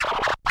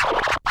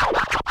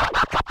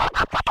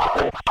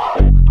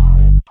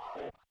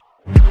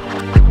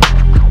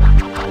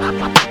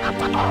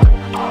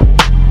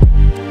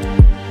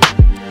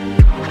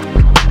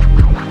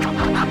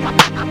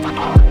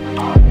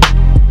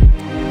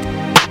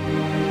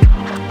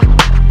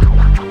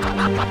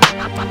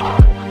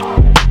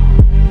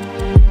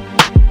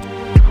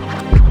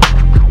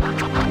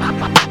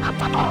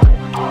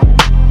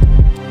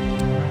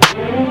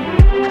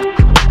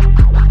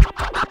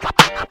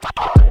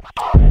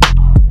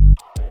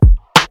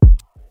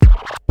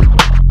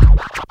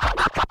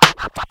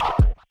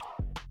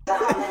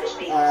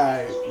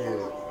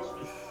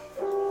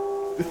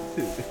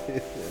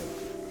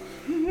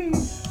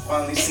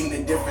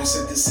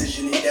purpose, a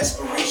decision, and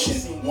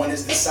desperation. One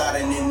is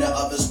deciding and the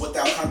other's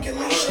without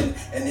calculation.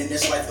 And in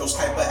this life, those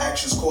type of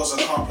actions cause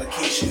a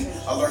complication.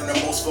 I learned the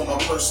most from a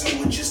person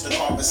with just a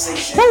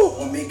conversation.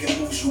 When making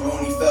moves, you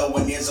only fell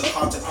when there's a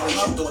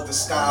contemplation. Thought the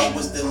sky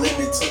was the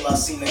limit till I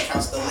seen the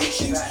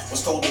constellations.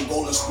 Was told to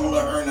go to school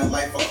and earn a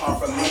life of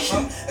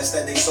confirmation.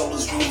 Instead, they sold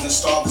us dreams and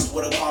starved us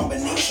with a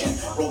combination.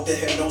 Wrote the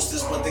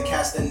hypnosis, but the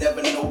caster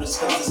never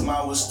noticed. Cause his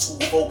mind was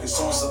too focused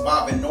on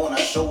surviving. On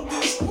I showed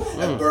this.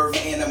 At birth,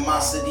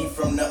 animosity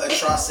from the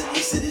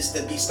atrocities. It is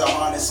the beast to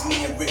harness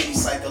me and rip me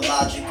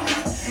psychologically.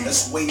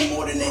 That's way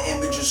more than the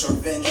images or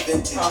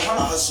vintage. I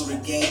hustle to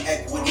gain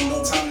equity,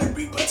 no time to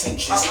be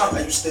pretentious.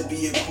 I used to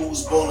be a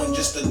cruise ballin'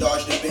 just to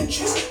dodge the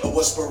benches. It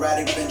was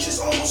sporadic benches,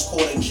 almost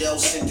caught a jail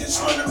sentence.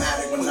 Learned I'm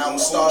at it when I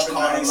was starving.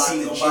 I ain't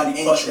see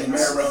nobody but the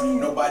mirror.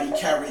 Nobody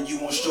carrying you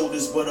on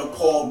shoulders but a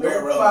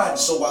pallbearer.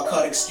 So I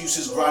cut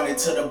excuses, grinded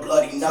to the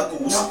bloody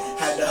knuckles.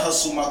 Had to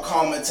hustle my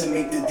karma to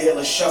make the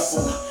dealer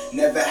shuffle.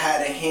 Never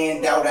had a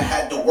handout, I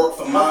had to work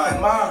for mine.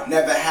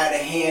 Never had a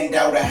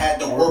handout, I had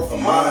to work for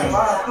mine.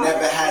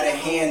 Never had a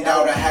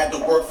handout, I had to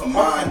work for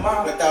mine.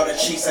 Without a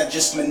chase, I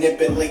just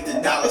manipulate the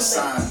dollar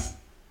sign.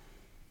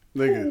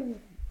 Nigga.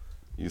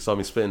 You saw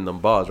me spitting them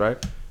bars,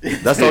 right?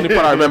 That's the only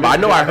part I remember. I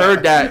know I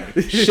heard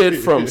that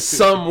shit from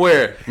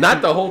somewhere.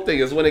 Not the whole thing.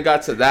 It's when it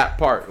got to that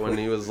part when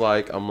he was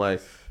like, I'm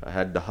like, I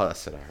had the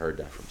huss and I heard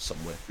that from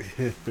somewhere.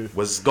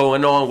 What's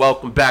going on?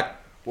 Welcome back.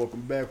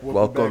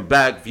 Welcome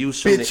back. Views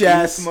from bitch the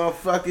ass East.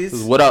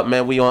 motherfuckers. What up,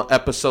 man? We on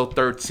episode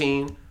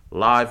 13.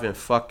 Live and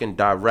fucking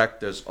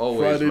direct as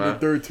always, Friday man.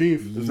 the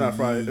 13th. It's not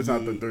Friday. It's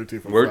not the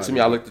 13th. Word to me,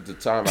 I looked at the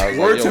time. I was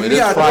Word like, to yo, it me,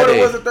 is I Friday. thought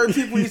it was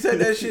the 13th when you said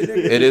that shit, nigga.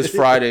 It is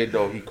Friday,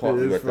 though. He caught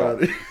me with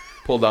Friday. that.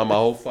 Pulled out my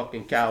whole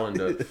fucking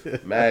calendar,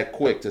 mad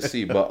quick to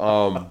see. But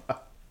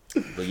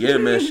yeah,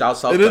 man.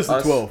 Shouts out It to is the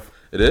us. 12th.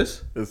 It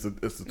is? It's the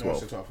 12th. It's the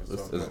 12th.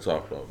 It's the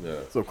 12th, yeah.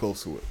 So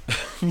close to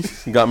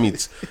it. You got me.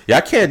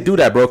 Y'all can't do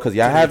that, bro, because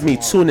y'all have me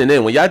tuning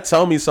in. When y'all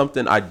tell me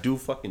something, I do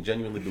fucking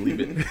genuinely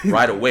believe it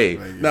right away.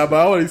 Nah, but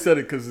I already said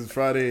it because it's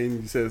Friday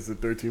and you said it's the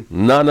 13th.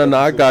 No,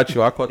 I got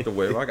you. I caught the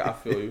wave. I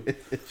feel you.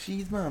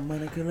 She's my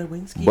Monica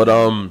Lewinsky.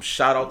 But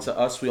shout out to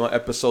us. We on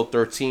episode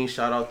 13.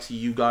 Shout out to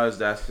you guys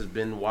that has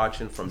been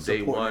watching from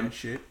day one.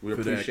 We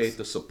appreciate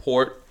the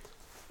support.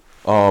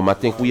 I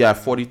think we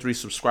have 43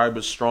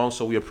 subscribers strong,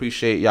 so we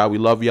appreciate y'all. We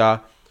love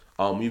y'all.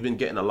 We've been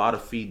getting a lot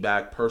of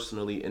feedback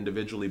personally,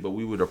 individually, but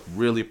we would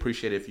really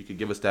appreciate it if you could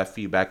give us that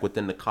feedback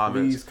within the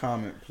comments. Please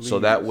comment, please. So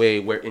that way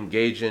we're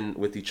engaging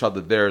with each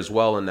other there as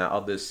well, and that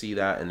others see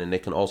that, and then they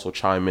can also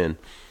chime in.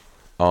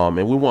 And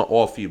we want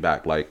all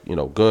feedback, like,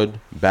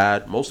 good,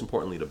 bad, most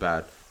importantly the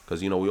bad,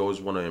 because, we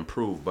always want to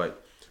improve,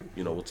 but,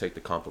 we'll take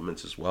the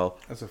compliments as well.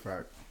 That's a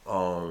fact.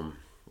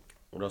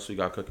 What else we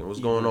got cooking? What's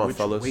going on,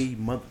 fellas? Way,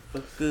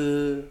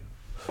 motherfucker.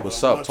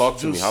 What's up? Talk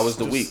to me. How was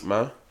the week,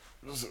 man?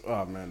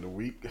 Oh, man, the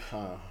week.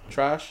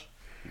 Trash?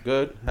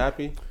 Good?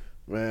 Happy?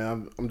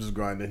 Man, I'm just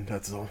grinding.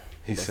 That's all.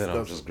 He said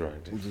I'm just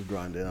grinding. I'm just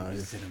grinding out I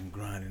here. said I'm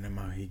grinding. I'm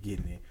out here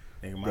getting it.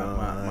 Nigga,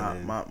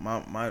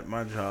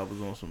 my job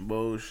was on some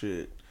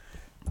bullshit.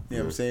 You know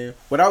what I'm saying?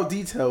 Without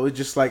detail, it's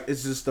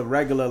just the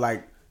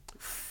regular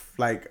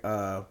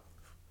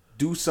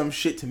do some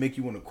shit to make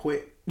you want to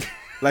quit.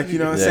 Like, you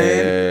know what I'm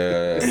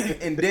saying?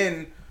 Yeah. And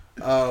then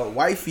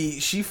wifey,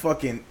 she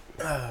fucking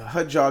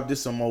her job did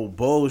some old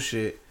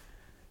bullshit.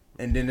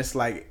 And then it's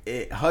like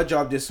her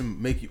job did some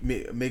make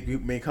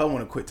her want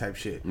to quit type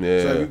shit.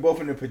 Yeah. So we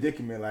both in a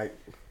predicament like,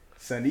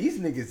 son, these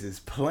niggas is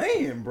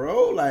playing,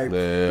 bro. Like,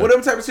 Yeah. what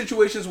them type of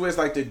situations where it's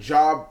like the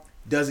job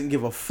doesn't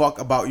give a fuck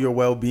about your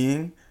well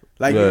being.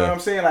 Like, you know what I'm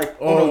saying? Like,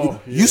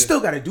 you still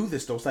got to do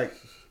this though. It's like,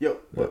 yo,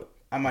 but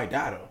I might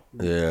die though.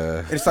 Yeah.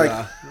 And it's like,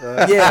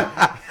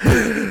 yeah,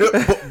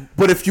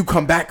 but if you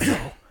come back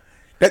though,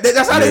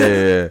 that's how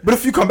they. But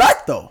if you come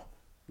back though.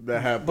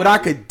 That happened. But I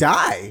could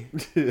die.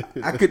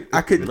 I could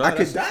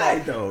die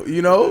though.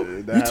 You know,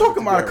 you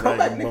talking about a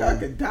comeback, nigga? I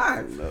could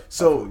die.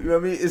 So you know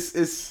what I mean?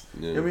 It's.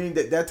 I mean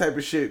that type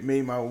of shit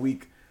made my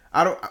week.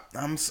 I'm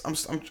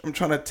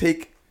trying to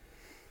take.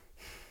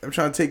 I'm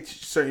trying to take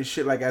certain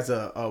shit like as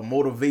a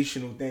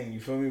motivational thing. You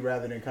feel me?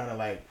 Rather than kind of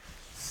like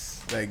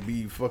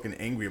be fucking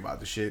angry about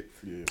the shit.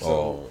 Yeah.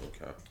 So,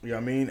 okay. You know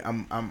what I mean?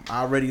 I'm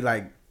already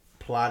like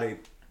plotted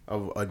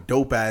a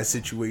dope ass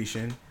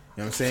situation.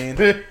 You know what I'm saying?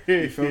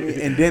 You feel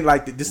me? And then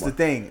like this is the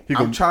thing.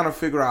 I'm trying to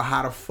figure out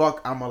how the fuck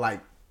I'ma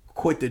like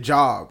quit the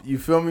job. You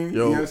feel me? You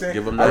know what I'm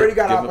saying? I already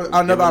got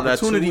another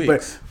opportunity,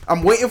 but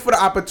I'm waiting for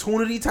the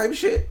opportunity type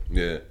shit.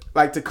 Yeah.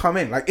 Like to come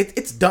in. Like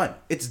it's done.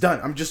 It's done.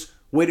 I'm just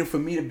waiting for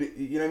me to be,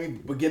 you know what I mean?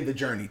 Begin the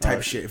journey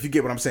type shit. If you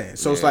get what I'm saying.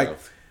 So it's like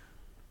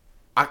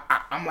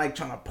I'm like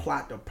trying to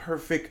plot the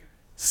perfect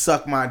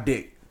suck my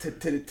dick to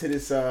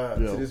this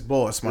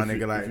boss, my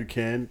nigga. Like if you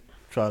can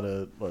try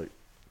to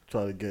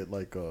get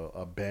like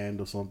a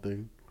band or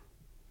something,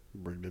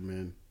 bring them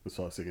in.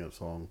 start singing a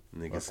song.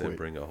 Nigga said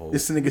bring a whole.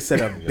 This nigga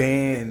said a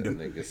band.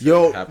 Said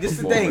Yo, this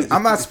is the thing.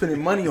 I'm not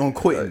spending money on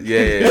quitting.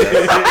 Yeah.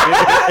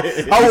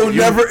 I will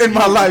never in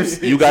my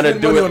life. You gotta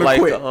do it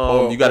like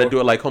you gotta do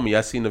it like homie.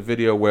 I seen the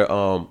video where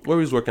he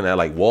was working at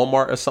like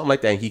Walmart or something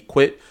like that, and he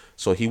quit.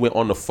 So he went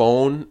on the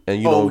phone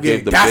and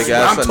gave the big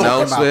ass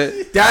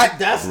announcement.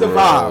 That's the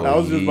vibe. I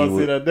was just about to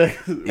say that day.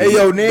 Hey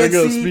yo,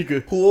 Nancy,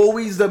 who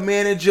always the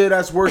manager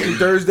that's working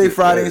Thursday,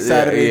 Friday, and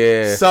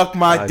Saturday, suck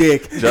my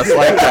dick. Just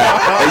like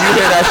that. And you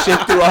hear that shit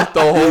throughout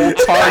the whole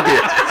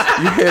Target.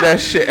 You hear that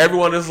shit.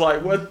 Everyone is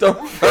like, what the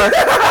fuck?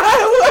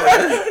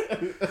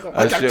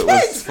 That shit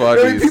was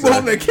funny. People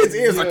holding their kids'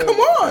 ears like, come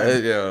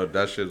on. Yeah,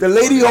 that shit. The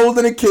lady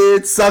holding the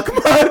kid, suck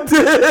my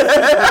dick.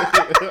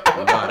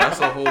 Nah, that's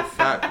a whole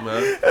fact,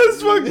 man.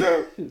 That's fucked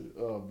up.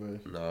 Oh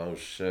man. No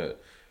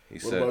shit.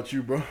 What about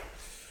you, bro?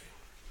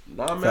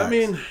 Nah, man. I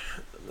mean,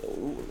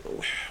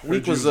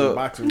 week was a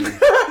boxing ring.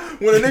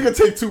 When a nigga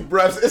take 2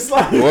 breaths, it's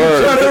like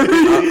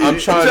I'm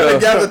trying to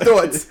gather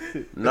thoughts.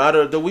 Nah,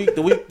 the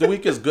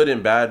week is good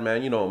and bad,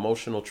 man.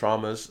 Emotional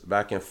traumas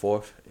back and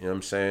forth. You know what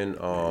I'm saying?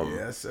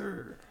 Yes,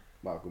 sir.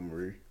 Malcolm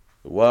Marie.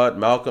 What?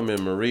 Malcolm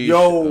and Marie.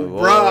 Yo,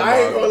 bro, I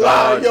ain't gonna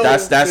lie. Yo,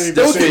 that's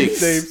this week.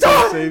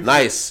 Same.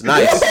 Nice.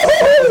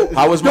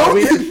 How was my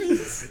week?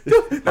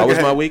 How was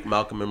my week?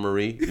 Malcolm and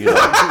Marie.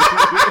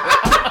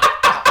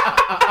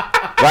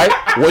 Right?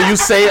 When you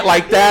say it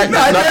like that,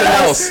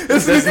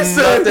 there's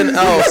nothing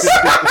else.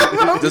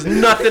 There's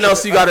nothing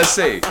else you gotta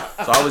say. So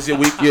how was your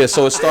week? Yeah,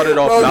 so it started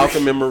off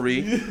Malcolm and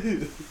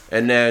Marie.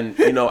 And then,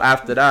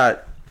 after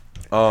that,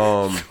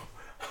 what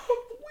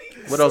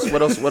else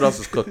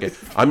is cooking?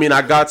 I mean,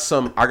 I got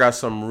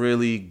some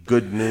really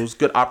good news,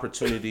 good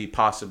opportunity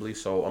possibly,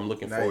 so I'm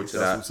looking forward to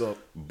that. What's up.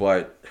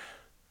 But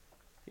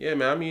yeah,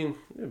 man, I mean,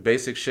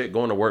 basic shit,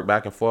 going to work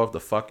back and forth.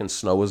 The fucking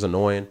snow is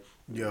annoying.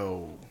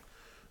 Yo.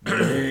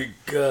 You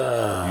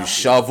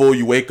shovel,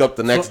 you wake up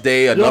the next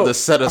day, another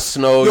set of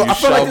snow, you I feel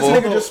shovel. like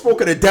this nigga just spoke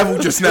of the devil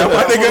just now.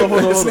 My nigga,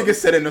 this nigga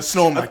said in the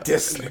snow, I'm like,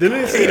 this nigga.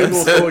 Didn't they say it's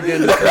gonna snow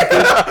again this week?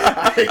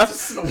 I hate the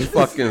snow.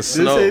 Fucking Didn't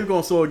snow. say it's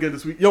gonna snow again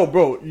this week. Yo,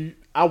 bro,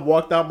 I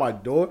walked out my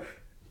door.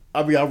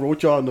 I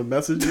wrote y'all in the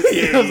message.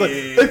 I was like,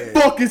 it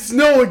fucking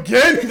snow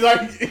again.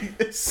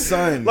 Like,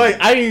 son.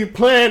 Like, I didn't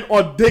plan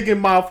on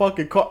digging my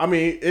fucking car. I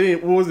mean,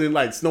 it wasn't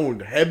like snowing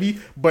heavy,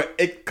 but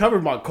it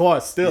covered my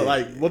car still.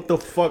 Like, what the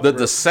fuck?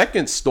 The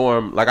second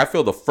storm, like I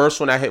feel the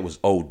first one I hit was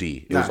OD.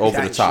 It was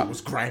over the top. Shit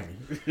was grimy.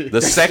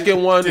 The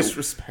second one,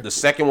 disrespectful. The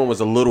second one was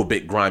a little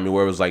bit grimy,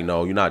 where it was like,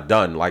 no, you're not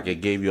done. Like it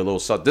gave you a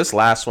little. This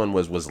last one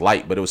was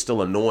light, but it was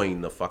still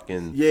annoying to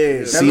fucking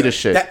see the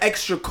shit. That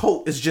extra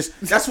coat is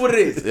that's what it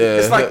is. Yeah.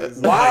 It's like,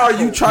 why are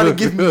you trying to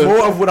give me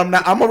more of what I'm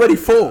not? I'm already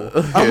full.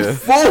 I'm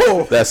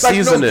full. That's like,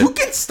 seasoning. No, you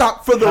can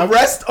stop for the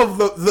rest of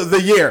the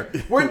year.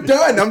 We're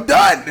done. I'm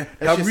done.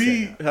 Have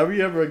we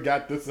ever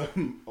got this a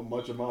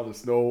much amount of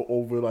snow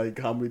over like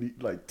how many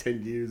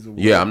 10 years? Or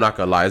yeah, I'm not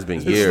gonna lie, it's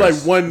been years.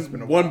 It's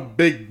like one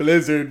big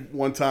blizzard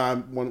once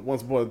upon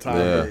a time,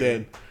 but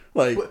then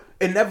like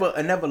it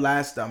never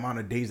lasts the amount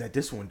of days that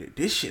this one did.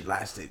 This shit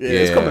lasted. Yeah,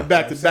 it's coming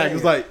back to back.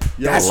 It's like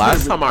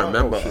last time I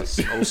remember a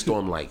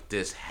snowstorm like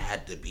this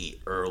had to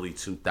be early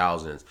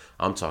 2000s.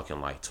 I'm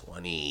talking like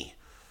 20.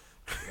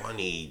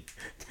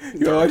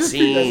 Yo, I just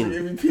think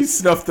that's MVP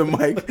snuffed the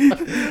mic.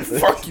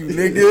 Fuck you,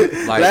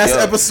 nigga. Like, last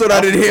episode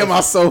I didn't hear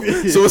myself,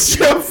 so it's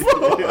your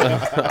fault.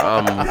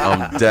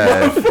 I'm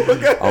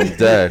dead. I'm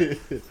dead.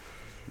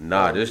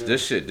 Nah,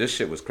 this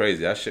shit was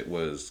crazy. That shit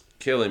was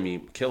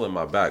killing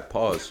my back.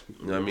 Pause.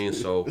 You know what I mean?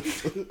 So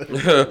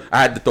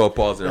I had to throw a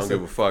pause in. I don't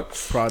give a fuck.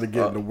 Probably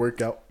getting the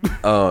workout.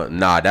 Nah. I'm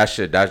not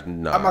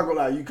gonna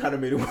lie, you kind of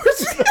made it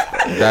worse.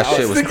 That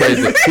shit was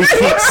crazy. He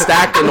keeps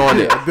stacking on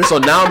it. So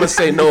now I'm gonna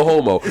say no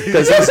homo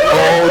because he's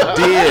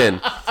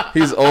ODing.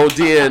 He's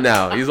ODing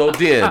now. He's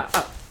ODing.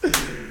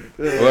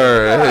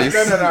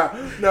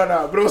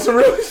 No. But it was some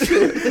real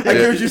shit. I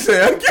get what you're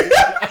saying.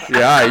 Yeah,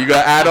 all right, you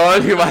gonna add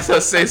on? You might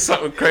to say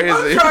something crazy.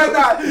 I'm trying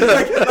not.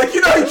 Like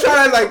you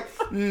trying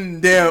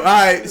damn. All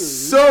right,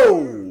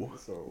 so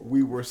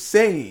we were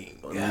saying.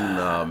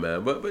 Nah,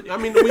 man. But I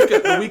mean,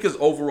 the week is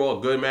overall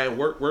good, man.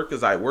 Work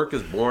is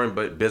boring,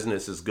 but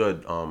business is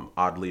good.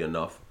 Oddly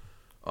enough,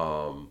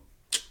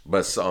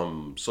 but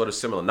some sort of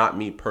similar. Not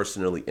me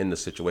personally in the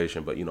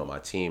situation, but my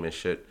team and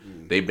shit.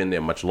 They've been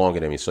there much longer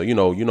than me. So you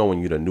know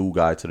when you're the new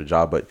guy to the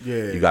job, but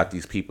you got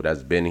these people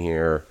that's been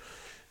here.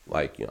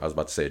 Like I was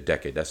about to say a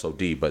decade, that's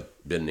OD, but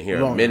been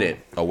here a minute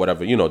or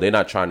whatever. They're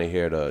not trying to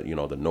hear the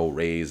the no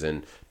raise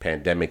and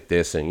pandemic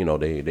this and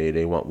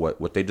they want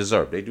what they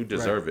deserve. They do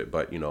deserve it,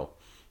 but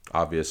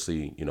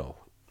obviously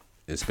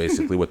it's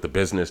basically what the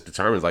business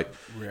determines. Like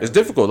it's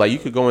difficult. Like you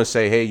could go and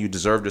say, hey, you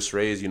deserve this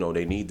raise.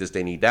 They need this,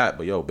 they need that,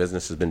 but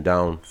business has been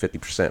down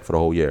 50% for the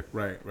whole year.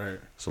 Right.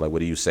 So like, what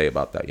do you say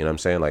about that? You know what I'm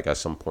saying? Like at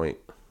some point,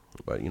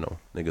 but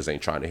niggas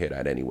ain't trying to hear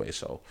that anyway.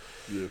 So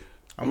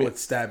I'm with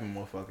stabbing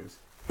motherfuckers.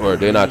 Or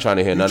they're not trying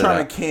to hear none of that.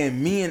 Trying to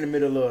can me in the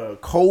middle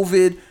of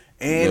COVID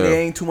and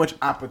there ain't too much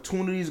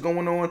opportunities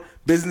going on.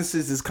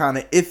 Businesses is kind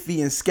of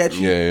iffy and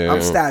sketchy.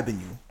 I'm stabbing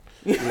you.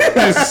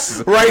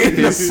 right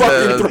in the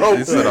fucking throat.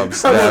 He said, I'm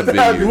stabbing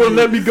You you. wouldn't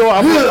let me go?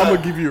 I'm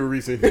gonna give you a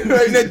reason.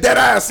 Dead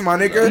ass, my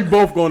nigga. You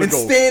both gonna and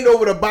go. stand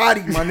over the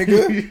body, my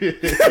nigga.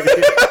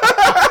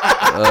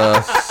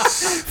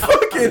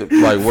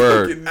 Fucking Like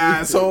word. fucking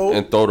asshole.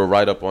 And throw the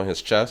right up on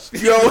his chest.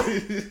 Yo.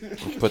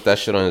 Put that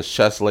shit on his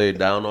chest, lay it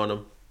down on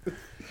him.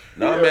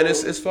 Nah, man,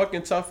 it's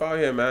fucking tough out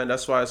here, man.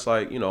 That's why it's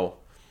like, you know,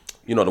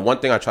 the one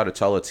thing I try to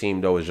tell a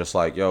team though is just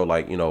like, yo,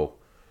 like, you know,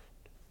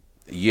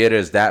 yeah,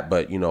 there's that,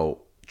 but you know,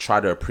 try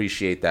to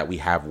appreciate that we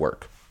have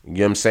work. You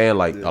know what I'm saying?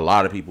 Like a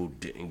lot of people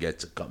didn't get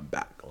to come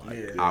back.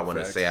 Like I want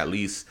to say at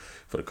least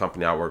for the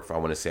company I work for, I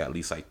want to say at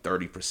least like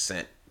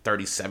 30%,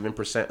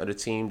 37% of the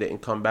team didn't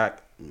come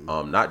back.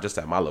 Not just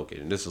at my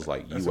location. This is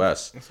like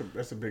U.S.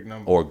 That's a big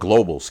number. Or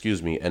global,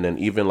 excuse me. And then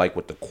even like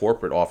with the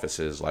corporate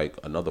offices, like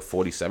another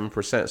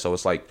 47%. So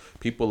it's like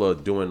people are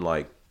doing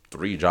like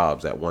 3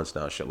 jobs at once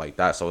now, shit like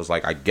that. So it's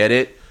like I get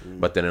it,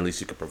 but then at least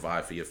you can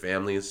provide for your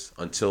families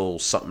until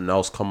something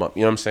else come up.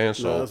 You know what I'm saying?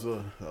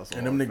 So that's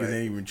and them niggas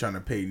ain't even trying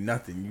to pay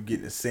nothing. You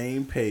get the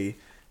same pay,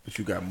 but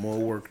you got more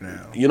work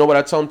now. You know what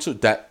I tell them too?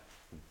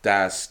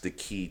 That's the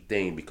key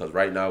thing, because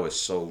right now it's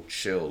so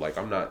chill. Like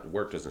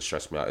work doesn't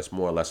stress me out. It's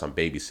more or less I'm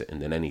babysitting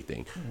than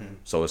anything.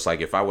 So it's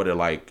like if I were to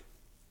like,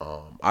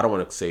 I don't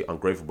want to say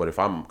ungrateful, but if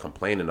I'm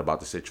complaining about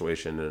the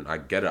situation and I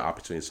get an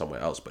opportunity somewhere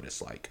else, but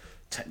it's like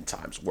 10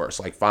 times worse.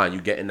 Like fine, you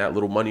getting that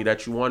little money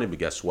that you wanted, but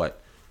guess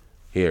what?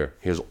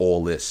 Here's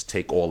all this.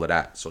 Take all of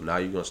that. So now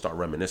you're gonna start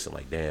reminiscing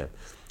like, damn,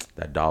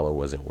 that $1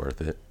 wasn't worth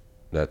it.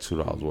 That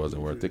 $2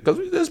 wasn't worth it.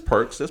 Because there's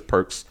perks. You know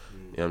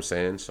what I'm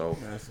saying? So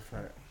That's a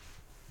fact.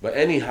 But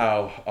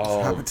anyhow, Let's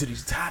hop into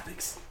these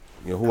topics.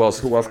 You know, who else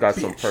got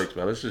some perks,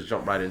 man? Let's just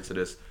jump right into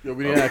this. Yo,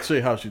 we didn't ask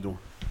Shay how she doing.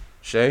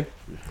 Shay?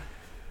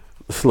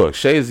 Look,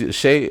 Shay,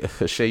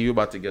 you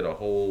about to get a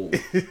whole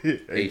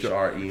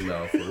HR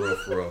email for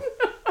real.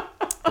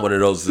 One of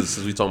those, since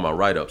we talking about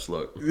write-ups,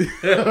 look.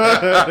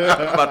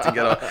 about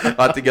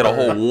to get a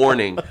whole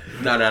warning.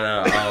 No.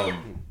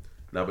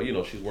 No, but you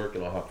know, she's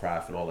working on her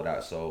craft and all of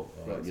that. So,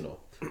 you know,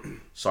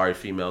 sorry,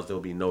 females, there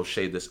will be no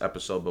shade this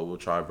episode, but we'll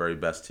try our very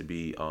best to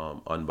be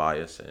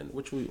unbiased, and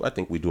I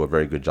think we do a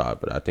very good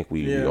job. But I think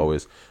we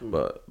always,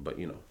 but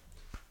you know,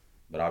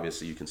 but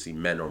obviously you can see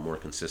men are more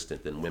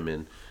consistent than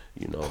women.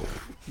 You know.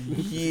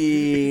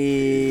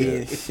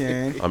 Yeah,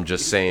 Shan. I'm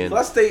just saying.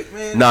 Plus,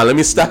 man. Nah, let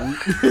me stop.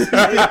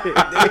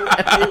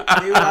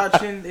 they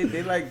watching.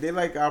 They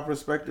like our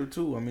perspective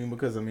too. I mean,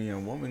 because a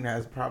woman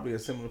has probably a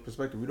similar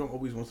perspective. We don't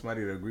always want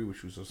somebody to agree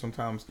with you. So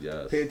sometimes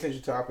pay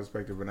attention to our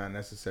perspective, but not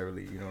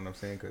necessarily. You know what I'm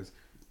saying? Because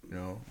you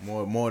know,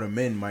 more the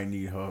men might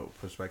need her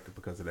perspective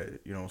because of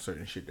that. You know,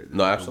 certain shit. That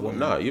no, absolutely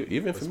not.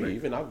 Even for me,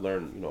 even I've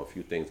learned a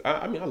few things.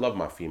 I mean, I love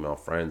my female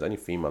friends. Any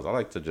females, I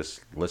like to just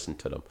listen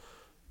to them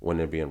when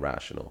they're being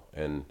rational.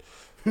 And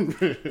yo,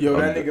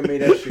 that nigga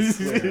made that shit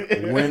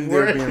clear. When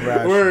they're being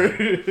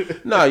rational.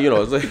 Nah, you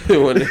know, it's like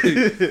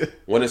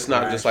when it's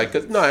not just like,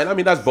 and I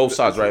mean that's both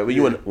sides, right? When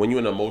you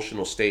in an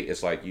emotional state,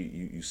 it's like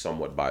you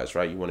somewhat biased,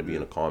 right? You want to be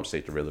in a calm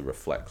state to really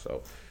reflect.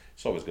 So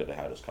it's always good to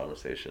have those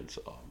conversations.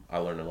 I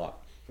learned a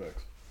lot.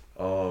 Thanks.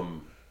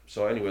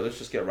 So anyway, let's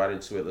just get right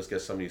into it. Let's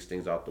get some of these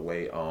things out the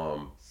way.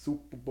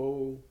 Super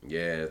Bowl.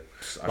 Yeah.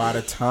 By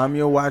the time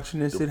you're watching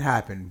this, it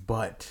happened,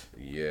 but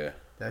yeah.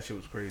 That shit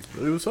was crazy.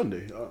 It was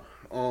Sunday.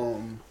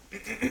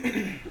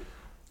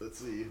 Let's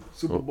see.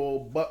 Super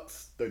Bowl,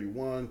 Bucks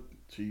 31,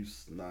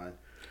 Chiefs 9.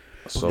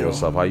 So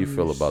what's up? How you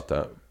feel about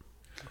that?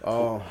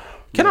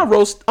 Can I I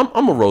roast? I'm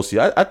gonna roast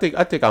you. I think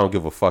I don't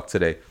give a fuck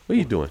today. What are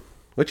you doing?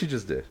 What you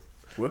just did?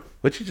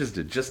 What you just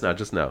did? Just now.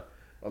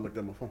 I looked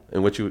at my phone.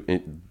 And what you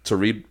to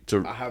read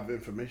to? I have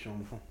information on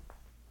the phone.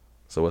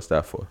 So what's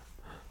that for?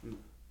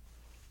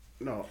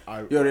 No,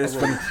 that's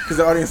funny because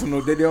the audience don't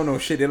know. They don't know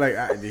shit. They're like,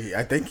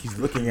 I think he's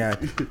looking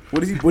at.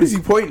 What is he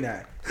pointing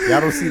at?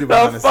 Y'all don't see the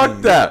behind the fuck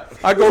scenes. that.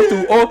 I go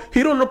through all.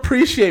 He don't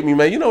appreciate me,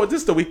 man. You know what?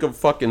 This is the week of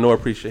fucking no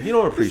appreciation. He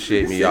don't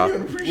appreciate me, y'all.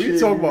 We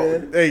talk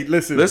about. Hey,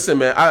 listen,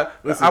 man.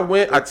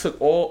 I took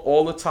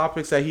all the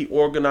topics that he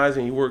organized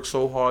and he worked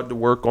so hard to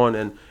work on,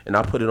 and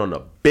I put it on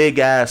a big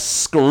ass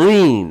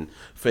screen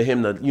for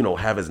him to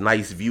have his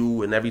nice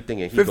view and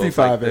everything. And he goes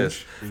like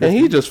this, and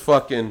he just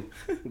fucking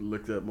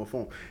looked at my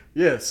phone.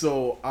 Yeah,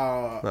 so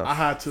I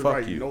had to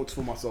write notes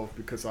for myself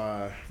because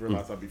I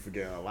realized I'd be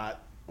forgetting a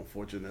lot,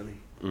 unfortunately.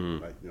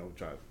 Like,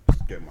 try to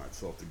get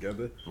myself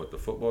together. With the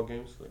football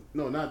games?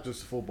 No, not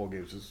just the football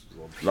games. Just,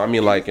 I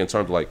mean, like, in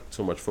terms of, like,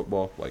 too much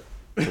football? Like,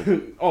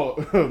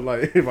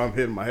 like, if I'm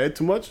hitting my head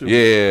too much?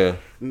 Yeah.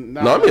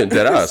 No, I'm being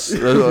dead ass.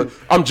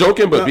 I'm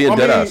joking, but being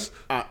dead ass.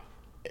 I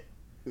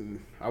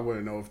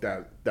wouldn't know if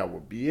that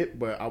would be it,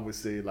 but I would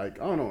say,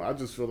 like, I don't know. I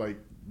just feel like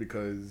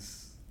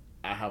because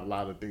I have a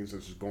lot of things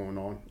that's just going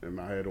on in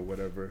my head or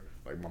whatever.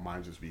 Like, my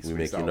mind just be spaced out. We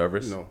make you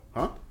nervous? No.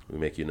 Huh? We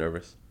make you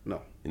nervous?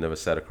 No. You never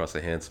sat across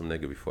a handsome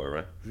nigga before,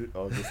 right?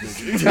 Oh, this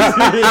nigga.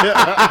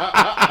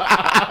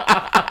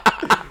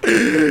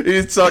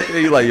 He's talking.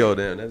 He's like, yo,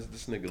 damn, that's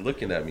this nigga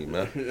looking at me,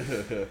 man.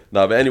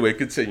 Nah, but anyway,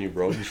 continue,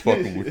 bro. He's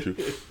fucking with you.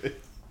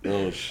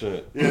 Oh,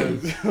 shit. Yeah,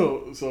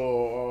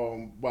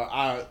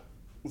 but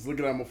was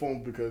looking at my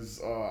phone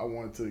because I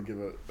wanted to give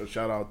a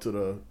shout out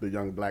to the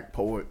young black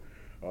poet.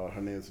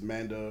 Her name is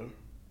Amanda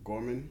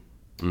Gorman.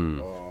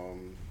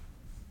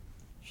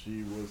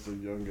 She was the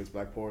youngest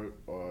black poet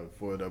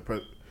for the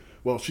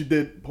she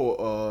did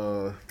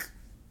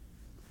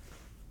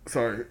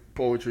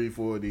poetry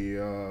for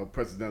the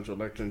presidential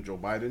election, Joe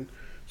Biden.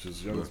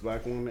 She's the youngest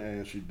black one,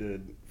 and she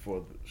did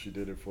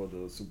it for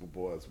the Super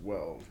Bowl as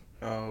well.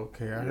 Oh,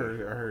 okay. I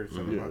heard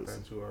something about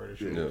that too. I heard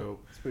she was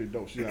dope. It's pretty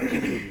dope. She's actually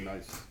really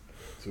nice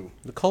too.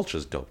 The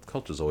culture's dope. The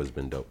culture's always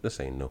been dope. This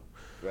ain't new.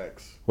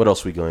 Facts. What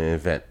else we going to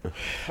invent?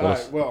 All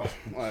right.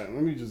 Let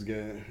me just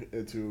get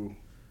into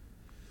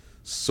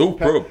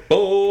Super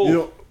Bowl. You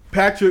know,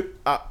 Patrick.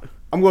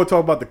 I'm going to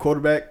talk about the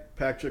quarterback,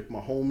 Patrick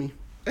Mahomes.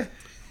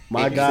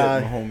 My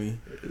guy,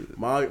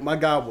 my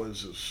guy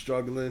was just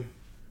struggling,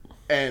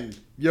 and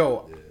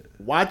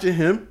watching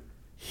him,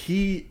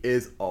 he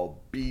is a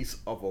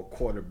beast of a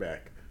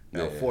quarterback.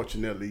 Now,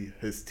 fortunately,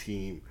 his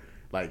team,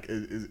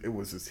 it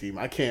was his team.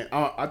 I think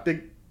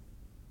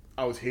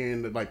I was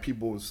hearing that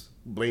people was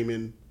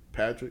blaming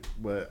Patrick,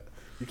 but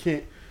you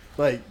can't.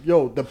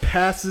 The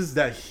passes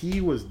that he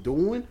was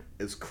doing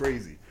is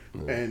crazy,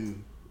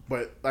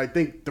 but I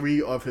think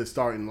 3 of his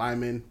starting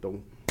linemen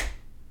don't.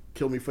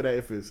 Kill me for that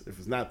if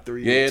it's not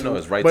 3. Yeah, no,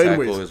 his right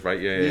tackle is right.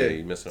 Yeah,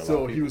 he missing a lot.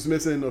 So he was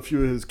missing a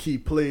few of his key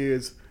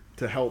players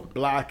to help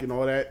block and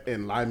all that.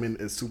 And lineman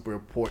is super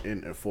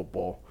important in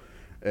football.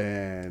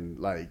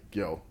 And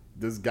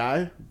this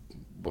guy,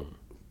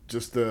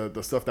 just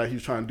the stuff that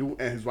he's trying to do,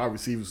 and his wide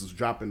receivers was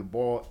dropping the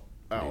ball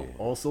out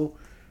also.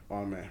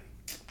 Oh man.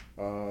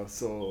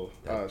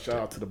 Shout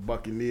out to the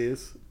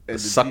Buccaneers. The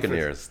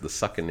Succaneers.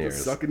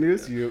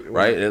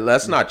 Right?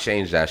 Let's not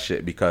change that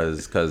shit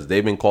because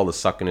they've been called the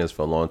Succaneers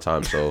for a long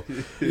time. So,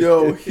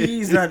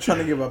 he's not trying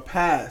to give a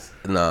pass.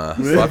 Nah,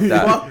 fuck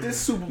that. Fuck this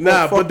Super Bowl.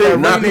 Nah, but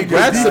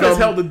congrats to them.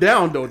 Held it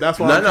down though. That's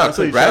why.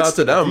 Congrats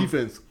to them.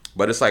 Defense.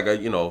 But it's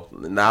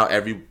now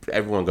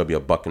everyone gonna be a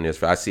Buccaneers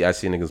fan. I see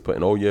niggas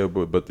putting,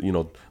 but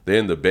they're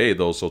in the Bay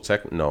though, so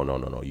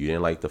no. You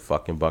didn't like the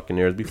fucking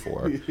Buccaneers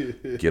before.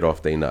 Get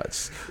off they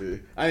nuts.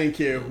 I didn't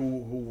care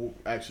who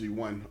actually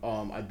won.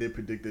 I did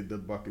predicted the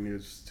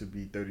Buccaneers to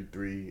be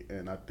 33,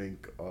 and I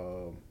think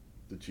the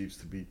Chiefs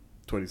to be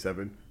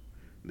 27.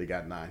 They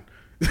got 9.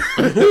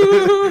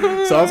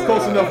 So I was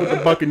close enough with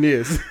the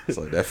Buccaneers.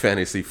 So that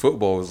fantasy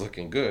football was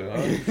looking good, huh?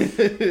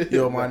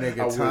 My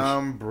nigga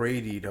Tom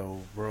Brady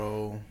though,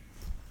 bro.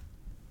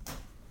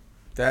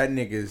 That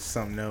nigga is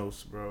something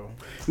else, bro.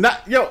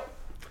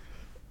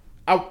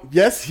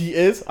 Yes, he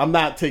is. I'm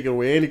not taking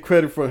away any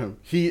credit from him.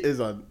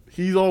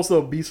 He's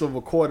also a beast of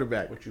a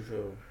quarterback. What you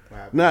feel?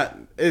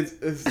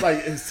 It's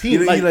like his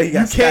team. he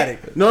got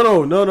static.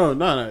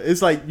 No.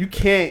 It's like you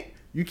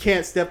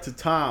can't step to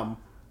Tom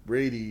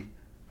Brady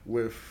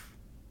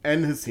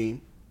and his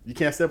team. You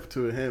can't step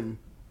to him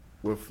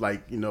with a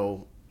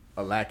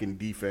lack in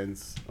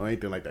defense or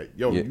anything like that.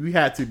 You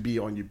had to be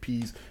on your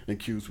P's and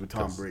Q's with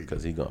Tom Brady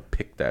because he gonna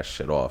pick that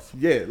shit off.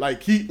 Yeah,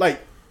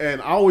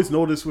 and I always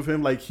noticed with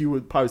him he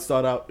would probably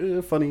start out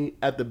funny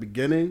at the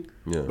beginning,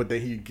 but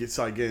then he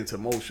start getting into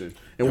motion,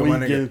 and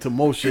when he get into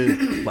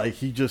motion,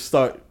 he just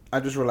start. I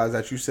just realized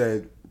that you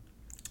said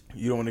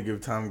you don't want to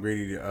give Tom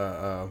Brady you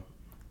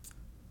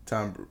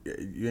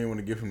ain't want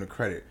to give him the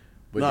credit.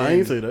 But I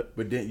ain't say that.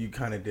 But then you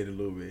kind of did a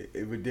little bit.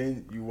 But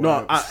then you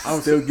want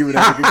I'm still giving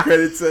that nigga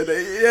credit. So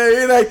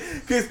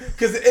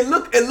because it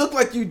looked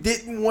like you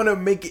didn't want to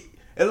make it.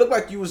 It looked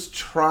like you was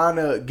trying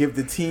to give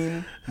the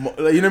team, you know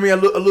what I mean, a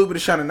little bit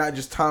of shine, and not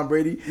just Tom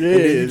Brady. Yeah, and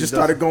then you just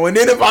started going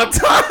in about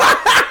Tom.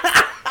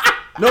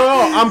 No,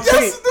 I'm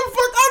saying. That's the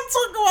fuck I'm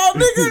talking about,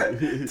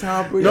 nigga.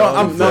 Tom Brady.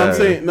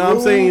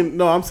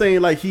 I'm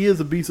saying he is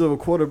a beast of a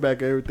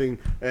quarterback and everything,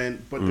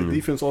 but the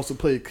defense also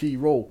played a key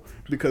role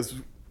because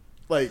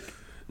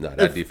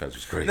that defense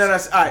was crazy. No,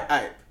 that's all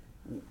right.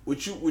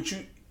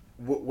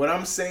 What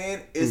I'm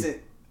saying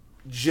isn't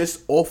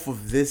just off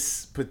of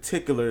this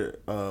particular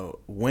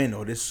win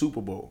or this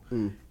Super Bowl.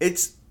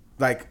 It's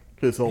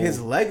his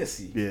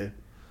legacy. Yeah.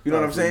 You know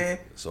what I'm saying?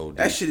 So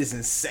that shit is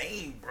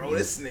insane, bro.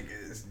 This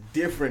nigga is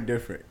different.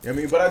 I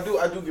mean, but I do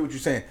get what you're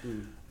saying.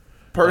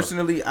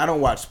 Personally, I don't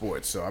watch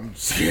sports, so I'm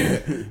just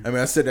I mean,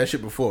 I said that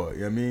shit before.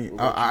 You know what I mean?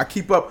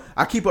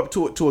 I keep up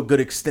to a good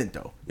extent,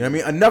 though. You know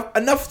what I mean?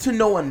 Enough to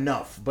know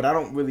enough, but I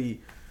don't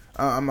really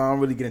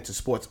get into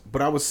sports.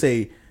 But I would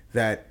say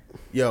that,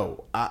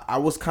 I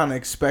was kind of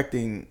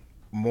expecting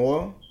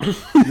more. You know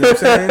what I'm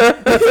saying?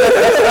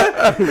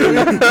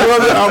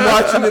 I'm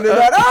watching it and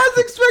I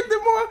was expecting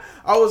more.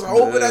 I was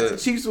hoping that the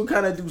Chiefs would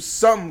kind of do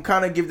something,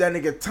 kind of give that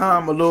nigga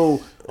Tom a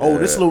little,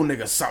 this little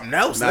nigga something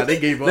else. They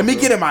gave up. Let me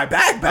get in my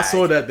bag. I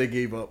saw that they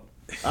gave up.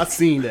 I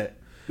seen that.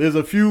 There's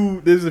a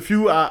few.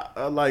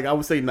 I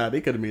would say,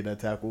 they could have made that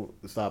tackle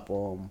to stop.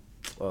 Who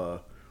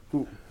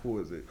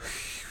is it?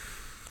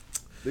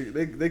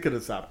 They could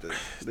have stopped it.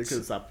 They could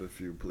have stopped a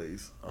few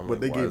plays, but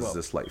they gave up. Why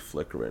is this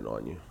flickering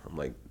on you? I'm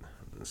like,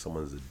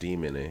 someone's a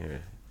demon in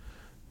here.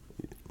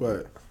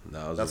 But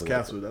no, that's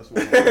Castle. That's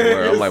what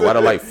I'm like, why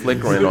the light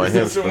flickering on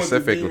him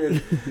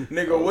specifically?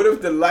 Nigga, what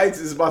if the lights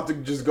is about to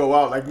just go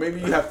out? Like maybe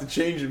you have to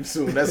change them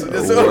soon. That's all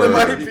it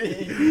might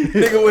be.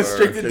 Nigga was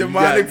straight to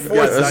demonic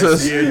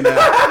forces.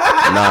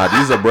 Nah,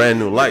 these are brand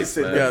new lights.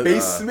 The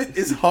basement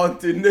is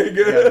haunted,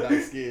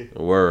 nigga.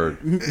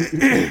 Word.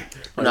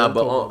 Nah,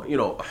 but you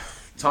know,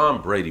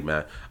 Tom Brady,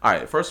 man. All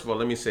right, first of all,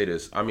 let me say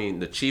this. I mean,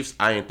 the Chiefs.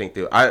 I didn't think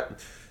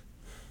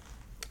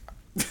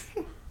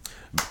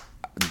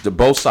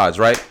both sides,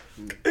 right?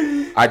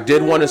 I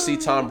did want to see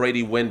Tom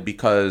Brady win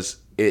because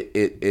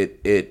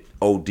it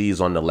ODs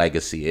on the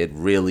legacy. It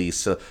really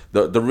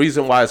the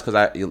reason why is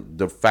because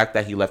the fact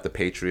that he left the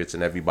Patriots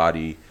and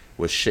everybody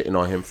was shitting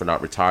on him for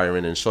not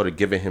retiring and sort of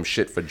giving him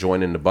shit for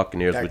joining the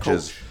Buccaneers,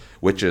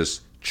 which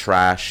is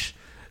trash,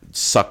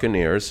 sucking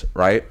ears,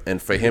 right? And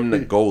for him to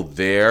go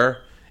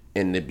there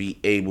and to be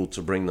able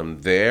to bring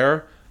them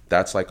there,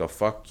 that's like a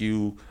fuck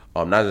you.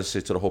 Not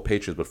necessarily to the whole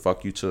Patriots, but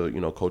fuck you to, you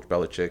know, Coach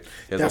Belichick.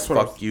 Here's a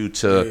fuck you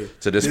to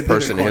this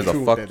person, and here's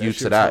a fuck you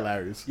to that.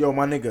 Hilarious. Yo,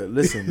 my nigga,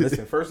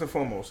 listen. First and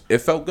foremost, it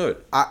felt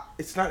good.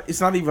 It's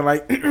not even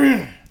like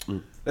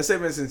let's say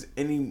for instance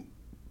any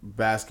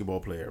basketball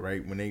player,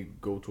 right? When they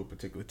go to a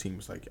particular team,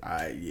 it's like,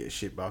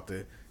 shit about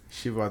to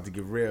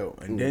get real,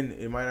 and then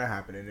it might not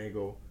happen, and they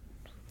go,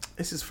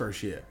 it's his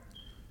first year.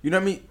 You know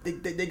what I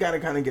mean? They gotta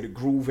kind of get a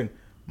groove and.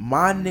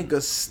 My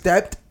nigga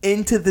stepped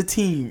into the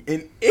team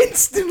and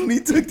instantly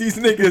took these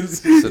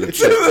niggas to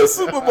the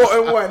Super Bowl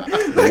and won.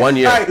 The 1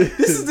 year.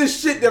 This is the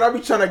shit that I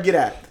be trying to get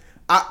at.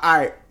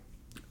 I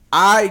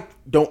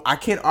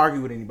can't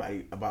argue with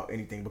anybody about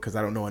anything because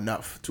I don't know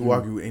enough to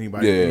argue with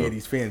anybody, any of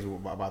these fans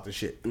about this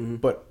shit.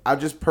 But I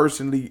just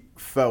personally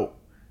felt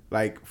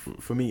like,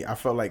 for me, I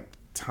felt like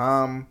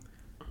Tom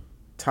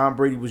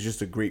Brady was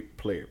just a great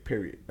player,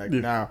 period. Like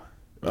now,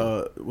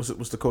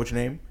 what's the coach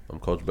name?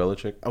 Coach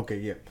Belichick. Okay,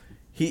 yeah.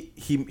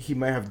 He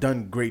might have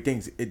done great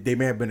things. They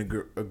may have been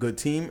a good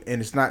team,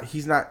 and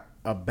he's not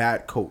a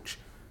bad coach.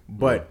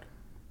 But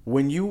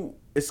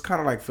it's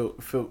kind of like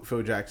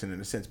Phil Jackson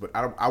in a sense. But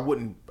I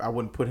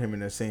wouldn't put him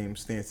in the same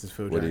stance as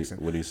Phil Jackson.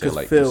 What do you say?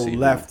 Like Phil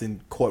left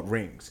and caught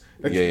rings.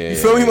 Like, you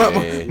feel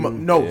me?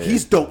 No,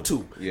 he's dope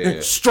too.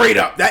 Straight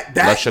up, that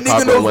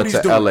nigga knows what he's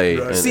doing.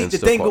 LA See, the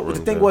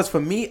thing was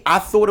for me, I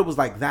thought it was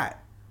like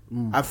that.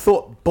 I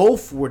thought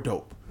both were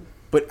dope,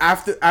 but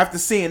after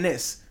seeing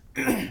this.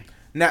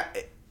 Now,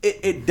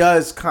 it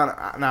does kind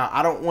of... Now,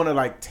 I don't want to,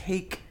 like,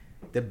 take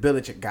the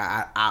Belichick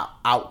guy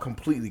out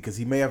completely because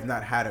he may have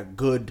not had a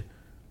good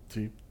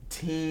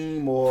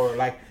team or,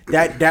 like,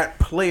 that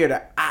player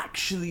to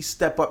actually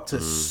step up to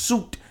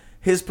suit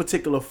his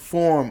particular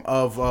form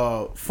of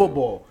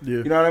football. Yeah.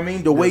 You know what I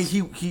mean? The way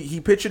he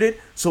pictured it.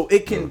 So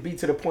it can be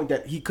to the point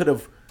that he could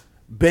have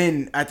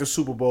been at the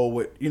Super Bowl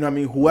with, you know what I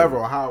mean, whoever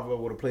or however it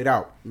would have played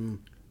out.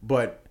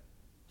 But,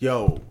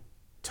 yo,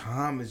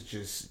 Tom is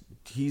just...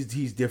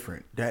 He's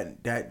different.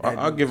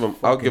 I'll give him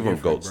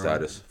GOAT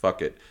status.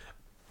 Fuck it.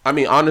 I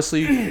mean,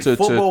 honestly,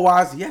 football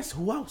wise, yes.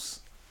 Who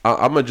else?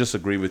 I'm gonna just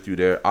agree with you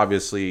there.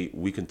 Obviously,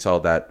 we can tell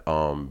that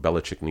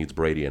Belichick needs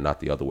Brady and not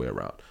the other way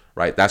around,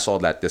 right? That's all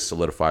that this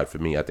solidified for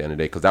me at the end of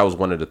the day, because that was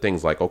one of the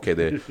things. Like, okay,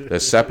 they're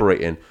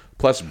separating.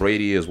 Plus,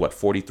 Brady is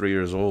 43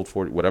 years old,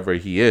 40, whatever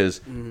he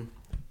is.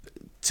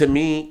 To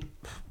me.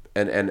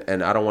 And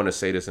I don't want to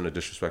say this in a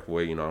disrespectful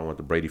way. You know, I don't want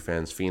the Brady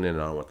fans fiending,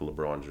 and I don't want the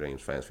LeBron James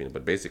fans fiending.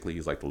 But basically,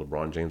 he's like the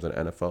LeBron James in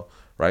the NFL,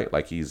 right?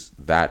 Like, he's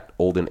that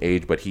old in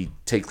age, but he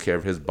takes care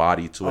of his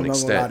body to an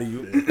extent.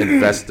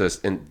 Investors,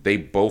 and they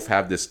both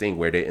have this thing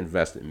where they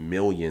invest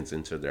millions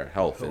into their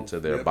health, into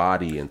their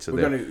body, into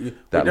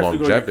that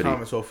longevity.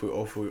 Comments off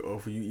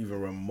you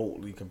even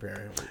remotely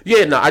comparing him.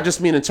 Yeah, no, I just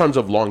mean in terms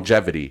of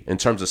longevity, in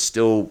terms of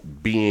still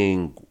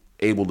being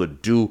able to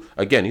do,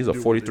 again, he's a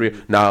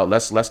 43. Now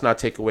let's not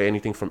take away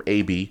anything from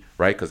AB,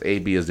 right? Because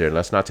AB is there.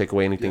 Let's not take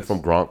away anything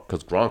from Gronk,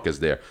 because Gronk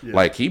is there.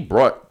 Like, he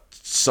brought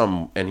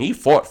some, and he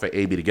fought for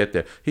AB to get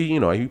there. He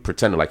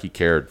pretended like he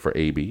cared for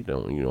AB. You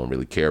don't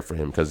really care for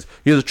him because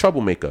he's a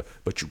troublemaker,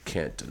 but you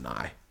can't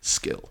deny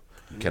skill.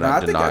 You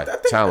cannot deny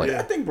talent.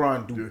 I think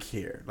Bron do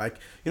care. Like,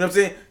 you know what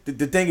I'm saying?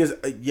 The thing is,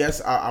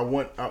 yes,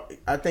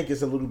 I think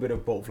it's a little bit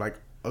of both. Like,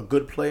 a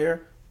good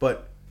player,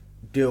 but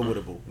deal with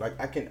it, boo. Like,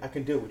 I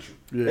can deal with you.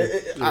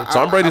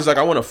 Tom Brady's like,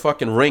 I want a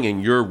fucking ring,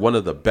 and you're one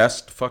of the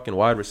best fucking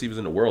wide receivers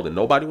in the world, and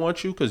nobody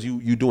wants you because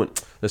you doing.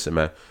 Listen,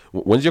 man,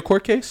 when's your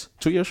court case?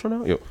 2 years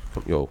from now?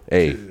 Yo,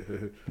 hey,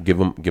 give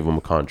him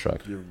a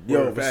contract.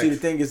 Yo, but see, the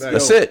thing is,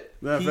 that's it.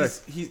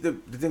 He's the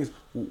thing is,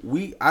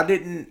 I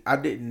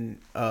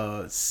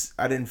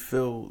didn't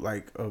feel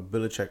like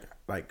Belichick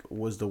like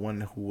was the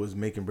one who was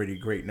making Brady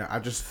great. Now, I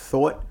just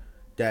thought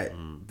that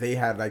they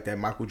had like that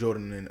Michael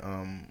Jordan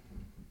and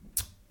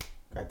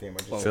goddamn,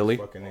 I just Philly,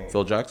 fucking name.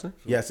 Phil Jackson.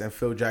 Yes, and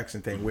Phil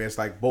Jackson thing where it's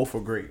like both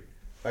are great,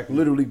 like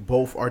literally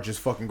both are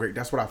just fucking great.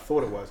 That's what I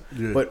thought it was.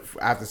 Yeah. But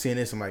after seeing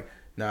this, I'm like,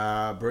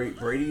 nah,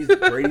 Brady's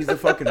the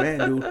fucking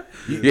man,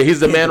 dude. He's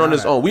the man on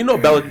his own. We know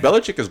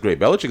Belichick is great.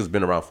 Belichick has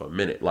been around for a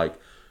minute, like,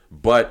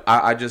 but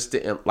I just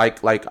didn't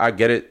like I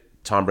get it.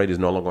 Tom Brady's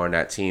no longer on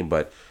that team,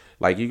 but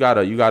Like you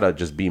gotta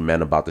just be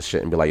men about the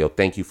shit and be like, yo,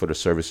 thank you for the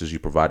services you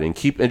provided, and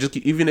keep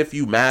even if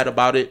you mad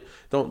about it,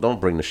 don't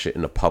bring the shit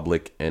in the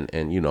public and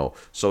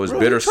so it's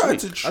bittersweet. He tried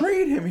to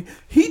trade him.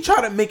 He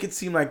tried to make it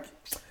seem like,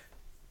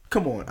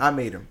 come on, I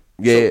made him.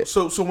 Yeah.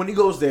 So when he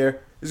goes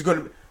there, it's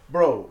gonna be,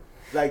 bro.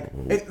 Like,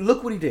 and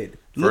look what he did.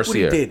 Look what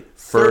he did.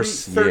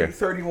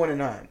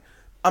 31-9.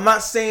 I'm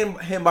not saying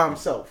him by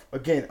himself.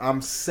 Again,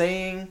 I'm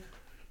saying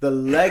the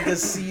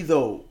legacy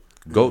though.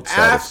 GOAT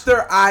status.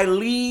 After I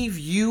leave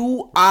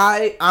you,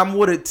 I'm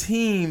with a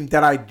team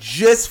that I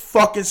just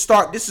fucking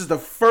start. This is the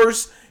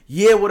first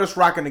year with us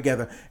rocking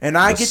together, and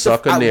I get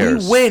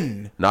we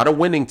win. Not a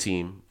winning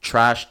team,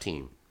 trash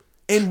team,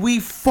 and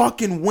we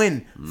fucking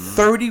win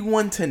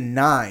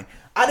 31-9.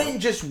 I didn't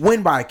just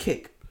win by a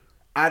kick.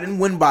 I didn't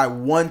win by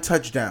one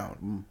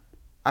touchdown.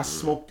 I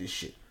smoked this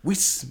shit. We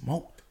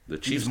smoked. The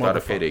Chiefs got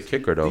to pay their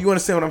kicker, though. You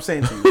understand what I'm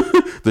saying to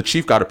you? The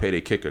Chief got to pay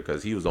their kicker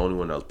because he was the only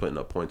one that was putting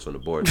up points on the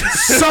board.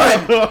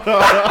 Son! They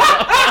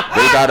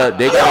gotta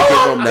give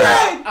him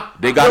that.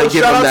 They gotta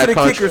give him that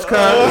contract.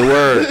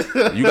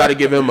 Word. You gotta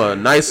give him a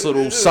nice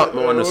little something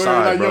on the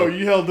side, bro. Yo,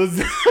 you held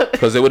this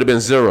because it would have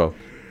been 0.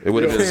 It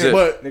would have been 0.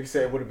 But nigga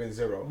said it would have been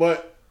 0.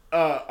 But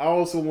I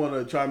also want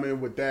to chime in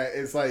with that.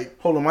 It's like,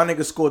 hold on, my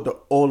nigga scored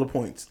all the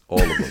points.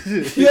 All of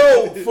them.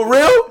 Yo, for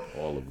real?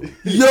 All of them.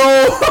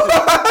 Yo.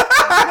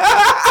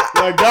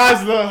 Like,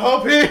 guys, look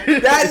up here.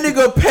 That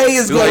nigga pay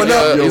is going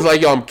up. He's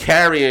like, yo, I'm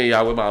carrying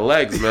y'all with my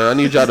legs, man. I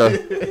need y'all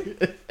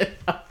to.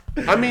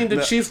 I mean,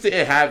 the Chiefs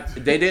didn't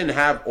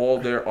have all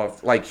their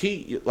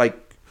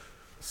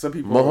some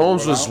people.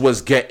 Mahomes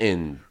was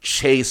getting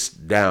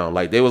chased down.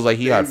 Like they was like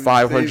he had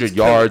 500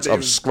 yards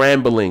of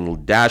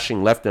scrambling,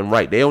 dashing left and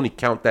right. They only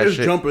count that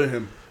shit. Jumping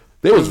him.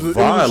 They was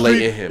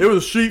violating him. It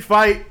was a street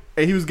fight,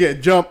 and he was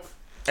getting jumped,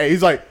 and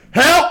he's like,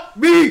 "Help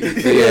me!"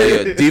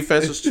 Yeah.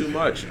 Defense is too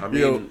much. I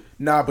mean,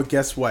 nah, but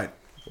guess what?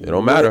 It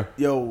don't matter.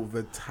 Yo,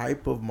 the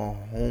type of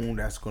Mahomes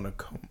that's gonna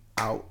come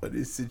out of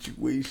this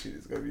situation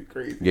is gonna be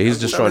crazy. Yeah, he's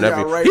destroying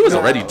everybody. He was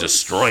already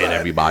destroying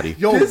everybody.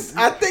 Yo,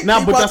 I think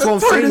but that's what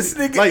I'm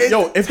saying. Like,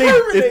 yo, if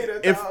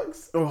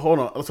hold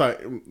on, I'm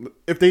sorry.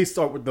 If they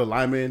start with the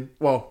lineman,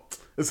 well,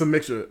 it's a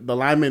mixture. The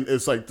lineman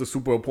is like the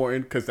super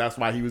important because that's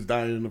why he was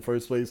dying in the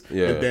first place.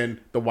 Yeah. And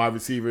then the wide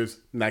receivers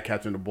not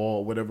catching the ball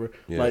or whatever.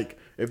 Yeah. Like,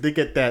 if they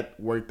get that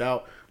worked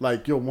out,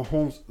 like, yo,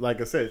 Mahomes,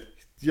 like I said,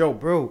 yo,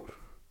 bro,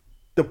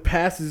 the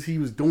passes he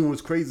was doing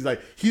was crazy.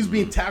 Like, he's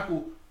being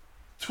tackled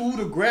to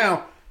the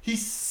ground. He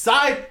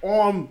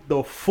sidearmed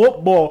the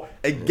football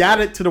and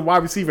got it to the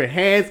wide receiver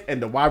hands, and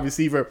the wide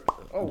receiver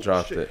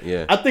dropped it.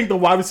 Yeah, I think the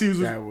wide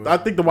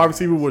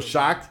receiver was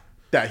shocked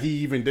that he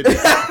even did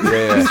that.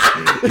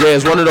 Yeah,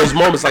 it's one of those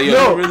moments like,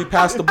 yo, you really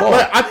passed the ball.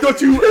 I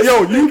thought you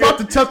about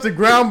to touch the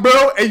ground,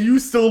 bro, and you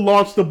still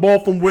launched the ball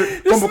from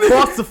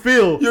across the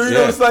field. Yo, you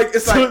know, it's like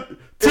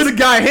to the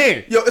guy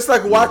hand. Yo, it's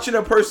like watching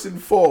a person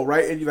fall,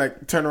 right? And you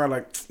like turn around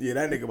like, yeah,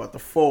 that nigga about to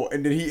fall,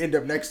 and then he end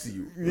up next to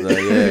you. You're like,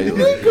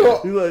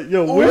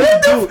 yo,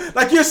 what you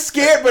like you're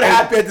scared but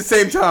happy at the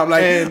same time.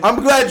 Like,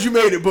 I'm glad you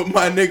made it, but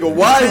my nigga,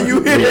 why are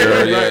you here?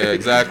 Yeah,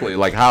 exactly.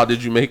 Like, how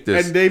did you make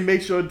this? And they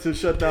make sure to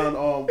shut down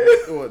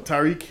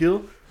Tyreek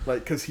Hill.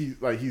 Like, cause he's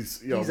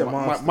a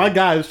monster. My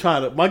guy was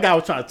trying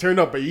to turn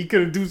up, but he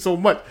couldn't do so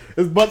much.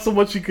 It's but so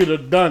much he could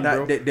have done,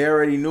 bro. They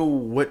already knew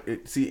what.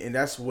 And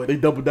that's what they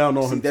doubled down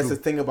on him. That's too. the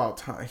thing about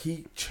time.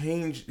 He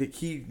changed.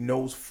 He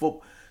knows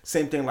football.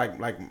 Same thing like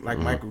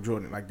Michael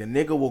Jordan. Like the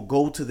nigga will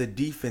go to the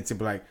defense and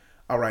be like,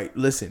 "All right,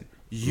 listen,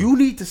 you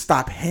need to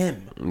stop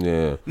him.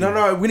 Yeah.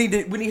 No, we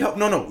need help.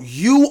 No,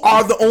 you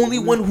are the only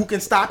one who can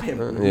stop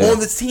him on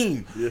this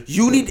team.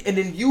 You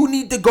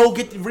need to go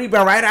get the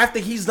rebound right after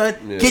he's done.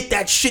 Yeah. Get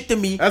that shit to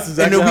me. That's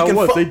exactly how it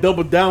was. They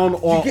doubled down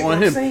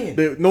on him.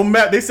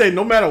 They say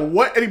no matter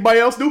what anybody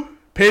else do,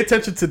 pay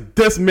attention to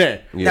this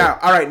man.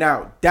 Yeah.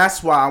 Now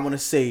that's why I want to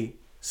say.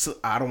 So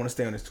I don't want to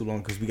stay on this too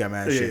long because we got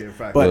mad shit.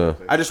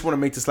 But I just want to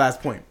make this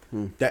last point.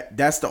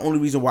 That's the only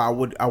reason why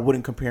I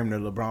wouldn't compare him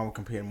to LeBron. I would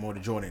compare him more to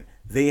Jordan.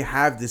 They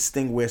have this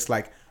thing where it's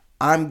like,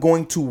 I'm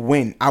going to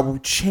win. I will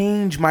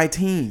change my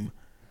team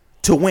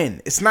to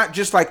win. It's not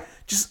just like,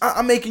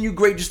 I'm making you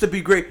great just to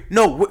be great.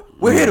 No,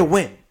 we're here to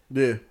win.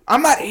 Yeah.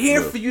 I'm not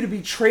here for you to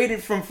be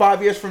traded from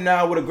 5 years from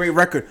now with a great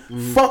record.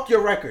 Fuck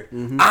your record.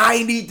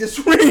 I need this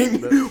ring.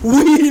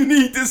 We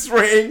need this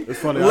ring. It's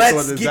funny.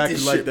 Let's get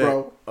this shit,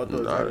 bro.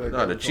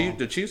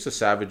 The Chiefs are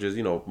savages.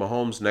 You know,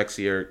 Mahomes next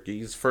year,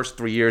 his first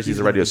 3 years,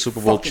 he's already a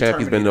Super Bowl champ.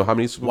 He's been to how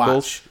many Super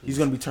Bowls? He's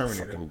gonna be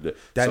terminated.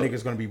 That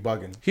nigga's gonna be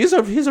bugging. He's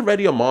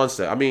already a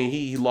monster. I mean,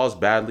 he lost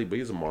badly, but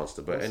he's a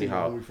monster. But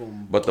anyhow,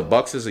 but the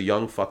Bucs is a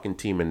young fucking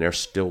team, and they're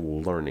still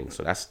learning.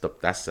 So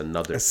that's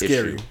another issue.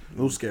 Scary. A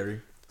little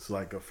scary. It's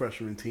like a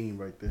freshman team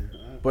right there.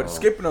 But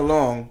skipping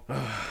along,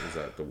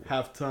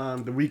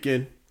 halftime, the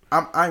weekend. I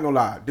ain't gonna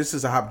lie. This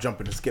is a hop, jump,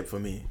 and a skip for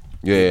me.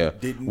 Yeah.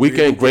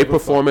 Weekend, great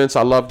performance.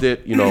 I loved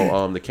it. You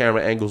know, the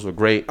camera angles were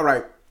great. All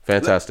right.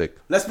 Fantastic.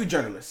 Let's be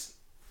journalists.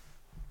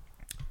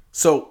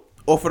 So,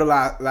 off of the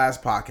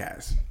last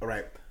podcast, all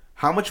right.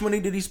 How much money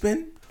did he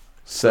spend?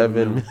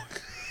 $7.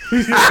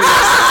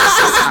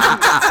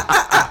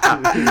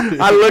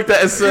 I looked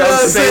at it,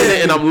 saying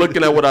it, and I'm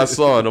looking at what I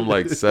saw, and I'm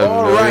like, 7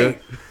 All million.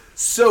 right.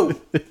 So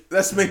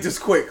let's make this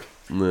quick.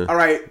 All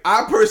right,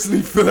 I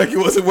personally feel like it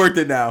wasn't worth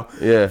it now.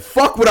 Yeah.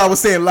 Fuck what I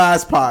was saying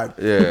last pod.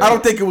 Yeah. I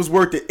don't think it was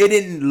worth it. It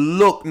didn't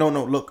look. No.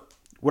 Look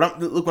what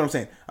I'm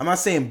saying. I'm not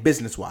saying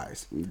business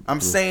wise. I'm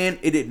saying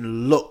it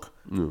didn't look.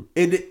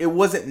 It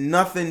wasn't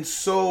nothing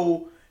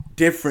so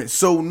different,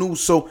 so new.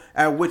 So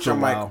at which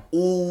I'm like,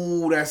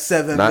 ooh, that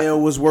 7 mil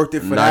was worth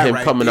it for not that. Not him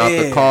right coming there.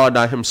 out the car.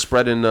 Not him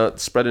spreading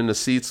the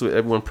seats with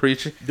everyone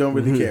preaching. Don't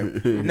really care.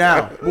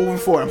 Now moving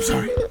forward. I'm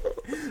sorry.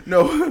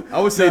 No, I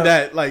would say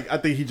that, like, I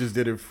think he just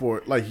did it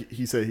for, like,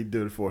 he said he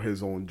did it for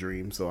his own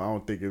dream. So I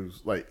don't think it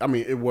was, like, I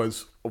mean, it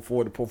was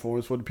for the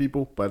performance for the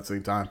people, but at the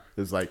same time,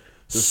 it's like,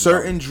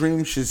 certain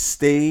dreams should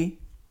stay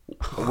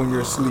when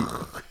you're asleep.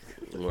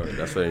 Word,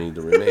 that's why they need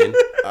to remain.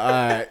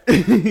 I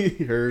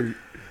heard.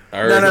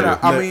 No.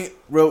 I mean,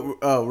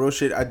 real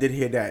shit. I did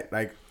hear that.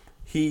 Like,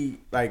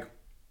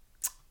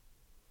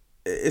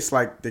 it's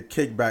like the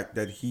kickback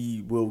that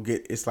he will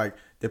get. It's like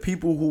the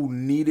people who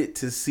needed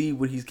to see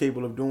what he's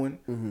capable of doing.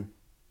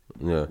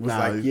 Yeah.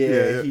 Was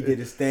he did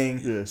his thing.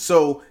 Yeah.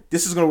 So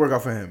this is gonna work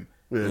out for him.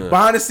 Yeah.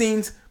 Behind the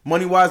scenes,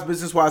 money wise,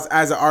 business wise,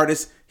 as an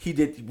artist, he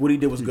did what he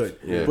did was good.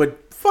 Yeah.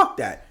 But fuck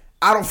that.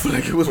 I don't feel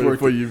like it was worth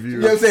for it. your You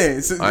know what I'm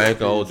saying? So, I ain't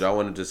gonna hold you. I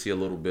wanted to see a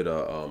little bit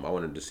of. I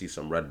wanted to see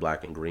some red,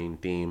 black, and green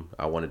theme.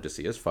 I wanted to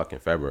see. It's fucking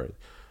February,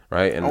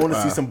 right? And I want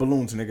to see some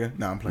balloons, nigga.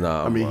 Nah, I'm playing.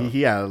 Nah, I mean,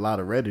 he had a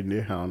lot of red in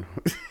there. I don't know.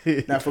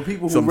 Now, for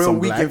people who Some real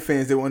black. Weekend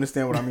fans, they will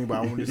understand what I mean. But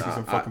I want to see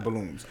some fucking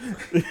balloons.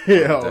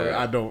 Yeah,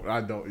 I don't.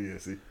 Yeah,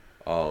 see.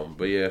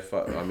 But yeah,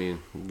 I mean,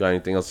 got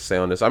anything else to say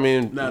on this? I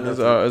mean, it's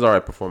all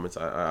right performance.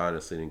 I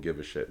honestly didn't give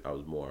a shit. I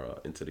was more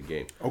into the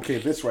game. Okay,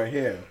 this right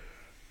here.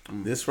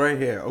 This right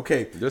here.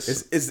 Okay, This-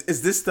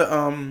 is this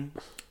the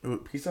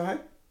Pizza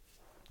Hut?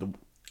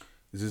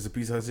 Is this a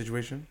Pizza Hut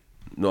situation?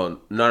 No.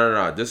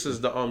 This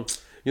is the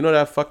you know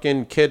that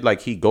fucking kid,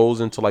 like, he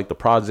goes into like the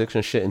projects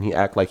and shit, and he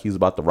act like he's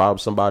about to rob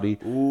somebody.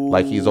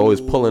 Like he's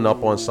always pulling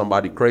up on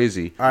somebody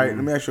crazy. All right,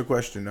 let me ask you a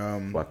question.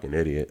 Fucking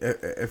idiot.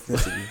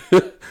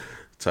 Ethnicity.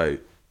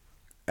 Tight.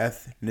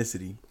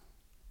 Ethnicity.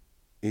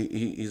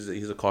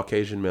 He's a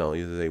Caucasian male.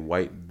 He's a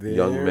white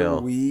young male.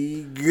 There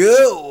we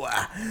go.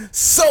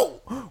 So,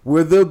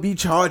 will there be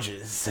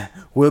charges?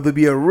 Will there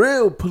be a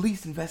real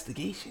police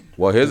investigation?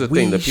 Well, here's the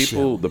thing: the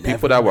shall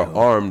people that were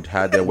armed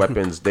had their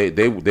weapons.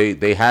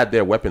 They had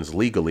their weapons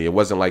legally. It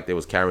wasn't like they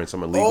was carrying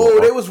some illegal. Oh,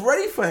 they was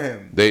ready for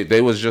him.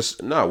 They was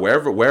just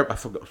wherever I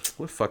forgot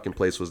what fucking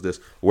place was this.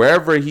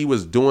 Wherever he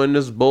was doing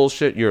this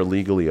bullshit, you're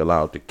legally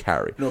allowed to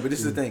carry. No, but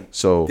this is the thing.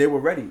 So they were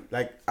ready.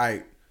 Like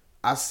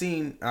I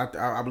seen.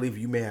 I believe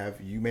you may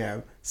have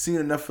seen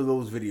enough of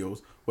those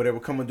videos where they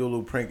would come and do a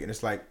little prank, and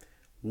it's like,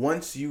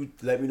 once you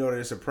let me know that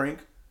it's a prank,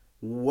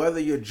 whether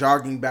you're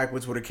jogging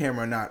backwards with a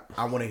camera or not,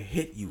 I want to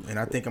hit you, and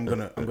I think I'm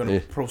gonna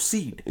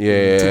proceed to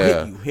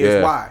hit you.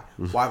 Here's why.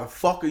 Why the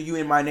fuck are you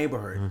in my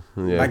neighborhood?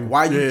 Like,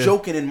 why are you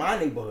joking in my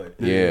neighborhood?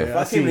 If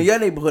I came to your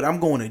neighborhood, I'm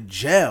going to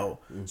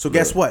jail. So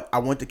guess what? I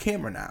want the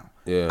camera now.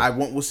 I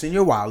want what's in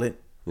your wallet.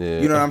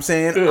 You know what I'm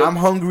saying? I'm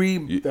hungry.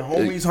 The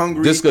homie's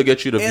hungry. This could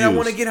get you the views. And I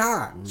want to get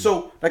high.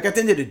 So, like, at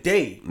the end of the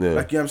day, like, you know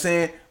what I'm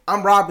saying?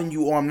 I'm robbing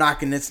you or I'm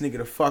knocking this nigga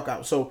the fuck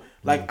out. So,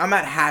 like, I'm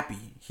not happy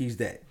he's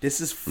dead.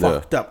 This is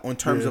fucked up on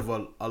terms of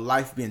a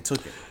life being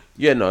taken.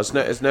 Yeah, no,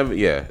 it's never.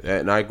 Yeah,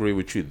 and I agree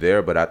with you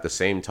there. But at the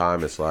same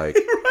time, it's like,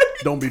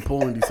 Don't be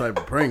pulling these type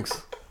of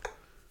pranks.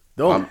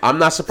 I'm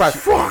not surprised.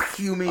 Fuck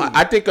you, mean?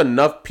 I think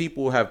enough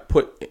people have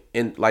put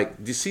in,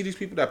 like, do you see these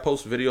people that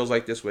post videos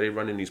like this where they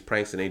running these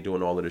pranks and they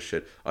doing all of this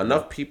shit?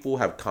 Enough people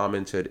have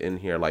commented in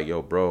here like,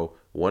 yo, bro,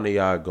 one of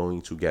y'all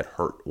going to get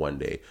hurt one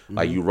day.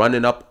 Like, you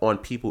running up on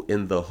people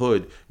in the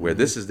hood where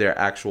this is their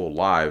actual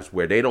lives,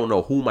 where they don't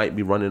know who might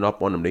be running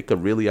up on them. They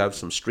could really have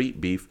some street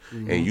beef,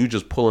 and you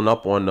just pulling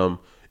up on them,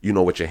 you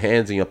know, with your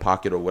hands in your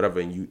pocket or whatever,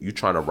 and you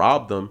trying to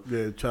rob them.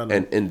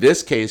 And in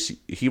this case,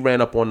 he ran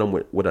up on them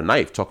with a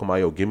knife, talking about,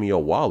 yo, give me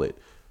your wallet.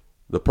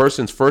 The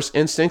person's first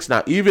instincts,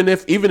 now, even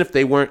if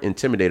they weren't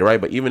intimidated, right?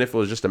 But even if it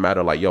was just a matter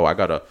of like, yo, I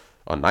got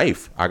a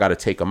knife, I got to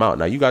take him out.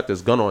 Now, you got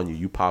this gun on you,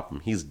 you pop him,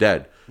 he's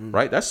dead,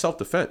 right? That's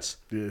self-defense.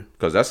 Yeah.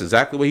 Because that's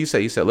exactly what he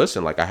said. He said,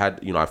 listen, like,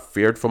 I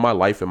feared for my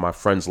life and my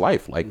friend's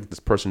life. Like, this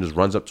person just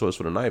runs up to us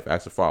with a knife,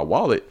 asking for our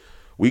wallet.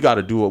 We got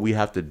to do what we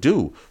have to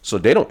do. So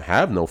they don't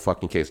have no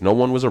fucking case. No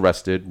one was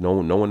arrested. No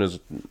one is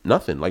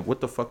nothing. Like,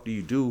 what the fuck do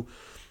you do?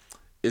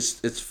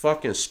 It's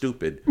fucking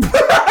stupid.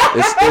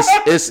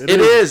 It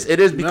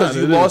is because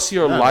you lost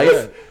your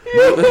life.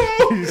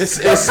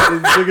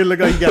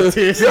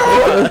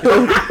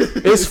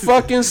 It's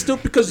fucking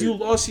stupid because you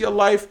lost your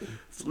life.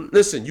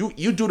 Listen,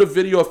 you do the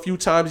video a few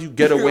times, you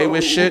get away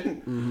with shit.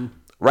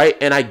 Right?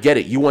 And I get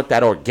it. You want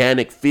that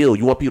organic feel.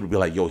 You want people to be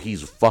like, yo,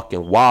 he's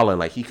fucking wilding.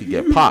 Like, he could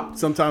get popped.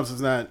 Sometimes it's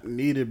not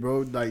needed,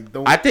 bro. Like,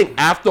 don't. I think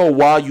after a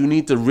while, you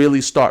need to really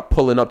start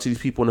pulling up to these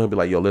people and they'll be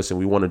like, yo, listen,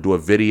 we want to do a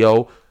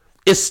video.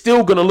 it's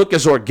still gonna look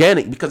as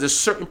organic because there's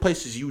certain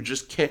places you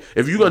just can't.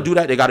 If you're gonna do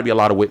that, there got to be a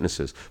lot of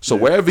witnesses. So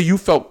wherever you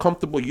felt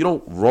comfortable, you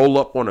don't roll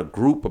up on a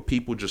group of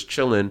people just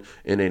chilling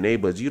in their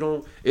neighborhoods. You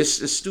don't.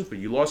 It's stupid.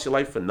 You lost your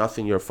life for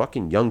nothing. You're a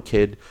fucking young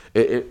kid.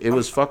 It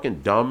was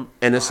fucking dumb,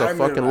 and it's a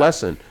fucking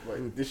lesson.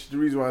 This is the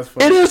reason why it's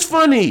funny. It is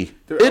funny.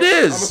 It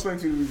is. I'm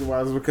explaining to you the reason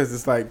why is because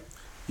it's like,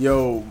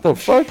 yo, the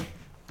fuck,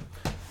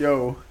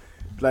 yo,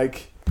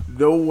 like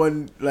no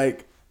one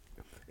like.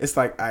 It's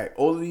like,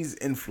 all of these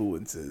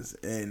influencers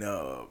and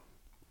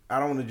I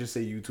don't want to just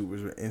say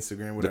YouTubers or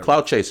Instagram, whatever. The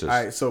cloud chasers.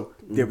 All right, so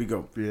there we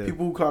go. Yeah.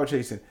 People who cloud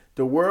chasing.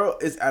 The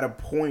world is at a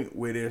point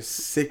where they're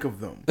sick of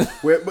them.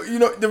 But you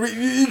know,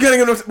 you gotta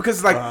get because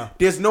it's like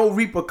there's no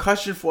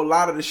repercussion for a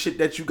lot of the shit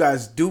that you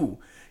guys do.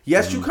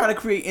 Yes, you kind of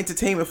create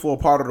entertainment for a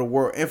part of the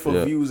world and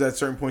for views at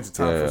certain points in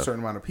time for a certain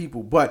amount of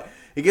people. But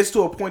it gets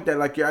to a point that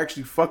like you're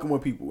actually fucking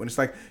with people, and it's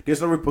like there's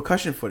no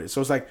repercussion for this.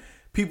 So it's like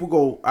people go,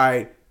 all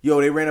right. Yo,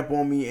 they ran up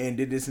on me and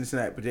did this and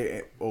that, but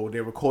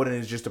they're recording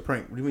it's just a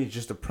prank. What do you mean it's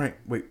just a prank?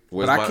 Wait,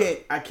 but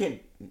I can't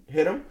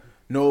hit him?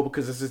 No,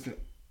 because this isn't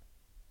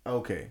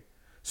okay.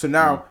 So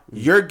now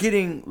you're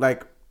getting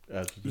like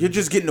you're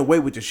just getting away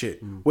with the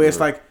shit. Where it's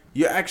like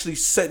you're actually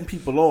setting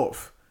people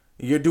off.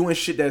 You're doing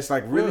shit that's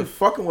like really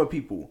fucking with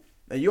people.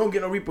 And you don't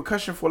get no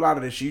repercussion for a lot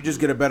of this shit. You just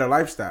get a better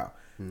lifestyle.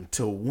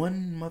 Till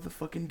one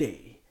motherfucking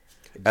day.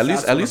 At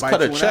least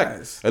cut a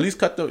check. At least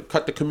cut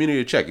the community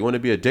a check. You want to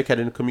be a dickhead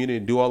in the community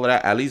and do all of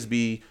that. At least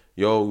be,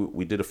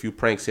 we did a few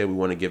pranks here. We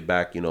want to give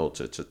back,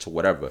 to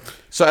whatever.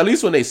 So at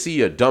least when they see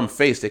your dumb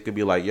face, they could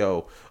be like,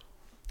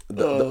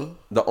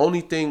 the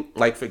only thing,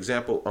 like for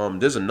example,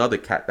 there's another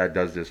cat that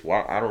does this.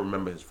 Well, I don't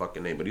remember his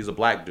fucking name, but he's a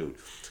black dude,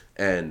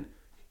 and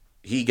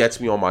he gets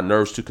me on my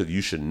nerves too because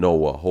you should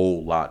know a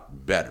whole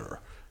lot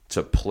better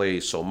to play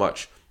so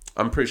much.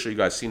 I'm pretty sure you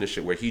guys seen this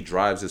shit where he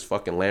drives his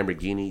fucking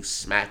Lamborghini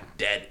smack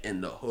dead in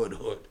the hood.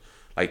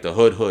 Like the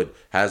hood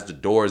has the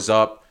doors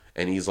up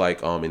and he's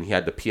like, and he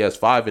had the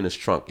PS5 in his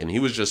trunk and he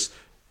was just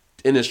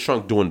in his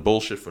trunk doing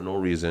bullshit for no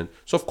reason.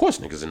 So of course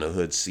niggas in the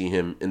hood see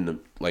him in the,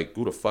 like,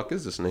 who the fuck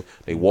is this nigga?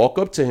 They walk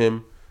up to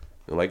him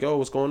and like, yo,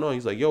 what's going on?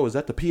 He's like, yo, is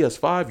that the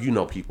PS5? You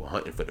know people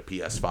hunting for the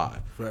PS5.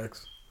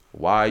 Facts.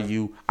 Why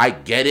you? I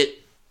get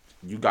it.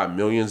 You got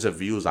millions of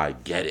views. I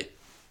get it.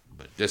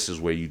 But this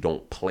is where you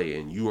don't play,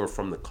 and you are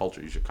from the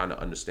culture. You should kind of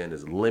understand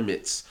there's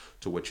limits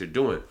to what you're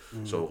doing.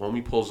 Mm-hmm. So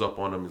homie pulls up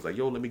on him. He's like,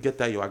 "Yo, let me get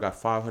that. Yo, I got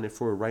 500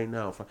 for it right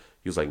now."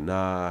 He was like,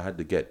 "Nah, I had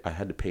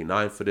to pay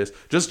 $9 for this."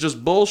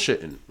 Just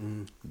bullshitting.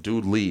 Mm-hmm.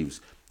 Dude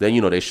leaves. Then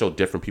they show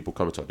different people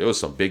coming to talk. There was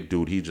some big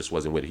dude. He just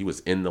wasn't with it. He was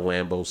in the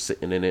Lambo,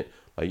 sitting in it.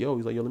 Like, yo,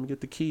 he's like, yo, let me get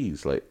the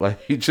keys.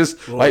 Like he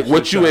just like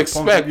what you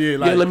expect.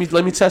 Let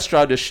me test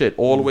drive this shit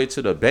all the way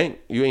to the bank.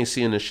 You ain't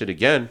seeing this shit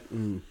again.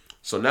 Mm.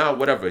 So now,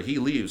 whatever, he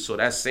leaves. So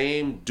that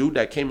same dude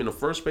that came in the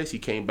first place, he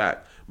came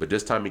back. But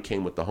this time he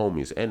came with the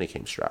homies, and they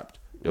came strapped.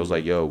 It was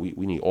like, yo, we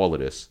need all of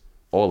this,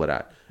 all of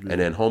that. Yeah.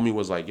 And then homie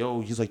was like, yo,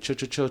 he's like, chill.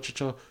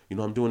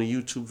 I'm doing a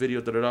YouTube video,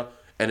 da-da-da.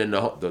 And then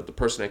the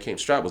person that came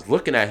strapped was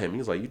looking at him. He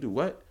was like, you do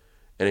what?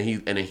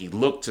 And then he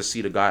looked to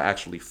see the guy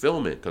actually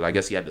filming, because I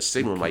guess he had to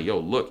signal him like, yo,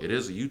 look, it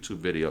is a YouTube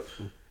video.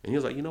 And he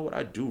was like, you know what?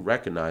 I do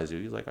recognize you.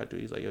 He's like, I do.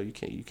 He's like, yo, you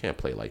can't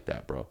play like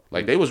that, bro.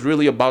 Like, they was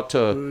really about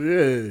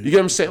to, you get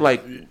what I'm saying?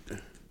 Like,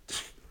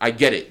 I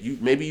get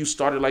it. Maybe you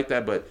started like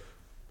that, but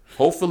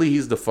hopefully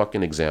he's the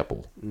fucking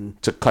example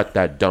to cut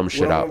that dumb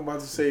shit out. What I'm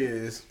about to say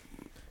is,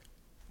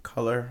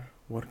 Color,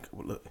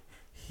 look,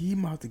 he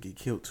about to get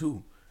killed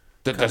too.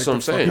 That's what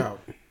I'm saying.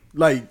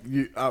 Like,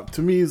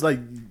 to me, it's like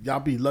y'all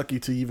be lucky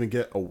to even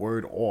get a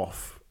word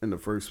off in the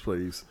first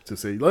place to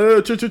say, chill,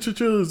 it's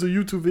a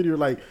YouTube video.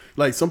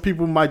 Like some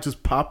people might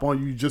just pop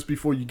on you just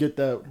before you get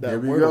that word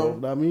off. You know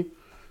what I mean?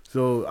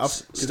 So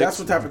that's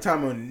what type of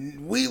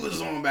time we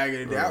was on back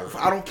in the day.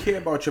 I don't care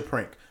about your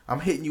prank. I'm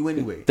hitting you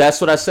anyway. That's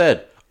what I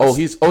said.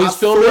 He's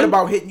filming.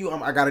 About hitting you,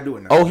 I gotta do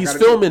it now. Oh, he's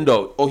filming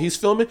though. Oh, he's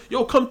filming.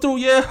 Yo, come through,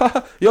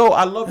 yeah. Yo,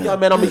 I love y'all,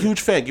 man. I'm a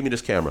huge fan. Give me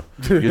this camera.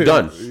 You're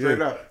done.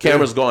 Straight up.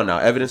 Camera's gone now.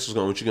 Evidence is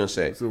gone. What you gonna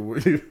say?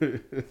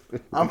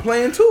 I'm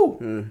playing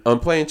too. I'm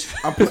playing too.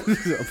 I'm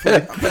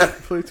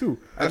playing too.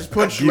 I just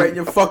punched you right in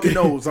your fucking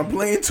nose. I'm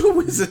playing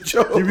too. It's a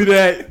joke.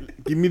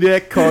 Give me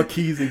that car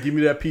keys and give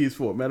me that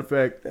PS4. Matter of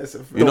fact,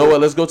 you know what?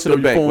 Let's go to the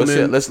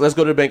bank. Let's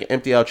go to the bank and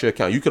empty out your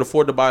account. You could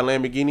afford to buy a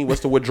Lamborghini. What's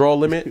the withdrawal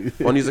limit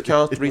on these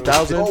accounts?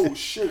 3,000. Oh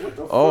shit! What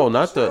the fuck? Oh,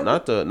 not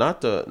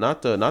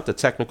the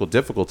technical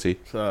difficulty.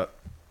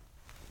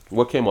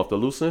 What came off, the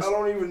looseness? I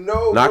don't even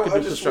know. No, I could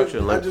do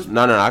construction.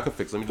 No, I could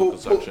fix. Let me do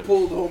construction.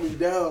 Pulled the homie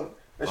down.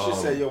 That shit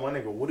said, "Yo, my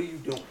nigga, what are you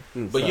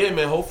doing?" But yeah,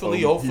 man. Hopefully,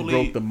 he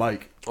broke the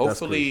mic.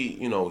 Hopefully,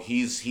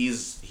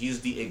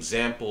 he's the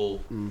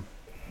example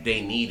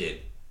they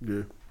needed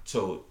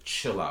to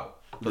chill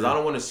out. Because I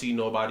don't want to see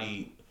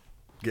nobody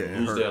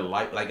lose their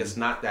life. Like, it's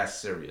not that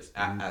serious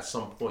at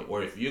some point.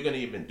 Or if you're gonna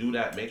even do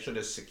that, make sure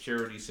there's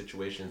security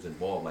situations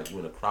involved. Like, you're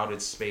in a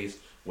crowded space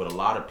with a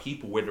lot of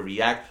people where to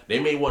react. They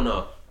may want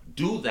to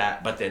do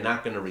that, but they're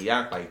not gonna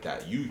react like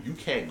that. You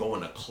can't go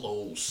in a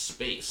closed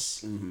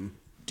space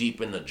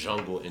deep in the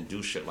jungle and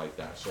do shit like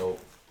that. So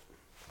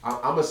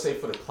I'm gonna say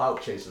for the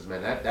clout chasers,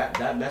 man.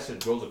 That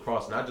message goes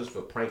across not just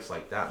for pranks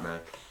like that,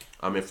 man.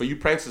 I mean, for you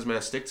pranksters, man,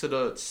 stick to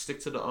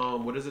the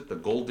what is it? The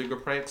gold digger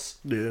pranks.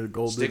 Yeah,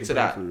 gold stick digger to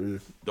that.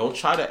 pranks, yeah. Don't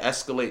try to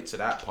escalate to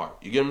that part.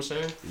 You get what I'm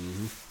saying?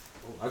 Mm-hmm.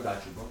 Oh, I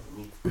got you, bro.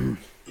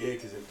 Yeah,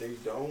 because if they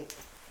don't.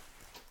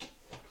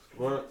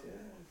 What?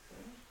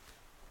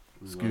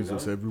 Excuse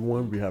us,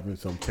 everyone. We're having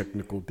some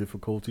technical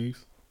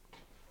difficulties.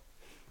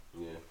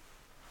 Yeah.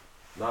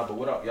 Nah, but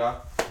what up,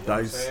 y'all? You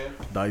know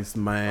Dice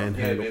man.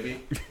 Yeah,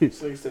 baby.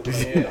 So you said,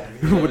 Yeah.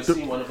 You never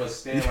seen one of us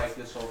stand like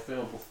this on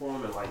film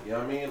performing, like, you know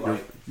what I mean?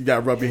 Like, you gotta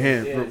rub your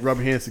hands, rub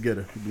your hands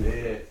together.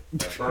 Yeah.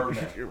 That burn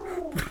that.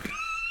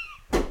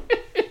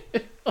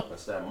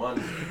 That's that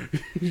money.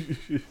 You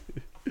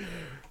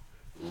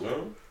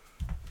know?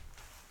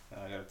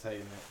 I gotta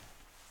tighten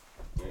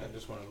that. I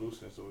just want to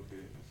loosen it so it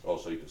could. Oh,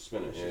 so you can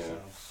spin it. That shit Yeah.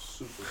 sounds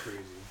super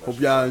crazy.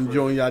 Hope y'all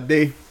enjoying y'all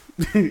day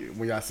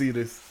when y'all see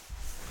this.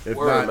 If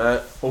Word, not,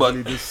 man.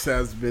 hopefully this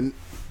has been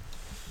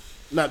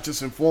not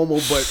just informal,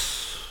 but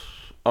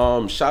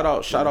shout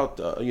out, shout out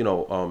to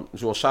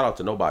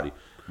nobody,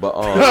 but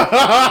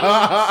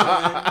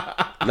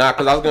nah,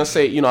 because I was gonna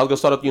say, I was gonna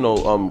start up,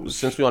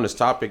 since we're on this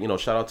topic,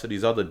 shout out to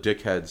these other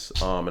dickheads,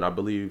 and I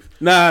believe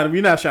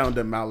we're not shouting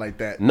them out like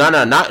that. not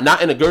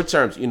in a good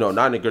terms,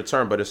 not in a good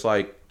term, but it's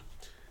like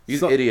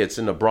these idiots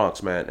in the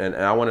Bronx, man, and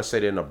I want to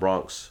say they're in the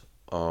Bronx.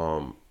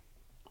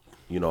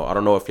 I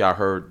don't know if y'all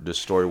heard this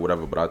story or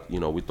whatever, but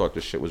we thought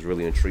this shit was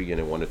really intriguing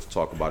and wanted to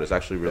talk about it. It's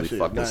actually really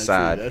fucking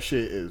sad. That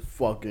shit is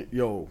fucking,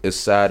 yo. It's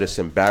sad. It's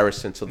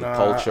embarrassing to the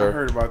culture. I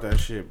heard about that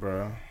shit,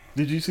 bro.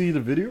 Did you see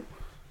the video?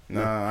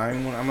 Nah,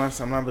 I'm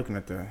not looking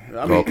at that.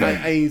 I mean, Okay.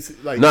 I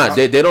ain't like. Nah,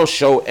 they don't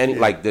show any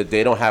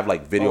they don't have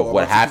like video of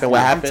what happened.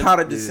 I'm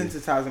tired of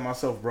desensitizing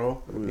myself,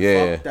 bro.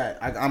 Yeah. Fuck that.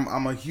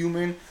 I'm a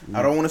human.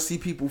 I don't want to see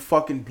people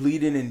fucking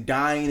bleeding and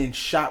dying and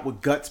shot with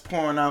guts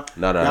pouring out.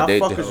 No, y'all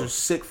fuckers are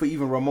sick for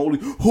even remotely.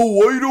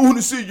 Why you don't want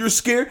to see? You're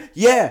scared?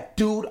 Yeah,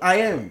 dude, I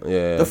am.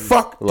 Yeah. The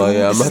fuck, dude. Well,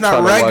 yeah, this is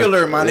not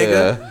regular, my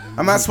nigga. Yeah.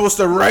 I'm not supposed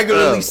to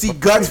regularly see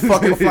guts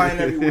fucking flying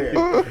everywhere.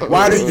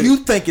 Why do you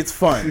think it's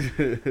fun?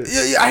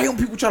 Yeah, I hate when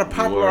people try to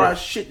popularize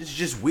shit. It's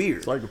just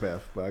weird.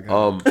 Psychopath. But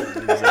For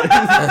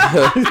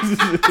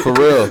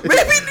real.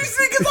 Maybe these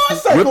niggas are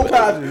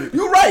psychopaths.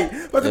 You're right.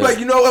 But they're like,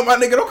 you know what, my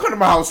nigga, don't come to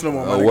my house no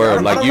more. My nigga.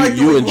 Word. I don't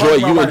You enjoy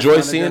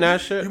life, seeing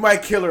that shit? You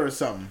might kill her or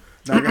something.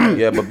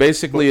 Yeah, but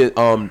basically,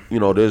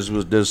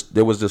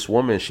 there was this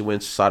woman. She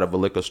went inside of a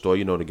liquor store,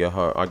 to get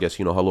her, I guess,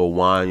 her little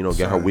wine,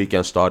 get her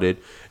weekend started.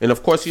 And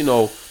of course,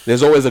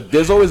 there's always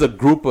a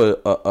group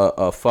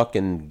of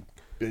fucking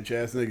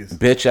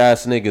bitch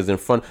ass niggas in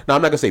front. Now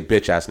I'm not gonna say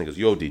bitch ass niggas.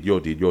 Yo, D.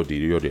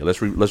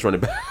 Let's run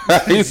it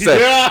back. He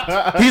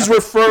said he's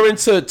referring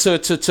to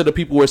the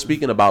people we're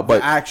speaking about, but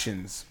the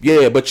actions.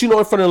 Yeah, but in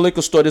front of the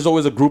liquor store, there's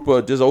always a group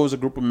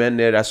of men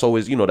there. That's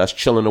always that's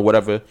chilling or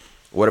whatever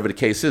the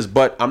case is.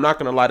 But I'm not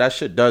gonna lie, that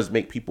shit does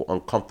make people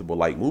uncomfortable.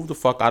 Like, move the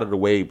fuck out of the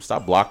way.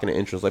 Stop blocking the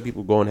entrance. Let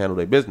people go and handle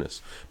their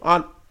business.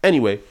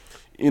 Anyway,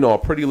 a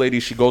pretty lady,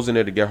 she goes in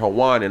there to get her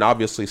wine, and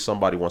obviously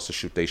somebody wants to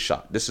shoot their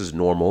shot. This is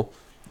normal.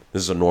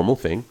 This is a normal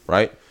thing,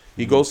 right?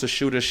 He goes to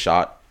shoot his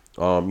shot,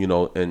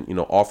 and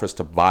offers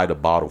to buy the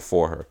bottle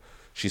for her.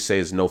 She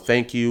says, "No,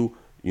 thank you.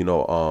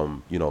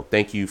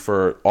 Thank you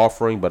for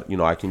offering, but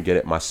I can get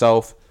it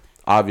myself."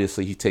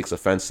 Obviously, he takes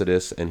offense to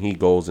this, and he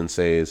goes and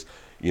says,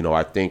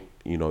 "I think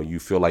you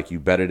feel like you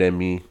better than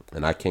me,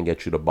 and I can't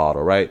get you the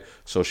bottle, right?"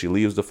 So she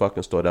leaves the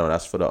fucking store down.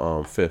 That's for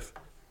the fifth.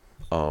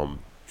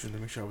 Just to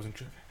make sure I wasn't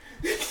tripping.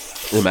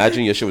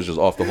 Imagine your shit was just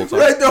off the whole time.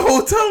 Like the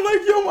whole time,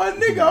 like, yo, my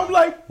nigga, I'm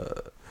like.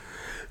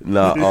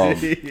 Nah,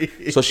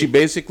 so she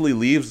basically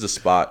leaves the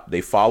spot.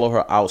 They follow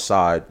her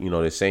outside.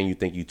 They're saying, "You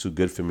think you too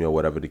good for me," or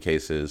whatever the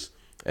case is.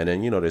 And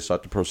then, they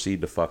start to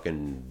proceed to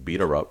fucking beat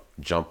her up,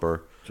 jump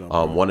her.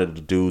 One of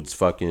the dudes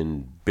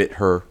fucking bit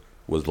her,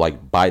 was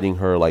like biting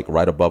her like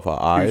right above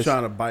her eyes. He's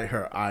trying to bite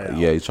her eye out.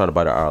 Yeah, he's trying to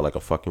bite her eye like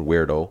a fucking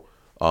weirdo.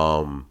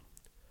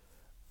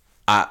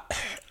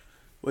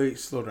 Wait,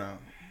 slow down.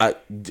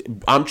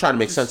 I'm trying to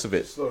make sense of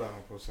it. Slow down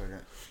for a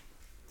second.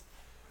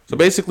 So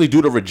basically,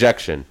 due to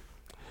rejection.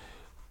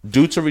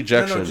 No,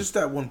 just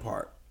that one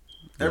part.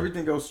 Yeah.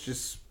 Everything else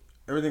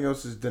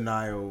is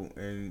denial,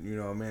 and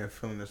a man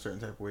feeling a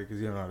certain type of way because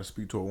he don't know how to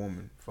speak to a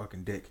woman.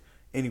 Fucking dick.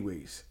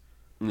 Anyways,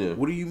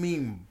 what do you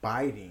mean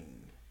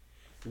biting?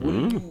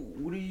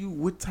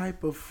 What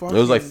type of fucking? It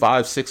was like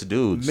 5-6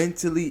 dudes.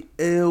 Mentally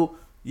ill.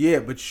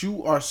 Yeah, but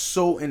you are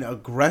so in an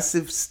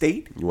aggressive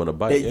state. You want to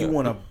bite? That you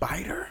want to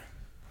bite her.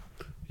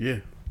 Yeah.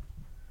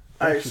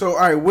 All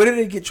right. Where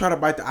did they try to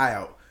bite the eye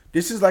out?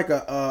 This is like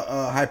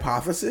a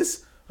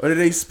hypothesis. Or did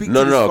they speak?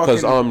 No,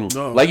 because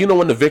like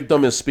when the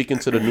victim is speaking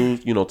to the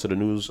news, to the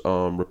news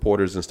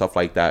reporters and stuff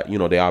like that,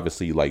 they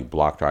obviously like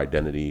blocked her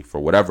identity for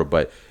whatever,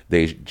 but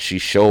she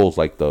shows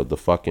like the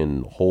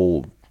fucking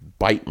whole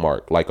bite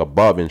mark like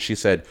above, and she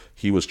said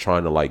he was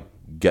trying to like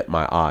get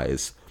my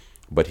eyes,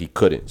 but he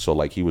couldn't. So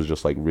like he was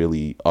just like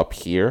really up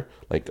here,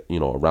 like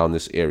around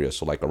this area.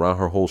 So like around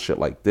her whole shit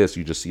like this,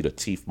 you just see the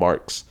teeth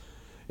marks,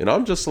 and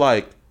I'm just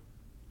like,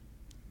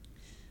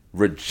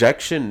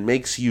 rejection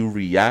makes you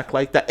react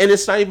like that. And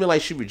it's not even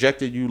like she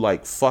rejected you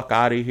like fuck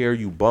out of here,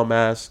 you bum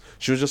ass.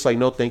 She was just like,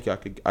 no, thank you.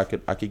 I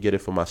could get it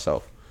for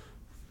myself.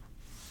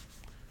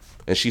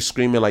 And she's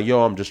screaming like,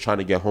 yo, I'm just trying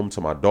to get home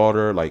to my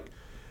daughter. Like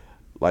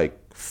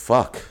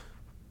fuck.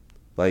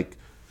 Like,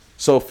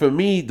 so for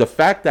me, the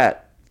fact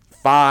that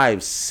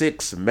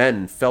 5-6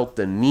 men felt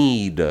the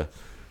need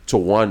to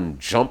one,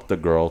 jump the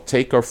girl,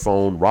 take her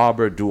phone, rob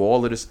her, do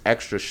all of this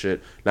extra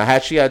shit. Now,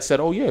 had she had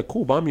said, oh yeah,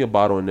 cool, buy me a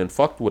bottle, and then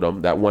fucked with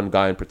him, that one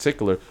guy in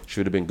particular, she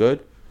would have been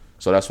good.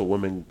 So that's what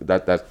women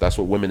that's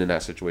what women in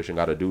that situation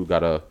gotta do.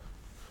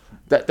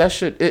 That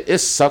shit, it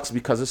sucks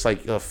because it's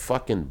like a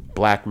fucking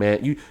black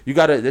man. You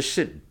gotta, this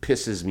shit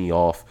pisses me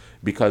off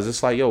because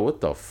it's like, yo,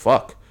 what the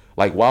fuck?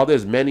 Like, while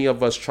there's many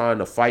of us trying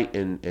to fight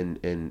and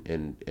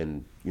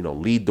you know,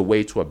 lead the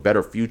way to a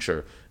better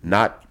future,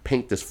 not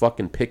paint this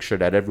fucking picture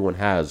that everyone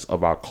has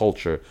of our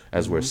culture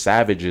as we're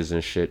savages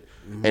and shit,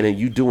 and then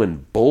you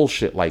doing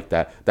bullshit like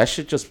that. That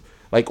shit just,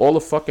 like, all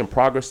the fucking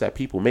progress that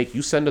people make,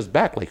 you send us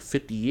back like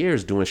 50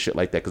 years doing shit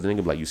like that because then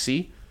they're like, you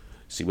see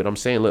what I'm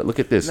saying? Look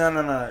at this.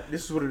 No.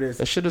 This is what it is.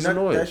 That shit is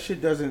annoying. That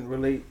shit doesn't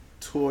relate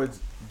towards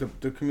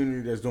the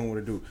community that's doing what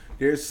it do.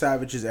 There's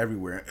savages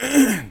everywhere.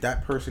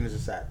 That person is a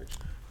savage.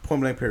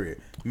 Point blank, period.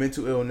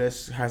 Mental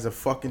illness, has a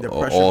fucking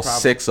depression all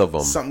problem. 6 of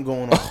them. Something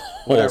going on.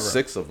 All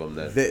 6 of them,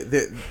 then.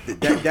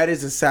 That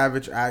is a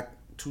savage act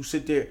to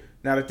sit there.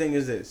 Now, the thing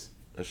is this.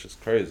 That's just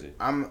crazy.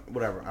 I'm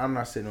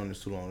not sitting on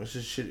this too long. This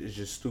shit is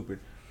just stupid.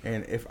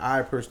 And if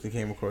I personally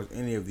came across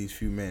any of these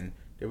few men,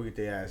 they would get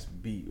their ass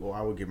beat, or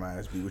I would get my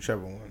ass beat,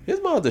 whichever one.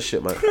 Here's my other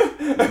shit, man.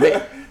 You know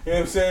what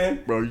I'm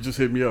saying? Bro, you just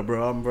hit me up,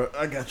 bro.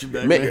 I got you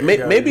back.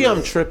 Maybe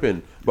I'm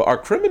tripping, but are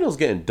criminals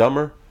getting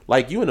dumber?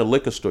 Like, you in a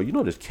liquor store, you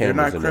know there's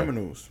cameras in there. They're not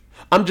criminals.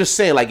 I'm just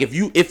saying, like, if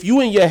you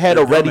in your head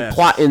already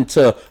plotting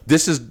to,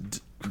 this is,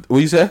 what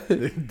you said?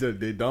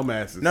 They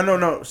dumbasses.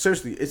 No.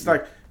 Seriously, it's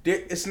like,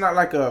 it's not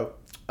like a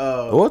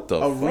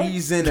fuck?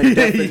 reason, a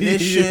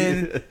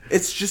definition.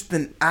 It's just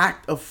an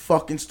act of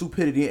fucking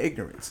stupidity and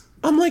ignorance.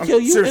 I'm like, yo,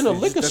 you in a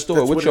liquor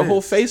store with your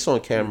whole face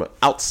on camera.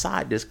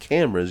 Outside, there's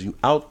cameras. You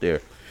out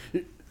there.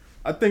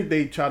 I think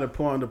they try to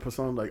put on the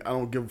persona like, I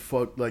don't give a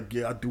fuck. Like,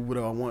 yeah, I do what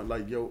I want.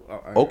 Like, yo,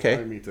 okay. I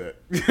didn't mean that.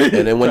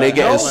 And then when they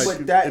get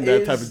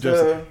that type of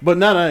justice. But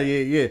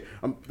yeah.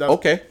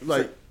 Okay.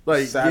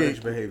 Like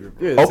savage behavior,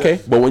 bro. Yeah, okay,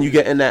 but when you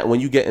get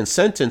in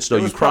sentenced, though,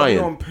 you crying.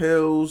 Probably on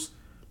pills,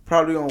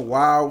 probably on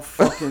wild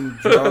fucking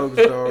drugs,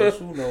 dogs.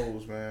 Who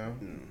knows,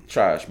 man?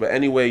 Trash. But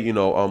anyway, you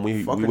know,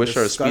 we wish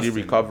her a speedy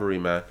recovery,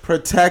 man.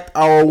 Protect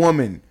our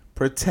women.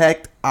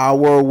 Protect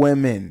our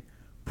women.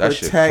 That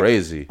shit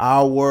crazy.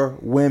 Our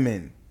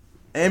women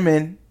and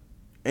men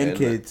and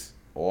kids.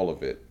 All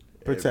of it.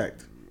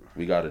 Protect.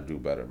 We got to do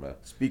better, man.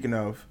 Speaking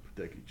of,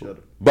 protect each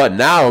other. But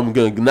now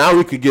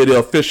we could get an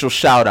official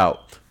shout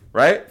out,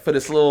 right? For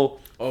this little.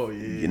 Oh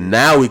yeah.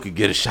 Now we could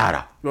get a shout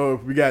out. No,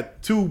 we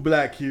got 2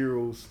 black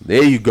heroes.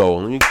 There you go.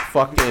 Let me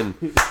fucking,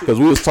 because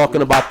we was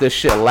talking about this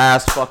shit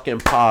last fucking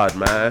pod,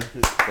 man.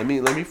 Let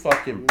me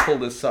fucking pull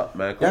this up,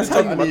 man. That's we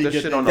talking about this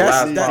shit on the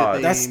last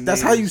pod.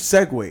 That's how you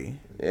segue.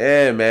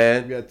 Yeah,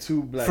 man. We got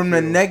 2 black from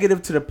heroes. the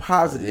negative to the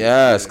positive.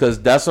 Yes,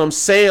 because that's what I'm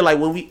saying. Like,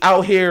 when we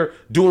out here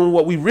doing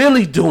what we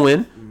really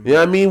doing, you know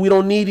what I mean? We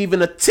don't need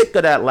even a tick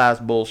of that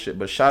last bullshit.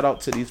 But shout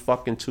out to these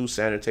fucking 2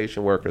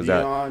 sanitation workers.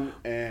 Dion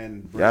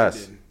and Brandon.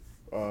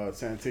 Yes.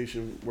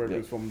 Sanitation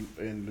workers from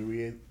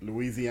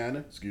Louisiana.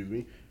 Excuse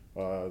me.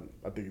 I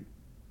think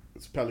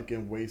it's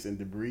Pelican Waste and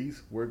Debris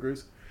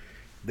workers.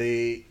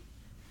 They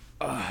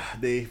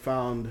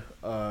found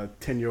a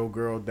 10-year-old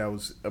girl that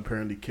was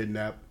apparently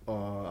kidnapped.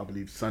 I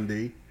believe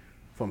Sunday,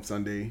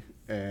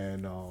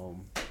 and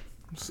I'm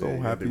so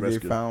happy they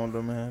found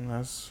her, man.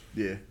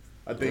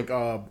 I think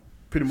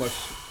pretty much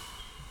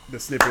the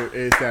snippet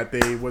is that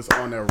they was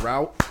on a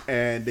route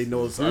and they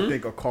noticed I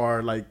think a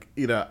car like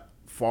either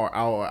far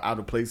out or out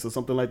of place or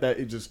something like that.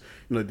 It just,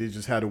 they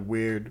just had a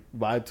weird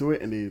vibe to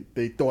it, and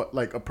they thought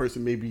like a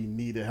person maybe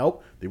needed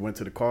help. They went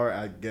to the car.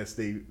 I guess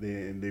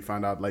they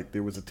found out like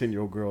there was a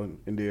 10-year-old girl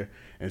in there,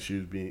 and she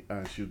was being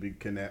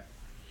kidnapped.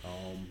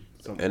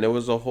 And there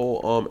was a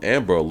whole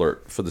Amber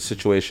Alert for the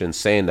situation,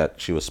 saying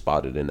that she was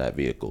spotted in that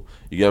vehicle.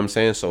 You get what I'm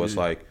saying? So it's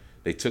like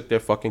they took their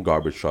fucking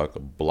garbage truck,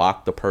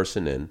 blocked the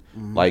person in,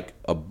 like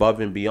above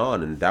and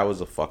beyond, and that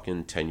was a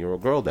fucking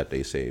 10-year-old girl that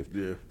they saved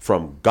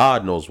from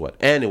God knows what,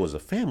 and it was a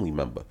family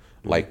member,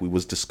 like we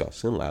was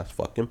discussing last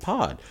fucking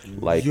pod.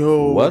 Like,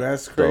 what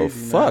that's crazy,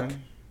 the fuck?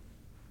 Man.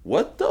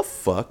 What the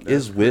fuck that's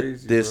is with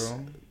crazy, this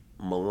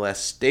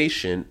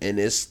molestation? And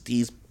it's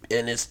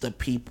the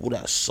people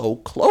that's so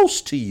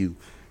close to you.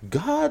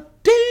 God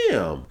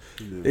damn.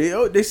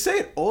 They say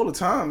it all the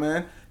time,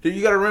 man. You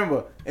gotta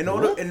remember, in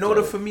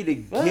order for me to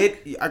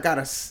get, I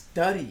gotta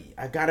study.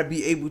 I gotta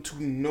be able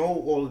to know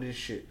all of this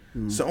shit.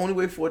 It's the only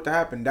way for it to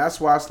happen. That's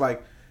why it's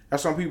like,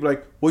 that's why people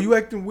like, well, you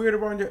acting weird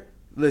around your.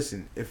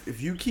 Listen, if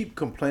you keep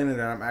complaining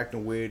that I'm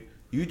acting weird,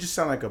 you just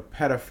sound like a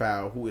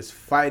pedophile who is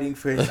fighting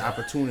for his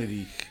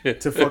opportunity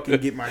to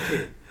fucking get my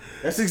kid.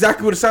 That's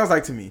exactly what it sounds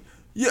like to me.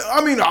 Yeah,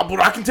 I mean, but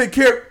I can take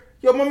care.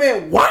 yo, my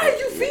man, why are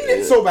you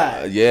feeling so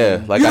bad?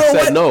 Yeah, like you know I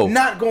said, what? no.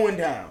 Not going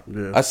down.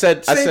 Yeah. I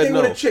said thing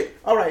no. with a chick.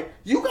 All right,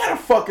 you gotta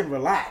fucking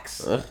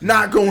relax.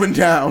 Not going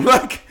down.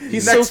 Like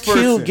He's next so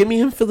cute. person. Give me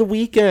him for the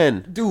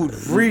weekend. Dude,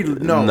 really?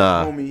 No,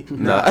 Nah. homie.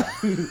 Nah.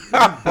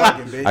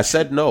 Bugging, bitch. I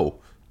said no.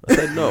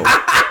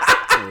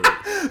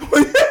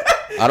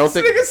 I don't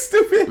think. This nigga's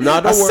stupid. Nah,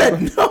 don't I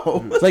worry. said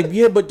no. It's like,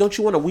 yeah, but don't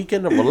you want a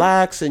weekend to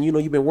relax and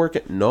you've been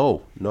working?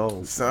 No.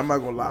 So I'm not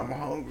gonna lie, I'm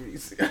hungry.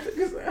 See, I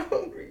think I'm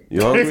hungry.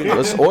 You hungry?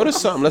 Let's order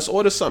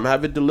something.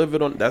 Have it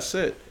delivered on. That's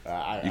it.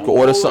 You can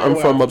order something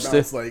from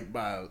upstairs. It's like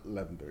by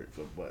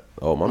 11:30. But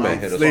Oh, my man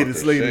hit us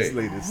latest.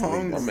 with the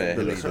shade. My man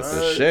hit us with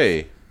the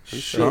shade. He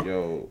said,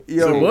 yo,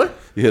 what?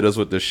 He hit us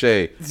with the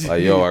shade.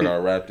 Like, yo, I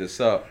gotta wrap this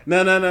up.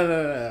 No.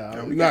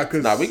 We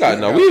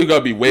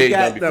gotta be way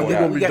done before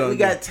that. We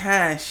got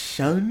time,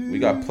 son. We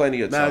got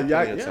plenty of time.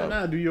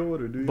 Do your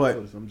order. But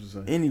I'm just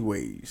saying.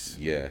 anyways,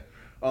 Yeah.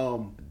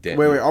 wait,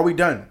 are we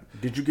done?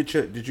 Did you get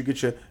your?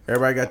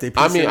 Everybody got their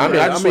piece.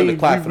 I just wanted to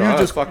clap for the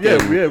just fucking.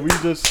 yeah. We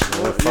just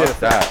fuck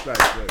that.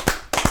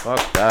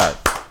 Fuck that.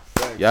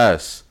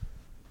 Yes.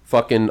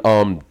 Fucking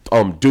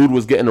dude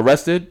was getting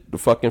arrested. The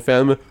fucking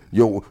family.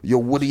 Yo,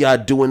 what are y'all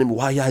doing?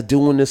 Why y'all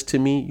doing this to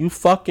me? You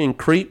fucking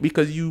creep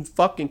because you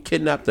fucking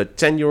kidnapped a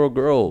 10-year-old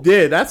girl.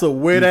 Yeah, that's a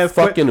weird ass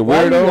fucking weirdo.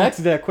 Why are you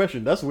asking that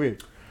question? That's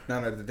weird.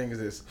 No. The thing is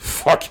this.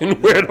 Fucking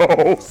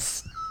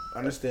weirdos.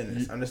 Understand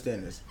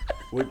this.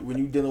 When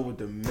you dealing with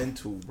the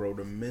mental, bro,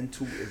 the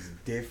mental is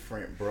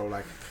different, bro.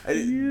 Like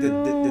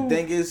the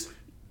thing is,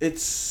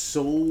 it's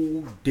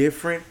so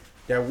different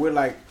that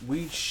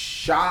we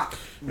shocked,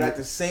 but at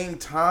the same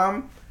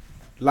time,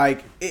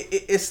 like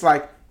it's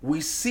like we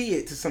see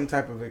it to some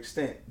type of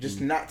extent,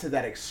 just not to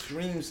that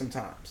extreme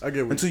sometimes. I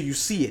get what until you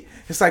see it.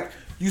 It's like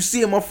you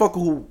see a motherfucker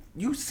who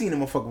you seen a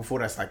motherfucker before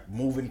that's like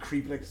moving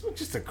creepy, like it's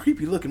just a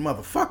creepy looking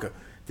motherfucker.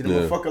 Then a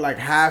motherfucker like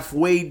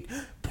halfway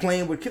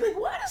playing with kids, like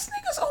why this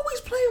nigga's always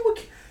playing with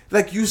kids?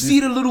 Like you see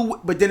the little,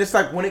 but then it's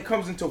like when it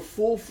comes into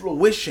full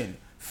fruition,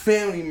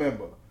 family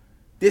member.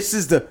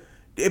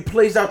 It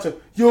plays out to,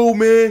 yo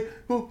man,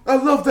 I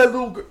love that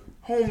little girl.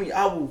 Homie,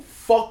 I will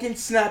fucking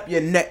snap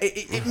your neck.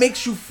 It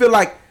makes you feel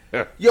like,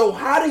 yo,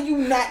 how do you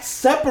not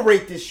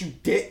separate this, you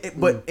dick?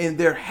 But in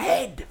their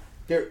head,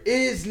 there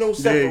is no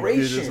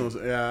separation.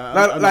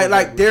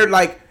 They're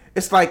like,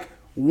 it's like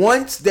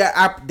once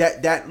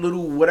that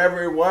little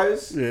whatever it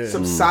was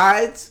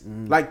subsides,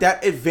 like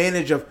that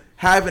advantage of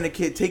having a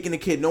kid, taking a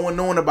kid, no one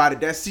knowing about it,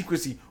 that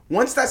secrecy.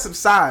 Once that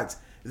subsides,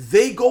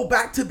 they go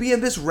back to being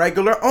this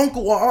regular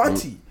uncle or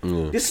auntie.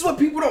 This is what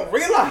people don't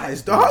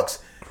realize, dogs.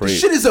 This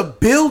shit is a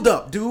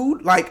build-up,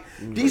 dude. Like,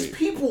 these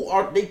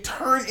people they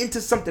turn into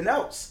something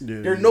else. Yeah.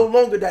 They're no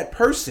longer that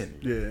person.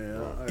 Yeah.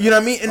 You know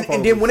what I mean?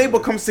 And then when they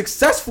become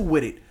successful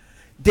with it,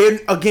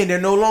 they're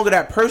no longer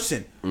that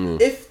person.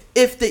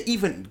 If they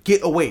even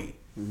get away,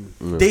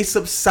 they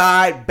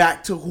subside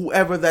back to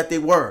whoever that they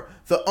were.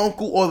 The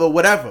uncle or the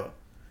whatever.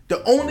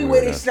 The only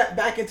way they snap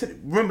back into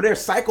remember they're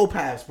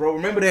psychopaths, bro.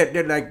 Remember they're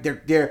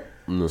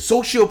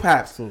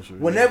sociopaths.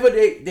 Whenever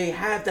they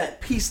have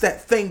that piece,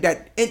 that thing,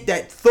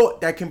 that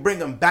thought that can bring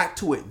them back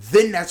to it,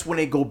 then that's when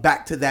they go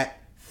back to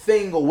that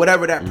thing or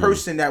whatever that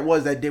person that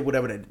was that did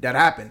whatever that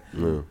happened.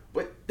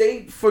 But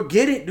they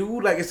forget it,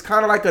 dude. Like it's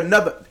kind of like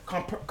another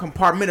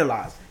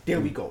compartmentalized.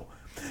 There we go.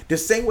 The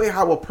same way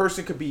how a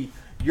person could be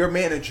your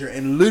manager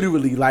and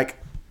literally like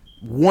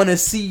want to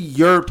see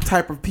your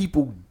type of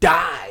people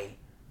die.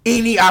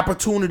 Any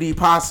opportunity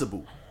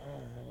possible.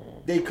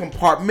 They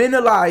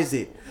compartmentalize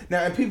it.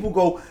 Now, and people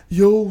go,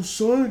 yo,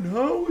 son,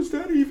 how is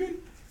that even?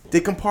 They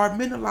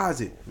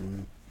compartmentalize it.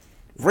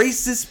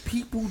 Racist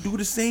people do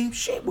the same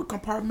shit with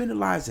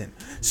compartmentalizing.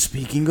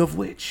 Speaking of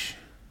which.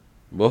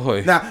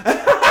 Boy. Now,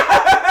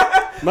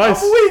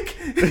 nice. I'm weak.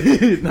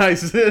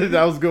 Nice.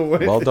 That was good.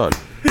 Way. Well done.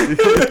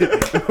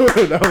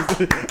 that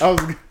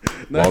was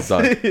well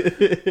done.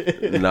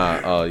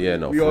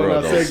 No, for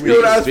real though.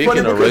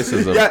 Speaking of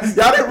racism,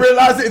 y'all didn't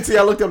realize it until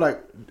y'all looked up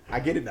like, I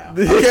get it now.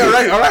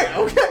 Okay, all right,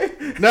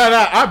 okay. No,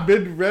 I've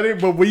been ready,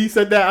 but when you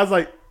said that, I was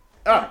like,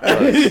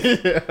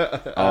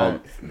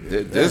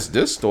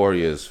 this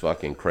story is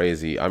fucking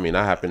crazy. I mean,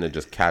 I happened to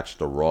just catch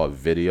the raw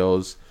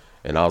videos,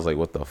 and I was like,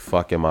 what the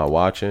fuck am I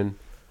watching?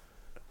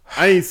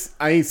 I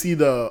ain't see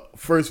the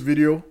first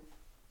video.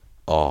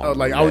 Oh,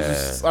 like man.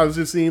 I was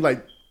just seeing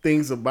like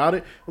things about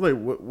it. I was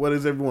like, what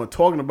is everyone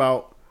talking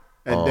about?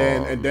 And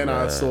then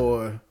I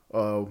saw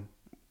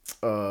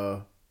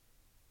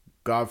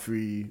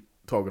Godfrey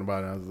talking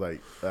about it. I was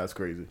like, that's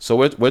crazy. So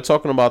we're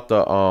talking about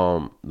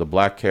the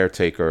black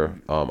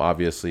caretaker.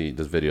 Obviously,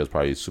 this video is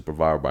probably super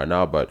viral by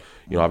now, but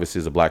obviously,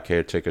 as a black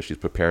caretaker, she's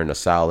preparing a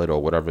salad or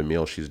whatever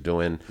meal she's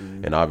doing,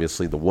 and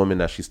obviously, the woman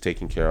that she's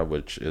taking care of,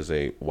 which is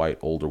a white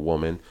older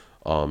woman,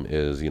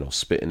 is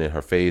spitting in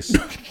her face,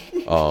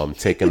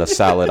 taking a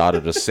salad out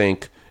of the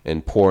sink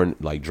and pouring,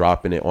 like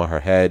dropping it on her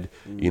head,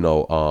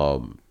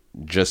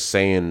 just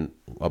saying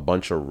a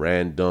bunch of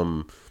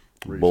random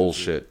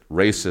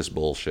racist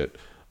bullshit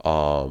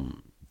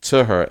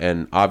to her.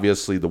 And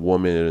obviously the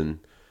woman,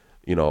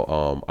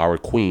 our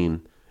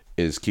queen,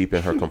 is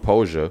keeping her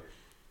composure.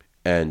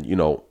 And, you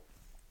know,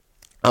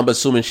 I'm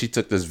assuming she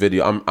took this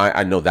video.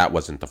 I know that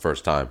wasn't the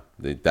first time.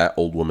 That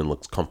old woman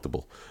looks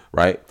comfortable,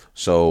 right?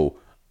 So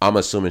I'm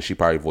assuming she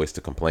probably voiced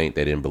a complaint.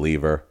 They didn't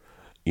believe her,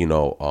 you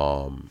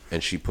know.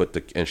 And she put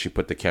the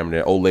camera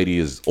there. Old lady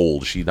is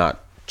old. She's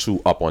not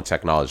too up on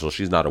technology, so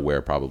she's not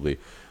aware probably.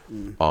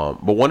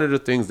 But one of the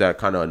things that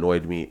kind of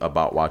annoyed me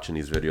about watching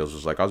these videos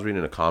was like I was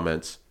reading the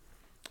comments,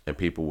 and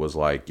people was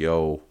like,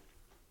 "Yo."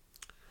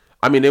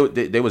 I mean,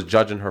 they was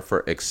judging her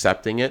for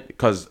accepting it,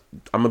 because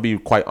I'm gonna be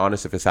quite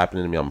honest. If it's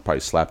happening to me, I'm gonna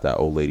probably slap that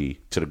old lady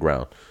to the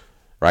ground,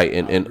 right?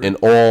 In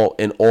all,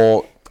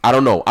 I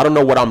don't know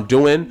what I'm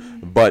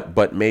doing,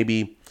 but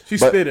maybe she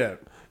spit at.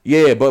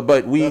 Yeah,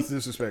 but we that's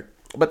disrespect.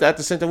 But at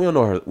the same time,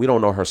 we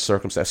don't know her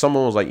circumstances.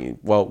 Someone was like,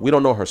 well, we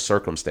don't know her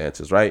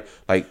circumstances, right?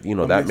 Like, you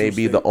know, that may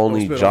be the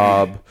only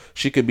job.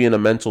 She could be in a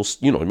mental,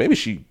 you know,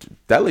 maybe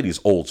that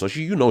lady's old. So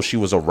she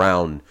was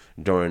around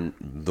during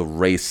the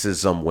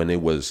racism when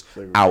it was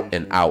out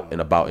and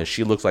about. And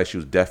she looks like she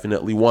was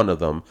definitely one of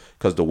them,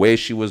 because the way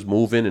she was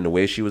moving and the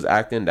way she was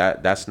acting,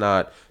 that's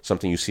not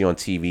something you see on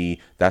TV.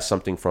 That's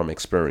something from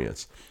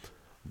experience.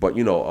 But,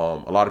 you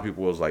know, a lot of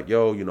people was like,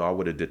 yo, you know, I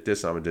would have did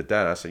this, I would have did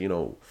that. I said, you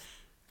know,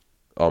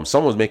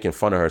 someone was making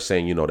fun of her,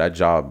 saying, you know, that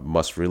job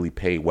must really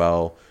pay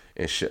well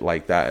and shit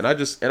like that. And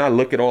I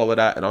look at all of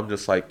that, and I'm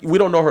just like, we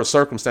don't know her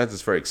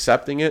circumstances for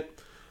accepting it.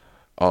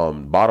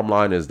 Bottom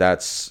line is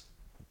that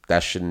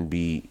shouldn't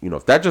be, you know,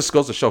 if that just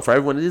goes to show for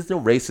everyone, there's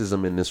no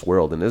racism in this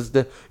world. And there's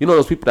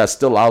those people that's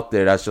still out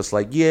there that's just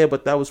like, yeah,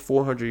 but that was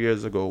 400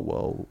 years ago.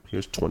 Well,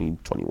 here's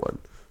 2021.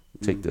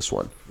 Take this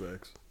one.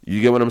 Facts. You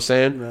get what I'm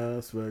saying? Nah,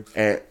 that's facts.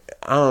 And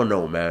I don't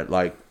know, man.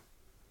 Like,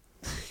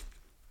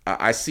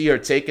 I see her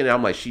taking it.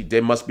 I'm like,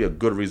 there must be a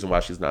good reason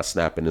why she's not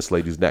snapping this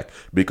lady's neck.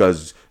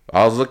 Because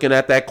I was looking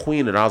at that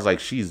queen, and I was like,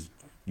 she's,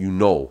 you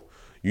know.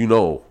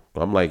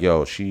 I'm like,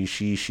 yo, she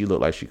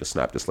looked like she could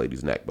snap this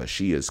lady's neck, but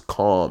she is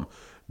calm.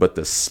 But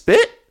the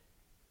spit,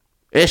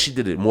 and she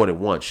did it more than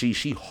once.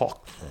 She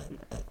hawked.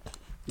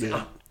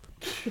 Yeah.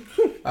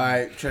 All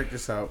right, check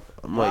this out.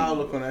 My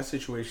outlook on that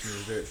situation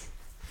is this.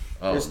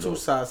 There's two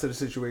sides to the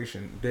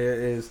situation. There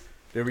is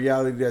the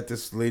reality that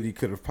this lady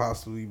could have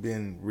possibly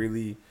been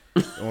really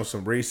on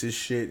some racist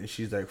shit, and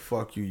she's like,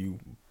 fuck you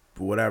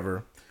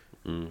whatever.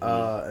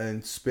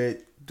 And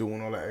spit,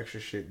 doing all that extra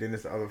shit. Then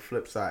there's the other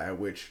flip side, at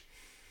which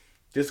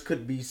this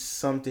could be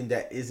something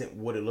that isn't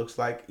what it looks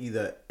like.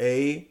 Either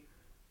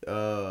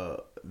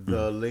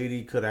the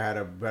lady could have had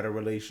a better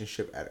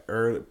relationship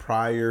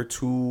prior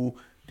to,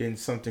 then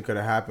something could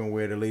have happened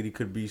where the lady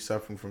could be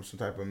suffering from some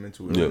type of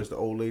mental illness. The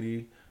old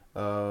lady,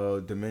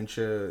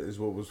 dementia is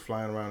what was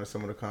flying around in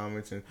some of the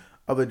comments, and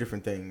other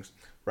different things,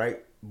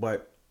 right?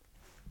 But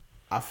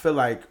I feel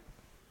like,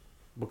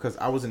 because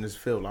I was in this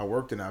field, I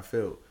worked in that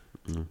field,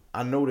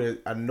 I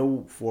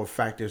know for a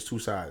fact there's two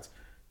sides.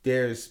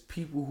 There's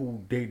people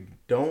who they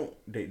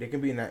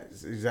can be in that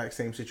exact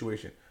same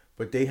situation,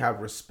 but they have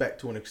respect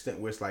to an extent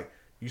where it's like,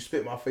 you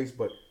spit my face,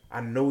 but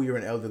I know you're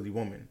an elderly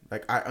woman.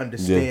 Like, I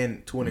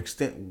understand to an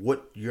extent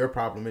what your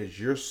problem is.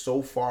 You're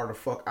so far the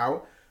fuck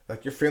out.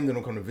 Like, your family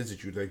don't come to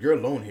visit you. Like, you're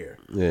alone here.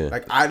 Yeah.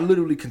 Like, I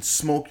literally can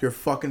smoke your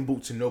fucking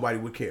boots and nobody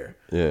would care.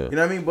 Yeah. You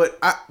know what I mean? But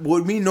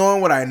with me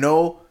knowing what I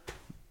know,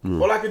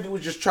 all I can do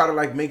is just try to,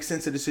 like, make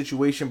sense of the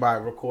situation by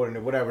recording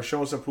it, whatever,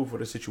 showing some proof of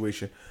the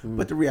situation.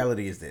 But the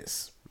reality is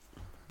this.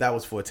 That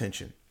was for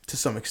attention to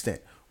some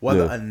extent.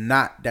 Whether or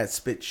not that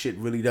spit shit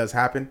really does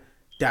happen,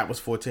 that was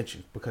for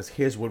attention. Because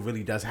here's what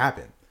really does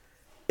happen.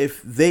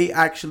 If they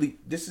actually...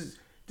 This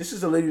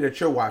is a lady that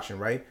you're watching,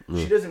 right?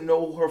 She doesn't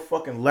know her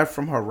fucking left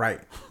from her right.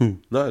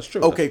 No, it's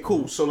true. Okay,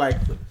 cool. So, like,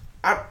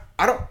 I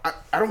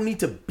don't need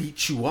to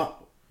beat you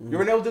up.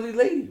 You're an elderly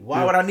lady.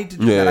 Why would I need to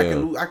do that?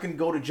 I can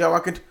go to jail.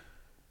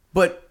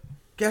 But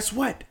guess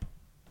what?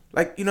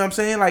 Like, you know what I'm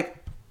saying? Like,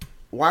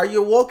 while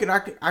you're walking, I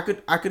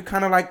could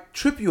kind of like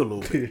trip you a little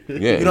bit.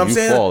 Yeah, you know what I'm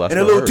saying? Fall, and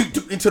a little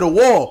into the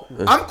wall.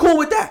 I'm cool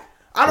with that.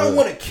 I don't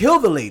want to kill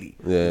the lady.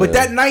 But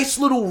that nice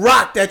little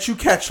rock that you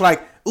catch,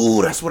 like,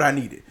 ooh, that's what I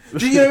needed.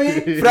 Do you know what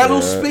I mean? For that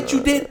little spit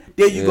you did,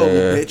 there you go,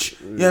 little bitch.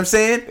 You know what I'm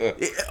saying?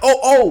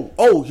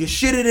 You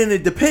shitted in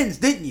it depends,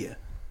 didn't you?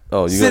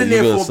 Oh, you sitting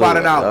there for about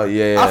an hour.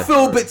 I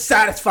feel a bit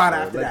satisfied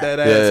after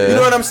that. You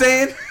know what I'm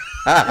saying?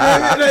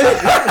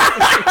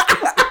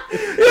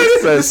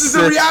 This is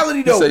the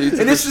reality though,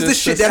 and this is the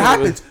shit that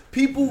happens.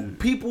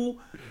 People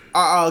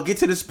get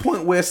to this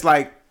point where it's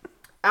like,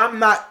 I'm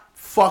not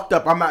fucked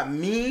up, I'm not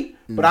me,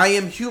 but I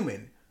am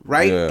human,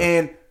 right?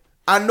 And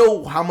I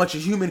know how much a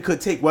human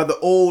could take, whether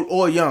old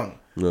or young.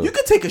 You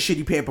could take a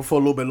shitty pamper for a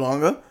little bit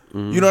longer.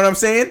 You know what I'm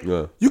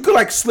saying? You could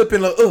like slip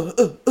in like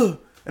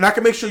and I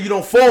can make sure you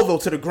don't fall though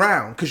to the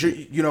ground, because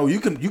you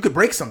could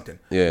break something.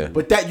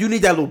 But that you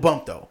need that little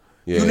bump though.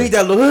 You need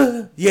that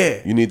little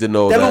You need to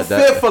know that little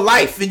fear for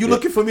life, and you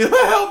looking for me.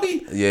 Help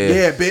me.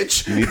 Yeah,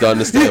 bitch. You need to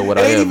understand what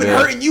I am. It ain't even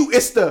hurting you.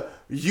 It's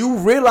you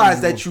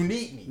realize that you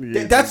need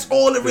me. That's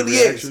all it really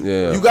is.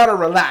 You gotta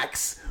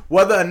relax.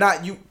 Whether or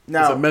not it's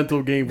a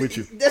mental game with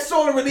you. That's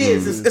all it really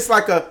is. It's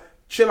like a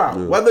chill out.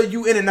 Whether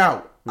you in and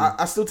out,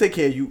 I still take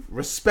care of you.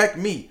 Respect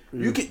me.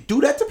 You can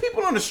do that to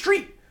people on the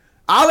street.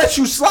 I'll let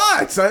you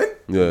slide, son.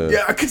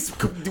 Yeah. Cause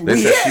they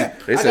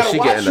said she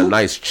getting a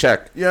nice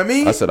check. You know what I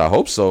mean? I said, I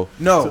hope so.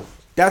 No,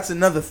 that's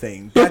another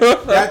thing.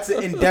 That's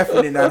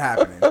indefinite not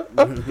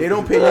happening. They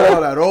don't pay you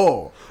well at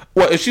all.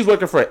 Well, if she's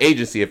working for an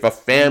agency, if a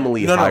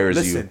family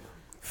hires you.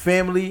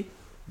 Family,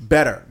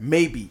 better.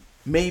 Maybe.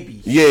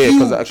 Yeah,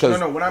 because...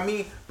 No, what I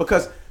mean,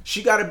 because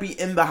she got to be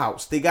in the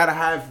house. They got to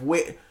have...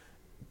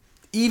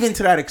 Even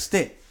to that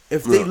extent.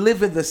 If they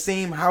live in the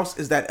same house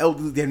as that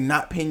elderly, they're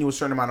not paying you a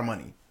certain amount of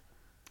money.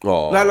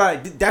 Oh,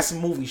 like that's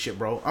movie shit,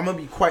 bro. I'm gonna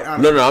be quite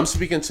honest. No, I'm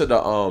speaking to the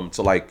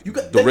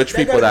the rich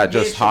people that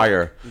just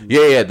hire.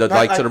 Yeah, to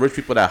the rich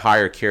people that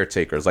hire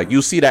caretakers. Like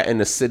you see that in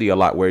the city a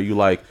lot, where you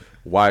like,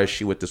 why is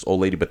she with this old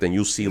lady? But then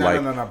you see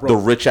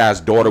the rich ass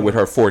daughter with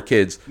her 4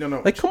 kids.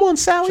 No. Like, come on,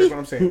 Sally. That's what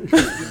I'm saying.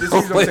 This is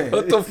what I'm saying.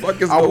 What the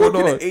fuck is going on? I worked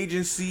in an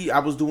agency. I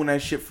was doing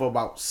that shit for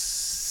about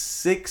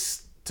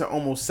 6 to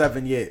almost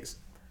 7 years.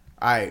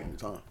 Alright.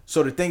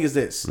 So the thing is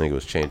this. Nigga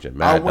was changing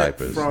mad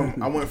diapers.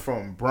 I went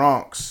from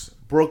Bronx,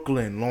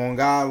 Brooklyn, Long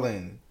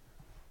Island,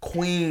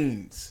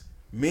 Queens,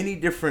 many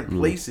different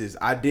places.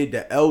 I did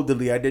the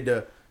elderly. I did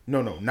the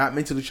not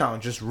mentally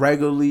challenged, just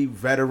regularly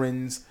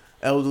veterans,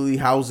 elderly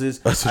houses.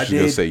 That's what you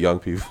gonna say, young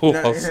people.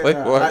 I was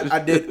like, what?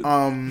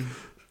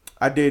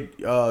 I did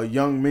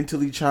young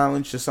mentally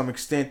challenged to some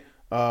extent,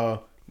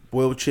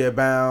 wheelchair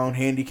bound,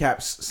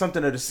 handicaps,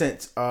 something of the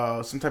sense,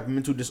 some type of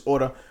mental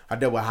disorder. I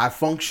dealt with high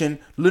function,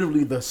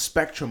 literally the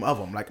spectrum of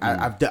them. Like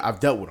I've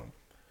dealt with them.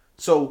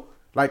 So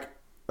like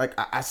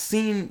I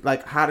seen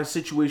like how the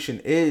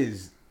situation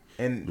is,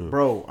 and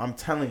bro, I'm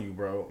telling you,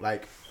 bro,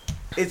 like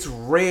it's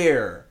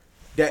rare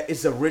that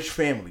it's a rich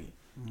family.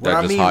 When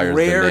I mean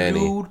rare,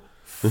 dude,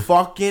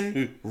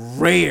 fucking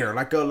rare,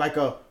 like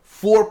a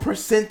 4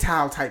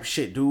 percentile type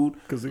shit, dude.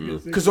 Because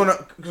on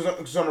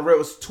the real,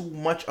 it's too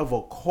much of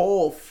a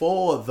call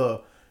for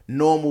the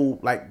normal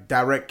like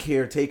direct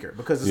caretaker,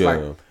 because it's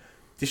like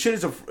the shit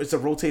is it's a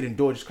rotating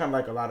door, just kind of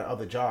like a lot of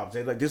other jobs.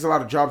 There's a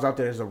lot of jobs out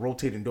there that's a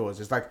rotating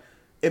doors. It's like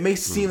it may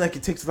seem like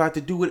it takes a lot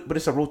to do with it, but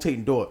it's a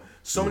rotating door.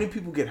 So many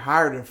people get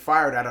hired and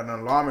fired at an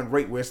alarming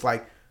rate where it's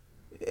like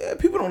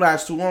people don't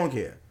last too long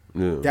here.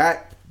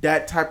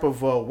 That type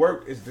of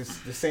work is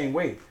the same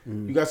way.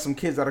 You got some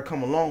kids that'll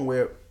come along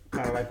where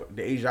kind of like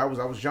the age I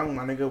was young,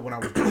 my nigga, when I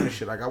was doing this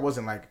shit. Like I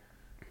wasn't like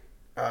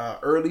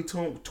early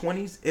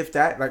 20s, if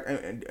that. Like,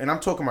 and I'm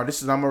talking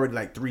about I'm already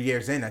like 3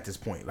 years in at this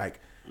point. Like,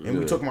 and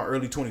we're talking about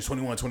early 20s,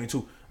 21,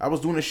 22. I was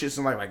doing this shit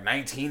since like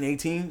 19,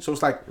 18. So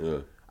it's like,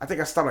 I think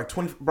I stopped like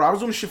 20. Bro, I was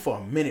doing this shit for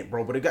a minute,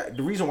 bro. But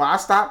the reason why I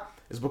stopped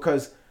is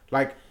because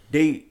like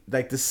the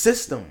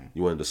system.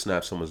 You wanted to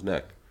snap someone's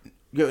neck.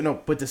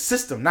 But the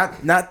system,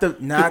 not the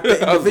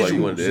individual. I was like,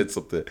 you wanted to hit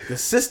something. The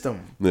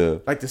system,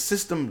 like the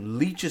system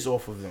leeches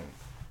off of them.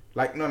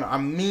 Like no, I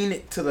mean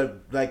it to the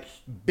like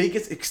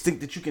biggest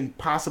extent that you can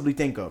possibly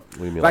think of. What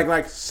do you mean, like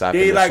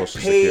they like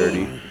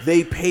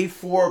they pay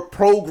for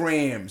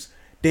programs.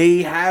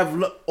 They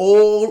have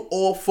all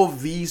off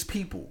of these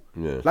people.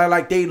 Yeah.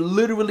 Like they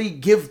literally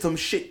give them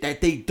shit that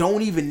they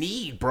don't even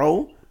need,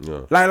 bro.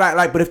 Yeah.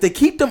 Like, but if they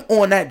keep them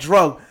on that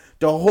drug,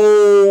 the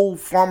whole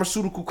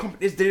pharmaceutical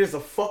company, there's a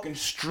fucking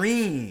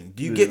stream.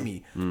 Do you get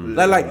me?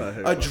 Like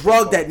a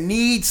drug that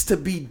needs to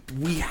be,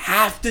 we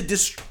have to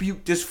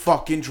dispute this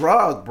fucking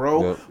drug,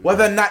 bro. Yeah.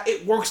 Whether or not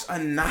it works or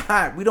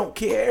not, we don't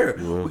care.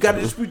 We got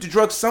to dispute the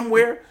drug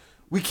somewhere.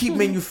 We keep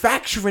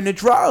manufacturing the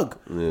drug.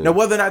 Yeah. Now,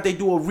 whether or not they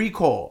do a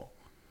recall,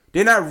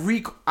 they're not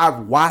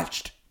I've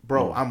watched,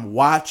 bro. I'm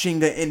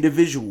watching the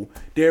individual.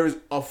 There is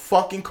a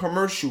fucking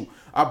commercial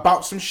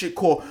about some shit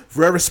called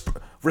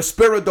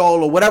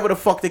Respiridol or whatever the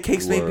fuck the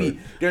case may be.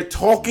 They're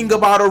talking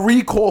about a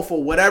recall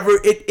for whatever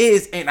it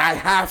is, and I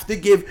have to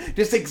give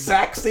this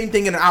exact same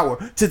thing in an hour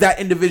to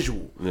that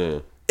individual. Yeah.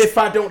 If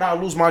I don't, I'll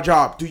lose my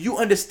job. Do you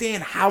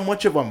understand how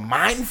much of a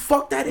mind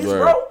fuck that is,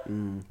 bro?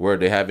 Where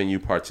they having you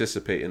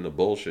participate in the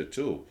bullshit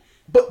too.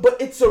 But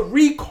it's a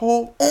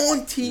recall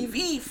on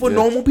TV for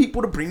normal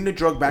people to bring the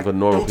drug back.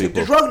 Don't take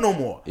the drug no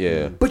more.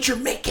 Yeah. But you're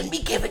making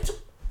me give it to.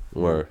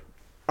 Word.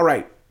 All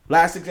right.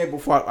 Last example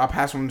before I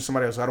pass on to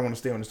somebody else. I don't want to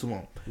stay on this too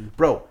long.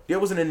 Bro, there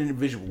was an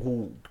individual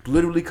who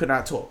literally could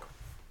not talk.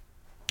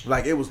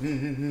 Like it was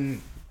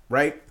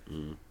right?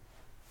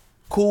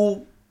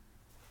 Cool.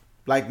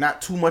 Like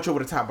not too much over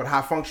the top, but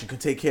high function, could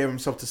take care of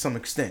himself to some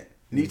extent.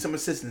 Need some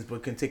assistance,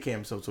 but can take care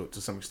of himself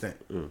to some extent.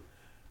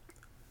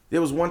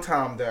 There was one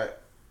time that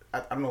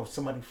I don't know if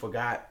somebody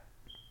forgot.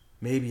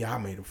 Maybe I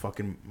might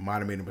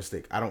have made a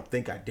mistake. I don't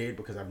think I did,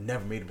 because I've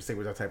never made a mistake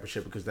with that type of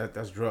shit, because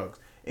that's drugs.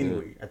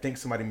 Anyway, I think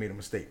somebody made a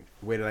mistake.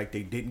 Where like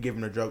they didn't give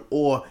him the drug,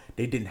 or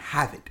they didn't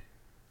have it.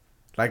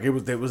 Like it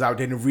was out,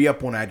 they didn't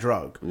re-up on that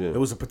drug. Yeah. There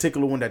was a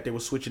particular one that they were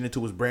switching into,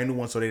 was brand new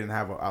one, so they didn't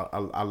have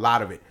a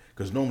lot of it.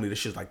 Because normally this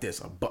shit's like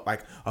this,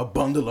 like a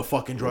bundle of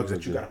fucking drugs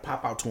that you gotta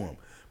pop out to them.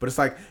 But it's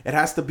like, it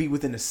has to be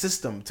within the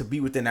system to be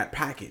within that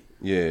packet.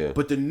 Yeah.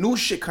 But the new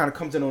shit kind of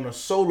comes in on a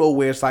solo,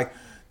 where it's like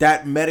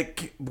that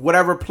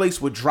whatever place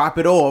would drop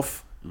it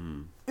off.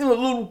 a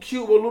little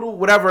cube or a little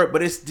whatever,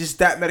 but it's just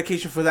that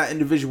medication for that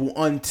individual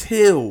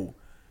until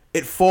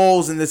it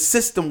falls in the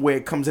system where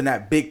it comes in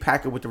that big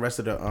packet with the rest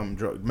of the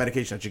drug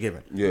medication that you're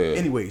given. Yeah.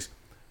 Anyways,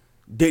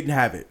 didn't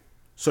have it,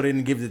 so they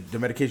didn't give the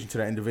medication to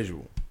that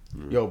individual.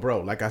 Yo,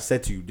 bro, like I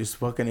said to you, this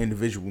fucking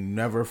individual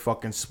never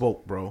fucking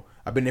spoke, bro.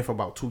 I've been there for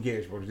about 2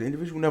 years, bro. The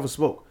individual never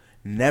spoke.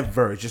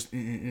 Never. Just,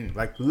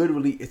 like,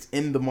 literally, it's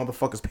in the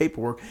motherfucker's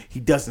paperwork. He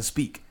doesn't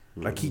speak.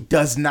 Like, he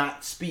does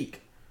not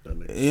speak. You know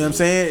what I'm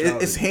saying?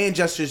 It's hand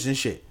gestures and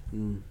shit.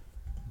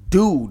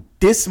 Dude,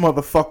 this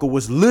motherfucker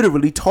was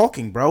literally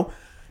talking, bro.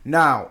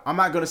 Now, I'm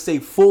not going to say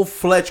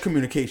full-fledged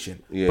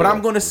communication, but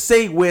I'm going to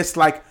say where it's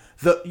like,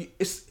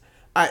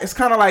 it's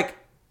kind of like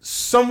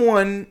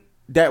someone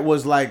that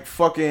was like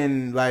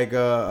fucking like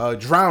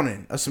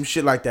drowning or some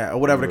shit like that or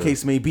whatever the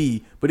case may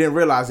be, but didn't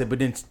realize it, but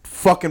then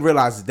fucking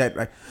realized that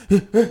like,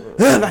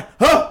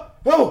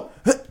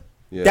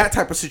 that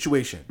type of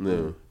situation.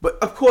 Yeah. But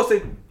of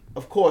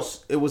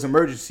course it was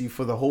emergency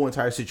for the whole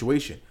entire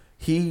situation.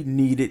 He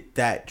needed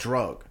that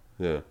drug.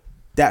 Yeah,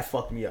 that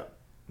fucked me up.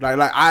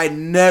 Like I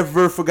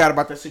never forgot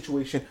about that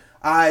situation.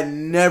 I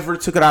never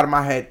took it out of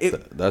my head.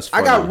 That's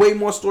funny. I got way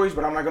more stories,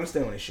 but I'm not gonna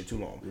stay on this shit too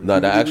long. No,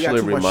 that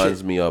actually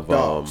reminds me of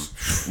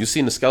you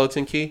seen The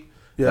Skeleton Key?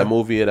 Yeah. That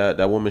movie,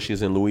 that woman,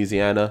 she's in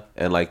Louisiana,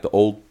 and like the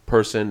old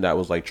person that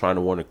was like trying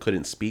to warn her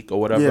couldn't speak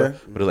or whatever. Yeah.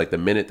 But it was like the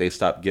minute they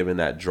stopped giving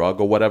that drug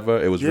or whatever,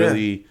 it was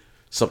really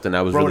something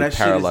that was really that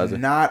paralyzing. Shit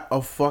is not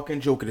a fucking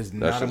joke. It is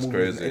not a movie.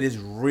 Crazy. It is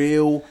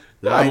real.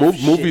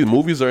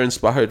 Movies are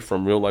inspired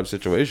from real life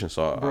situations,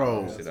 so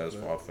bro, I say that's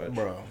far fetched.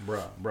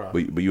 Bro.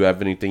 But you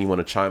have anything you want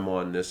to chime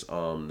on this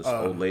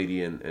old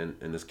lady and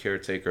this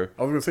caretaker?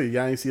 I was gonna say,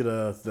 y'all ain't see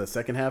the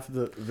second half of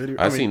the video.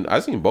 I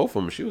seen both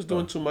of them. She was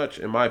doing too much,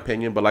 in my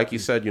opinion. But like you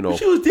said, you know,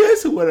 she was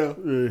dancing with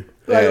him.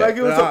 Like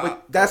it was.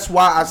 That's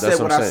why I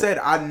said what I said.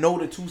 I know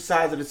the two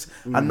sides of this.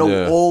 I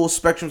know all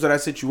spectrums of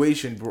that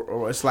situation,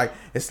 bro. It's like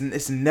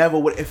it's never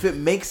what if it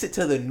makes it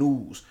to the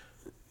news.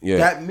 Yeah,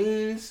 that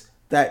means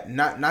that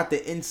not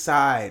the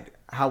inside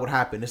how it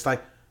happened. It's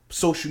like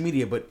social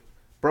media, but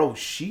bro,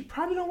 she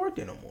probably don't work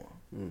there no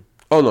more.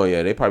 Oh no,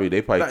 yeah, they probably.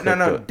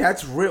 No,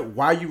 that's real.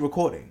 Why are you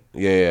recording?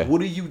 Yeah. What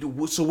do you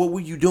do? So what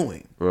were you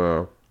doing?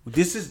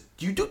 This is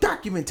you do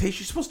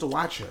documentation. You're supposed to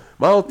watch her.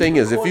 My whole thing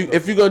is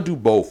if you're gonna do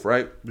both,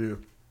 right? Yeah.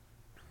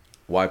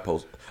 Why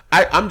post?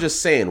 I'm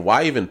just saying,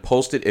 why even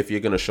post it if you're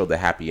gonna show the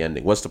happy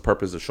ending? What's the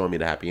purpose of showing me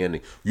the happy ending?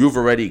 You've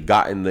already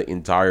gotten the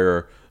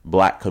entire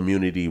black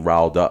community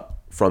riled up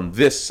from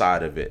this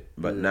side of it,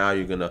 but now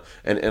you're gonna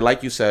and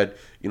like you said,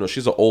 you know,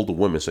 she's an older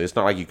woman, so it's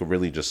not like you could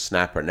really just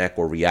snap her neck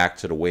or react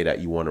to the way that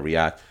you want to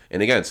react.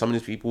 And again, some of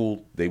these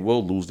people, they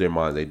will lose their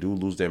mind, they do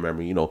lose their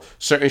memory. You know,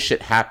 certain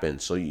shit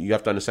happens, so you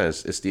have to understand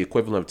it's the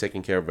equivalent of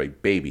taking care of a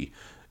baby.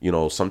 You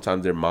know,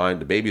 sometimes their mind,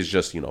 the baby is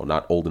just, you know,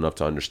 not old enough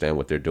to understand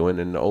what they're doing,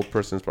 and the old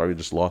person's probably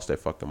just lost their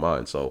fucking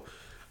mind. So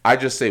I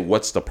just say,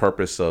 what's the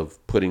purpose of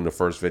putting the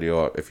first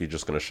video up if you're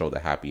just going to show the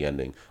happy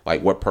ending?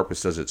 Like, what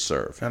purpose does it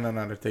serve?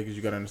 No. The thing is,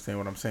 you got to understand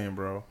what I'm saying,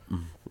 bro.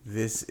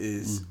 This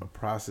is a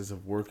process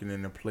of working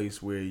in a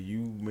place where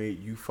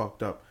you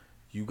fucked up.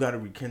 You got to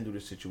rekindle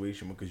the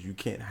situation because you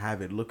can't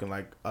have it looking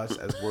like us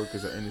as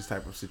workers are in this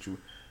type of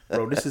situation.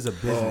 Bro, this is a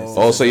business.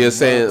 Oh, so you're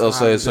saying,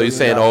 so you're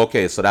saying,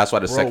 okay, so that's why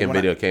the second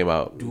video came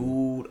out.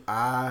 Dude,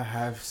 I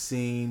have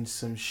seen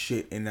some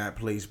shit in that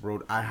place,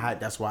 bro.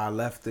 That's why I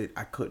left it.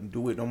 I couldn't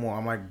do it no more.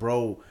 I'm like,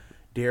 bro,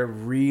 they're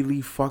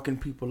really fucking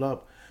people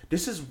up.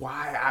 This is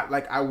why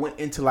I went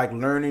into like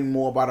learning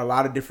more about a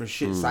lot of different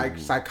shit,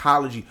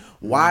 psychology,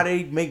 why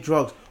they make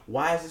drugs,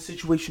 why is the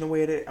situation the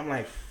way it is. I'm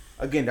like,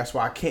 again, that's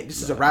why I can't.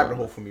 This is a rabbit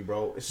hole for me,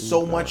 bro. It's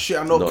so much shit.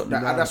 I know.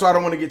 That's why I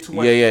don't want to get too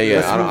much. Yeah.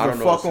 Let's move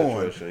the fuck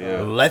on.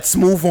 Yeah. Let's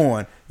move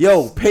on.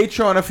 Yo,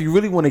 Patreon, if you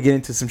really want to get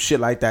into some shit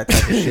like that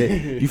type of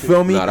shit, you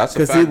feel me?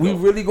 Because we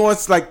really going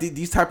to like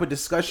these type of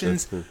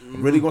discussions.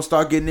 Really gonna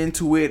start getting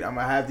into it. I'm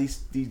gonna have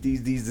these you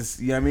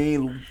know what I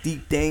mean,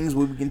 deep things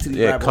where we get into these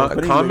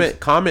rabbit holes.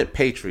 Comment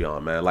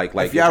Patreon, man. Like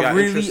if y'all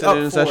really interested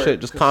in that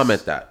shit, just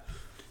comment that.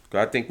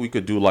 I think we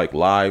could do like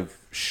live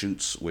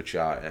shoots with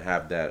y'all and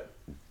have that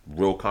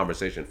real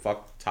conversation.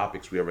 Fuck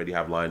topics we already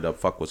have lined up.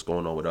 Fuck what's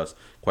going on with us.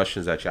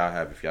 Questions that y'all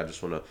have. If y'all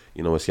just want to,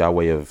 you know, it's y'all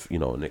way of, you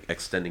know,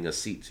 extending a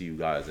seat to you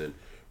guys and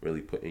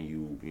really putting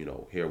you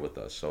know, here with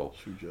us. So,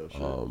 you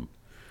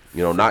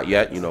know, not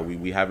yet. You know,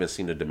 we haven't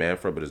seen the demand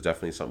for it, but it's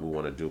definitely something we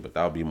want to do. But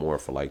that'll be more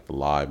for like the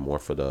live, more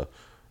for the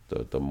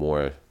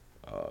more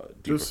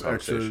deeper just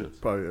conversations.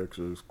 Probably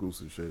extra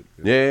exclusive shit.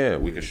 Yeah,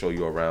 we can show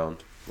you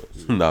around.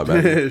 Nah,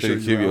 man.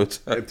 Give you a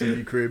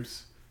MTV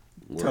Cribs.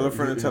 Tell a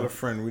friend and tell a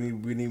friend.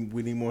 We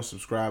need more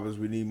subscribers.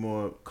 We need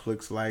more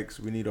clicks, likes.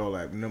 We need all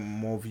that.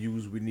 More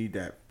views. We need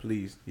that,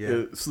 please.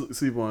 Yeah.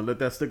 Sleep on. Let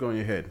that stick on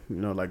your head. You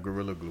know, like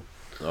Gorilla Glue.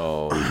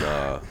 Oh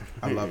nah.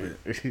 I love it.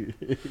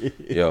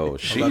 Yo,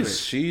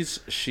 she's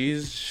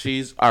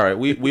all right.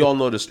 We all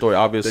know the story.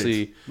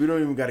 Obviously, thanks. We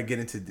don't even got to get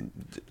into.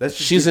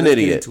 She's an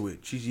idiot. Into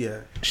it.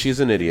 She's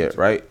an idiot,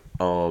 right?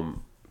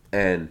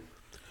 And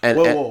And,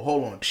 whoa,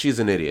 hold on. She's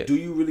an idiot. Do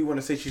you really want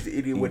to say she's an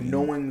idiot with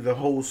knowing the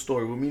whole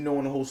story? With me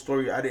knowing the whole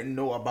story, I didn't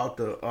know about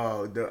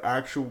the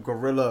actual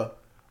gorilla.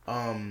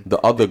 The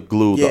other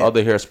glue, the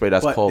other hairspray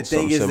that's called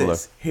something similar.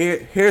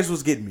 Here's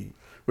what's getting me.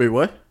 Wait,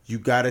 what? You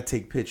gotta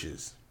take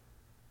pictures.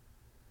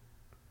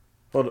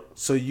 Hold on.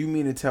 So you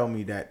mean to tell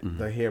me that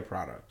the hair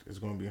product is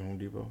going to be Home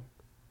Depot?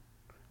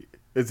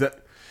 Is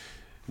that?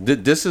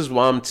 This is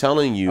why I'm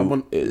telling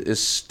you,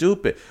 it's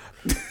stupid.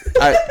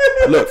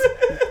 Look,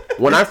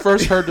 when I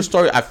first heard the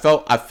story, I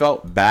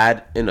felt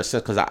bad in a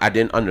sense because I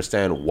didn't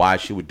understand why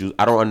she would do.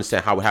 I don't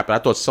understand how it happened. I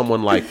thought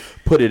someone like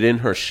put it in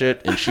her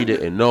shit and she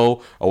didn't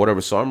know or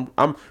whatever. So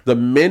I'm the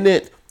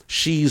minute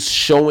she's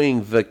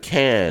showing the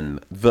can,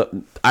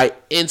 I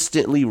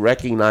instantly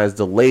recognize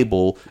the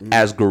label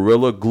as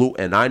Gorilla Glue,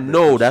 and I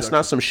know that's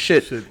not some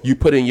shit you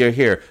put in your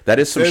hair. That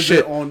is some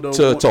shit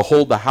to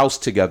hold the house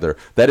together.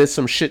 That is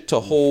some shit to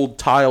hold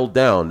tile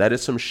down. That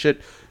is some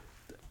shit.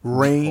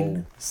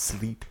 Rain,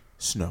 sleet,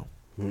 snow.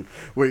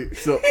 Wait,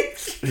 so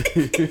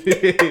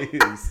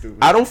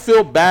I don't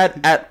feel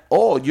bad at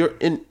all. You're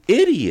an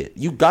idiot.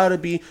 You gotta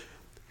be.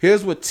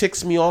 Here's what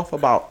ticks me off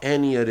about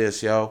any of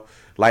this, yo.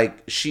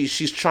 Like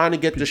she's trying to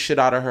get this shit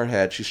out of her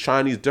head. She's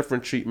trying these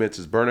different treatments.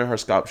 It's burning her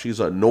scalp. She's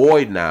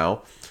annoyed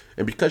now,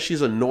 and because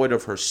she's annoyed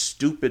of her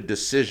stupid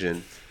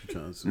decision,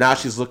 now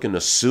she's looking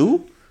to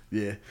sue.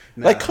 Yeah,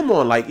 like come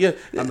on, like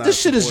this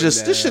shit is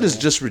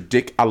just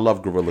ridiculous. I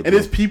love Gorilla Glue. And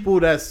there's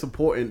people that's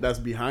supporting, that's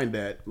behind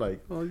that.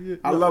 Like, oh yeah,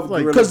 I love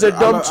because they're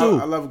dumb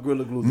too. I love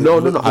Gorilla Glue. No,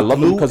 I love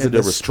them because of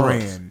their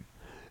response.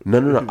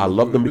 No, I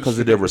love them because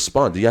of their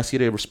response. Did y'all see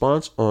their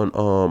response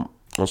on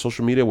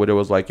social media where there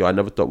was like, yo, I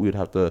never thought we'd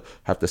have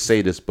to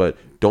say this, but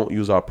don't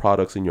use our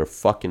products in your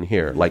fucking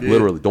hair. Like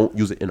literally, don't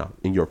use it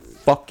in your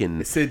fucking.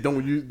 It said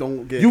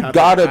don't get. You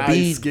gotta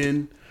be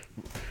skin,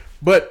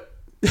 but.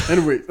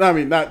 Anyway, I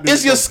mean, not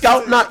is your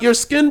scalp not your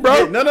skin,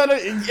 bro? Yeah, no,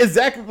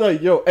 exactly.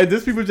 Like, yo, and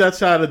there's people just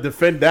trying to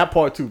defend that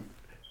part too.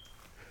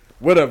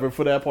 Whatever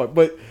for that part,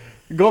 but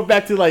go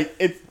back to like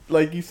it's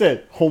like you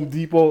said, Home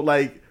Depot.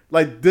 Like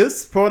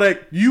this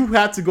product, you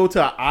have to go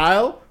to an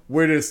aisle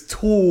where there's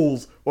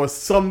tools or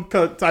some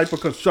type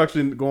of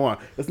construction going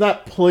on. It's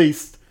not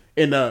placed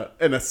in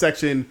a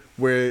section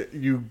where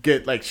you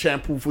get like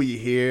shampoo for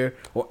your hair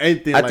or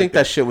anything. I think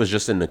that shit was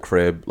just in the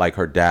crib, like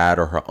her dad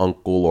or her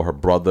uncle or her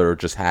brother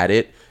just had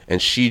it,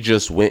 and she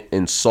just went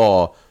and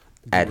saw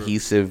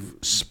adhesive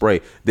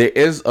spray. There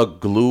is a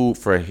glue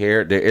for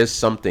hair. There is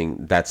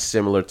something that's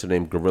similar to the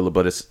name Gorilla,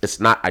 but it's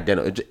not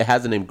identical. It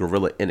has the name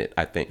Gorilla in it,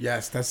 I think.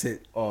 Yes, that's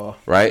it.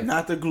 Right?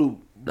 Not the glue.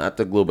 Not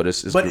the glue, but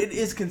it's but glue. It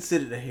is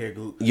considered a hair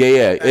glue.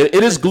 Yeah. It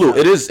is glue.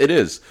 It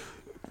is.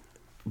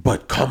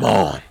 But come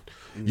on.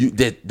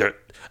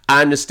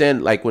 I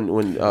understand, like when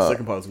the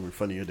second part is gonna be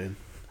funnier then.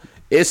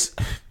 It's,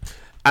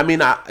 I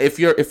mean, if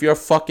you're a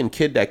fucking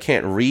kid that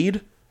can't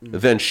read,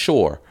 then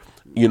sure,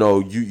 you know,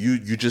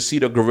 you just see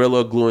the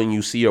Gorilla Glue and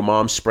you see your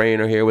mom spraying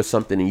her hair with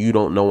something and you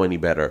don't know any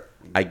better.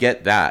 I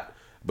get that,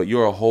 but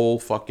you're a whole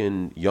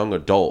fucking young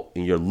adult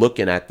and you're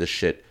looking at this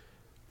shit.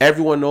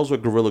 Everyone knows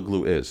what Gorilla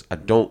Glue is. I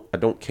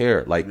don't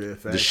care. Like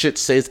the shit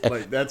says,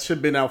 like that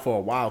shit been out for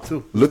a while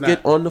too. Look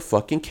it on the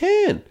fucking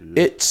can.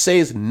 Yeah. It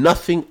says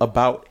nothing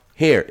about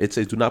hair. It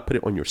says do not put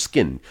it on your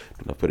skin.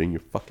 Do not put it in your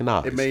fucking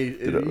eyes. It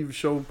even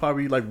show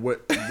probably like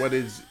what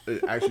is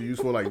actually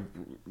useful, like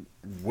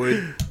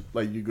wood,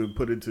 like you could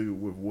put it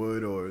with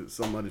wood or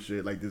some other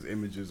shit. Like there's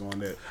images on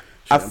that.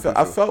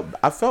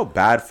 I felt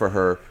bad for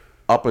her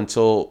up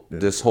until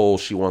this whole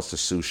she wants to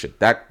sue shit.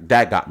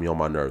 That got me on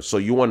my nerves. So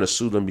you want to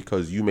sue them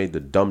because you made the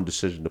dumb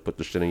decision to put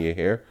the shit in your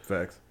hair?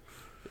 Facts.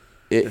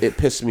 It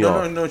pissed me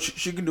off. No.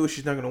 She can do it.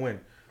 She's not gonna win.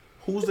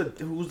 Who's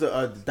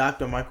the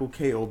Dr. Michael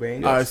K.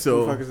 Obeying? All right, so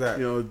who the fuck is that?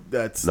 You know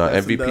that's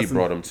MVP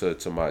brought him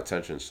to my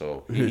attention,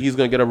 so he's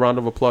gonna get a round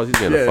of applause. He's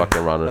getting a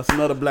fucking round of. That's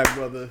another black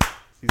brother.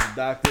 He's a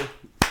doctor.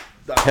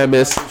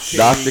 Chemist,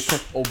 Dr.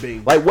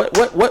 Obeying. Like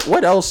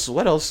what else?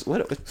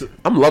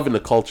 I'm loving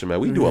the culture, man.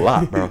 We do a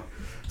lot, bro.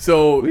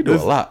 So we do a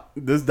lot.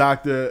 This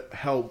doctor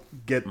helped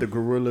get the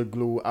Gorilla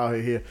Glue out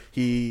of here.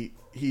 He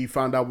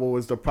found out what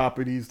was the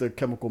properties, the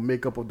chemical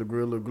makeup of the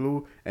Gorilla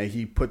Glue, and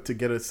he put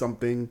together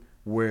something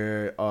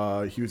where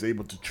he was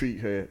able to treat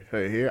her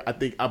hair.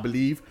 I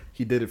believe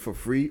he did it for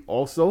free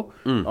also.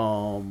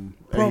 And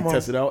he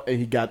tested out and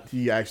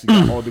he actually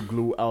got all the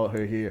glue out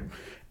her hair.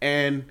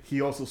 And he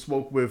also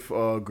spoke with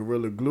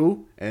Gorilla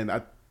Glue, and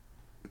I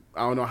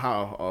don't know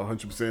how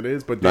 100% it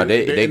is, but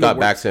they got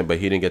back to him, but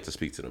he didn't get to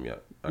speak to them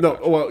yet. They're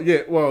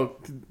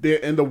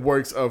in the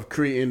works of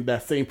creating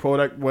that same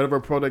product,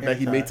 whatever product that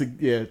he made to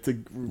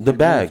the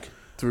bag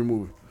to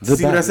remove.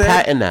 See what I said?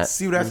 Patent that.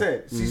 See what I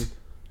said?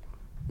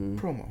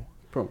 Promo.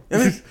 I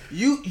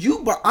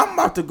mean, but I'm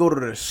about to go to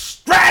the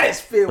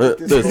stratosphere with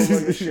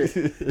this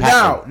shit.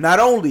 Now, not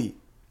only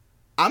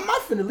I'm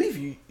not finna leave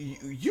you. You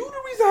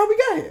the reason how we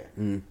got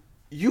here.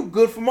 You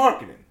good for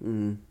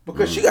marketing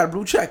because she got a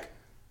blue check.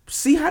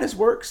 see how this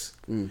works.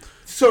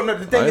 So no,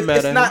 the thing is,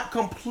 it's not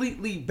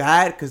completely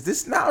bad because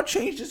this now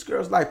changed this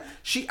girl's life.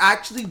 She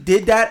actually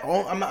did that.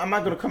 I'm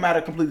not gonna come at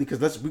it completely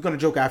because we're gonna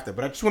joke after.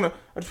 But I just wanna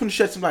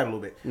shed some light a little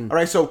bit. All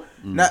right, so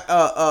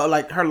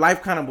like her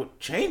life kind of would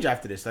change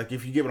after this. Like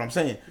if you get what I'm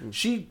saying,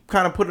 she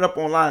kind of put it up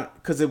online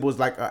because it was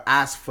like a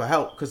ask for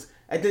help. Because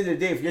at the end of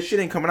the day, if your shit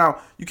ain't coming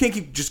out, you can't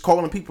keep just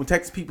calling people,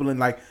 texting people, and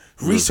like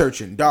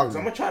researching. Dogs,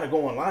 I'm gonna try to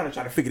go online and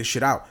try to figure this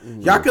shit out.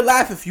 Y'all can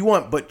laugh if you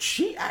want, but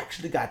she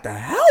actually got the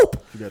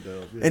help.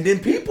 And then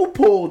people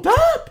pulled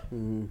up.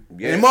 And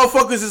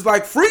motherfuckers is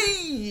like,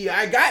 free.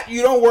 I got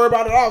you. Don't worry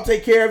about it. I'll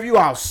take care of you.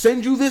 I'll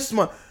send you this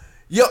month.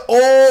 You're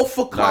all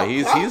for clout.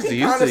 He's trying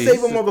to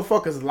save a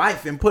motherfucker's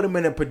life and put him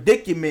in a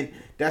predicament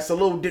that's a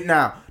little bit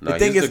now. The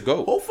thing is,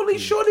 hopefully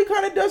Shorty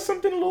kind of does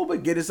something a little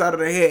bit, get us out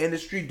of the hair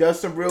industry, does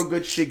some real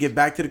good shit, get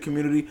back to the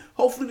community.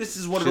 Hopefully this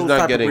is one of those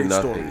type of great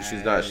stories.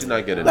 She's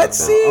not getting Let's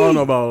nothing. See. I don't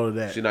know about all of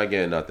that. She's not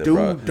getting nothing,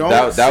 dude, bro.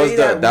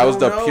 That was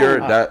the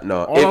pure that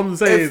no. All I'm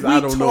saying is I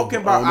don't know.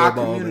 Talking about our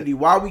community,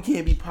 why we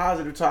can't be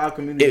positive to our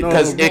community?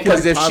 Because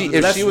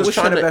if she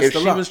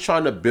was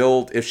trying to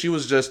build, if she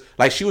was just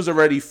like she was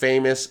already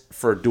famous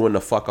for doing the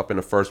fuck up in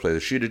the first place,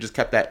 if she'd have just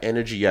kept that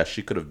energy, yes,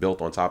 she could have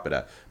built on top of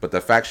that. But the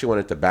fact she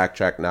wanted to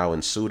backtrack now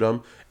and sue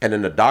them, and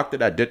then the doctor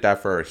that did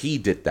that for her, he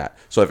did that.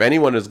 So if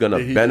anyone is gonna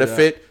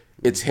benefit,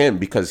 it's him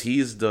because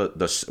he's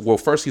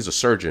first he's a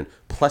surgeon,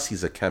 plus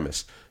he's a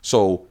chemist.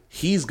 So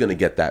he's gonna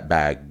get that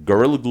bag.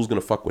 Gorilla Glue's gonna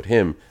fuck with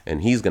him,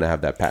 and he's gonna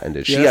have that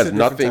patented. She has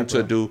nothing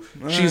to do.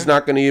 She's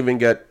not gonna even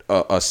get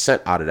a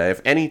cent out of that.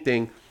 If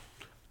anything,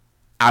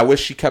 I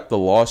wish she kept the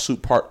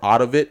lawsuit part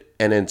out of it,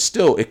 and then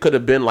still it could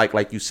have been like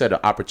you said, an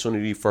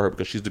opportunity for her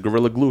because she's the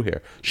Gorilla Glue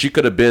here. She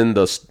could have been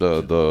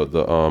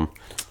the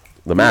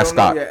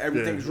mascot.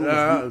 Everything's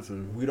rumors.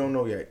 We don't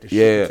know yet. The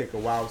shit will take a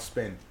wild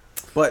spin.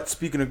 But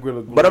speaking of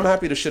Gorilla Glue, but I'm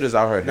happy the shit is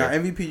out her now,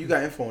 here. MVP, you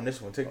got info on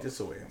this one. Take this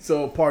away.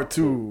 So part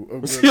 2. I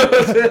was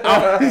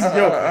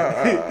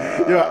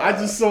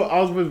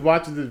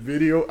watching this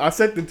video. I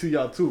sent it to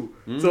y'all too.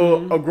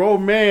 So a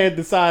grown man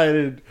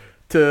decided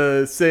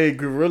to say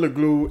Gorilla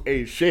Glue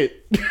ain't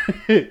shit.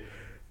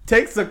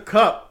 Takes a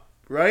cup,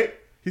 right?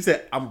 He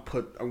said, I'm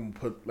gonna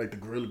put like the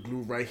Gorilla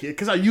Glue right here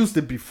because I used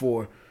it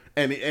before.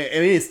 And it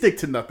didn't stick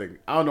to nothing.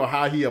 I don't know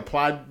how he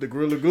applied the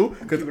Gorilla Glue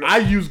because I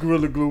used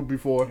Gorilla Glue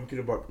before. You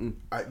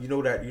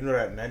know that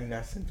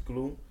 99-cent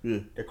glue?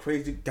 Yeah. The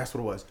crazy. That's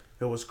what it was.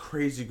 It was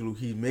crazy glue.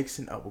 He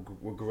mixing up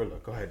with Gorilla.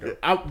 Go ahead,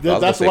 though.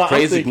 That's why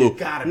crazy glue.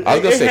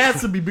 It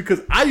has to be because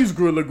I used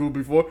Gorilla Glue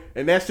before,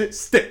 and that shit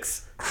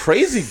sticks.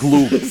 Crazy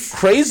glue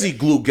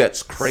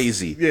gets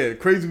crazy. Yeah,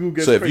 crazy glue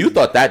gets. So if crazy. you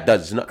thought that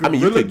does not, I mean,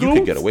 you could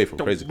get away from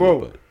crazy glue,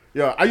 but.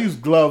 Yeah, I use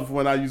gloves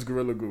when I use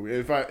Gorilla Glue.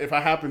 If I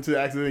happen to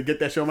accidentally get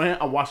that shit on my hand,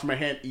 I wash my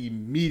hand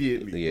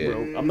immediately,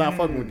 bro. I'm not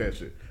fucking with that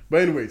shit.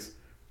 But anyways,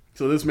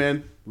 so this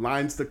man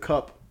lines the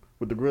cup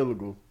with the Gorilla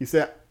Glue. He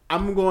said,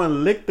 I'm going to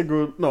lick the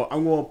Gorilla... No,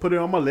 I'm going to put it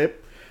on my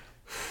lip,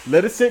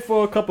 let it sit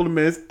for a couple of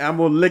minutes, and I'm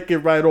going to lick it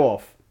right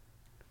off.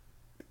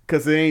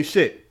 Because it ain't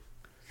shit.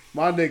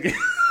 My nigga...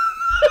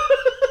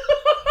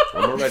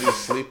 I'm already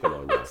sleeping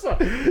on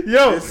that.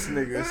 Yo. This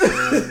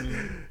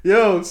nigga.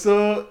 Yo,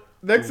 so...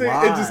 Next thing,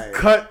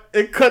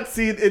 it cut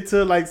scene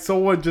into like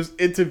someone just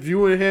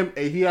interviewing him,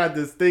 and he had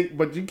this thing,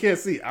 but you can't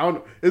see. I don't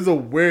know. It's a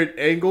weird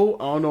angle.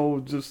 I don't know,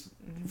 just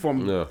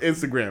from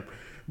Instagram.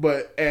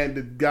 And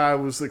the guy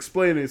was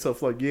explaining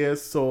stuff like,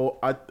 so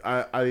I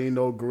didn't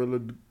know Gorilla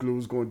Glue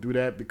was going to do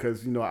that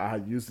because I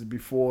had used it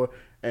before,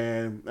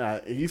 and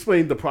he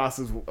explained the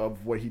process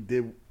of what he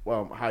did,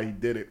 how he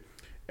did it,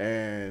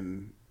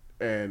 and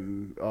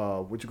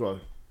what you call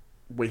it?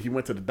 When he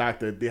went to the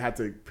doctor, they had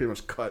to pretty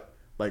much cut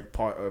like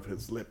part of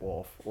his lip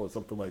off or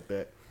something like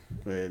that,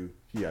 and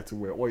he had to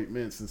wear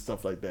ointments and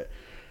stuff like that.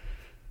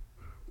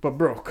 But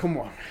bro, come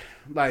on,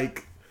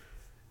 like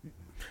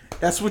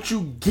that's what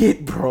you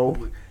get, bro.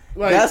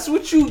 Like, that's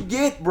what you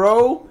get,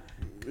 bro.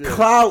 Yeah.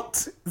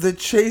 Clout, the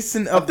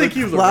chasing of the clout. I think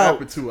he was a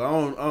rapper too. I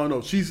don't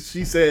know. She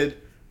said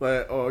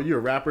like, "Oh, you're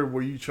a rapper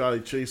where you try to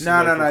chase."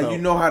 No. You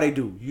know how they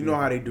do. You know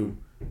how they do.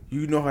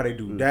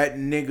 That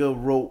nigga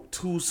wrote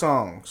 2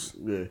 songs.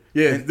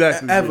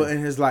 Exactly. Ever in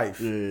his life.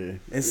 And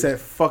said,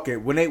 fuck it.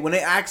 When they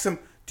asked him,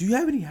 do you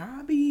have any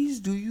hobbies?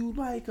 Do you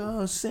like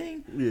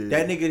sing?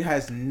 That nigga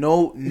has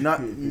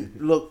nothing.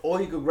 Look, all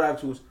he could grab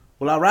to was,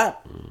 well, I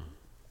rap. You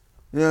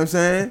know what I'm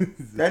saying?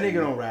 That nigga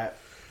don't rap.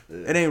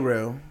 It ain't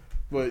real.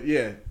 But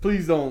yeah,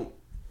 please don't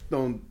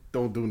do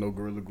no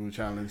Gorilla Glue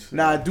challenge.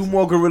 Nah, do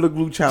more Gorilla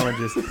Glue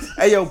challenges.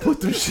 Hey, yo,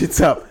 put them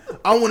shits up.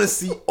 I want to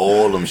see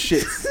all them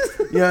shits.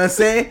 You know what I'm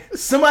saying?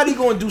 Somebody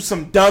gonna do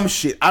some dumb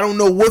shit. I don't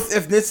know what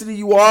ethnicity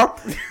you are,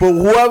 but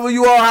whoever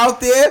you are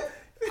out there,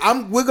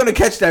 we're gonna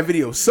catch that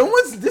video.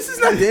 This is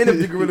not the end of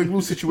the Gorilla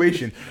Glue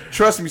situation.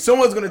 Trust me,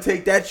 someone's gonna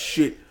take that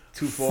shit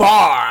too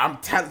far.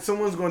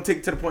 Someone's gonna take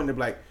it to the point of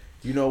like,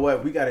 you know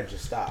what? We gotta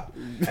just stop.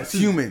 As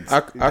humans, I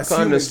can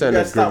understand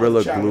the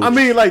Gorilla Glue. I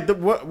mean, like,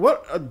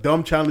 what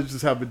dumb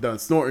challenges have been done?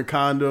 Snorting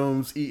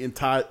condoms, eating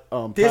Tide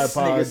This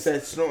Tide nigga Pods.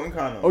 said snorting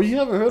condoms. Oh, you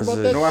haven't heard about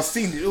that? No, I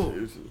seen it.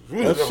 Ooh,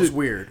 that was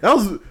weird. That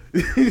was.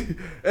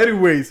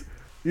 Anyways,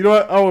 you know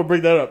what? I want to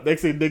bring that up.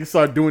 Next thing, niggas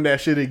start doing that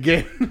shit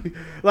again.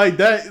 Like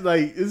that.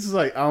 Like it's just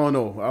like I don't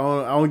know.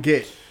 I don't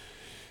get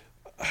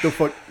the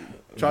fuck.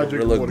 Try to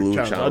drink water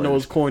challenge. I know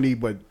it's corny,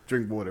 but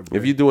drink water. Bro.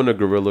 If you're doing a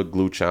Gorilla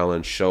Glue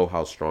challenge, show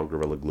how strong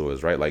Gorilla Glue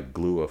is, right? Like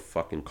glue a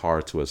fucking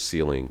car to a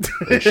ceiling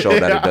and show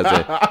that it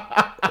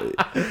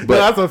doesn't. But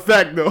that's a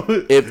fact, though.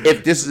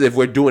 If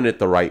we're doing it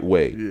the right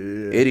way,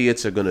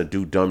 idiots are gonna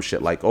do dumb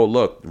shit like, oh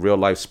look, real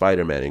life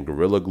Spider-Man and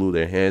Gorilla Glue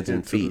their hands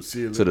and feet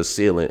to the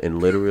ceiling and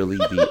literally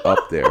be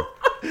up there.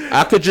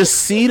 I could just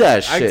see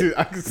that shit.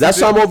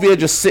 That's why I'm over here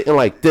just sitting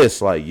like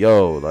this, like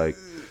yo, like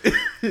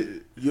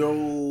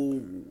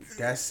yo.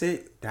 That's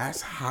it.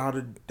 That's how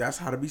to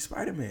be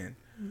Spider-Man.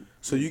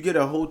 So you get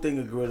a whole thing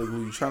of Gorilla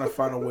Glue. You're trying to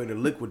find a way to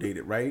liquidate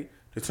it, right?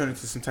 To turn it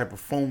into some type of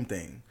foam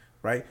thing,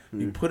 right?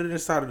 You put it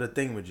inside of the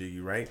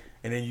thingamajiggy, right?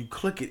 And then you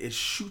click it. It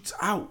shoots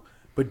out.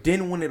 But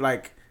then when it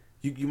like,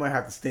 you might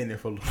have to stand there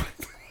for a little.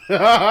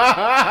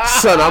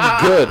 Son,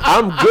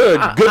 I'm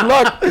good. Good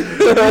luck.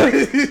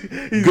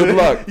 Good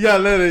luck. You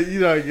gotta let it.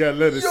 You gotta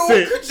let it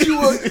sit.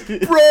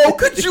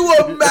 Could you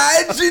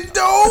imagine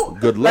though?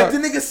 Good luck.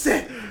 Like the nigga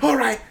said, all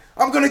right.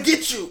 I'm gonna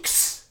get you.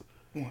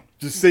 1,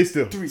 just stay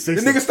still. 3. Stay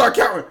the still. nigga start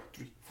counting.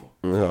 3, 4.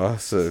 Oh,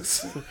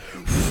 6.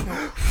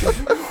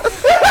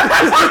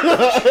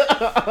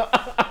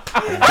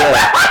 Dead.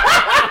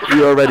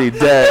 You already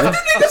dead. The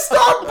nigga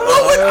start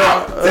blowing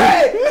up.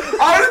 Dead.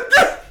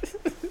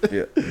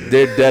 Yeah,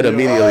 they're dead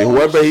immediately.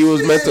 Whoever he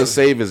was meant to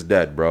save is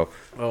dead, bro.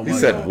 He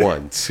said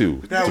 1,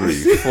 2,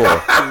 3,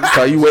 4.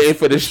 So you waiting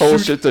for this whole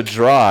shit to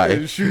dry?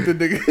 And shoot the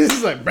nigga.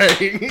 It's like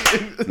bang.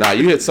 Nah,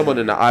 you hit someone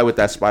in the eye with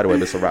that spider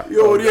web. It's a wrap.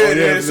 Yo,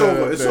 it's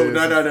over. It's over.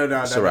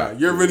 No.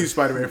 You're really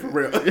Spider-Man for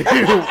real.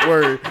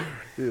 Word.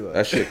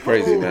 That shit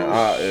crazy, man.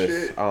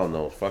 I don't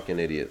know. Fucking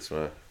idiots,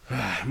 man.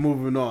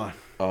 Moving on.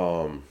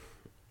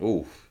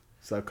 Ooh.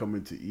 Start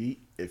coming to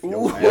eat. If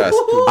yes.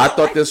 I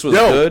thought this was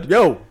good.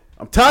 Yo,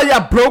 I'm telling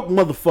y'all broke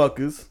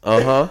motherfuckers.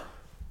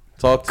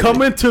 Talk to Come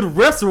me. into the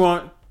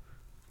restaurant.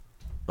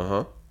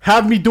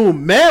 Have me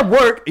doing mad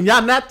work and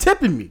y'all not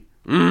tipping me.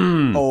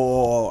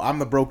 Oh, I'm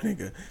the broke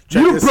nigga.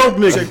 Check You the broke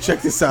nigga.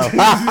 Check this out.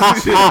 Check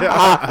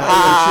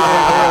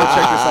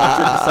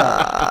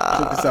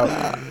this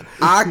out.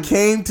 I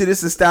came to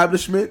this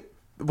establishment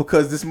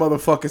because this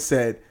motherfucker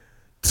said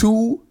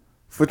 2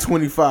 for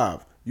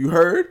 $25. You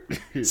heard?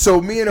 So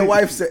me and the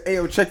wife said, hey,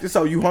 yo, check this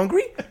out. You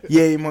hungry?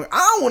 Yeah, I'm hungry.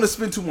 I don't want to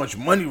spend too much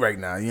money right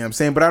now. You know what I'm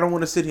saying? But I don't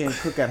want to sit here and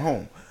cook at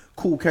home.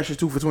 Cool, catch us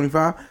 2 for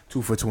 $25.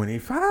 2 for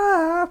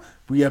 $25.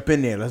 We up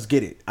in there. Let's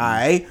get it. All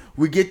right.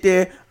 We get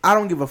there. I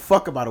don't give a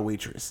fuck about a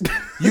waitress.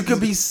 You could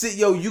be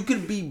you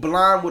could be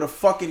blind with a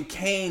fucking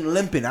cane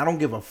limping. I don't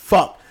give a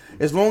fuck.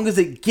 As long as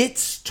it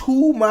gets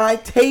to my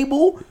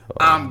table,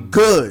 I'm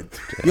good.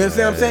 You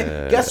understand what I'm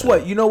saying? Guess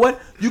what? You know what?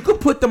 You could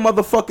put the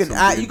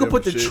motherfucking you could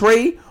put the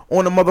tray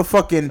on the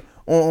motherfucking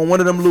on one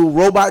of them little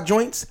robot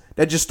joints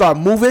that just start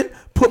moving.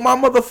 Put my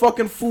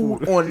motherfucking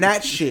food on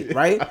that shit,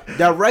 right?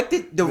 Direct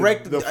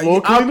the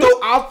floor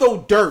I'll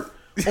throw dirt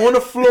on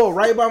the floor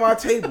right by my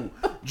table.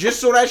 Just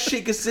so that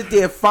shit can sit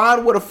there,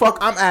 find where the fuck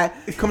I'm at,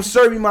 come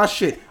serve me my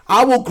shit.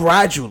 I will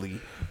gradually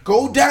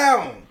go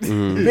down,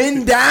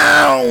 bend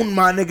down,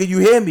 my nigga, you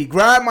hear me?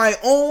 Grab my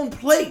own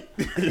plate.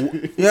 You know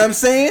what I'm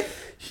saying?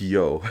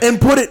 Yo. And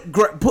put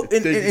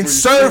and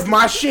serve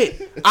my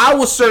shit. I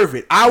will serve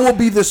it. I will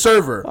be the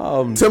server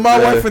to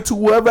my wife and to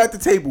whoever at the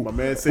table. My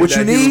man said what that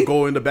you need? He would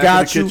go in the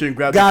back of the kitchen and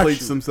grab the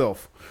plates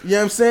himself. You know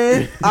what I'm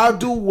saying? I'll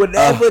do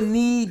whatever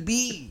need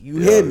be. You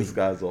hear me? This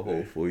guy's a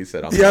whole fool. He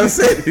said, you know what I'm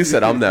saying? He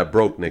said, I'm that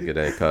broke nigga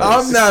then, cuz.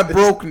 I'm not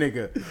broke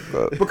nigga.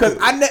 Because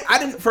I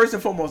didn't, first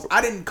and foremost,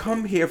 I didn't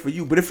come here for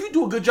you. But if you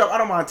do a good job, I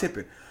don't mind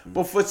tipping.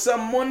 But for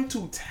someone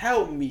to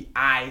tell me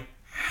I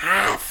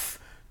have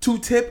to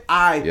tip,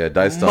 Yeah,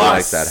 Dice don't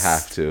like that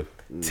have to.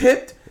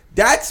 Tipped.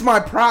 That's my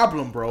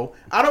problem, bro.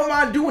 I don't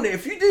mind doing it.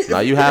 If you did,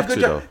 you have to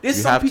though.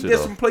 There's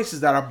some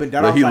places that I've been.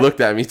 But he looked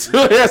at me too.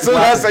 Yeah, so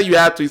I said you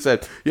have to. He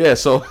said, "Yeah."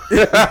 So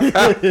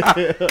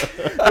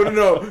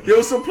no. There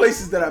was some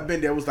places that I've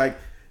been. There was like,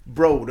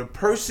 bro, the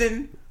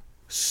person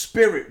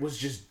spirit was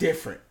just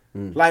different.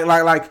 Like,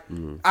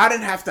 I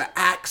didn't have to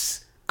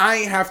ask. I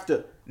ain't have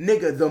to.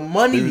 Nigga, the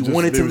money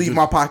wanted to leave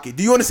my pocket.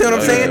 Do you understand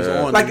what I'm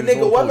saying? Like,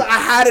 nigga, whether I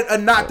had it or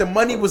not, the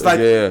money was like,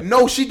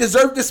 no, she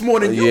deserved this more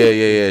than you.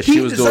 Yeah. She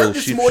was doing.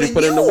 She put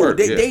in the work.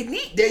 They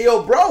need.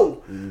 Yo,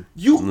 bro.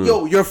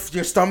 Yo, your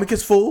stomach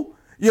is full.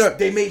 Yeah,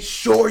 they made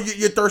sure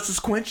your thirst was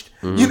quenched.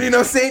 You know what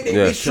I'm saying? They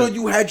made sure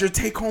you had your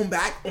take home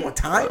back on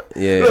time.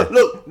 Yeah.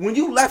 Look, when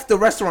you left the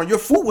restaurant, your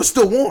food was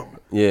still warm.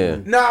 Yeah.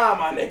 Nah,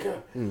 my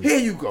nigga. Here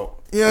you go.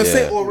 You know what I'm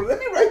saying? Or let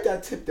me write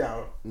that tip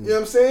down. You know what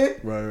I'm saying?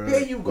 Right.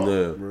 Here you go.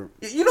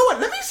 Yeah. You know what?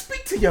 Let me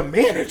speak to your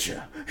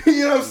manager.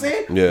 You know what I'm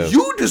saying? Yeah.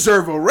 You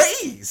deserve a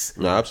raise.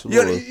 No,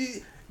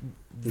 absolutely.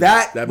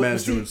 That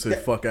manager would say,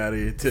 "Fuck out of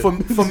here." Tip.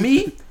 For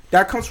me,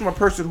 that comes from a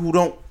person who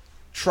don't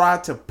try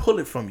to pull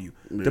it from you.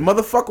 Yeah. The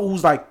motherfucker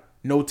who's like,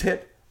 no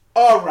tip.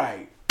 All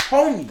right,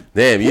 homie.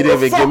 Damn, you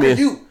didn't even give me.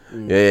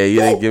 Yeah, you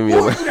didn't give me.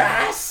 You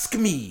ask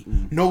me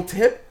no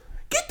tip.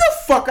 Get the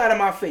fuck out of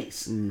my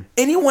face.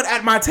 Anyone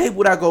at my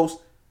table that goes,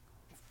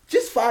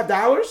 just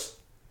 $5.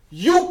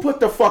 You put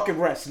the fucking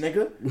rest,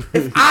 nigga.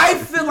 If I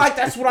feel like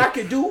that's what I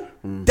could do,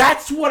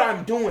 that's what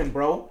I'm doing,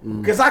 bro.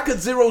 Because I could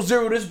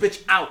 0-0 this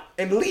bitch out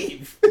and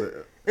leave.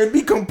 And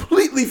be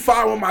completely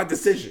fine with my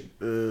decision.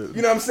 You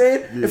know what I'm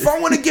saying? Yeah. If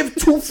I want to give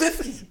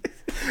 $2.50.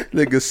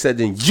 Nigga said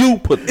then you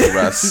put the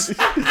rest.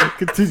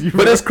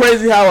 But it's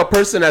crazy how a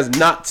person that's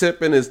not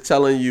tipping is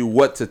telling you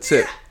what to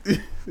tip.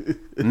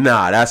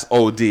 Nah, that's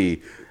OD.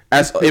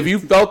 If you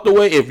felt the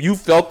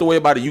way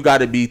about it, you got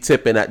to be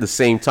tipping at the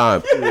same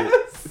time.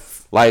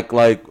 Like,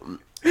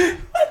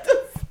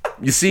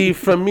 you see,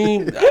 for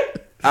me,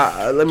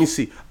 let me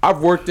see.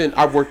 I've worked at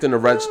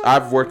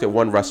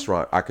one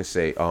restaurant. I could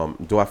say,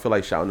 do I feel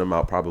like shouting them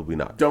out? Probably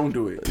not. Don't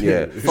do it.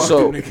 Yeah.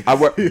 So I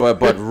work,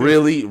 but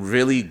really,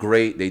 really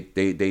great.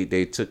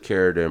 They took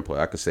care of their employee.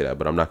 I could say that,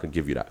 but I'm not gonna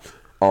give you that.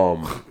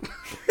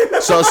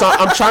 So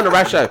I'm trying to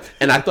rationalize,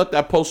 and I thought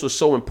that post was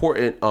so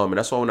important. And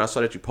that's why when I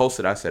saw that you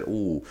posted, I said,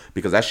 ooh,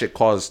 because that shit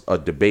caused a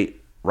debate.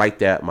 Right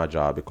there at my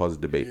job, it caused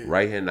a debate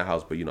right here in the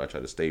house, but I try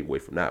to stay away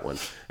from that one.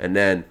 And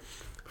then,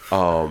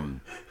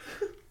 I'm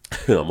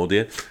on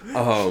there.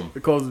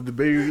 It caused a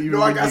debate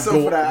even I got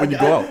something for that. When you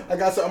go out. I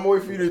got something. I'm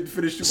waiting for you to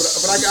finish too,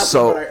 but I got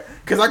something for that.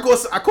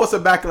 Because I caused a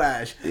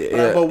backlash.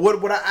 Yeah. But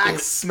what I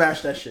asked,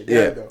 smash that shit.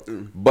 Yeah.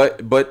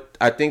 But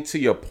I think to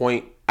your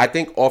point, I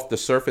think off the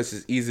surface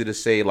it's easy to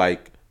say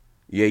like,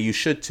 yeah, you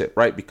should tip,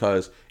 right?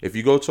 Because if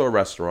you go to a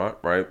restaurant,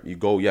 right, you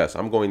go, yes,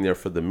 I'm going there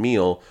for the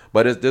meal,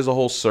 but there's a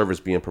whole service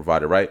being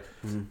provided, right?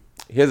 Mm-hmm.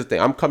 Here's the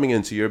thing. I'm coming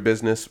into your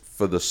business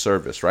for the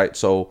service, right?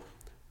 So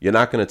you're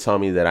not going to tell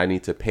me that I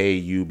need to pay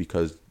you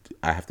because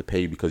I have to pay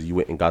you because you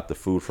went and got the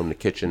food from the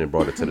kitchen and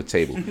brought it to the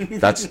table.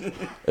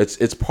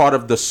 It's part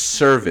of the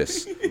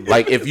service.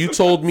 Like if you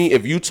told me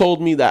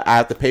that I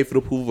have to pay for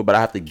the food, but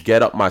I have to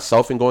get up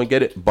myself and go and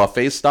get it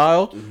buffet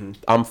style,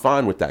 I'm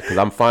fine with that because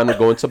I'm fine with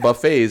going to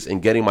buffets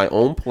and getting my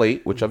own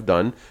plate, which I've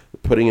done,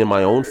 putting in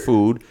my own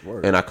food,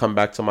 and I come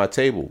back to my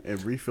table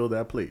and refill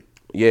that plate.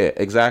 Yeah,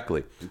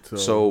 exactly.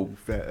 So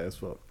fat as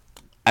fuck.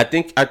 I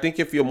think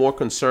if you're more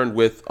concerned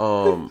with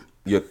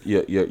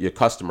your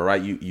customer,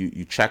 right?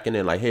 You checking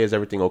in like, hey, is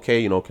everything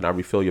okay? Can I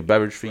refill your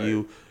beverage for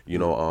you?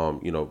 Blah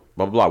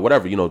blah blah,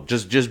 whatever.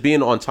 Just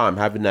being on time,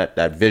 having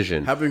that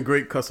vision, having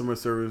great customer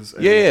service.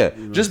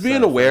 And, just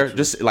being aware.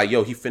 Just like,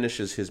 yo, he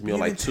finishes his meal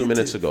like 2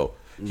 minutes ago.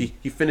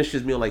 He finished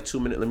his meal like 2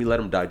 minutes. Let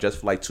him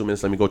digest for like 2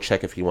 minutes. Let me go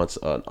check if he wants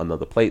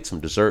another plate, some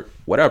dessert,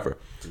 whatever.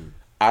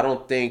 I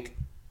don't think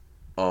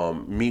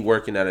me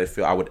working at it,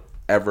 I would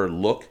ever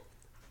look,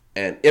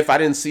 and if I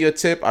didn't see a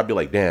tip, I'd be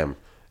like, damn.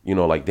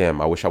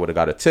 I wish I would have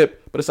got a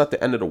tip, but it's not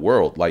the end of the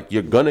world. Like,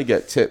 you're going to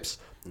get tips.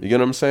 You know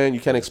what I'm saying? You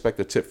can't expect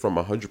a tip from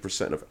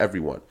 100% of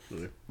everyone.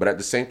 Mm-hmm. But at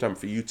the same time,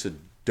 for you to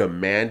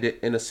demand it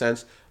in a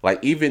sense,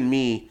 like even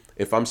me,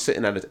 if I'm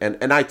sitting at it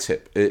and I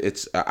tip,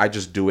 I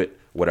just do it,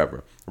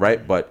 whatever, right?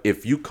 Mm-hmm. But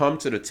if you come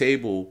to the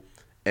table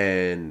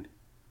and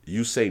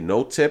you say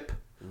no tip,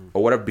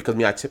 or whatever, because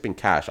I tip in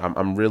cash.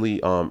 I'm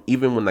really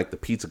even when like the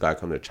pizza guy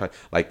comes to China,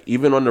 like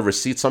even on the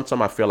receipt, sometimes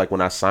I feel like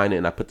when I sign it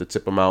and I put the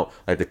tip amount,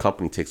 like the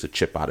company takes a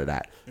chip out of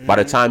that. Mm-hmm. By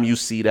the time you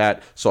see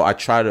that, so I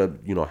try to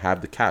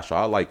have the cash. So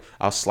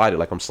I'll slide it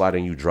like I'm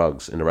sliding you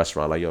drugs in the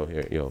restaurant. Like,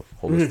 yo,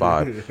 hold this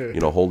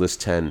 5, hold this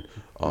 10.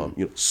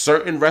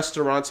 Certain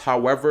restaurants,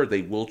 however,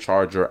 they will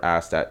charge your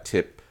ass that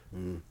tip.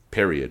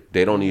 Period.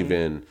 They don't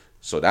even.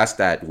 So that's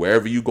that.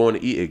 Wherever you going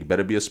to eat, it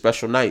better be a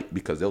special night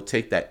because they'll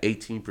take that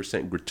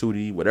 18%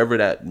 gratuity, whatever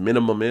that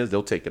minimum is,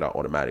 they'll take it out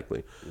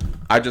automatically.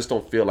 I just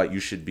don't feel like you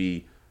should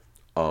be,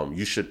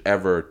 you should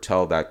ever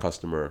tell that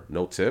customer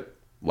no tip,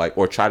 like,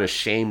 or try to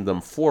shame them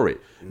for it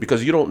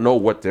because you don't know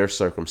what their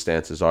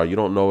circumstances are. You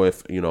don't know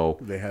if,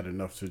 they had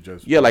enough to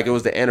just. Yeah, like it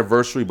was the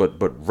anniversary,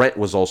 but rent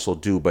was also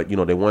due, but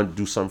they wanted to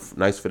do something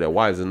nice for their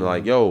wives. And they're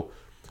like, yo,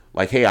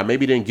 like, hey, I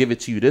maybe didn't give it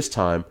to you this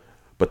time,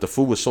 but the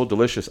food was so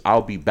delicious,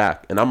 I'll be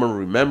back, and I'm gonna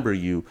remember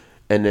you.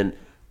 And then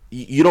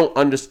you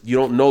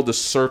don't know the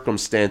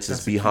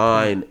circumstances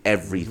behind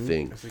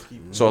everything.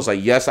 So it's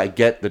like, yes, I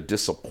get the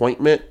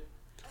disappointment,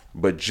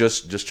 but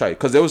just try it.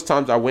 Because there was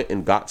times I went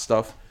and got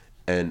stuff,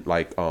 and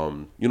like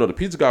the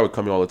pizza guy would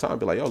come in all the time, and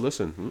be like, yo,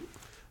 listen,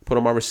 put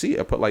on my receipt.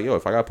 I put like, yo,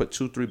 if I gotta put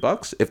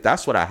 $2-3, if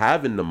that's what I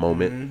have in the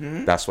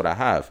moment, that's what I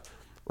have.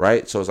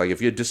 Right, so it's like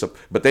if you're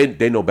but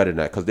they know better than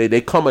that because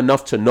they come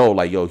enough to know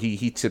like, yo,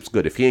 he tips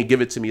good. If he ain't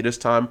give it to me this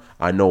time,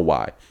 I know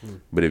why.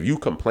 But if you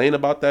complain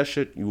about that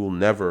shit, you will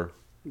never.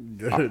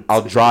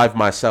 I'll drive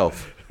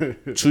myself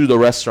to the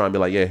restaurant and be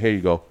like, yeah, here you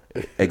go,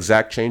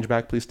 exact change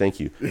back, please, thank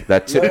you.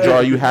 That tip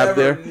jar you have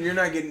there, you're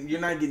not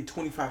getting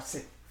 25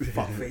 cents.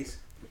 Fuck face.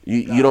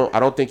 You don't. I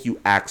don't think you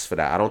ask for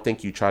that. I don't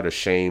think you try to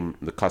shame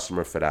the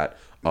customer for that.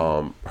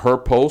 Her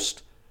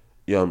post.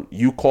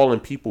 you calling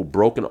people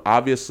broken,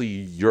 obviously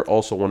you're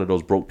also one of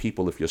those broke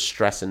people if you're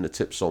stressing the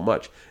tip so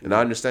much. And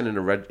I understand in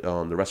the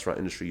restaurant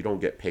industry, you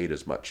don't get paid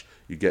as much.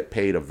 You get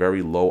paid a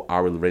very low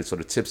hourly rate. So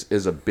the tips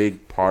is a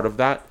big part of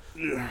that.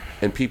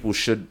 And people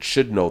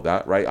should know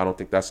that, right? I don't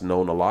think that's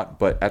known a lot.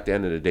 But at the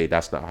end of the day,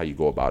 that's not how you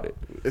go about it.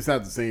 It's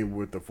not the same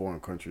with the foreign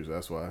countries.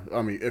 That's why.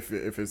 I mean, if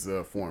it's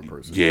a foreign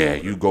person. Yeah,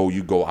 you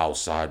go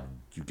outside,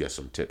 you get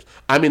some tips.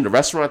 I mean, the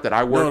restaurant that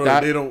I worked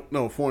at. They don't.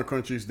 No, foreign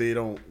countries, they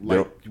don't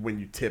like when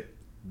you tip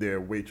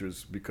their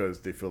waitress because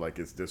they feel like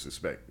it's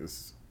disrespect.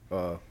 It's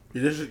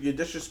you're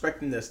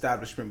disrespecting the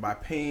establishment by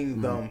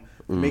paying them,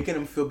 making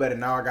them feel better.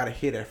 Now I gotta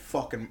hear that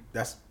fucking.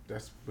 That's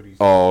what he's.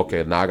 Oh,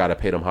 okay. Now I gotta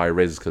pay them higher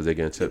raises because they're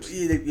getting tips.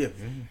 Yeah.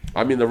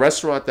 I mean, the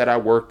restaurant that I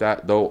worked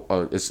at though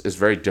is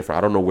very different.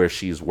 I don't know where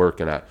she's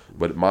working at,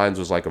 but mine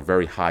was like a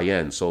very high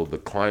end. So the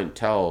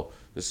clientele.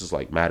 This is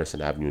like Madison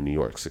Avenue, New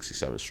York,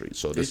 67th Street.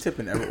 So they're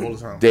tipping all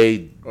the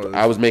time.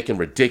 I was making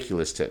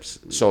ridiculous tips.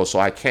 So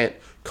I can't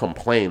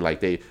complain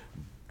like they.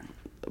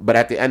 But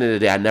at the end of the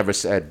day, I never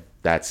said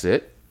that's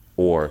it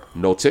or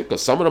no tip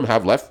because some of them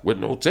have left with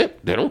no tip.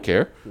 They don't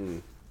care.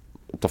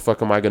 What the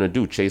fuck am I gonna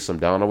do? Chase them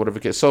down or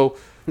whatever? So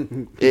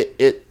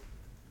it.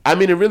 I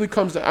mean, it really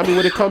comes. I mean,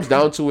 when it comes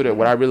down to it,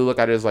 what I really look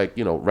at is like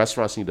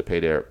restaurants need to pay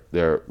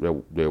their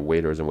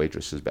waiters and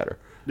waitresses better.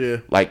 Yeah.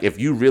 Like if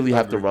you really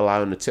have to rely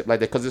on the tip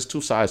like that, because there's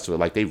two sides to it.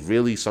 Like they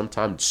really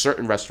sometimes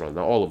certain restaurants,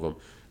 not all of them,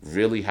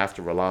 really have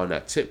to rely on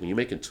that tip. When you're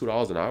making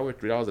 $2 an hour,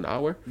 $3 an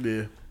hour.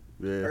 Yeah.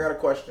 I got a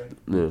question.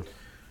 Yeah.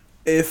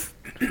 If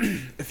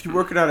you're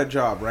working at a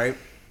job, right,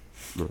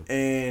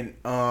 and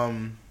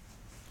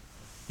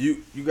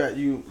you got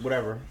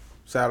whatever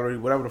salary,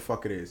 whatever the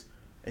fuck it is,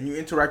 and you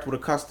interact with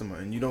a customer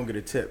and you don't get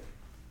a tip.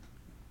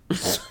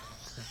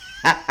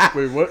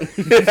 Wait, what?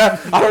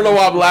 I don't know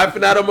why I'm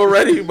laughing at him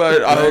already,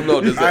 but I don't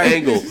know. There's an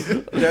angle.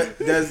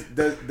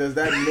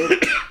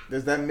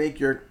 Does that make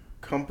your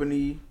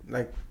company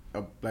like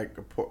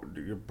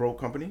your broke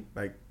company?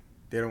 Like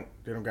they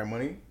don't got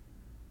money?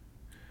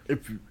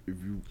 If you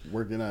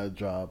working at a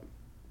job,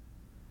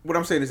 what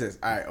I'm saying is this: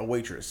 a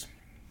waitress.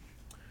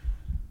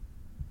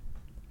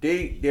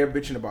 They're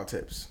bitching about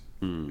tips.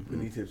 We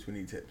need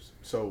tips.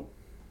 So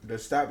the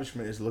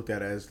establishment is looked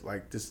at as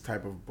like this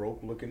type of broke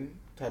looking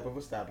type of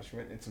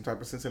establishment in some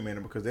type of sense of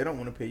manner because they don't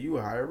want to pay you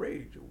a higher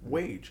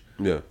wage.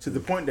 Yeah. To the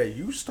point that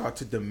you start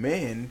to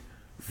demand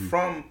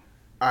from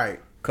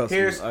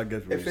customers.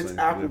 If it's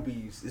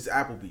Applebee's, it's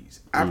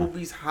Applebee's.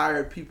 Applebee's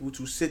hired people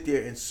to sit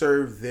there and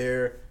serve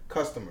their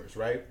customers,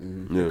 right?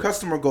 Yeah. The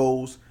customer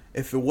goes,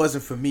 if it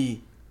wasn't for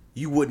me,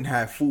 you wouldn't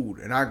have food.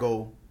 And I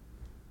go,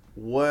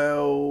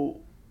 well,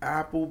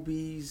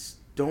 Applebee's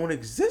don't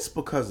exist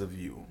because of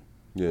you.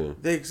 Yeah.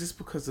 They exist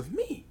because of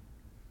me.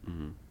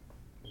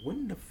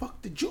 When the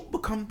fuck did you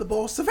become the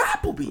boss of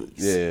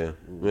Applebee's? Yeah.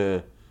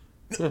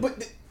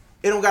 But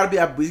it don't gotta be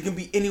Applebee's. It can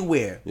be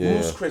anywhere. Yeah.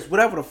 Ruth's Chris,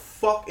 whatever the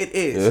fuck it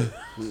is.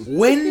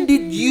 When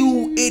did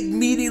you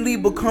immediately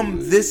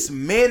become this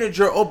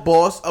manager or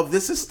boss of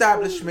this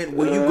establishment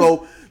where you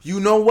go, you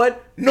know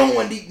what? No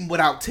one eating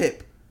without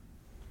tip.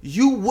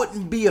 You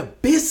wouldn't be a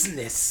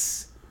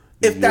business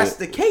if that's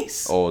the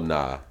case. Oh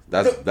nah,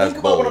 that's Think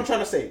about bold. what I'm trying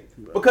to say.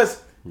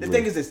 Because the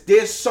thing is this: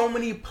 there's so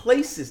many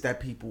places that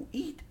people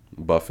eat.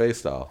 Buffet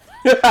style.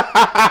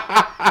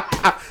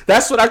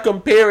 That's what I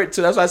compare it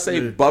to. That's why I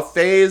say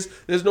buffets.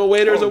 There's no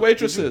waiters or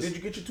waitresses. Did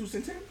you get your 2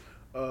 cents in?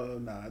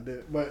 Nah, I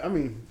did. But I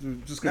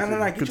mean, just No,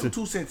 get your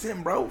 2 cents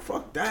in, bro.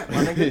 Fuck that,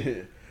 my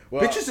nigga.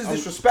 Well, bitches is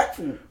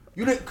disrespectful.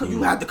 You didn't.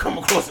 You had to come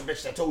across a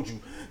bitch that told you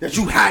that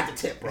you had to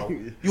tip, bro.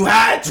 You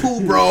had to,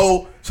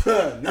 bro.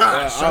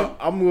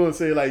 I'm gonna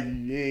say like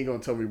you ain't gonna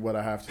tell me what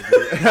I have to do.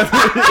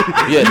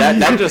 Yeah,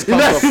 that just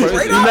comes up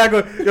crazy. You're not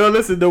gonna.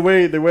 Listen. The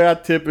way I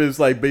tip is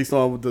like based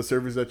on the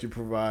service that you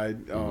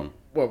provide.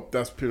 Well,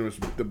 that's pretty much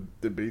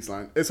the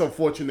baseline. It's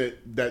unfortunate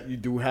that you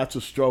do have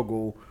to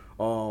struggle.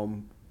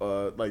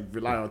 Like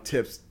rely on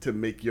tips to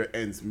make your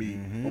ends meet.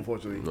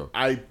 Unfortunately,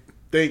 I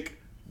think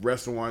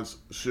restaurants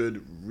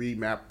should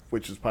remap,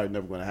 which is probably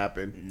never going to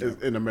happen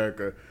in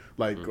America.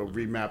 Like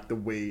remap the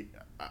way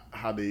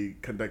how they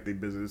conduct their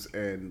business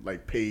and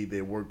like pay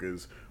their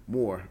workers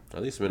more.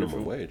 At least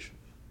minimum wage.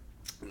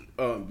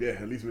 Yeah,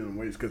 at least minimum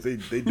wage because they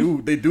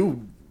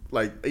do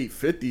like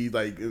 $8.50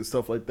 like and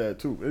stuff like that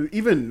too.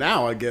 Even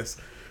now, I guess.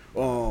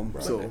 So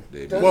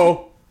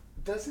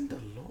doesn't the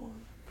law?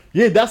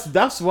 Yeah,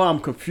 that's why I'm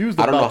confused.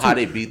 I don't know how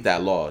they beat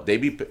that law.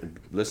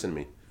 Listen to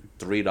me.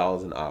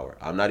 $3 an hour.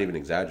 I'm not even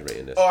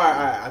exaggerating this. Oh,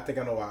 I think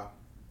I know why.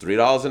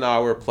 $3 an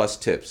hour plus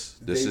tips.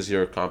 This is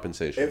your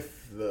compensation.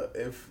 If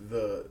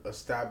the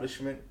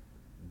establishment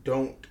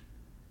don't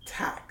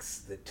tax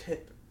the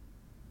tip,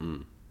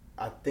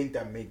 I think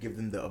that may give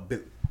them the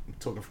ability. I'm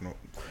talking from.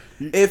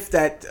 If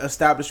that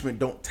establishment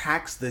don't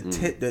tax the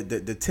tip,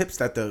 the tips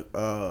that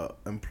the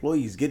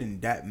employees getting,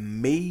 that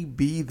may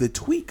be the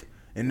tweak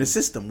in the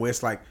system where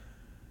it's like,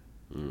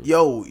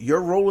 yo,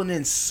 you're rolling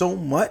in so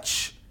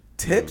much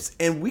tips,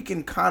 and we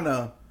can kind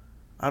of,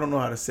 I don't know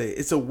how to say it.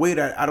 It's a way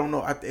that I don't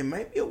know. It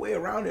might be a way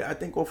around it. I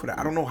think go for that.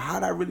 I don't know how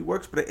that really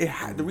works, but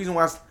the reason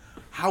why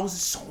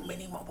houses so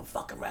many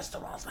motherfucking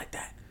restaurants like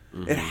that.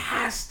 It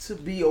has to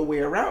be a way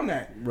around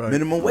that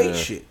minimum wage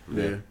shit.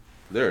 Yeah.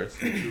 There's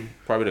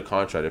probably the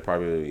contract. They're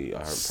probably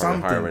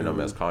hiring them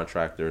as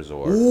contractors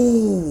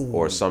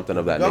or something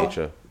of that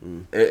nature.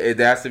 It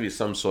has to be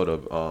some sort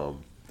of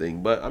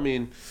thing. But I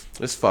mean,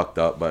 it's fucked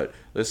up. But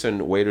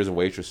listen, waiters and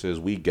waitresses,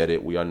 we get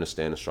it. We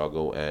understand the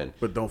struggle.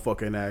 But don't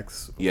fucking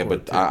ask. Yeah,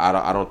 but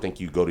I don't think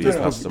you go to your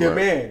customer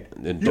demand.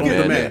 And you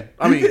demand.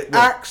 I mean, you can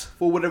ask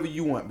for whatever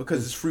you want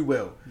because it's free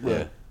will.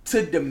 Yeah.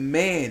 To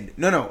demand,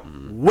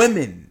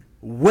 women.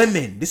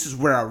 This is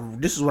what I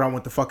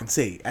want to fucking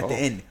say at the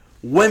end.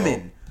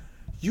 Women,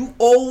 you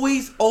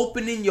always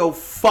opening your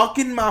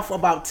fucking mouth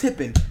about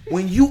tipping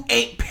when you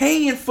ain't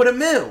paying for the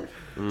meal.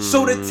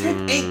 So the tip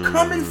ain't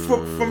coming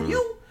from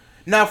you.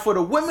 Now for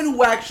the women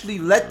who actually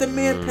let the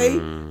man pay,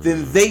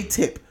 then they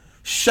tip.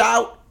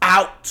 Shout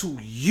out to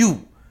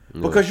you.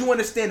 Because you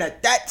understand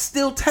that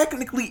still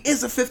technically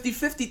is a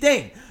 50-50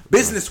 thing,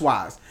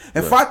 business-wise.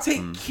 If I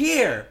take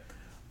care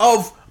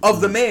of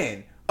the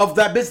man, of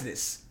that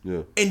business,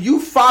 and you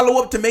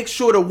follow up to make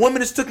sure the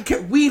woman is taken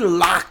care, we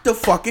lock the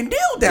fucking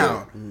deal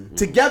down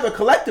together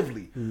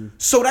collectively.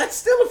 So that's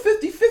still a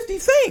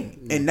 50-50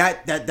 thing. And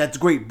that's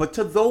great. But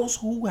to those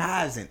who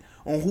hasn't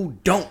or who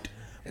don't,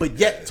 but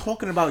yet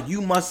talking about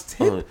you must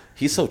tip.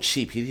 He's so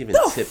cheap. He didn't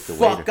even tip the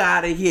waiter. Fuck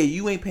out of here.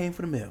 You ain't paying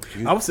for the meal.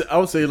 I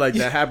would say like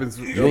that happens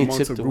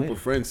amongst a group of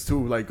friends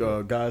too, like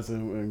guys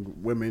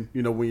and women.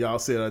 You know, when y'all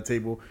sit at a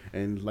table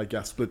and like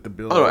y'all split the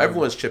bill. Oh no,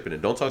 everyone's chipping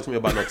it. Don't talk to me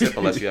about no tip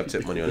unless you have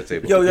tip money on the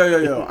table. Yo.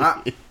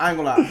 I ain't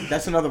gonna lie.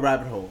 That's another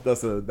rabbit hole.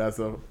 That's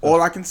a.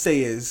 All I can say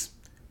is,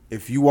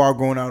 if you are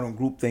going out on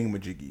group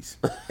thingamajiggies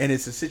and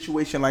it's a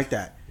situation like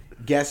that,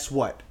 guess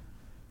what?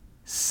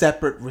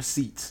 Separate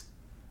receipts.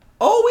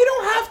 Oh, we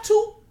don't have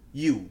to.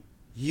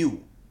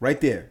 You, right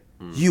there.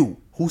 You,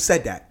 who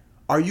said that?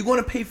 Are you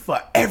going to pay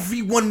for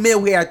every one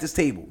meal here at this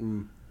table?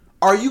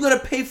 Are you going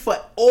to pay for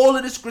all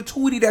of this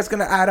gratuity that's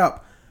going to add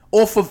up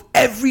off of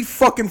every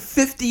fucking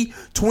 $50,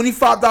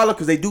 $25,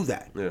 because they do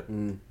that? Yeah.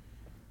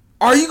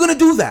 Are you going to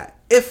do that?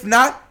 If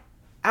not,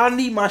 I'll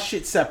need my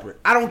shit separate.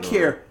 I don't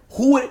care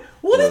who it.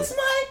 Well, it's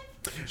mine.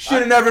 Should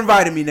have never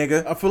invited me,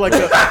 nigga. I feel like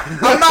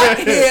I'm not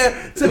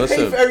here to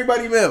pay for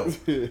everybody meals.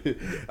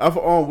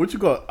 What you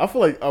call? I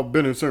feel like I've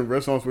been in certain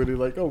restaurants where they're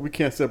like, "Oh, we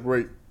can't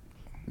separate."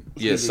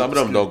 Yeah, some of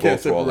them don't go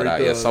through all of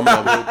that. Yeah, some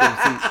of them.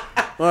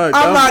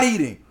 I'm not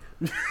eating.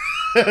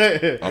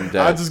 I'm dead.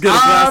 I just get a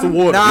glass of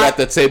water. You at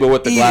the table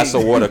with the glass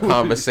of water,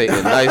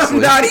 conversating nicely.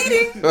 I'm not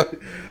eating.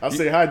 I'll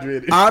stay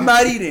hydrated. I'm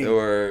not eating.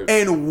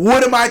 And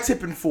what am I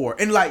tipping for?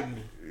 Enlighten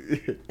me.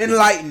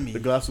 Enlighten me. The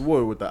glass of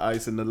water with the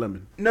ice and the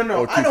lemon.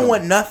 No, I don't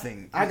want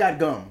nothing. I got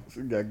gum.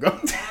 You got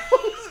gum. Did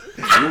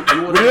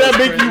that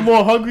make you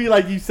more hungry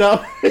like you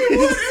sound? A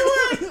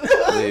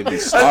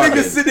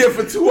nigga sit there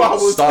for 2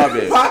 hours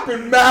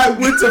popping mad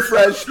winter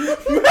fresh.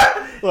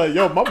 Like,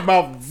 yo, my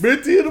mouth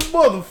minty in the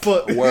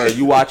motherfucker. Where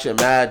you watching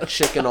mad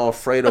chicken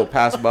Alfredo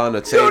pass by on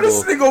the table. Yo,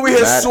 this nigga over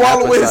here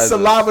swallowing his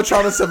saliva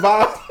trying to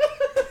survive.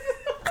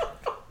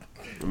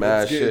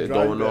 Mad shit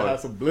going on. Have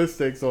some bliss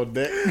steaks on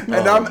deck. And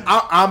I'm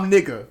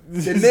nigga.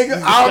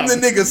 I'm the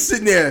nigga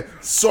sitting there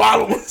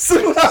swallowing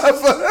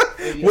saliva.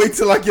 Wait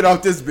till I get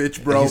off this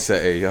bitch, bro. He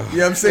said, "Hey, yo." You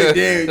know what I'm saying?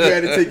 Damn, you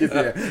had to take it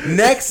there.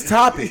 Next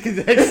topic.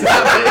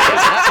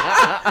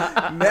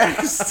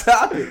 Next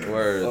topic.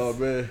 Words. Oh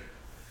man.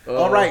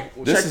 All right,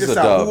 check this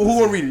out. Who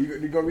gonna read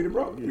it? You gonna read it,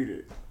 bro? Read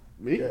it.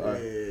 Me?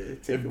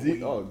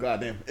 Yeah.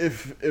 Goddamn.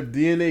 If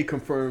DNA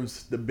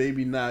confirms the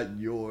baby not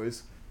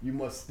yours, you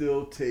must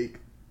still take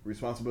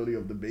responsibility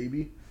of the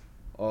baby.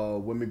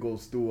 Women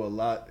goes through a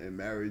lot in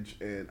marriage,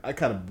 and I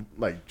kind of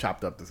like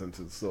chopped up the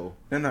sentence. So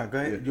no, go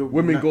ahead. Yeah.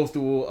 Women goes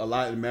through a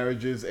lot in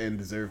marriages and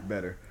deserve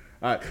better.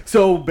 All right.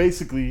 So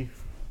basically,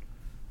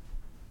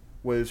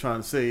 what it's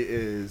trying to say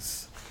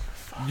is,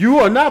 you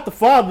are not the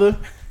father.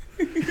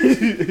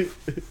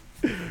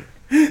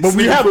 But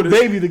we have a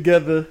baby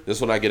together. This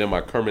is when I get in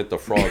my Kermit the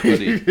Frog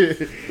hoodie.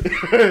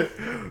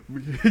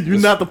 You're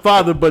not the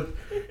father, but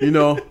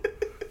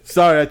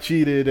sorry I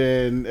cheated,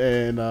 and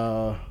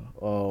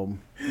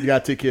you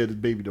gotta take care of this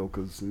baby though,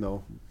 cause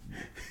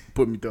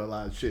put me through a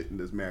lot of shit in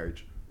this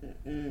marriage.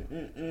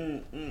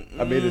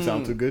 I made it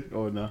sound too good,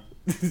 or no?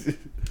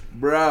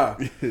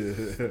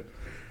 Bruh.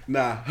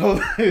 Nah.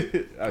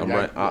 I'm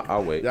right.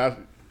 I'll wait. No.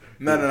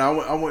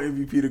 I want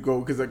MVP to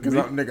go because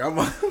nigga,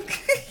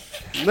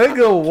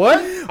 nigga, what?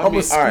 All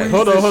right,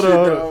 hold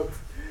on.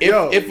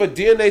 If a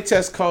DNA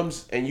test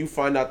comes and you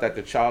find out that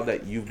the child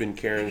that you've been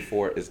caring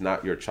for is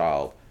not your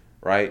child,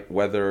 right?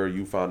 Whether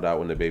you found out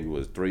when the baby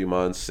was 3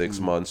 months,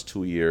 6 months,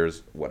 2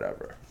 years,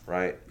 whatever,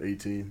 right?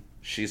 18.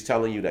 She's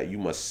telling you that you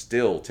must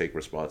still take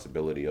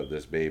responsibility of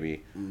this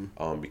baby,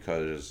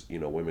 because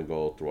women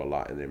go through a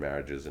lot in their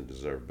marriages and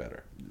deserve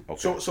better.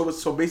 Okay.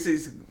 So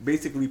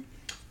basically,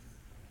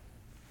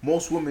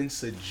 most women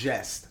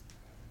suggest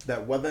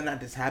that whether or not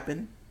this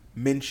happened,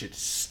 men should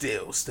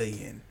still stay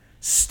in,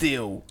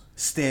 still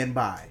stand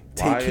by,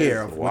 take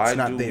care of what's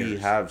not theirs. Why do we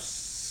have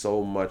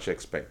so much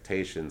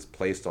expectations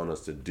placed on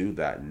us to do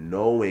that,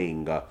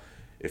 knowing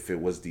If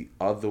it was the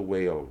other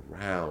way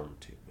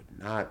around, it would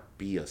not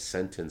be a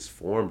sentence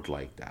formed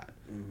like that.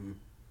 Mm-hmm.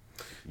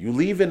 You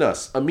leaving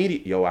us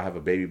immediately. Yo, I have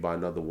a baby by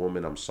another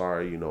woman. I'm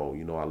sorry. You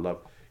know, I love.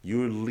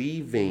 You're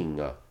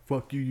leaving.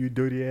 Fuck you, you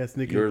dirty ass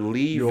nigga. You're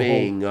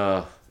leaving.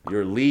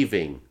 You're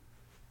leaving.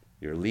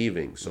 You're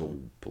leaving. So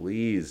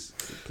please,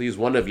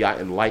 one of y'all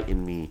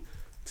enlighten me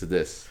to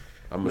this.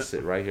 I'm gonna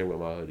sit right here with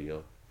my hoodie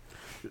on.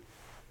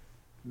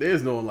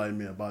 There's no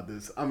enlightenment about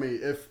this. I mean,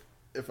 if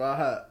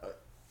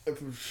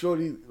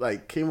Shorty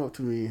like came up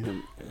to me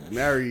and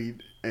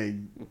married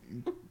and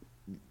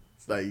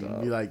like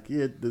be like,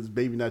 yeah, this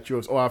baby not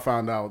yours, or I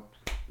found out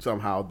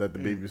somehow that the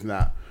baby's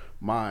not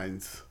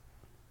mine's,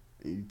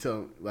 and you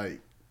tell like,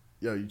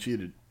 yo, you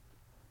cheated.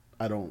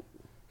 I don't.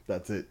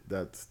 That's it.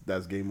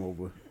 That's game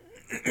over.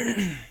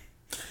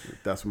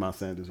 That's my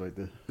standards right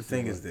there. The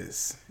thing is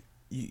this: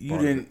 you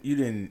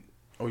didn't.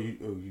 Oh,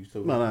 you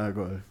still. No,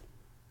 go ahead.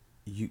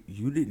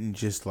 You didn't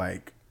just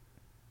like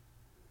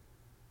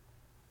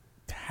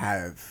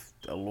have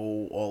a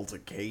little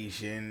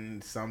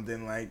altercation,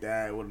 something like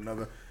that with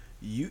another.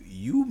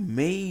 You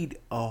made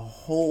a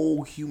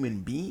whole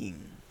human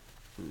being.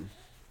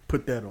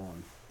 Put that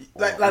on.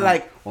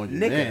 Like on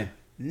your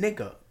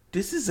nigga.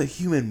 This is a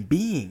human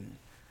being.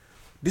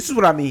 This is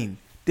what I mean.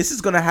 This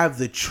is gonna have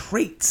the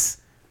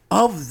traits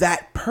of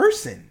that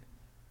person.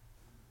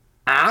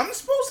 I'm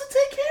supposed to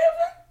take care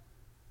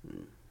of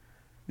him.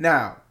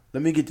 Now,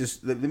 let me get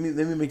this. Let me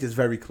make this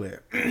very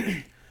clear.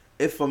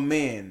 If a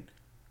man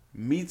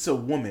meets a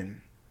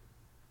woman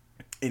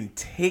and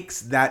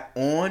takes that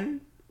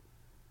on,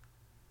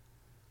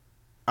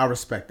 I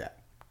respect that.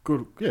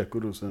 Good, yeah,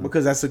 kudos to him.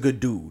 Because that's a good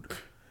dude.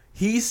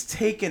 He's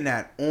taking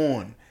that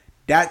on.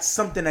 That's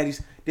something that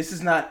this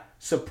is not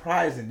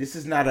surprising. This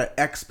is not an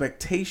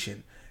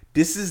expectation.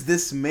 This is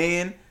this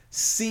man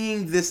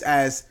seeing this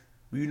as,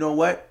 you know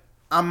what?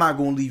 I'm not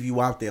going to leave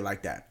you out there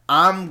like that.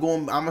 I'm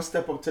going to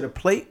step up to the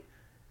plate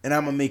and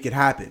I'm going to make it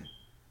happen.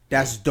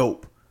 That's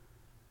dope.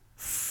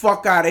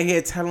 Fuck out of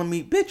here telling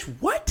me, bitch,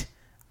 what?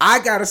 I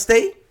got to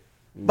stay?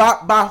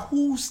 By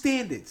whose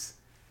standards?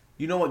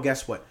 You know what?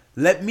 Guess what?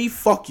 Let me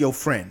fuck your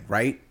friend,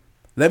 right?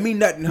 Let me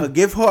nut in her.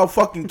 Give her a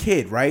fucking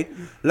kid, right?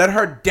 Let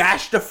her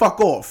dash the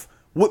fuck off.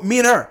 With me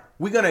and her,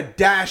 we're going to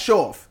dash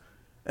off.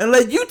 And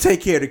let you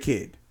take care of the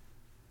kid.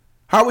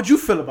 How would you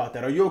feel about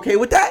that? Are you okay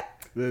with that?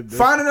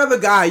 Find another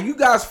guy. You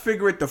guys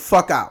figure it the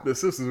fuck out. The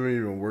sisters don't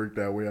even work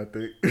that way, I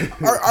think.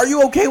 Are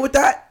you okay with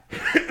that?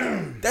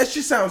 That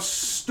shit sounds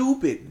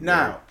stupid.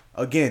 Now,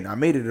 again, I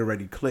made it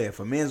already clear. If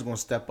a man's going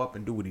to step up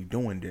and do what he's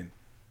doing, then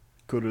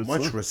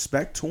much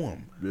respect to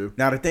him. Yeah.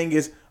 Now, the thing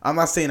is, I'm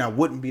not saying I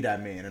wouldn't be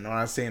that man, and I'm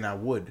not saying I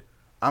would.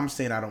 I'm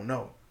saying I don't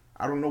know.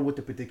 I don't know what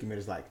the predicament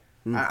is like.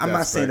 I'm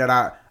not saying that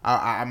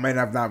I might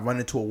have not run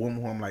into a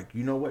woman who I'm like,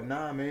 you know what?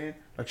 Nah, man.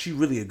 Like, she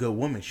really a good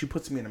woman. She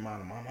puts me in the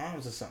mind of my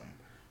moms or something.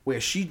 Where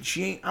she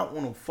ain't out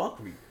on no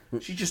fuckery.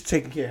 She just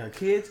taking care of her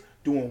kids,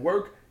 doing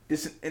work.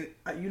 And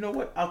you know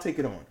what? I'll take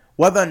it on.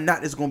 Whether or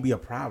not it's gonna be a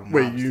problem.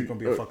 Wait, it's gonna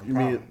be a fucking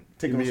problem.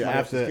 Taking on somebody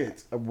else's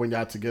kids. When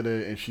y'all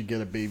together and she get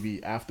a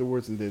baby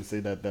afterwards, and then say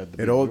that the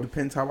it all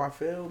depends how I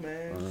feel,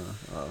 man.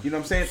 You know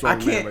what I'm saying? I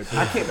can't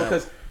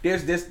because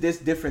there's this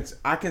difference.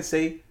 I can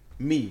say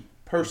me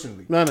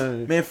personally. No.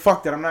 Man,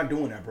 fuck that. I'm not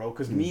doing that, bro.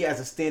 Because me as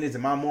a standards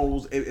and my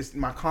morals,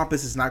 my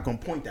compass is not gonna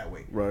point that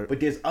way. Right. But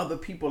there's other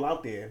people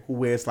out there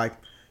where it's like,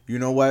 you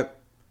know what?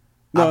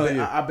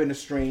 I've been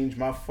estranged.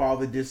 My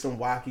father did some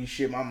wacky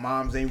shit. My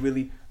mom's ain't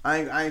really. I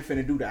ain't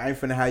finna do that. I ain't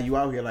finna have you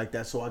out here like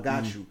that. So I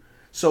got you.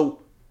 So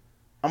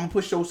I'm gonna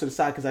push those to the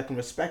side because I can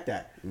respect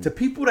that. To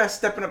people that's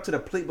stepping up to the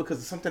plate because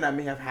of something that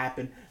may have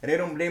happened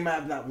and they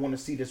might not want to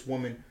see this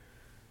woman.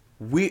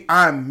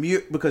 I'm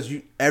mute because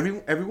every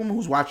woman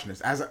who's watching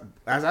this as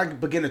I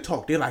begin to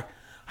talk, they're like,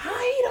 "How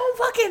you don't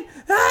fucking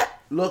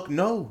look?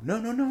 No.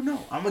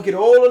 I'm gonna get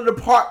all of the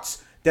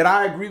parts that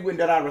I agree with,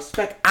 that I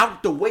respect,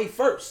 out the way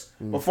first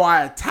before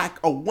I attack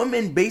a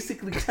woman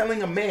basically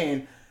telling a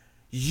man,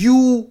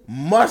 you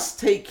must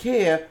take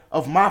care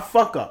of my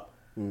fuck up.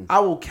 I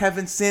will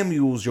Kevin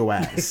Samuels your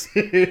ass.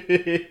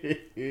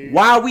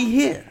 Why are we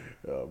here?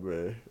 Oh,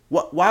 man.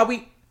 Why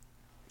we?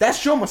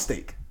 That's your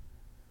mistake.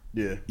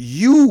 Yeah.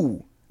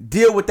 You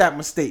deal with that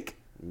mistake.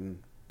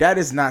 That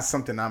is not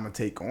something I'm going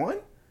to take on.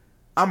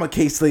 I'm going to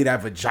case-lay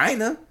that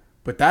vagina,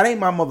 but that ain't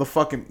my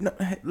motherfucking... No,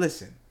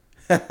 listen.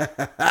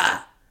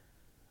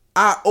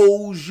 I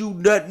owes you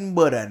nothing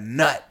but a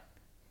nut.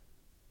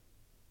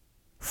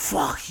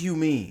 Fuck you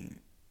mean?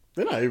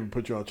 They're not even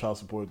put you on child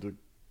support.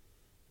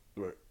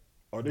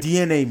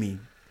 DNA me.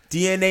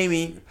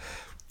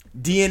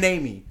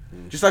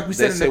 Just like we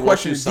said in the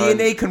question,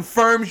 DNA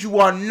confirms you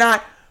are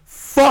not.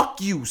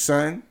 Fuck you,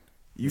 son.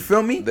 You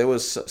feel me?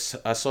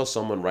 I saw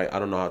someone write, I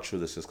don't know how true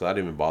this is because I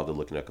didn't even bother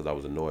looking at it because I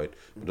was annoyed.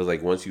 But it was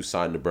like, once you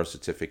sign the birth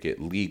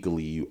certificate,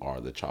 legally you are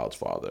the child's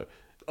father.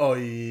 Oh,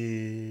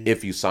 yeah.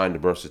 If you sign the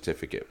birth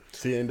certificate.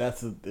 See, and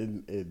that's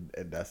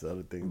the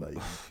other thing. Like,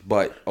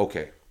 but,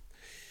 okay.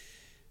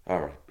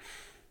 All right.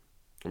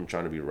 I'm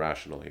trying to be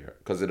rational here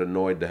because it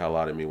annoyed the hell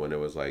out of me when it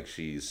was like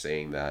she's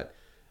saying that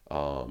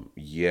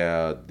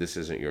yeah, this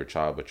isn't your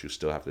child, but you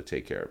still have to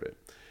take care of it.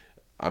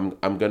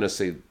 I'm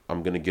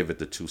gonna give it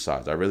the two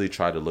sides. I really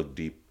try to look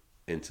deep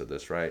into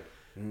this, right?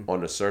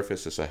 On the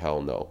surface, it's a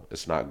hell no.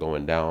 It's not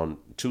going down.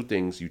 2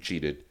 things: you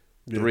cheated.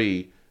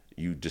 3,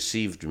 you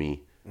deceived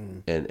me,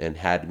 and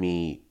had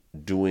me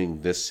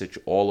doing this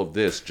all of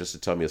this just to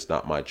tell me it's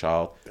not my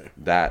child.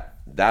 That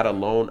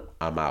alone,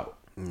 I'm out.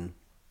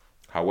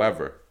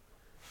 However,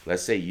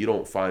 let's say you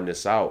don't find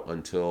this out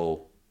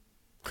until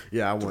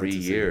 3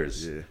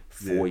 years,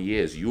 4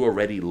 years. You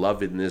already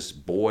loving this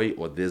boy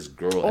or this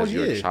girl as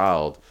your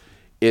child.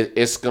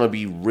 It's gonna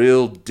be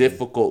real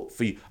difficult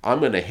for you. I'm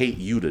gonna hate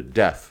you to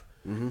death.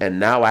 And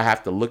now I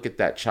have to look at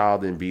that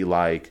child and be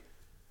like,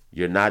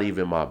 you're not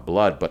even my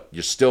blood, but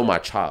you're still my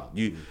child.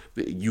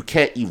 You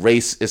can't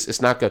erase.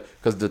 It's not gonna,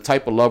 because the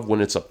type of love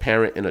when it's a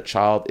parent and a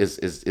child is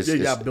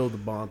you gotta build the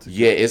bond together.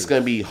 Yeah, it's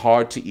gonna be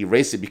hard to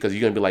erase it because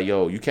you're gonna be like,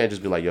 yo, you can't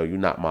just be like, yo, you're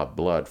not my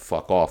blood.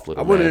 Fuck off,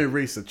 little man. I wouldn't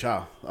erase the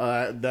child.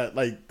 That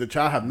like the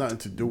child have nothing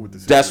to do with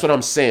this. That's what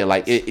I'm saying.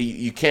 Like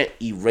you can't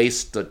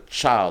erase the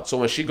child. So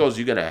when she goes,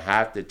 you're gonna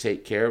have to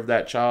take care of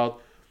that child.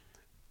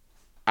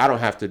 I don't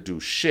have to do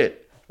shit.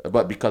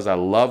 But because I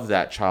love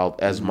that child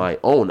as my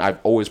own, I've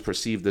always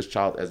perceived this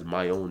child as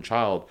my own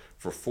child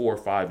for 4 or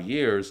 5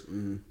 years.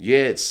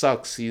 Yeah, it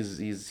sucks.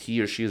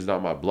 He or she is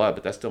not my blood,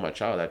 but that's still my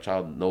child. That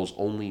child knows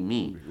only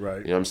me. Right.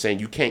 You know what I'm saying?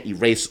 You can't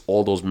erase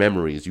all those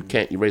memories. You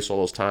can't erase all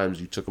those times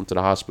you took them to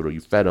the hospital,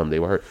 you fed them, they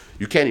were hurt.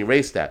 You can't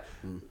erase that.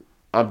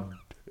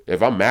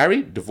 If I'm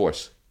married,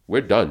 divorce. We're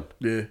done.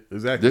 Yeah,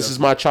 exactly. This is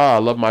my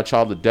child. I love my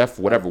child to death.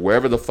 Whatever.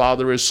 Wherever the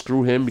father is,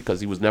 screw him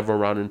because he was never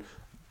around in.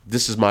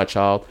 This is my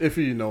child. If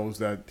he knows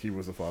that he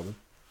was a father.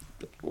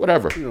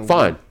 Whatever.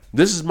 Fine.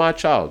 This is my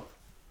child.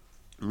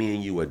 Me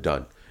and you are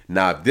done.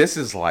 Now, if this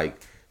is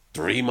like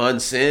 3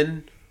 months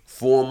in,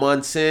 4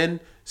 months in,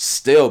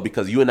 still,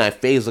 because you in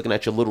that phase looking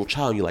at your little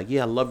child, you're like,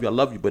 yeah, I love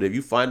you. But if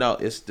you find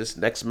out it's this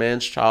next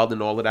man's child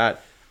and all of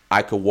that,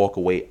 I could walk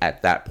away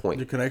at that point.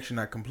 The connection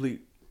not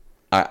complete.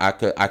 I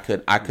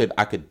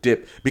could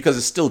dip because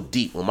it's still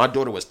deep. When my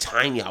daughter was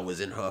tiny, I was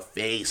in her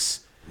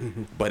face.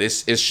 But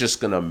it's just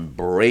gonna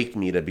break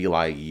me to be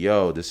like,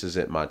 yo, this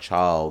isn't my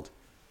child,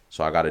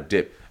 so I gotta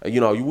dip.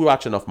 You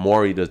watch enough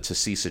Maury to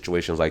see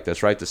situations like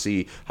this, right? To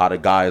see how the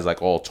guy is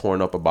like all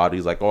torn up about it.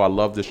 He's like, oh, I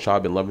love this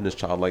child, been loving this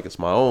child like it's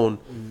my own.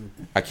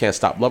 I can't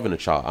stop loving the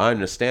child. I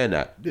understand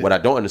that. Yeah. What I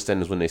don't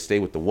understand is when they stay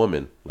with the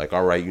woman, like,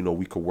 all right,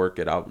 we could work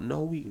it out.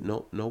 No,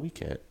 we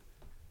can't.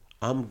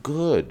 I'm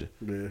good.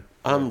 Yeah.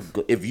 I'm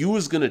good. If you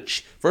was gonna,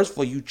 first of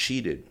all, you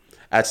cheated.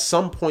 At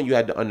some point, you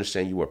had to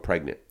understand you were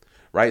pregnant.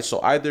 Right,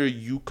 so either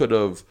you could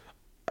have,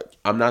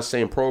 I'm not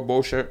saying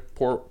pro-abortion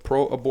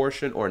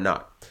or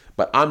not,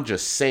 but I'm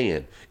just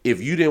saying, if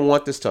you didn't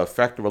want this to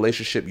affect the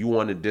relationship, you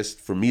wanted this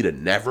for me to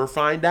never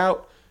find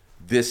out,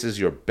 this is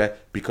your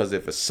bet. Because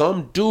if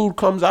some dude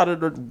comes out of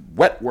the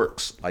wet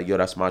works, like, yo,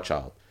 that's my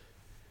child,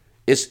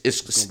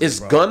 it's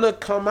gonna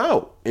come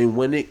out. And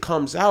when it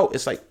comes out,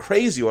 it's like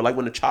crazy. Or like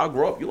when the child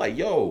grow up, you're like,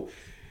 yo,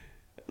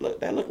 look,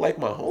 that look like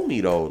my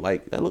homie though.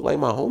 Like that look like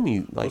my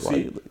homie. Like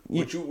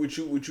what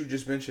you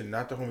just mentioned,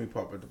 not the homie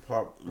part, but the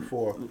part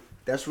before.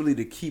 That's really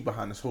the key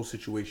behind this whole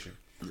situation.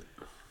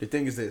 The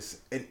thing is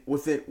this, and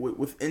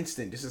with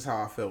instant, this is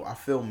how I feel. I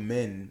feel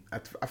men.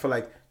 I feel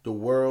like the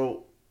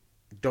world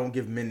don't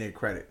give men their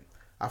credit.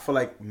 I feel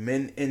like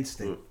men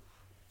instinct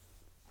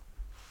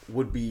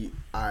would be,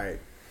 I'm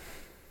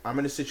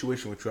in a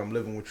situation with you. I'm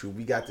living with you.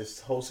 We got this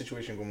whole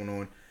situation going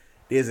on.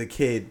 There's a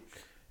kid.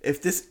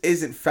 If this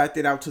isn't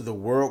factored out to the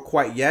world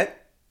quite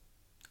yet,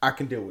 I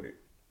can deal with it.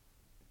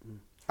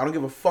 I don't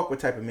give a fuck what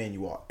type of man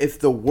you are. If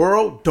the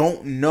world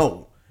don't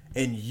know,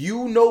 and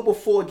you know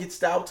before it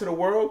gets out to the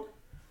world,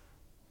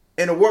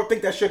 and the world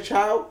think that's your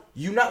child,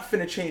 you not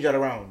finna change that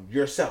around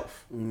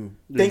yourself.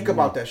 Think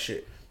about that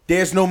shit.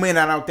 There's no man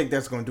I don't think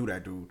that's gonna do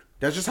that, dude.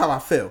 That's just how I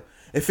feel.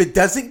 If it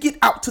doesn't get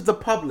out to the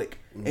public,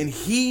 and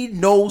he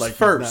knows like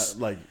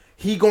first,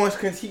 he gonna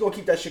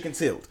keep that shit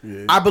concealed.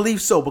 Yeah. I believe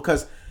so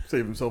because.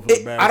 Save himself from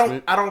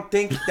embarrassment. I don't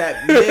think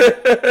that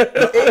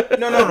men,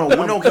 no,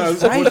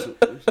 he's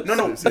right.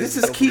 No, this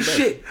is key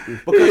shit.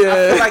 Because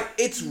I feel like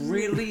it's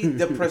really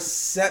the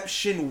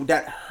perception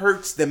that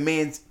hurts the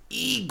man's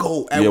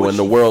ego. When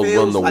the world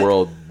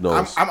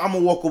knows. I'm gonna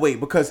walk away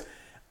because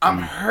I'm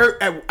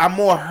hurt. I'm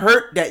more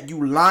hurt that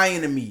you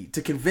lying to me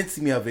to convince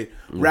me of it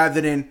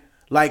rather than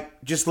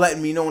like just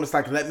letting me know. And it's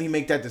like, let me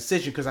make that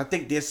decision because I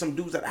think there's some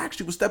dudes that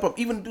actually will step up.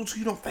 Even dudes who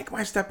you don't think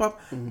might step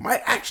up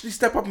might actually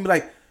step up and be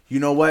like, you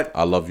know what?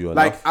 I love you enough.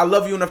 Like, I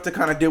love you enough to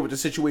kind of deal with the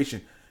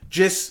situation.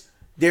 Just,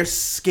 they're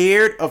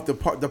scared of the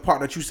part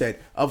that you said,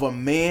 of a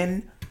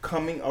man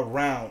coming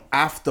around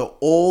after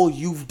all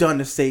you've done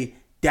to say,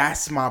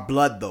 that's my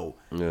blood, though.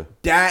 Yeah.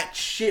 That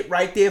shit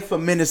right there for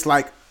men is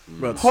like,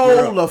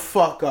 hold the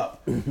fuck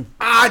up.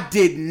 I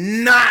did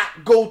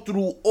not go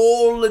through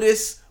all of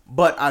this,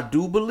 but I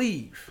do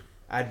believe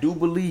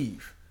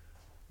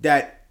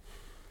that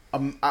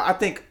I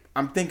think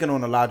I'm thinking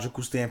on a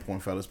logical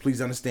standpoint, fellas.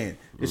 Please understand.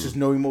 There's just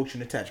no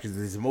emotion attached. Because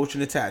there's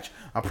emotion attached,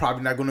 I'm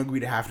probably not going to agree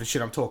to half the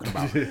shit I'm talking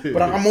about.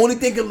 But I'm only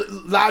thinking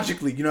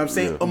logically. You know what I'm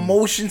saying?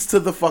 Emotions to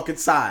the fucking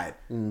side.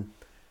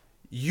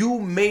 You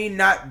may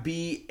not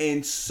be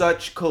in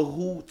such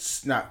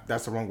cahoots.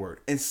 That's the wrong word.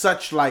 In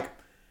such like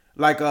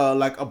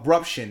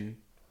abruption.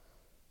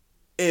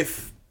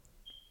 If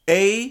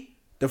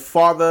the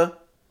father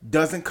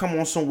doesn't come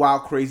on some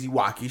wild, crazy,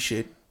 wacky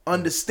shit,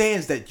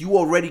 understands that you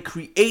already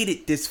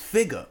created this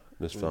figure,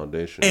 this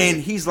foundation, and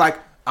he's like,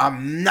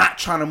 I'm not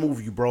trying to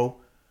move you, bro.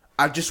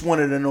 I just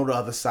wanted to know the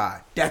other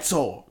side. That's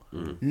all.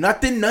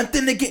 Nothing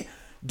again.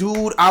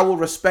 Dude, I will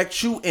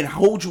respect you and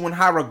hold you in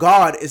high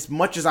regard as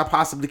much as I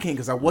possibly can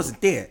because I wasn't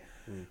there.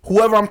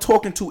 Whoever I'm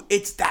talking to,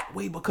 it's that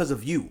way because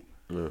of you.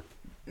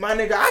 My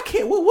nigga, I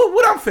can't.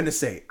 What I'm finna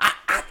say?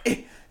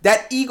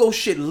 That ego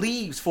shit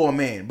leaves for a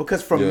man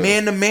because from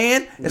man to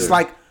man, it's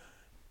like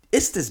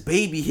it's this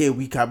baby here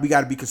we got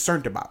to be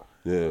concerned about.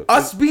 Yeah.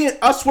 Us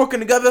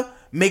working together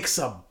makes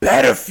a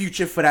better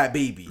future for that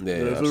baby.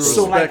 Yeah.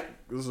 So like,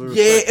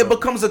 it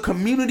becomes a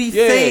community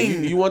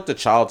thing. You want the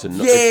child to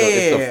know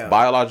if the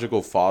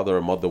biological father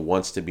or mother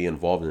wants to be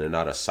involved and they're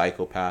not a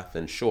psychopath,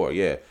 then sure,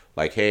 yeah.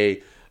 Like,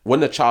 hey,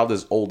 when the child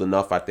is old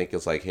enough, I think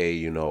it's like,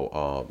 hey,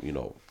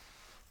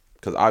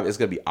 because it's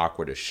gonna be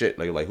awkward as shit.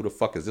 Like who the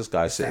fuck is this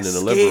guy sitting in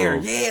the living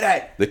room?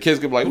 Yeah, the kids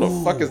gonna be like, who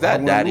the fuck is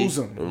that, daddy?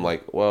 I'm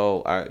like,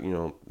 well,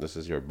 this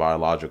is your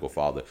biological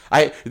father.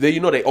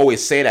 They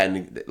always say that,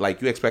 and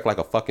like you expect like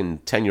a fucking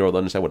 10-year-old to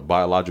understand what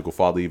biological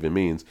father even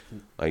means.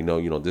 Like,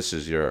 no, this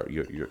is your.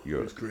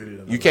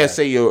 You can't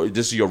say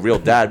this is your real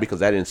dad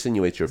because that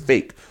insinuates you're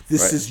fake.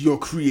 This is your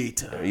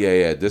creator.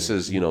 Yeah. This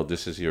is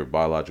your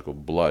biological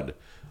blood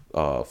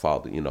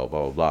father. Blah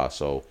blah blah.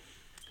 So.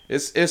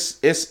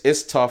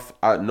 It's tough.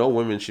 No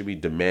women should be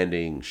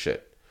demanding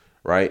shit,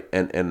 right?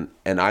 And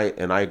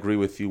I agree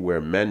with you where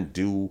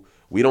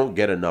we don't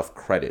get enough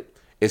credit.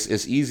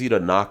 It's easy to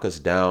knock us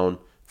down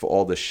for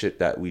all the shit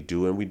that we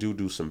do, and we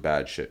do some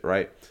bad shit,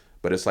 right?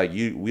 But it's like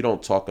we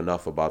don't talk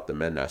enough about the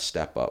men that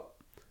step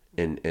up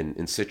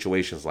in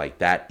situations like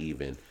that,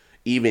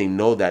 even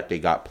know that they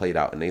got played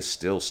out and they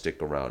still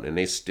stick around and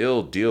they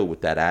still deal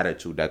with that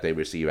attitude that they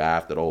receive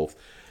after the whole,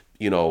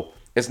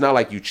 It's not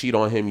like you cheat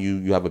on him,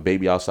 you have a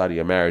baby outside of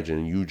your marriage,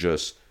 and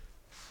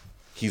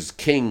he's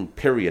king,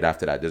 period,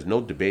 after that. There's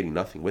no debating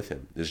nothing with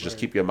him. It's just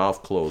keep your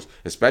mouth closed,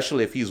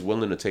 especially if he's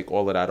willing to take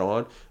all of that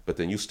on, but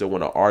then you still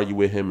want to argue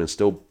with him and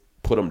still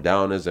put him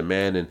down as a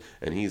man,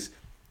 and he's...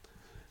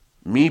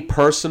 Me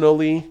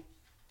personally,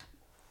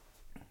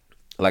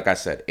 like I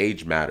said,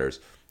 age matters.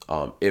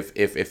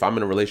 If I'm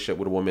in a relationship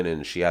with a woman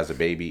and she has a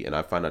baby and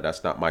I find out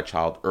that's not my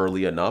child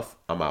early enough,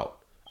 I'm out.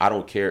 I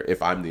don't care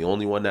if I'm the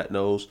only one that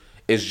knows.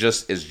 It's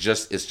just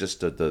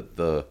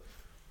the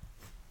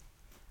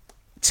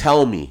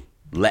tell me,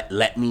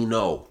 let me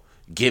know,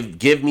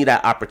 give me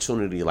that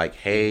opportunity. Like,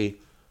 hey,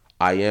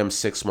 I am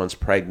 6 months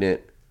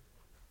pregnant,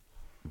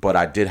 but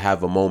I did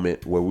have a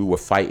moment where we were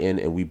fighting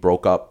and we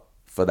broke up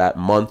for that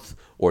month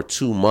or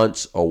 2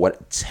 months or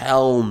what.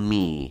 Tell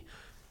me,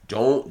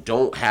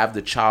 don't have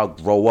the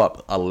child grow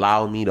up.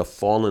 Allow me to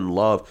fall in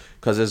love,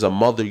 because as a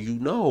mother, you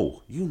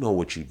know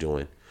what you're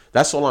doing.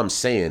 That's all I'm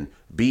saying.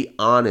 Be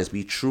honest,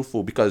 be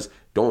truthful, because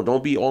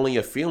don't be all in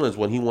your feelings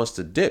when he wants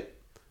to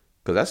dip,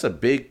 because that's a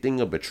big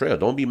thing of betrayal.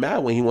 Don't be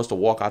mad when he wants to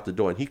walk out the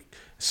door. And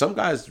some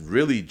guys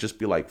really just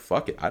be like,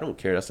 fuck it, I don't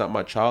care. That's not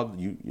my child.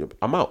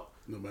 I'm out.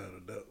 No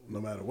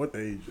matter what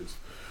the age is,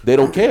 they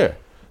don't care.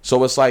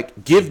 So it's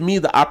like, give me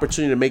the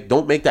opportunity to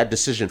don't make that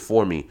decision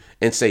for me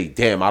and say,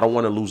 damn, I don't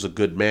want to lose a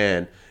good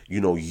man.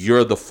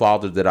 You're the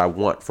father that I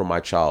want for my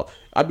child.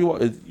 I'd be,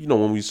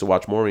 when we used to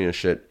watch Maury and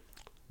shit,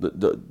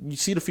 you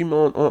see the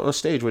female on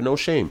stage with no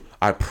shame.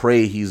 I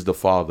pray he's the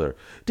father.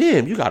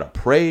 Damn, you gotta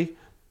pray.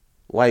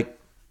 Like,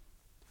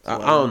 I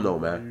don't know,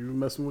 man. You're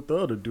messing with the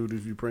other dude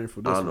if you're praying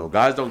for this. I don't know.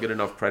 Guys don't get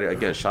enough credit.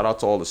 Again, shout out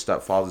to all the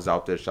stepfathers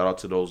out there. Shout out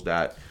to those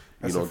that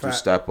do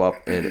step up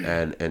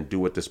and do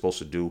what they're supposed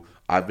to do.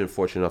 I've been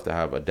fortunate enough to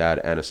have a dad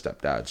and a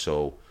stepdad.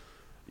 So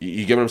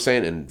you get what I'm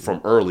saying? And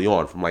from early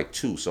on, from like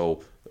 2.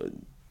 So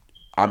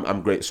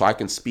I'm great. So I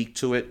can speak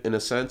to it in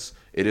a sense.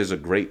 It is a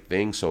great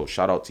thing. So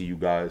shout out to you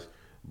guys.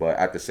 But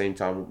at the same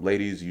time,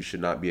 ladies, you should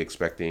not be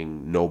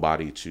expecting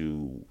nobody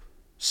to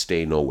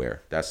stay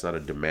nowhere. That's not a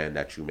demand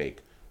that you make.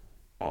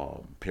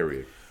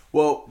 Period.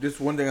 Well, just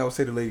one thing I would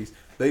say to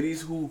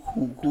ladies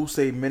who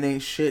say men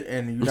ain't shit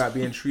and you're not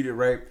being treated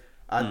right,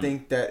 I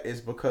think that is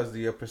because of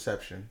your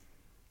perception.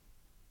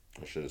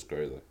 That shit is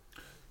crazy.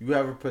 You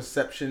have a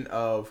perception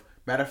of,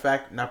 matter of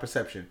fact, not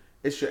perception.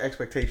 It's your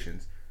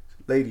expectations.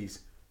 Ladies,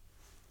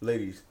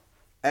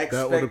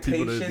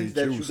 expectations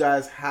that you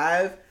guys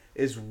have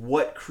is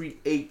what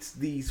creates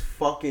these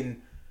fucking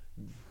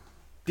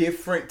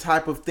different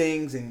type of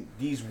things and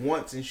these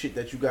wants and shit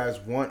that you guys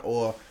want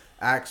or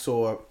ask,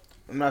 or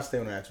I'm not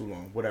staying on that too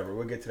long. Whatever,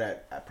 we'll get to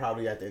that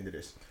probably at the end of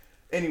this.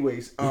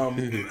 Anyways, all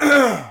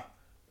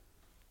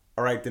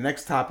right, the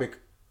next topic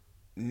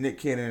Nick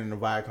Cannon and the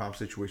Viacom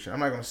situation. I'm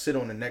not gonna sit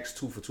on the next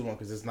two for too long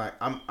because it's not.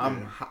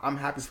 I'm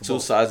happy for two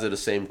both. sides of the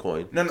same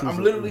coin. No,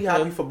 I'm literally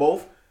happy for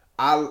both.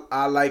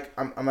 I like.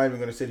 I'm not even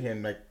gonna sit here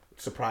and like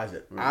surprise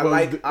it. I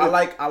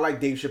like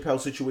Dave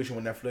Chappelle's situation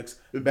with Netflix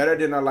better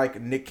than I like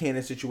Nick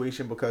Cannon's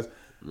situation because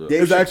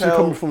Dave it's Chappelle, actually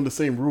coming from the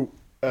same root.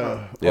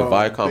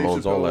 Viacom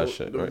owns all that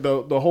shit. Right?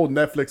 The whole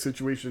Netflix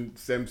situation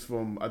stems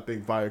from, I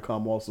think,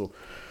 Viacom also.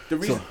 The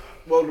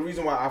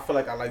reason why I feel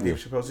like I like Dave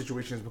Chappelle's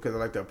situation is because I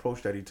like the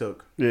approach that he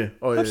took. Yeah.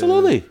 Oh,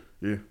 absolutely.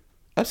 Yeah.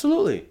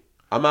 Absolutely.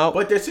 I'm out.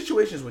 But their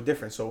situations were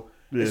different, so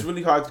it's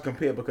really hard to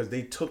compare because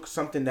they took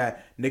something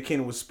that Nick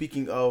Cannon was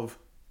speaking of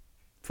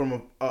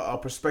from a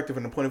perspective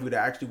and a point of view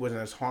that actually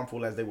wasn't as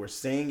harmful as they were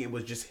saying. It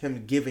was just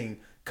him giving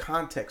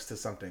context to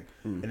something,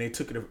 and they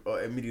took it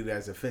immediately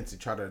as offense and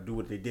tried to do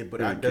what they did.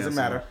 But it doesn't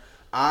matter.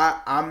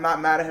 I'm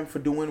not mad at him for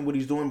doing what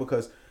he's doing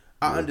because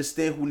I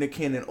understand who Nick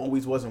Cannon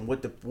always was and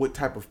what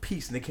type of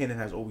piece Nick Cannon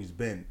has always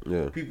been.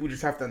 Yeah. People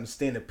just have to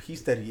understand the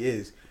piece that he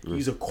is.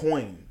 He's a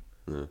coin.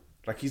 Yeah.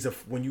 Like he's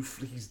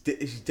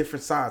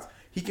different sides.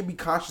 He can be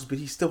conscious, but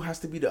he still has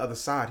to be the other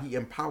side. He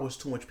empowers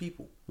too much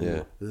people.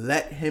 Yeah.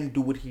 Let him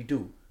do what he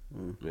do.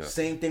 Yeah.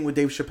 Same thing with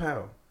Dave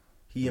Chappelle.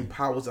 He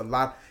empowers a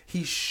lot.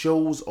 He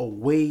shows a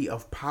way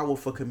of power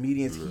for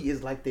comedians. He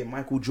is like the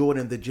Michael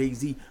Jordan, the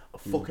Jay-Z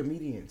for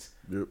comedians.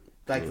 Yep.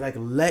 Like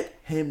let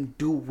him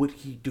do what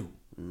he do.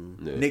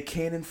 Yeah. Nick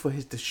Cannon for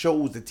the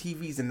shows, the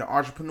TVs, and the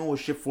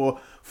entrepreneurship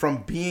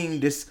from being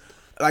this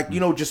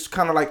just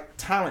kind of like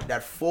talent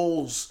that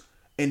falls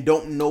and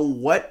don't know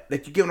what.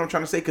 Like, you get what I'm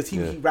trying to say? Because he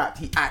rapped,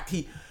 he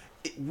acted,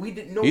 we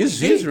didn't know.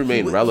 He's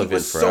remained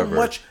relevant forever. So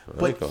much,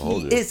 but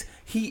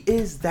he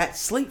is that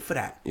slate for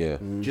that. Yeah.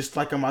 Just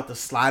like I'm about to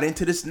slide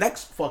into this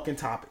next fucking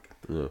topic.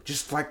 Yeah.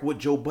 Just like what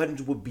Joe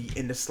Budden would be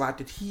in the slot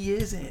that he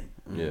is in.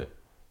 Yeah.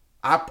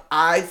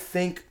 I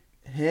think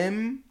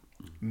him,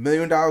 $1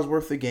 million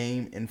worth of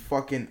game, and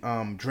fucking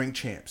Drink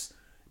Champs,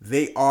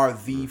 they are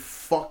the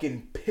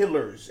fucking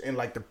pillars and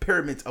like the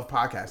pyramids of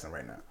podcasting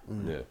right now.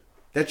 Yeah.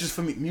 That's just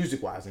for me,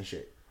 music wise and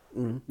shit.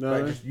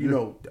 Like just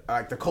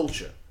like the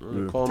culture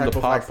Call them type the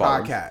of like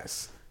Podfathers.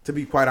 podcasts. To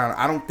be quite honest,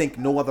 I don't think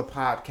no other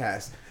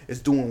podcast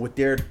is doing what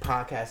their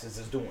podcast is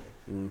doing.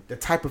 The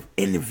type of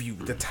interview,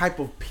 the type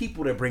of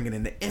people they're bringing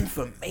in, the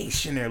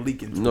information they're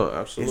leaking. No,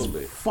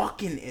 absolutely. Is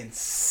fucking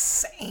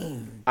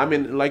insane. I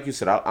mean, like you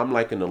said, I'm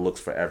liking the looks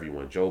for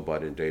everyone. Joe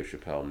Budden, Dave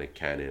Chappelle, Nick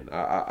Cannon.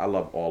 I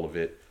love all of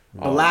it.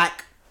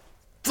 Black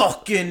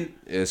fucking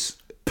It's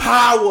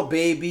power,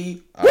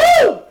 baby.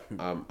 Woo!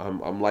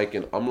 I'm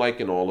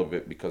liking all of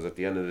it because at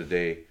the end of the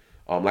day,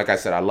 like I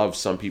said, I love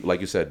some people.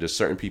 Like you said, there's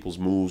certain people's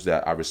moves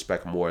that I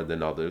respect more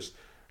than others,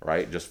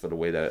 right? Just for the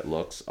way that it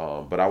looks.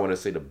 But I want to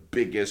say the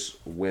biggest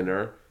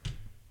winner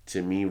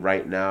to me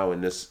right now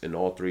in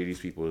all three of these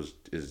people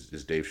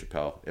is Dave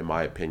Chappelle, in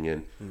my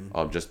opinion.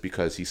 Just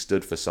because he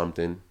stood for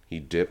something, he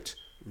dipped.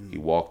 He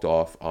walked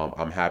off.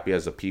 I'm happy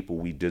as a people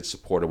we did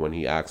support him when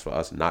he asked for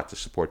us not to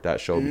support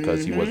that show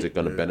because he wasn't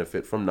going to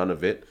benefit from none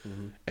of it,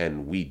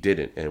 and we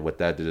didn't. And what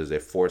that did is they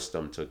forced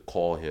them to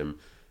call him,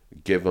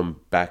 give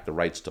him back the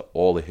rights to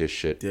all of his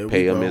shit,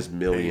 pay him his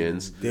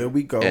millions. There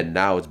we go. And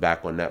now it's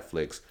back on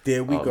Netflix.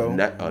 There we go.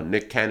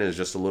 Nick Cannon is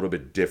just a little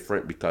bit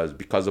different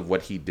because of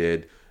what he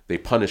did. They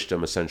punished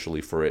him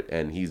essentially for it,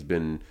 and he's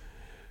been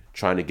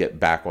trying to get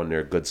back on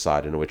their good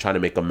side, and we're trying to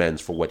make amends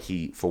for what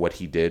he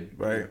did.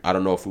 Right. I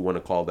don't know if we want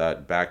to call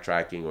that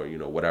backtracking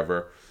or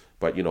whatever,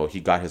 but he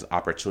got his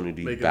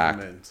opportunity Making back.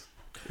 amends.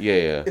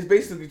 Yeah. It's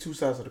basically two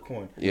sides of the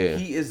coin. Yeah.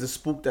 He is the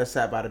spook that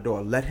sat by the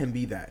door. Let him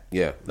be that.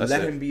 Yeah.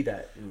 Let him be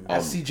that.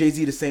 I see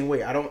Jay-Z the same way.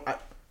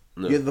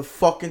 You're the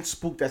fucking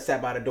spook that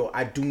sat by the door.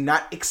 I do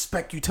not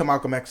expect you to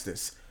Malcolm X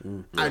this.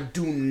 I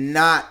do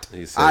not.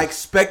 I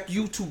expect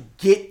you to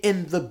get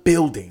in the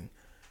building.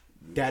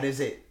 That is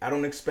it. I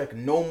don't expect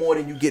no more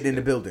than you getting in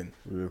the building.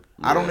 Yeah.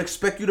 I don't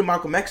expect you to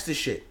Malcolm X this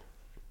shit.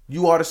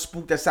 You are the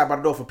spook that sat by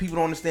the door. For people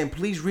to understand,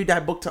 please read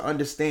that book to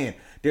understand.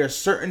 There are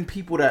certain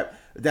people that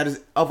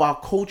is of our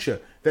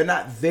culture. They're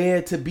not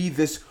there to be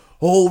this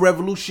whole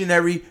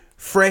revolutionary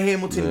Fred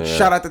Hamilton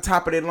shot at the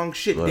top of their lungs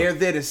shit. Right. They're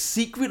there to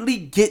secretly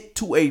get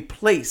to a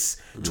place,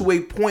 to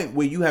a point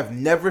where you have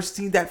never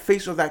seen that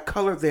face or that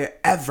color there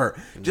ever.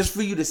 Just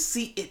for you to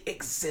see it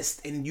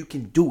exist and you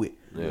can do it.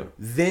 Yeah.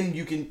 Then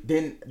you can.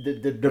 Then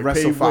the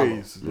rest will follow.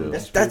 Yeah.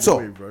 That's all.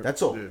 Wave,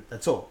 that's all. Yeah.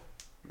 That's all.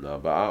 No,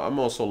 but I'm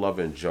also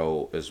loving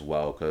Joe as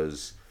well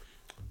because,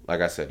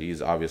 like I said,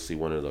 he's obviously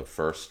one of the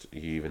first.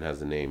 He even has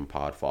the name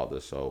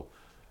Podfather. So,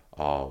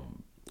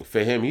 for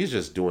him, he's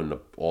just doing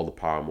all the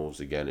power moves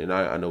again. And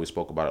I know we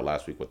spoke about it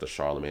last week with the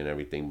Charlemagne and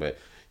everything, but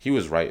he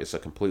was right. It's a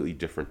completely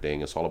different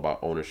thing. It's all about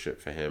ownership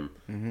for him.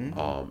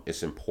 Mm-hmm.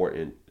 It's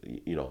important.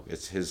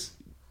 It's his.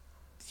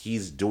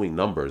 He's doing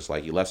numbers.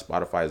 Like, he left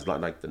Spotify. It's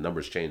not like the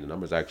numbers changed. The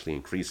numbers are actually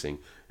increasing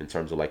in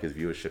terms of like his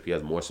viewership. He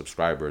has more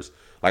subscribers.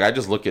 Like, I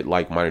just look at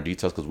like minor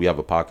details because we have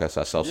a podcast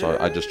ourselves. So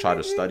I just try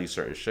to study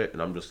certain shit,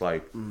 and I'm just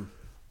like,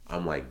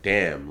 I'm like,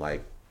 damn,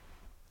 like,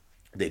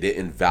 they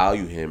didn't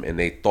value him, and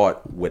they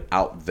thought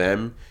without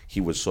them he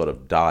would sort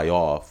of die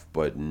off.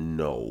 But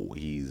no,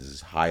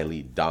 he's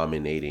highly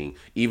dominating.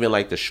 Even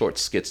like the short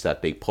skits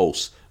that they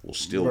post will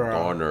still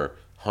garner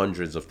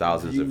hundreds of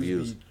thousands of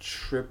views.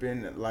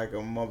 Tripping like a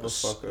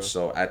motherfucker.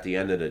 So at the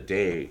end of the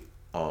day,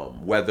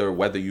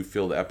 whether you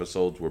feel the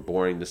episodes were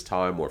boring this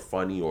time or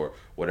funny or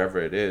whatever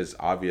it is,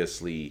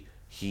 obviously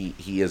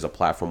he is a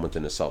platform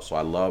within itself. So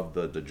I love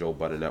the Joe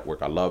Budden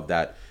Network. I love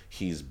that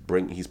he's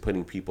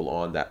putting people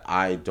on that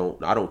I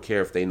don't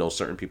care if they know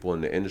certain people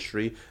in the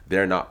industry.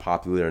 They're not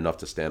popular enough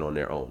to stand on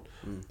their own,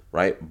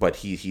 right? But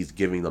he's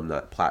giving them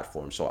that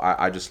platform. So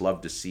I just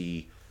love to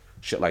see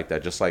shit like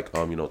that. Just like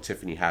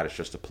Tiffany Haddish,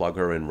 just to plug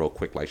her in real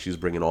quick, like she's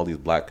bringing all these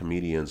black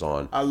comedians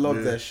on. I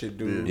love that shit,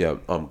 dude. Yeah,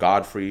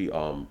 Godfrey,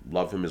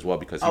 love him as well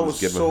because I was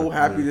so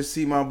happy to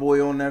see my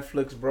boy on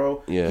Netflix,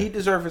 bro. Yeah, he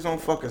deserves his own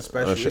fucking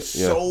special. There's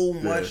so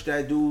much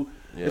that dude.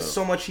 There's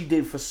so much he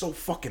did for so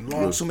fucking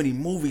long. So many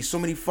movies, so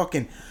many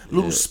fucking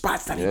little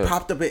spots that he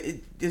popped up.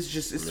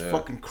 It's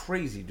fucking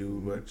crazy,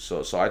 dude. But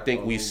so I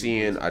think we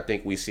seeing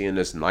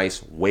this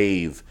nice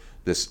wave.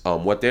 This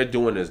what they're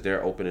doing is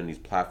they're opening these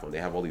platforms. They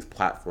have all these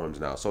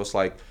platforms now. So it's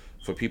like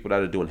for people that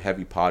are doing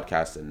heavy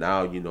podcasting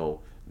now,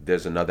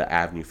 there's another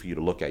avenue for you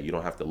to look at. You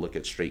don't have to look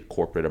at straight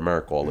corporate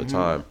America all the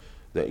time.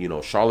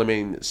 That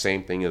Charlemagne,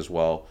 same thing as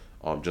well.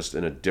 Just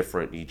in a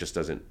different. He just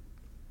doesn't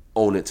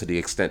own it to the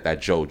extent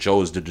that Joe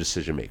is the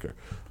decision maker,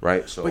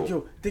 right? So,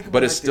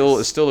 but it's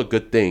still a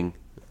good thing,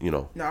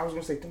 No, I was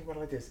gonna say, think about it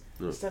like this.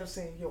 Instead of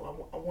saying,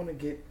 I want to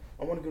get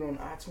on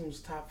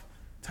iTunes top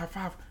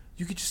 5.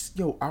 You could just,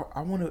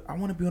 I want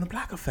to be on the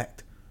Black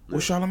Effect.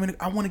 Well, Charlamagne,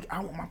 I want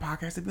my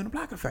podcast to be on the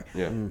Black Effect.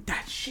 Yeah.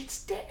 That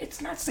shit's dead.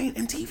 It's not saying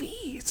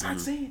MTV. It's not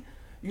saying,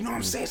 you know what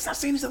I'm saying? It's not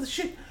saying this other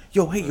shit. I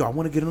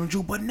want to get on the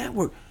Joe Budden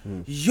Network.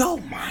 Yo,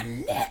 my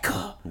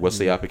nigga. What's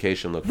the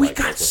application look like? We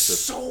got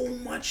so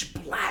much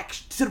black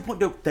to the point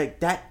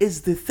that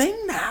is the thing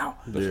now.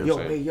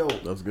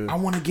 That's good. I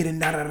want to get in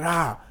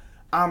da-da-da.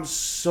 I'm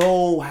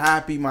so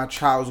happy my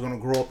child's gonna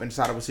grow up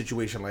inside of a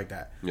situation like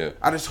that. Yeah.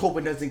 I just hope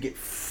it doesn't get.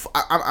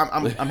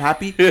 I'm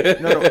happy.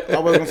 No. I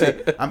was gonna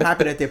say I'm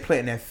happy that they're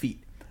planting their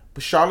feet.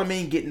 But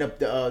Charlemagne getting up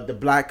the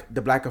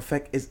Black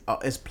Effect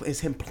is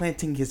him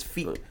planting his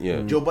feet.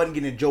 Yeah. Joe Budden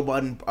getting a Joe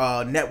Budden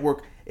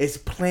Network is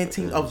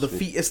planting of the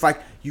feet. It's like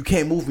you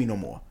can't move me no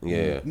more.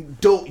 Yeah.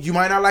 You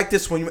might not like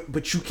this one,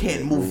 but you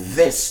can't move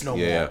this no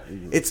more.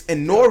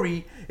 And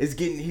Nori is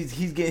getting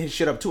he's getting his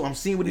shit up too. I'm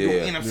seeing what he's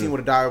doing, and I'm seeing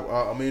what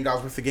 $1 million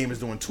worth of game is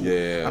doing too.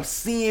 Yeah. I'm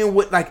seeing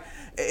what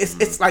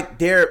it's like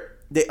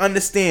they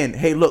understand.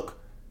 Hey, look,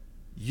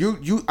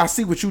 I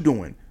see what you're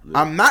doing.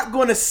 I'm not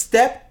gonna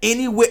step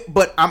anywhere,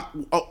 but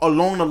I'm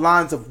along the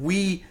lines of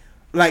we.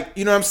 Like,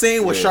 you know what I'm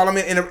saying? With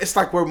Charlamagne, and it's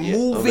like we're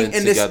moving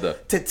in this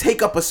to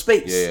take up a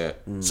space. Yeah.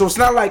 So it's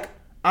not like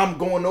I'm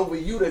going over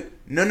you to.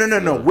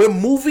 No. We're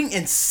moving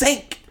in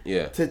sync.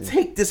 Yeah. To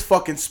take this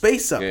fucking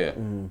space up. Yeah.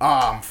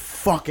 I'm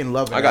fucking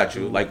loving it. I got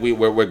you. Like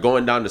we're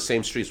going down the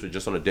same streets, we're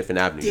just on a different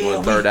avenue. You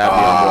on 3rd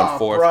Avenue, I'm on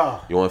 4th.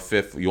 Bruh. You on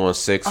 5th, you on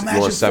 6th, Imagine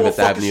you on 7th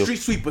Avenue. Street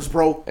sweepers,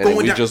 bro. And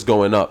we just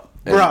going up.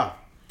 Bruh.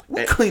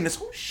 We clean this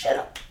whole shit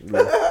up.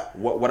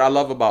 What I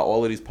love about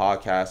all of these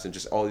podcasts and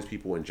just all these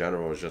people in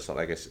general is just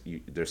like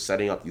they're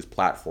setting up these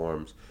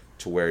platforms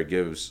to where it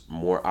gives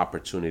more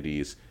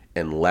opportunities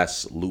and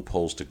less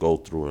loopholes to go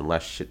through and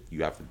less shit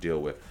you have to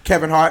deal with.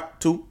 Kevin Hart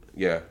too.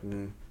 Yeah.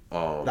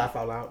 Laugh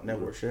Out Loud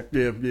network shit.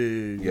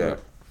 Yeah.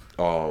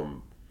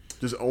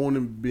 Just own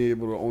and be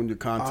able to own your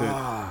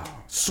content.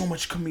 So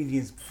much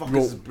comedians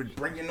fuckers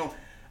bringing on.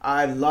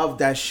 I love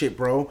that shit,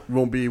 bro. You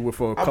won't be with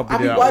a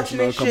company. I be watching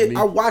this shit.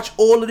 I watch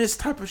all of this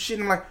type of shit.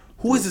 And I'm like,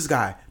 who is this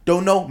guy?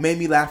 Don't know. Made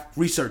me laugh.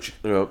 Research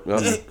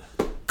it.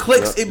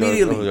 Clicks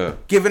immediately.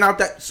 Giving out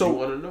that.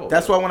 So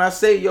that's why when I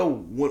say,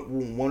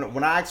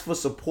 when I ask for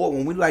support,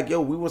 when we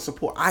we want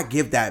support, I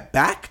give that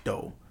back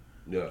though.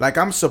 Yeah. Like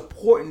I'm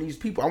supporting these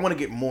people. I want to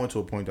get more to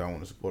a point that I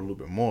want to support a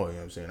little bit more. You know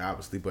what I'm saying?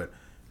 Obviously, but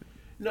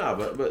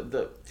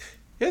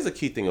here's the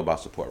key thing about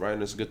support, right?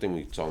 And it's a good thing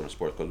we talking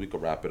sports because we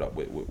could wrap it up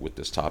with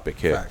this topic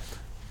here.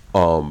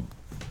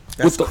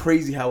 That's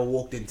crazy how I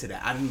walked into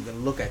that. I didn't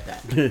even look at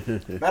that.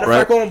 Matter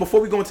of fact,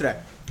 before we go into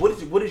that, what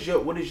is your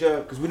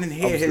because we didn't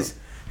hear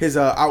his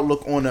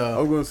outlook on I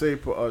was gonna say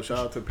shout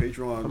out to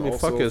Patreon. I mean,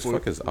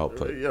 fuck his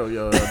output.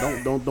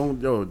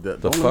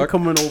 Don't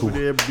coming over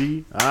there,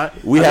 B. All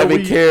right? We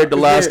haven't cared the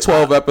last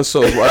 12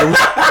 episodes.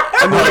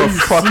 How the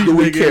fuck do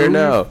we care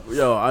now?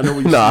 Yo, I know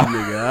we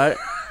nigga.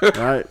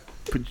 All right.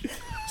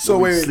 So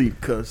wait,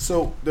 sleep, cuz.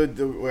 So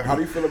how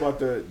do you feel about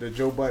the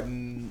Joe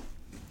Budden?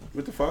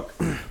 What the fuck?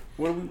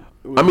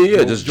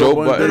 Just Joe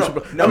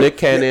Budden, Nick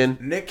Cannon,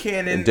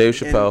 and Dave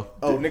Chappelle.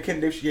 Nick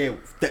Cannon, those two,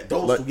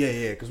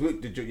 because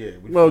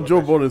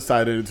Joe Budden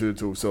sided into it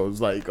too, so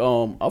it's like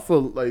I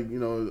feel like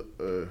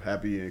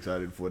happy and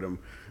excited for them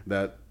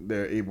that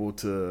they're able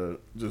to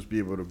just be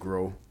able to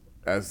grow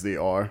as they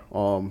are.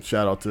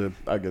 Shout out to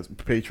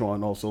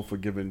Patreon also for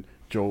giving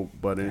Joe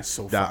Budden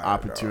that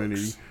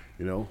opportunity.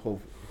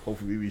 Dogs.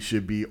 Hopefully we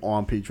should be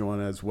on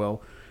Patreon as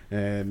well.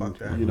 and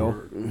you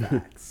know,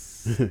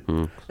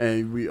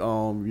 and we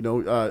you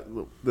know,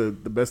 the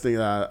best thing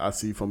that I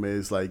see from it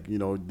is like, you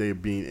know, they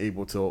being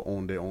able to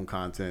own their own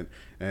content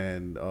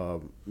and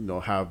you know,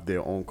 have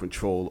their own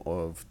control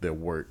of their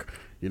work.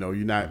 You know,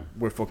 you're not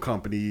with a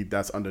company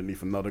that's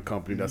underneath another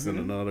company that's in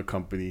another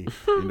company.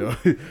 You know,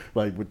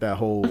 like with that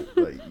whole,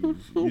 like,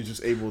 you're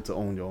just able to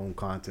own your own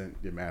content,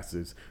 your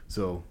masters.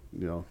 So,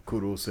 you know,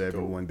 kudos to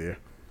everyone there.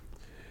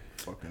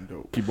 Fucking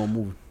dope. Keep on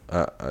moving.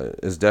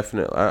 It's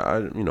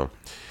definitely, you know,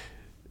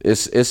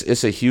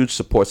 it's a huge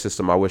support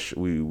system. I wish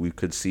we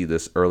could see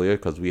this earlier,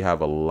 because we have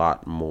a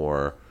lot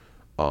more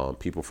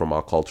people from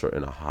our culture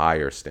in a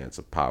higher stance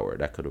of power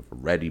that could have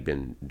already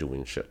been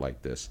doing shit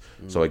like this.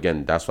 So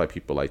again, that's why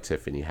people like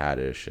Tiffany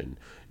Haddish and,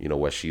 you know,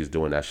 what she's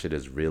doing, that shit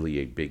is really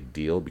a big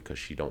deal, because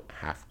she don't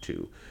have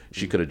to.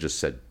 She could have just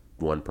said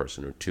one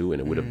person or two,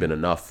 and it would have been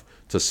enough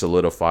to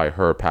solidify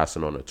her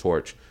passing on the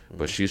torch.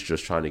 But she's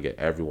just trying to get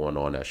everyone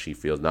on as she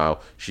feels.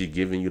 Now, she's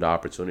giving you the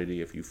opportunity.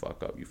 If you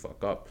fuck up, you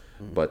fuck up.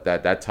 But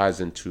that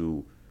ties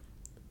into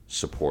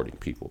supporting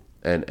people.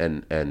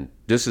 And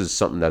this is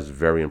something that's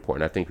very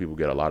important. I think people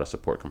get a lot of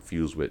support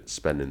confused with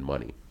spending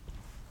money,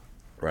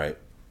 right?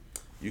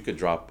 You could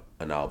drop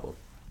an album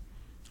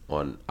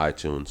on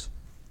iTunes.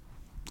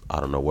 I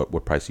don't know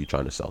what price are you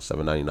trying to sell?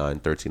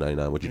 $7.99,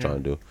 $13.99. What you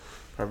trying to do?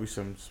 Probably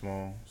some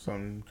small,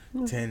 some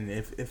 10,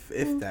 if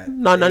that.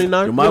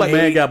 $9.99. My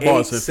man got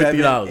bought for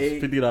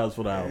 $50. $50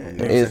 for the album.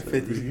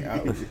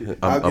 $50.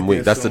 I'm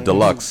weak. That's the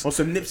deluxe. On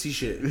some Nipsey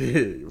shit.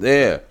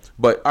 Yeah.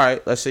 But all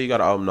right, let's say you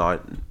got an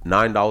album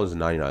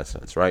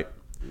 $9.99, right?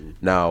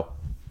 Now,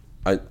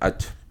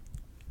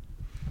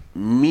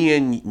 me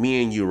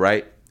and you,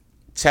 right?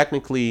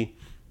 Technically,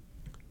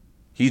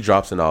 he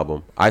drops an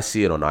album. I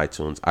see it on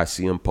iTunes. I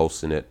see him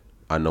posting it.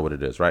 I know what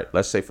it is, right?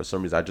 Let's say for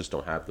some reason I just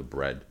don't have the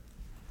bread,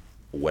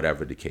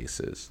 whatever the case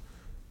is.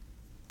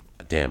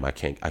 Damn, I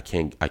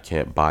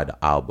can't buy the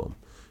album,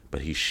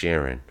 but he's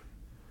sharing.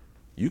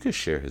 You can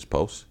share his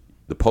post.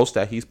 The post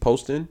that he's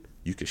posting,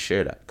 you can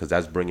share that, because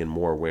that's bringing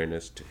more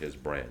awareness to his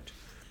brand.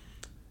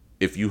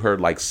 If you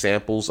heard like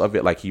samples of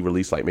it, like he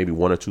released like maybe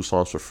 1 or 2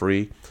 songs for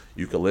free,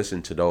 you can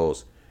listen to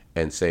those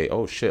and say,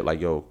 oh shit,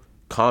 like, yo,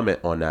 comment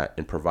on that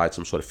and provide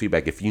some sort of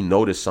feedback. If you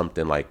notice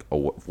something like,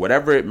 or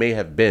whatever it may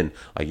have been,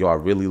 like, yo, I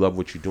really love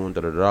what you're doing,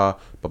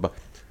 but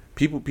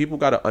people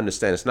got to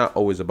understand, it's not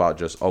always about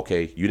just,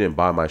 okay, you didn't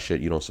buy my shit,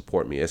 you don't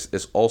support me.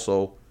 It's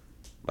also,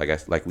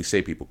 like we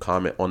say, people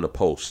comment on the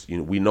post. You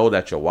know, we know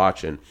that you're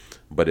watching,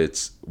 but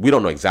we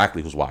don't know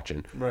exactly who's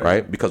watching,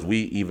 right? Because we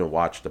even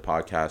watch the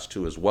podcast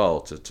too as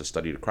well to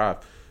study the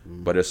craft.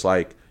 But it's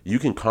like, you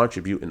can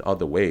contribute in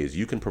other ways.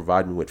 You can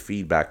provide me with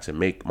feedback to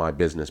make my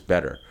business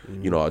better.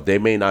 You know, they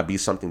may not be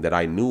something that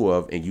I knew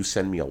of, and you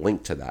send me a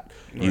link to that.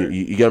 You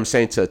get what I'm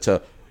saying?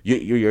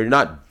 You're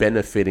not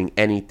benefiting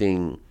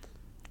anything.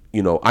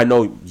 You know, I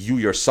know you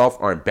yourself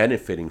aren't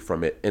benefiting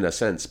from it in a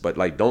sense, but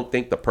like, don't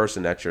think the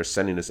person that you're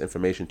sending this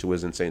information to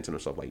isn't saying to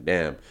themselves like,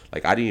 damn,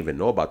 like, I didn't even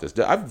know about this.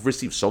 I've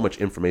received so much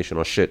information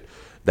on shit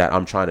that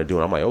I'm trying to do,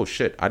 and I'm like, oh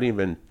shit, I didn't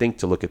even think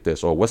to look at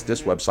this, or what's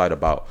this website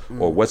about,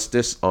 or what's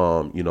this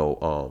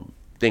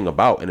thing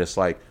about. And it's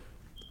like,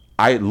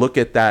 I look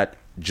at that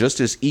just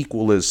as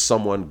equal as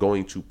someone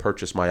going to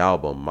purchase my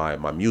album,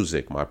 my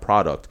music, my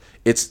product.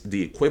 It's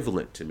the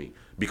equivalent to me,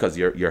 because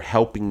you're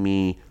helping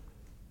me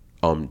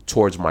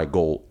towards my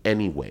goal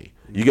anyway.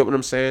 You get what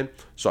I'm saying?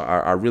 So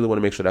I really want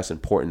to make sure that's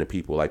important to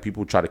people. Like,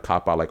 people try to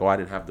cop out like, oh, I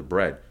didn't have the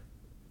bread,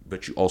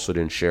 but you also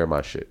didn't share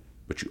my shit,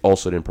 but you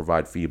also didn't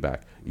provide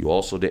feedback, you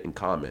also didn't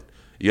comment.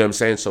 You know what I'm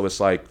saying? So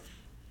it's like,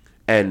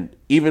 and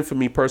even for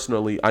me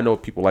personally, I know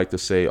people like to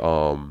say,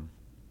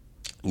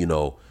 you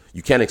know,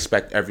 you can't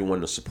expect everyone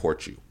to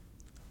support you.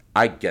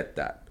 I get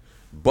that,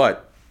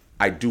 but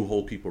I do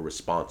hold people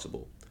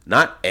responsible.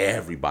 Not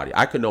everybody.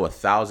 I could know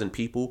 1,000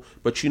 people,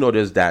 but you know,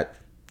 there's that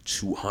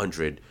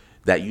 200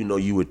 that, you know,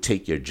 you would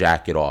take your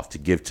jacket off to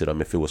give to them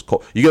if it was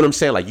cold. You get what I'm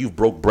saying? Like, you've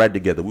broke bread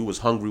together. We was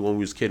hungry when we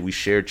was kid. We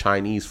shared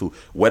Chinese food.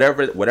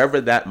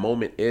 Whatever that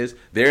moment is,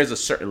 there's a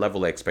certain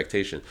level of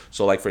expectation.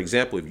 So, like, for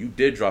example, if you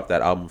did drop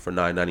that album for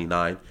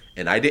 $9.99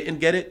 and I didn't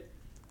get it,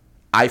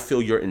 I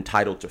feel you're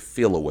entitled to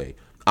feel a way.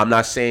 I'm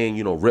not saying,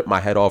 you know, rip my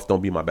head off,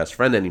 don't be my best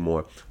friend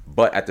anymore.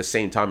 But at the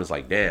same time, it's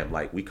like, damn,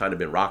 like, we kind of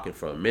been rocking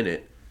for a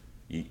minute.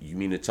 You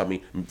mean to tell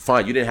me,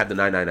 fine, you didn't have the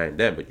 $9.99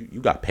 then, but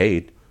you got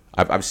paid.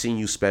 I've seen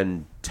you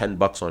spend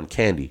 $10 on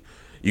candy.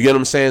 You get what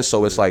I'm saying?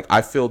 So it's like,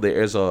 I feel there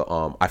is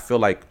I feel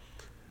like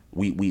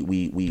we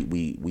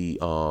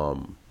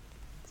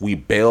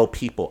bail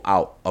people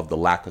out of the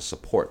lack of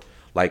support.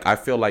 Like, I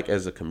feel like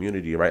as a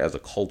community, right, as a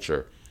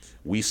culture,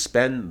 we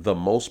spend the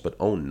most but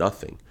own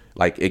nothing.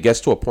 Like, it gets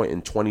to a point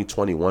in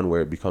 2021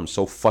 where it becomes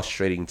so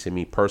frustrating to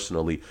me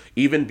personally,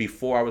 even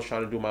before I was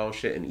trying to do my own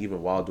shit and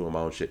even while doing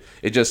my own shit.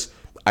 It just,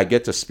 I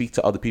get to speak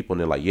to other people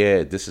and they're like,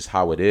 yeah, this is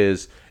how it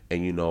is.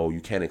 And, you know, you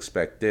can't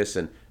expect this.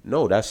 And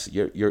no, that's,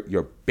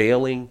 you're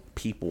bailing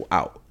people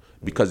out.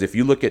 Because if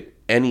you look at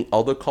any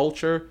other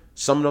culture,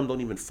 some of them don't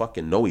even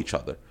fucking know each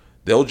other.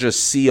 They'll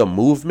just see a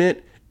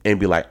movement and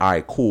be like, all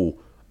right, cool.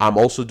 I'm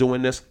also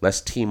doing this.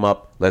 Let's team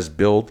up. Let's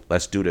build.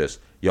 Let's do this.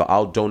 Yo,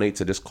 I'll donate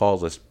to this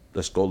cause.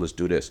 Let's go. Let's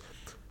do this.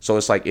 So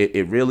it's like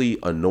it really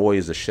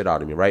annoys the shit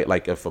out of me, right?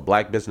 Like if a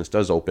black business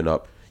does open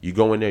up, you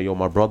go in there, yo,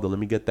 my brother, let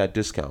me get that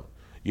discount.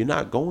 You're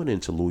not going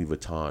into Louis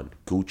Vuitton,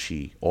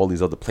 Gucci, all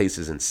these other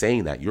places and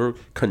saying that. You're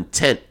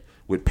content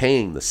with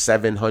paying the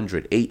 $700,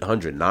 $800,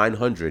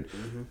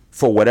 $900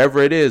 for whatever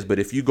it is. But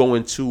if you go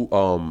into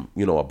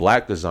a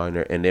black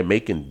designer and they're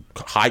making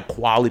high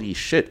quality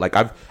shit, like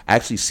I've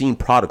actually seen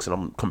products and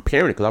I'm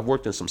comparing it because I've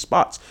worked in some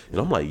spots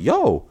and I'm like,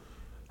 yo,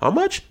 how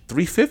much?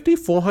 $350,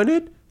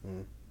 $400?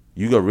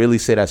 You gonna really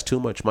say that's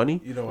too much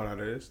money? You know what it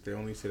is? They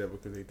only say that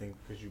because they think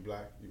because you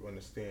black, you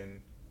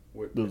understand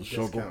what the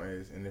discount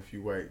is, and if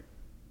you white,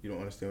 you don't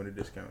understand what the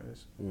discount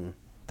is.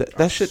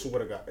 That shit. I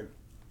swear to God,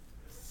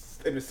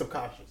 and it's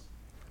subconscious.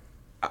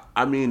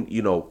 I mean,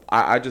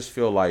 I just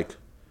feel like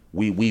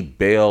we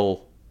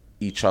bail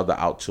each other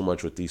out too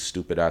much with these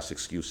stupid ass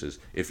excuses.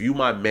 If you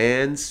my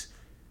mans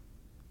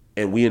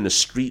and we in the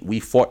street,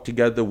 we fought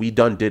together, we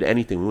did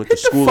anything. We went to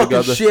school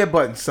together. Hit the fucking share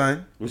button,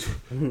 son.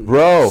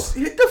 Bro.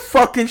 Hit the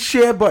fucking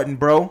share button,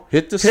 bro.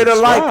 Hit a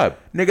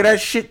like. Nigga,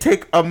 that shit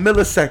take a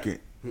millisecond.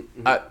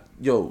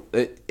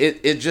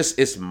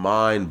 It's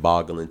mind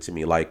boggling to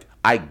me. Like,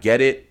 I get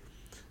it.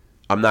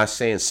 I'm not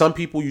saying some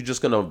people you're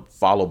just gonna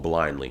follow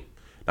blindly.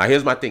 Now,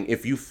 here's my thing.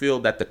 If you feel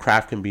that the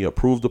craft can be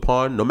improved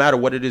upon, no matter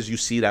what it is you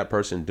see that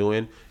person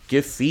doing,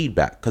 give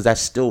feedback because that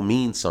still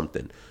means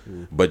something.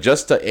 But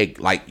just to,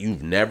 like,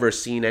 you've never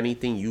seen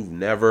anything, you've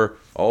never,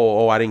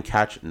 I didn't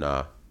catch it.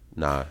 Nah.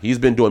 He's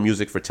been doing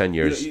music for 10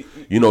 years.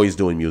 You know he's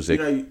doing music.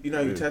 You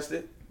know you test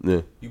it?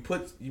 Yeah.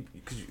 Because you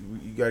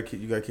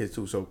got kids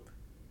too. So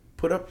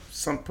put up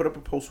a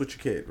post with your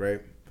kid,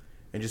 right?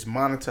 And just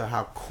monitor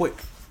how quick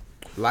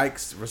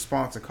likes,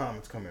 response, and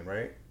comments come in,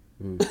 right?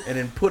 And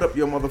then put up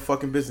your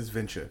motherfucking business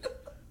venture.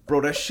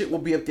 Bro, that shit will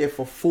be up there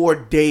for 4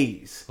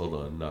 days.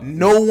 Hold on.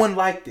 No one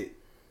liked it.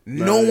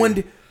 No one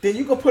did. Then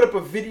you can put up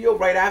a video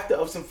right after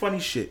of some funny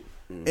shit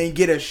and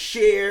get a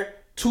share,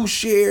 2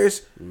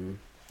 shares.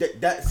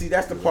 That's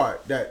the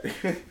part that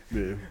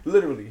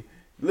literally,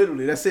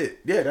 that's it.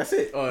 Yeah, that's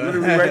it.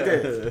 Literally right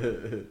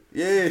there.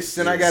 Yes,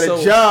 and I got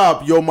a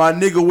job. Yo, my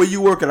nigga, where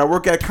you working? I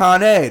work at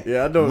Con Ed.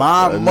 Yeah, I know.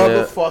 My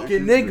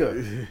motherfucking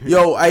nigga.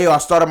 Yo, I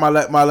started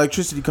my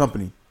electricity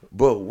company.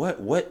 But what?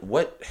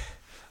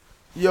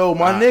 Yo,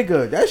 my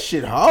nigga, that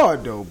shit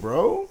hard though,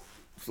 bro.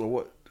 So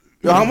what?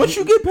 Yo, how much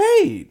you get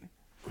paid?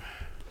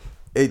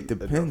 It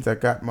depends. I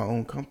got my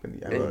own company.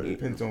 It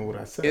depends on what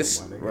I sell.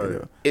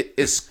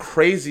 It's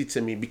crazy to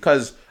me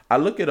because I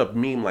look at a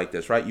meme like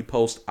this, right? You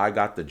post, I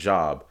got the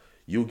job.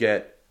 You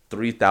get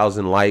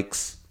 3,000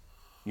 likes,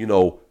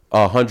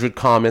 100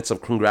 comments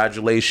of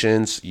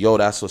congratulations. Yo,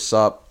 that's what's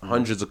up.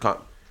 Hundreds of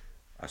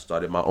I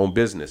started my own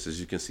business. As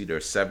you can see,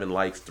 there's 7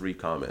 likes, 3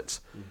 comments.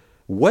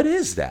 What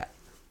is that?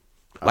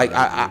 Like,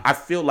 I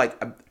feel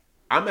like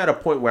I'm at a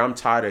point where I'm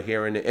tired of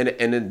hearing it.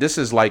 And then this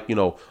is like,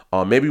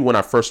 maybe when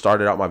I first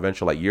started out my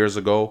venture like years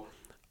ago,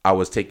 I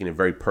was taking it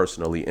very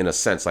personally in a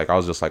sense. Like, I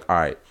was just like, all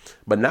right.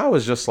 But now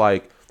it's just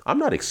like, I'm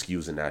not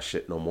excusing that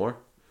shit no more.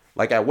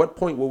 Like, at what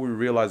point will we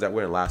realize that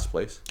we're in last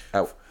place?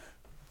 At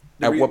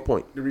what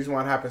point? The reason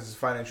why it happens is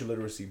financial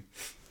literacy.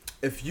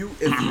 If you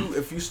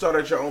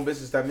started your own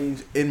business, that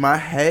means in my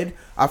head,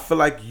 I feel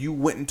like you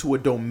went into a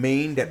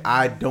domain that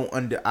I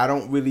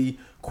don't really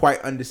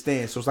quite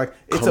understand. So it's like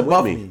it's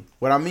above me.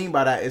 What I mean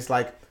by that is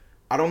like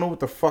I don't know what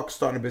the fuck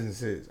starting a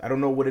business is. I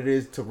don't know what it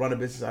is to run a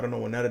business. I don't know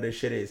what none of this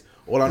shit is.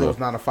 All I know is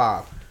 9 to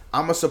 5.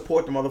 I'ma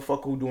support the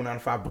motherfucker who doing 9 to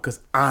 5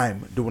 because I'm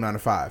doing 9 to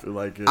 5.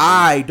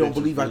 I don't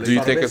believe I can do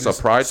you think it's a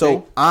pride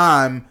thing? So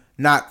I'm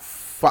not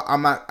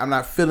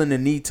feeling the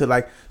need to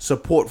like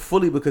support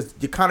fully because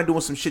you're kind of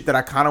doing some shit that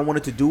I kind of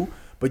wanted to do,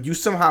 but you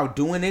somehow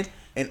doing it,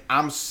 and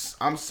I'm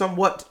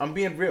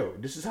being real.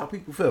 This is how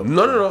people feel.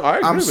 No. I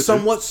agree I'm with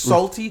somewhat you.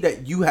 salty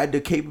that you had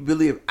the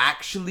capability of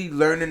actually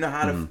learning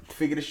how to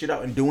figure this shit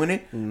out and doing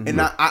it, and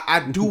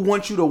I do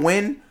want you to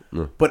win.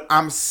 But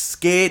I'm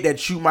scared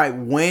that you might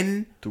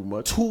win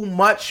too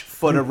much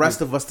for the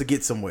rest of us to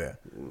get somewhere.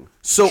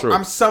 So true.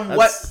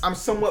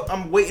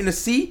 I'm waiting to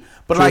see,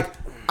 but true. Like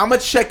I'm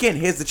gonna check in.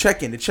 Here's the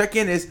check in. The check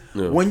in is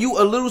when you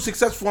a little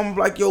successful. I'm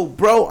like, yo,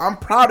 bro, I'm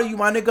proud of you,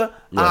 my nigga.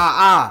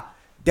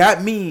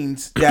 That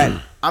means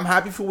that I'm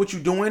happy for what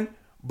you're doing,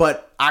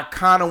 but I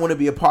kind of want to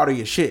be a part of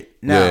your shit.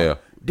 Now,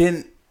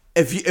 then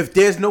if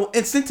there's no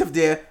incentive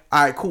there,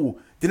 all right, cool.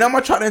 Then I'm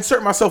gonna try to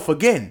insert myself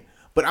again.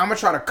 But I'm going to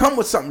try to come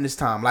with something this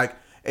time. Like,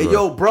 hey,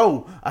 yo,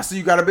 bro, I see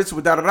you got a business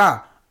with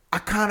da-da-da. I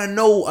kind of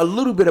know a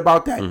little bit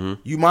about that.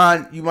 You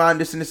mind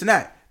this and this and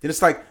that. Then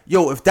it's like,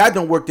 yo, if that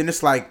don't work, then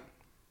it's like,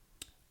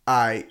 all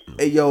right,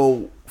 hey,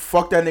 yo,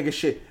 fuck that nigga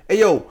shit. Hey,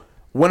 yo,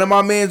 one of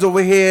my mans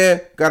over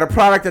here got a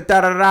product at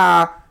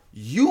da-da-da.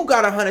 You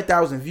got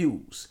 100,000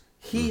 views.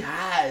 He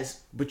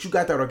has, but you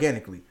got that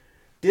organically.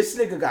 This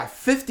nigga got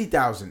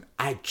 50,000.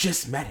 I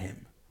just met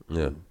him.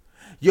 Yeah.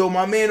 Yo,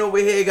 my man over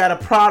here got a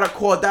product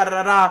called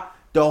da-da-da-da.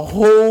 The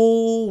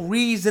whole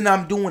reason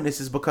I'm doing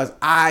this is because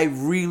I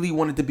really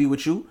wanted to be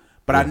with you,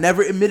 But I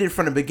never admitted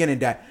from the beginning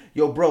that,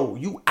 yo, bro,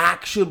 you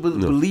actually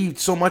believed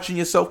so much in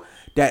yourself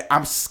that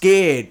I'm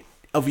scared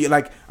of you.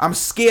 Like, I'm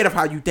scared of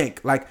how you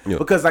think. Like,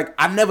 because, like,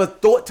 I never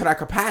thought to that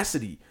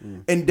capacity.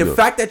 And the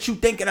fact that you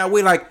think in that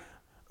way, like,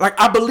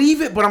 I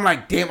believe it, but I'm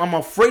like, damn, I'm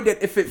afraid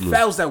that if it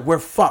fails, that we're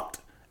fucked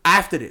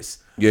after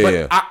this.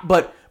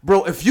 But,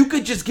 bro, if you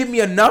could just give me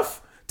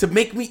enough to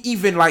make me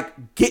even,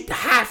 like, get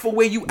half of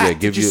where you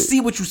at, to just see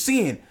what you're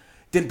seeing,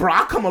 then, bro,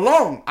 I'll come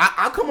along.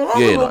 I'll come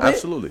along a little bit.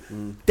 Absolutely.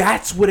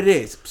 That's what it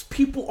is.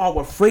 People are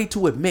afraid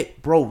to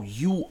admit, bro,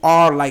 you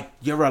are, like,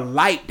 you're a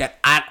light that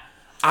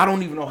I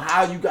don't even know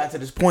how you got to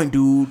this point,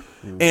 dude.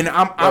 And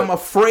I'm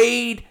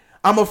afraid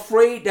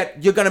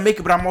that you're gonna make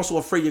it, but I'm also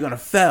afraid you're gonna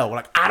fail.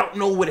 Like, I don't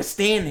know where to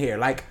stand here.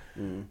 Like,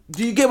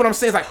 do you get what I'm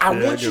saying? It's like,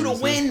 I want you to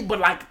win, but,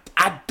 like,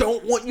 I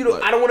don't want you to.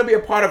 I don't want to be a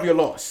part of your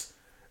loss.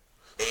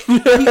 You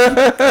get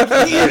what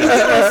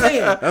I'm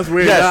saying? That's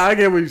weird. Yes. I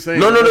get what you're saying.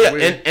 No,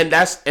 and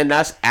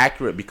that's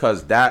accurate,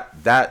 because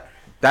that's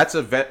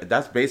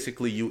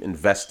basically you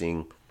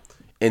investing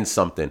in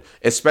something,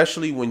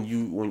 especially when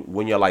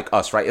you're like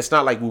us, right? It's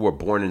not like we were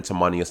born into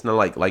money. It's not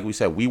like we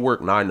said, we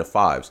work 9 to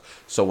 5s.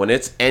 So when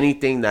it's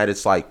anything that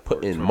it's like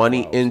putting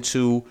money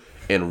into,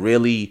 and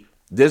really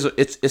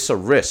it's a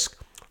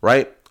risk,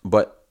 right?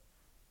 But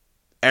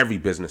every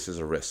business is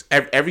a risk.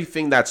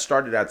 Everything that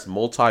started as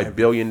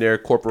multi-billionaire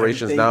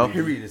corporations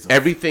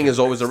everything is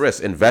always a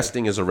risk.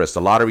 Investing is a risk.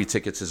 The lottery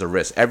tickets is a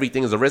risk.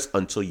 Everything is a risk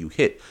until you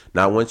hit.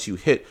 Now, once you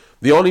hit,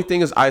 the only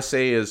thing is I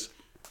say is,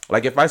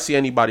 like, if I see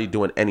anybody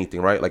doing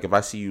anything, right? Like, if I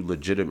see you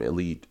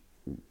legitimately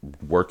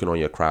working on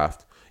your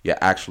craft, you're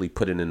actually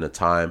putting in the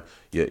time,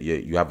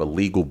 you have a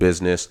legal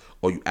business,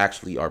 or you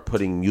actually are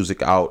putting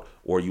music out,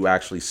 or you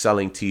actually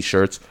selling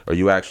t-shirts, or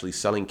you actually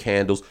selling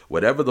candles,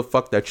 whatever the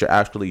fuck that you're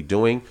actually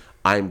doing,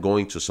 I'm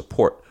going to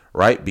support,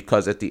 right?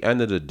 Because at the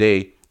end of the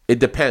day, it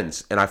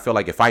depends. And I feel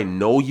like if I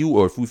know you,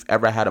 or if we've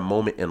ever had a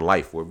moment in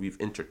life where we've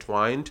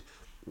intertwined,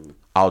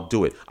 I'll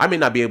do it. I may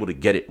not be able to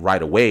get it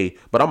right away,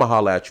 but I'm gonna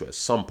holler at you at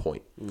some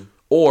point.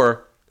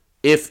 Or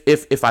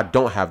if I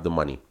don't have the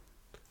money,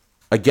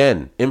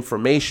 again,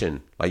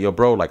 information, like, yo,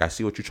 bro, like, I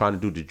see what you're trying to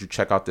do. Did you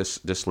check out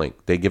this link?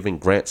 They're giving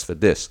grants for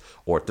this,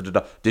 or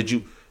did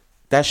you?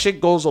 That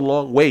shit goes a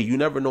long way. You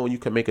never know when you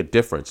can make a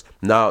difference.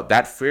 Now,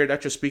 that fear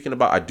that you're speaking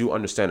about, I do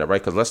understand that, right?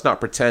 Because let's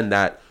not pretend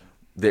that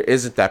there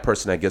isn't that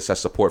person that gets that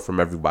support from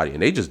everybody,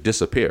 and they just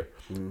disappear.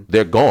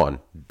 They're gone.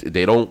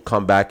 They don't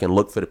come back and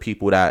look for the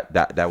people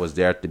that was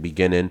there at the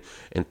beginning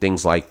and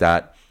things like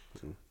that.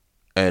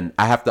 And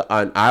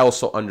I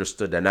also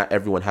understood that not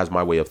everyone has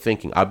my way of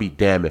thinking. I'd be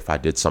damned if I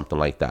did something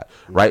like that,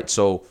 right?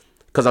 So,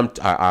 because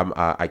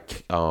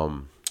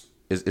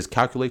is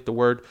calculate the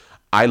word?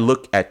 I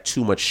look at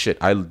too much shit.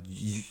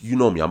 You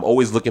know me. I'm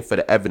always looking for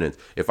the evidence.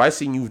 If I've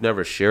seen you've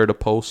never shared a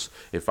post,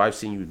 if I've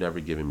seen you've never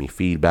given me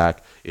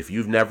feedback, if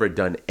you've never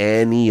done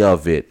any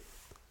of it,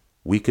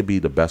 we could be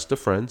the best of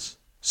friends.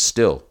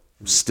 Still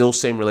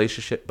same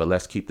relationship, but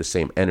let's keep the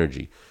same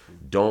energy.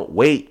 Don't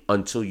wait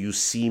until you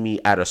see me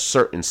at a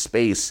certain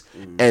space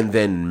and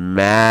then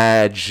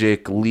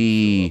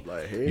magically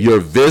you're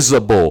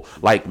visible.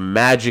 Like,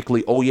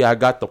 magically, oh yeah, I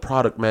got the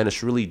product, man.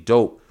 It's really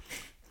dope.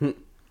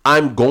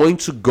 I'm going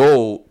to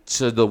go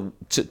to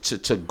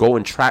go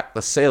and track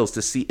the sales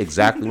to see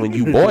exactly when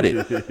you bought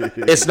it.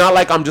 It's not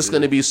like I'm just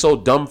going to be so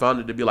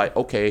dumbfounded to be like,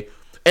 okay.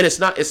 And it's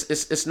not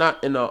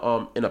in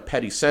a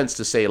petty sense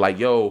to say like,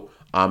 yo,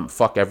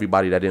 fuck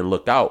everybody that didn't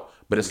look out.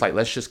 But it's like,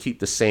 let's just keep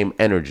the same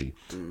energy,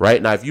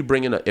 right? Now, if you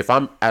bring in if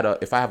I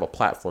have a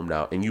platform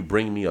now and you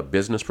bring me a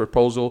business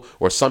proposal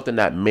or something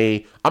that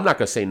I'm not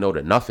gonna say no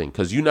to nothing,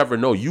 because you never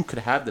know. You could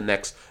have the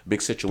next big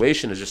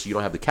situation. It's just you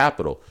don't have the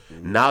capital.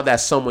 Now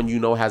that someone you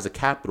know has the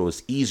capital,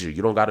 it's easier.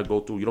 You don't gotta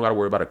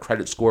worry about a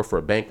credit score for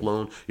a bank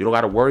loan. You don't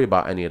gotta worry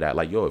about any of that.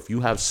 Like, yo, if you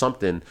have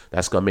something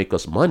that's gonna make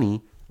us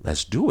money,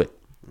 let's do it.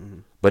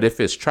 But if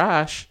it's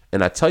trash,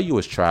 and I tell you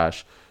it's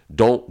trash,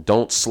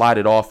 don't slide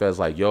it off as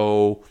like,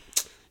 yo,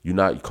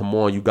 come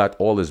on, you got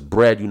all this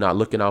bread, you're not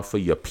looking out for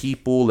your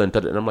people, and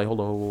I'm like, hold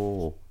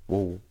on,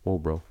 whoa,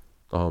 bro.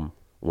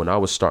 When I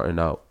was starting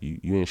out,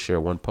 you ain't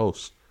share one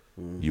post.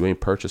 You ain't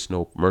purchased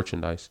no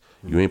merchandise.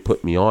 You ain't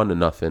put me on to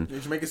nothing.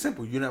 Just make it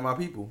simple. You're not my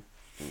people.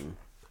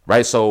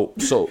 Right? So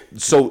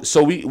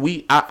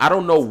I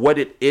don't know what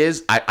it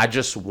is. I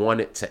just want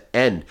it to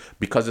end,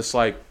 because it's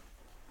like,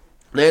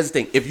 here's the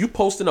thing. If you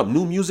posting up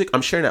new music,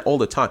 I'm sharing that all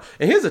the time.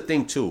 And here's the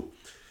thing too.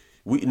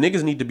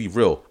 Niggas need to be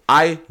real.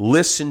 I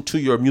listen to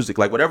your music.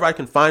 Like, whatever I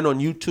can find on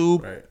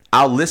YouTube, right,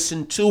 I'll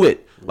listen to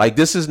it. Like,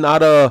 this is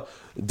not a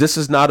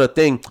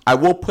thing. I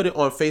will put it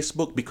on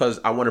Facebook because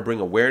I want to bring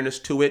awareness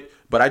to it,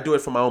 but I do it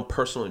for my own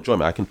personal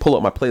enjoyment. I can pull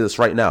up my playlist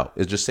right now.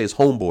 It just says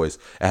Homeboys.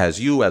 It has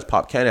you, as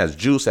Pop Cannon, as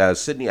Juice,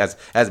 as Sydney, as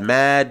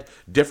mad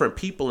different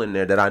people in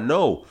there that I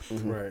know.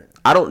 Right.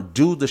 I don't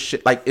do the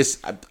shit like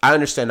I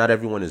understand not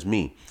everyone is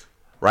me,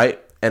 right?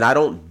 And I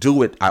don't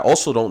do it. I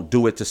also don't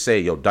do it to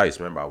say, yo, Dice,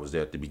 remember I was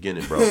there at the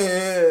beginning, bro.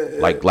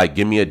 like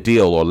give me a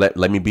deal, or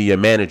let me be your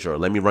manager, or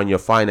let me run your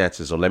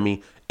finances, or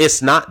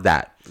it's not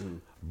that.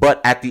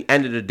 But at the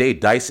end of the day,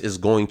 Dice is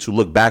going to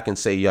look back and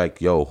say, like,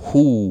 yo,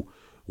 who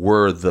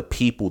were the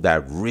people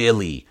that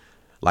really,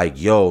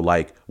 like, yo,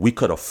 like, we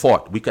could have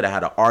fought. We could have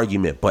had an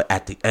argument. But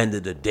at the end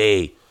of the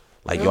day,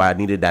 like, yo, I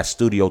needed that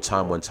studio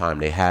time one time.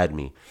 They had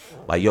me.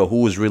 Like, yo,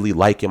 who was really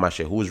liking my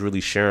shit? Who was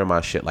really sharing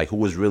my shit? Like, who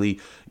was really,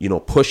 you know,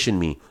 pushing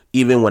me?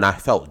 Even when I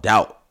felt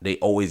doubt, they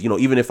always, you know,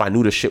 even if I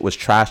knew the shit was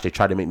trash, they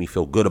tried to make me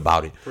feel good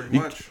about it. Pretty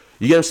much.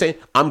 You get what I'm saying?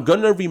 I'm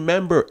going to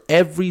remember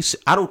I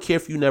don't care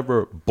if you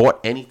never bought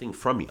anything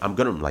from me. I'm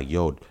going to, like,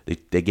 yo,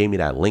 they gave me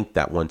that link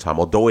that one time.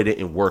 Although it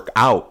didn't work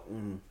out,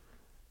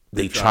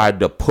 they tried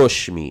to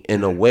push me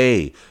in a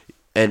way.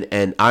 And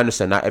I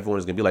understand not everyone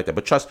is going to be like that.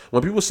 But trust,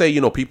 when people say,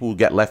 you know, people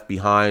get left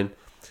behind,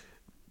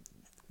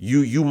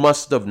 you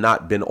must have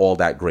not been all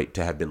that great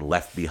to have been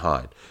left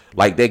behind.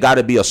 Like, there got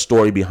to be a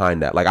story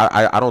behind that. Like,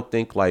 I don't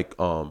think, like,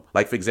 for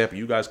example,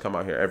 you guys come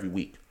out here every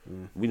week.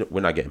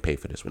 We're not getting paid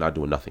for this. We're not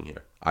doing nothing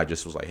here. I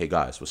just was like, hey,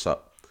 guys, what's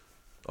up?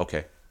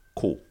 Okay,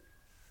 cool.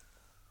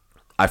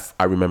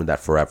 I remember that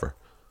forever.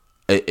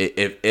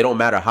 It don't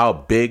matter how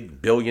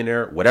big,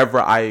 billionaire,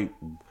 whatever I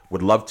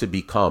would love to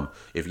become.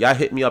 If y'all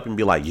hit me up and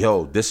be like,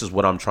 yo, this is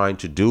what I'm trying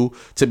to do.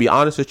 To be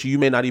honest with you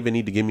may not even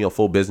need to give me a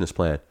full business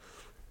plan.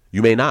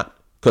 You may not.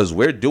 Because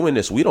we're doing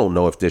this. We don't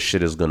know if this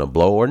shit is going to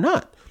blow or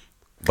not.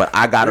 But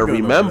I got to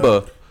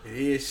remember.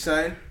 Yeah,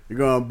 son. You're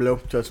going to blow.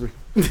 Trust me.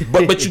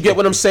 But you get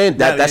what I'm saying?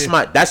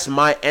 That's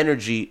my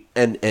energy.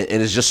 And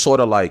it's just sort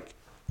of like,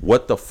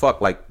 what the fuck?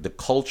 Like, the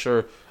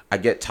culture, I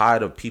get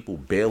tired of people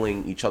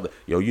bailing each other.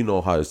 Yo, you know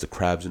how it's the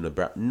crabs in the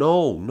barrel.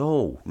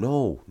 No.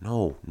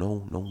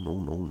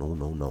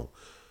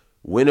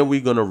 When are we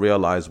going to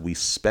realize we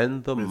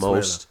spend the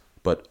most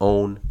but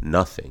own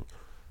nothing?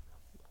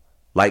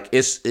 Like,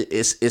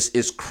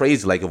 it's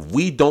crazy. Like, if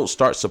we don't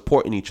start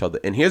supporting each other,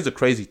 and here's the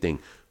crazy thing,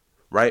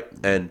 right?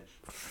 And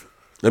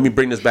let me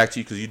bring this back to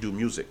you because you do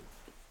music.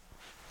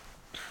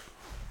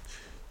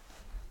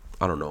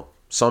 I don't know.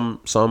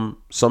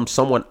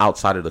 Someone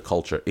outside of the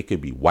culture. It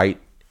could be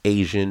white,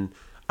 Asian.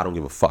 I don't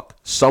give a fuck.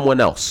 Someone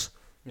else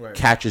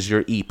catches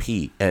your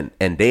EP and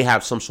they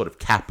have some sort of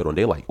capital and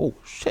they're like, oh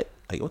shit,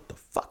 like, what the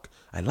fuck?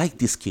 I like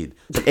this kid,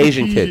 the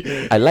Asian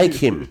kid. I like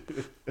him.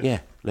 Yeah,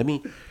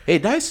 hey,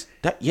 Dice,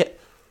 yeah.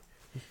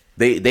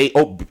 They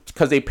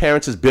because their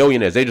parents is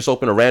billionaires. They just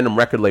open a random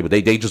record label.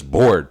 They just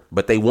bored,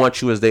 but they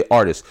want you as their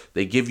artist.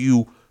 They give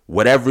you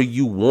whatever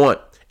you want,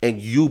 and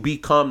you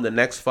become the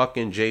next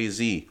fucking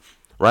Jay-Z,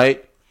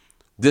 right?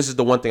 This is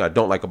the one thing I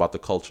don't like about the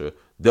culture.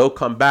 They'll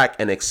come back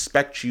and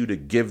expect you to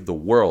give the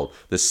world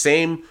the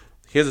same.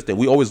 Here's the thing.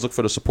 We always look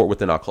for the support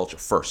within our culture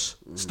first.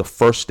 It's the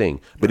first thing.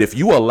 But if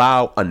you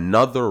allow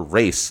another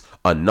race,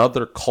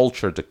 another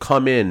culture to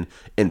come in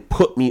and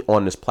put me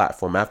on this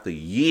platform after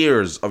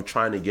years of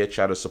trying to get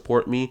y'all to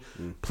support me,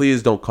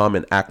 please don't come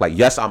and act like,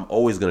 yes, I'm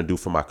always going to do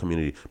for my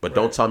community, but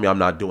don't tell me I'm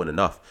not doing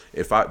enough.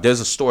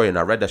 There's a story, and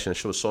I read that shit, and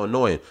it was so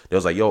annoying. They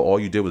was like, yo, all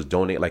you did was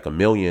donate like $1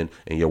 million,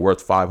 and you're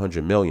worth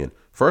 $500 million.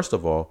 First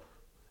of all,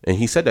 and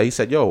he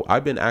said, yo,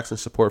 I've been asking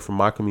support from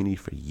my community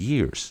for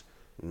years.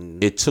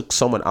 It took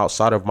someone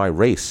outside of my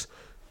race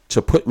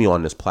to put me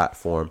on this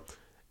platform,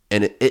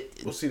 and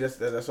well, see,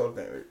 that's all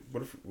the thing.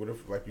 What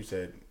if, like you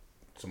said,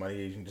 somebody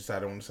Asian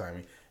decided to sign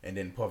me, and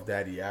then Puff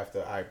Daddy,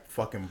 after I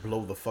fucking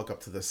blow the fuck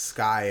up to the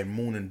sky and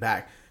moon and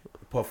back,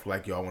 Puff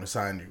like, yo, I want to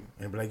sign you,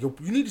 and be like, yo,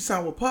 you need to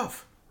sign with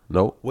Puff.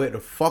 No. Where the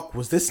fuck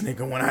was this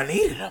nigga when I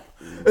needed him?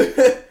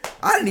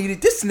 I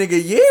needed this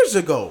nigga years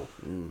ago.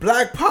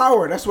 Black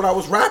Power, that's what I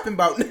was rapping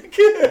about, nigga.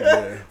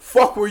 Yeah.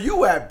 Fuck where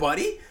you at,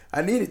 buddy?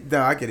 I needed.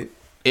 No, I get it.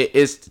 It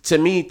is to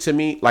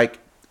me like,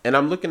 and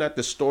I'm looking at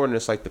the store and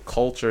it's like the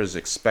culture is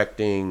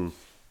expecting,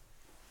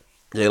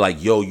 they're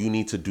like, yo, you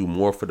need to do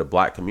more for the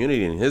black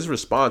community. And his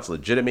response,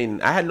 legitimate,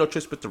 and I had no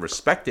choice but to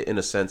respect it in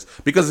a sense,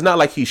 because it's not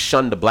like he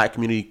shunned the black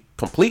community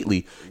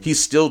completely.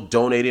 He's still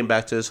donating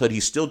back to his hood.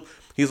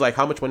 He's like,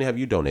 how much money have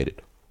you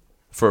donated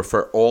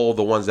for all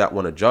the ones that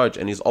want to judge?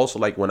 And he's also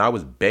like, when I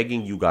was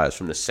begging you guys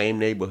from the same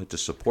neighborhood to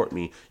support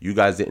me, you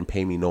guys didn't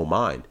pay me no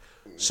mind.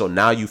 So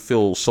now you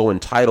feel so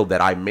entitled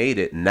that I made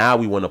it. Now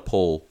we want to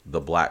pull the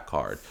black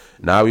card.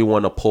 Now we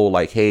want to pull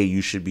like, hey,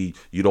 you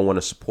don't want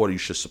to support it, you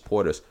should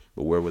support us.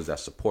 But where was that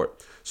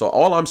support? So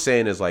all I'm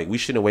saying is like, we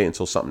shouldn't wait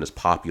until something is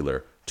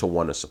popular to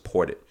want to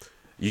support it.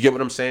 You get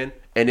what I'm saying?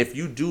 And if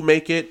you do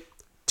make it,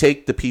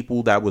 take the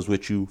people that was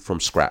with you from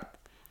scrap.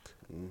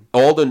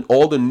 All the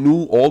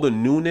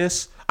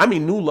newness. I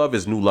mean, new love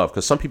is new love,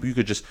 because some people you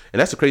could just, and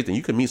that's the crazy thing,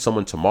 you could meet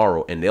someone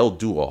tomorrow and they'll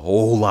do a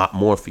whole lot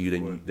more for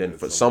you than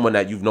for someone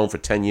that you've known for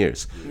 10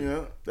 years.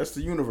 Yeah, that's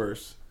the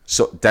universe.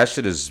 So that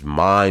shit is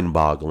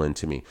mind-boggling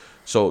to me.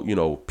 So, you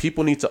know,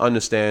 people need to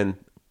understand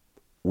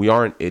we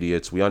aren't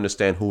idiots. We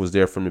understand who was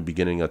there from the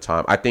beginning of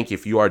time. I think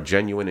if you are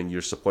genuine and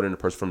you're supporting the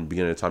person from the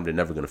beginning of time, they're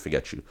never going to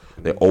forget you.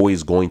 They're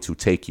always going to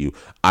take you.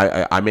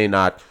 I may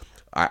not,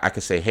 I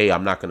could say, hey,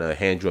 I'm not going to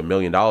hand you $1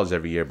 million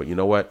every year, but you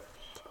know what?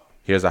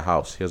 Here's a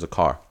house. Here's a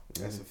car.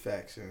 That's a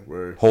fact,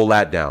 man. Hold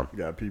that down.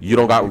 You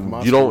don't got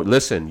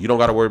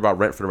to worry about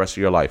rent for the rest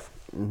of your life.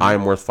 I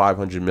am worth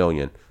 $500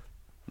 million.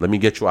 Let me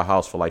get you a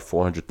house for like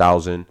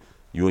 $400,000.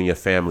 you and your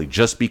family,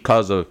 just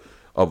because of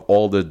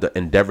all the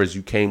endeavors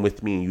you came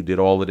with me and you did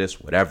all of this,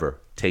 whatever.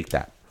 Take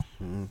that.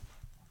 Mm-hmm.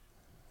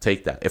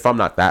 Take that. If I'm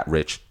not that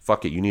rich,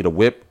 fuck it. You need a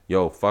whip?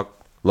 Yo,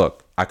 fuck.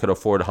 Look, I could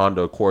afford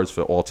Honda Accords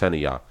for all 10 of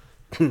y'all.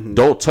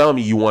 Don't tell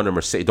me you want a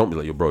Mercedes. Don't be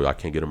like, yo, bro, I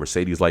can't get a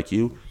Mercedes like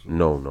you.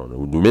 No.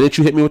 The minute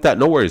you hit me with that,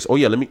 no worries. Oh,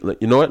 yeah,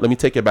 you know what? Let me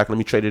take it back. Let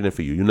me trade it in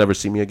for you. You'll never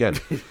see me again.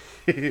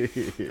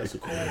 That's a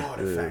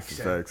cool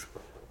facts.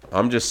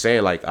 I'm just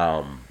saying, like,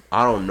 I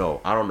don't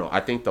know. I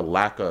think the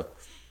lack of...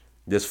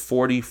 There's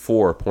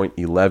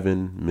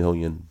 44.11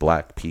 million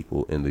black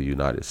people in the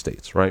United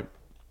States, right?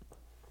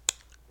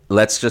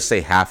 Let's just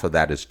say half of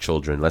that is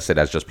children. Let's say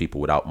that's just people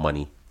without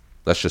money.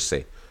 Let's just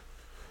say.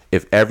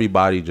 If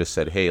everybody just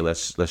said, hey,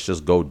 let's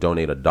just go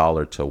donate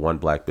 $1 to one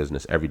black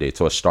business every day,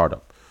 to a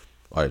startup.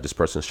 All right, this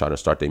person's trying to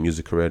start their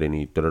music career. They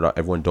need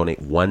everyone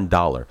donate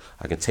 $1.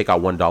 I can take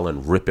out $1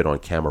 and rip it on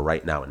camera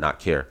right now and not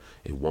care.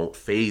 It won't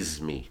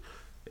faze me.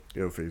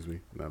 It'll faze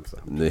me. No, I'm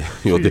sorry.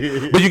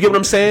 But you get what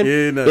I'm saying?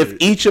 Yeah, no, if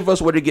each of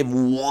us were to give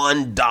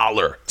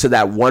 $1 to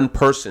that one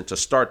person to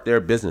start their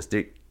business,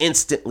 they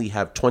instantly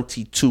have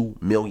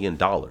 $22 million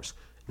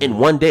in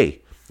one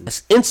day.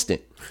 That's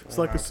instant. It's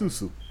like a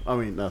susu. I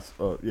mean, that's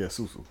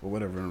susu or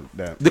whatever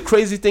that. The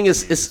crazy thing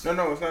is,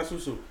 no, it's not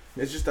susu.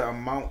 It's just the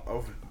amount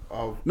of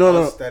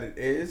that it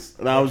is.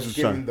 And I was just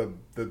giving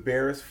the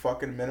barest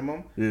fucking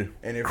minimum. Yeah.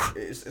 And if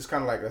it's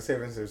kind of like, let's say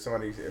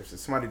if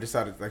somebody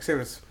decided, like, say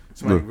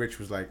somebody rich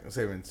was like,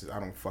 say I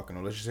don't fucking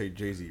know. Let's just say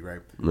Jay-Z, right?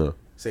 No.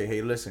 Say,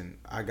 hey, listen,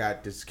 I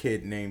got this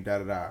kid named da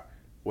da da.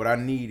 What I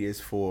need is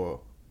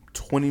for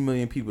 20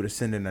 million people to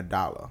send in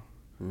 $1,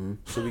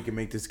 so we can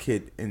make this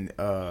kid in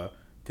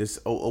just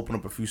open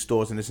up a few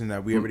stores and this and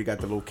that. We already got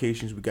the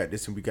locations. We got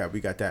this and we got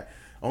that.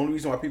 Only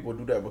reason why people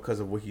do that because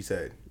of what he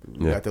said.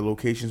 We got the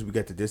locations, we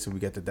got the this, and we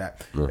got the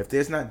that. Yeah. If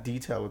there's not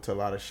detail to a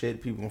lot of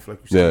shit, people gonna feel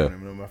like you saying,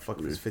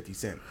 motherfucker, it's 50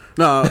 Cent.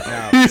 No,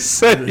 he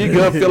said you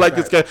gonna feel like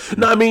this guy.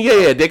 No, I mean,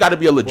 yeah, they got to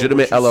be a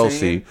legitimate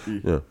LLC.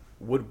 Yeah,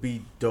 would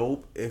be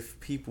dope if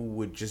people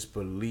would just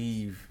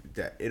believe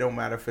that it don't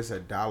matter if it's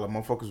 $1.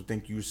 Motherfuckers would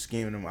think you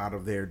scamming them out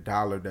of their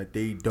 $1 that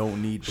they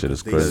don't need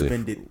because they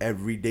spend it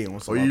every day on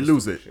some. Or you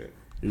lose it. Shit.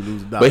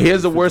 But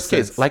here's the worst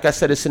case. Like I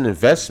said, it's an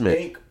investment.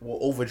 The bank will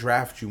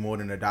overdraft you more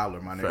than $1,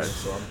 my nigga. Right.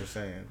 So I'm just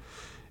saying,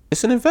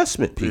 it's an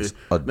investment piece.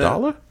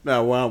 $1.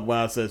 Now, when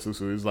I said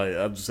susu, it's like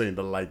I'm just saying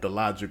the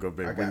logic of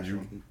it when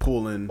you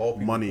pull in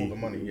money. Pull the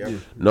money. Yeah.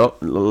 No,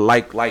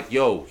 like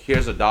yo,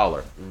 here's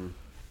 $1.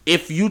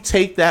 If you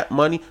take that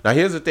money, now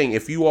here's the thing: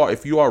 if you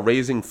are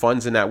raising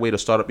funds in that way to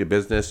start up your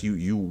business,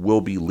 you will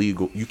be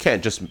legal. You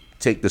can't just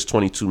take this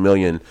 $22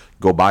 million,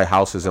 go buy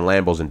houses and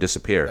Lambos and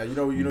disappear.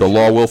 The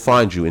law will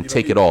find you and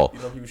take it all. You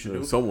know what you should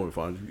do? Someone will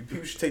find you.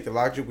 People should take the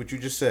logic what you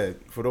just said.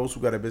 For those who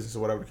got a business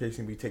or whatever the case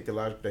may be, take the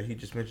logic that he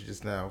just mentioned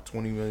just now.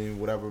 20 million,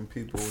 whatever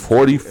people.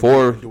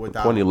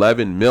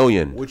 44.11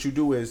 million. What you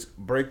do is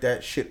break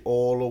that shit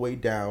all the way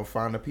down.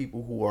 Find the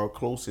people who are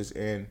closest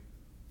and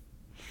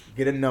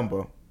get a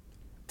number.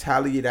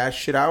 Tally that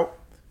shit out.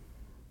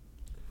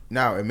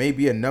 Now, it may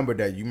be a number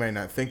that you might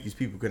not think these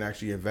people can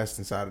actually invest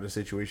inside of the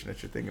situation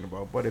that you're thinking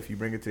about. But if you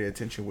bring it to their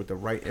attention with the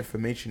right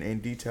information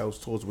and details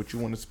towards what you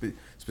want to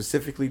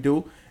specifically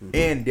do,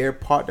 and their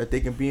part that they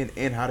can be in,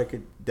 and how they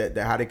could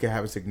how they can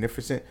have a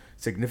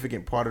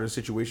significant part of the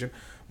situation,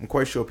 I'm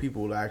quite sure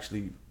people will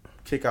actually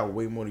kick out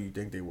way more than you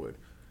think they would.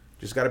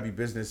 Just got to be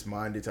business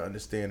minded to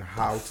understand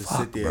how to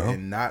sit there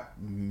and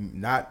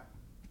not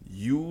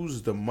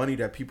use the money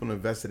that people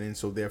invested in,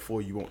 so therefore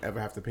you won't ever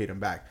have to pay them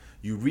back.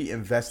 You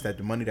reinvest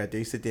the money that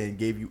they sit there and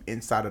gave you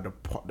inside of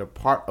the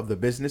part of the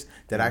business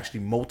that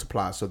actually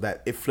multiplies, so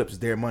that it flips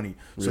their money.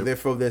 Yep. So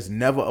therefore, there's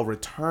never a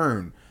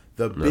return.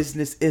 The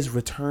business is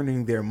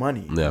returning their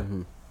money. Yeah.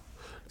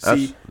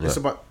 See,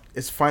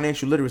 it's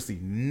financial literacy,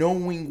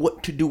 knowing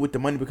what to do with the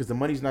money, because the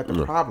money's not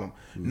the problem.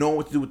 Knowing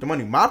what to do with the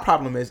money. My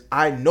problem is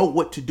I know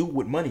what to do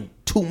with money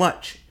too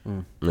much.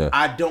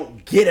 I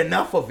don't get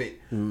enough of it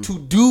to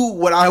do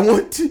what I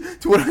want to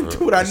what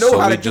I know so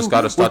how we to do. Just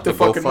gotta start the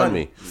fucking GoFundMe.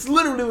 money. It's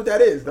literally what that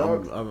is,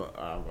 dog.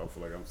 I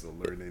feel like I'm still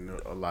learning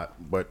a lot,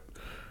 but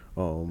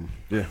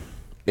yeah.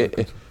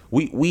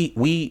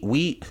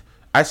 We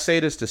I say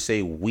this to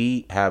say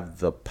we have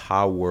the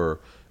power.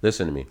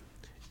 Listen to me.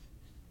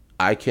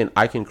 I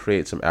can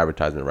create some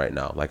advertisement right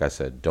now. Like I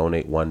said,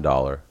 donate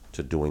 $1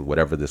 to doing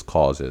whatever this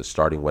cause is,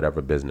 starting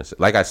whatever business.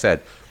 Like I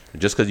said,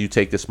 just because you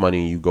take this money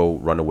and you go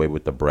run away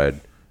with the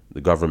bread, the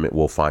government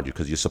will find you,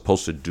 because you're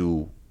supposed to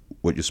do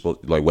what you're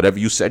supposed to, like whatever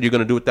you said you're going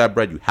to do with that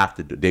bread, you have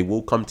to do. They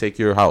will come take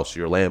your house,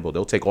 your Lambo.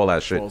 They'll take all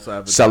that shit,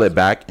 sell it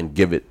back, and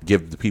give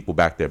the people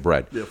back their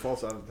bread. Yeah,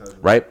 false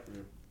advertising. Right?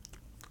 Yeah.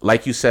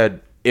 Like you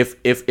said,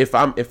 if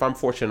I'm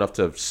fortunate enough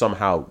to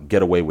somehow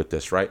get away with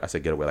this, right? I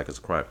said get away like it's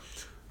a crime.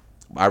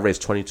 I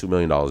raised $22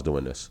 million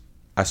doing this.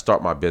 I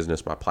start my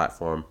business, my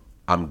platform.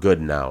 I'm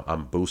good now.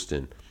 I'm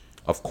boosting.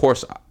 Of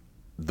course,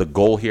 the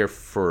goal here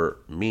for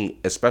me,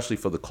 especially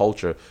for the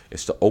culture,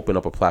 is to open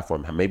up a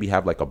platform. Maybe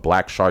have like a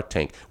black Shark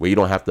Tank where you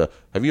don't have to.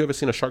 Have you ever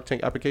seen a Shark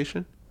Tank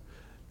application?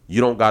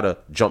 You don't got to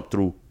jump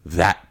through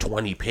that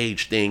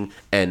 20-page thing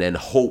and then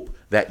hope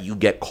that you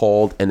get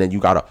called and then you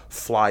gotta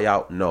fly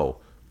out. No.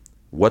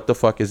 What the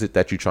fuck is it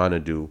that you're trying to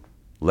do?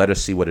 Let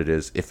us see what it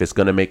is. If it's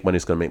gonna make money,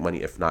 it's gonna make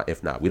money. If not,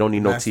 if not. We don't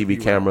need no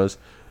TV cameras.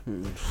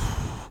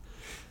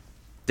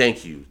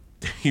 Thank you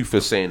for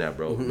saying that,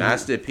 bro.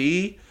 Master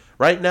P,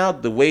 right now,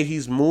 the way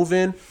he's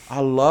moving, I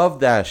love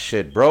that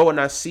shit, bro. And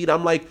I see it,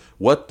 I'm like,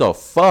 what the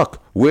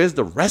fuck? Where's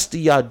the rest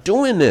of y'all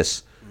doing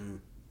this?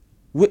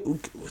 What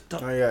the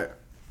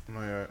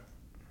Not yet.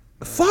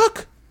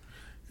 fuck?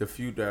 The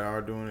few that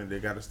are doing it, they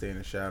gotta stay in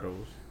the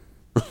shadows.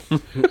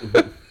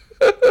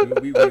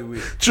 we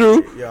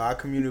True. Yo, our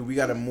community, we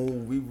gotta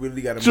move. We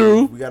really gotta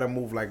True. move. We gotta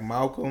move like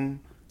Malcolm,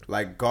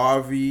 like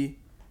Garvey,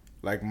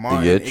 like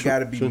Martin. Yeah, It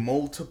gotta be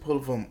multiple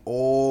of them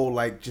all,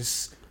 like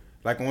just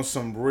like on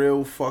some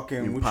real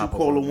fucking what you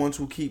call the ones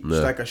who keep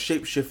just like a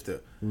shapeshifter.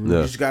 You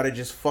just gotta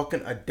just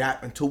fucking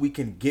adapt until we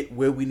can get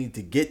where we need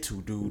to get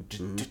to,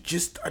 dude.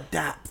 Just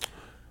adapt.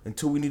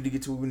 Until we need to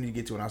get to where we need to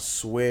get to, and I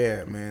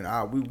swear, man,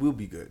 we will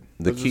be good.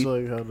 It's just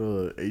like how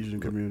the Asian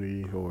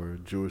community or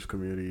Jewish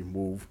community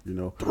move,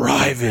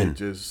 Thriving.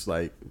 Just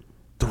like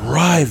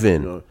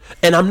thriving.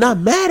 And I'm not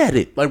mad at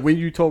it. Like when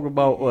you talk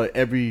about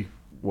every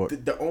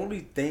The only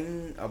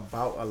thing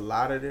about a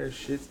lot of their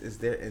shits is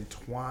they're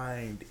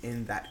entwined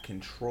in that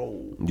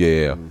control.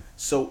 Yeah.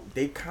 So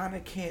they kind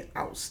of can't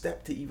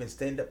outstep to even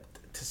stand up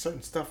to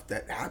certain stuff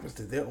that happens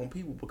to their own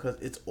people because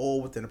it's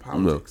all within the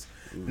politics.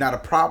 Now the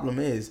problem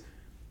is,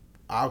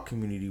 our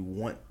community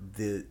want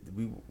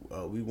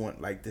we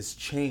want like this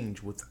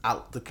change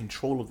without the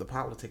control of the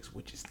politics,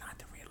 which is not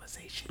the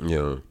realization.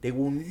 Yeah. They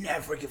will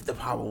never give the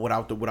power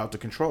without the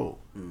control.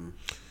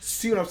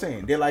 See what I'm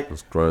saying? They're like,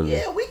 crazy.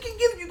 yeah, we can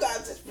give you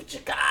guys this, but you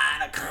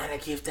gotta kind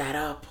of give that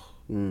up.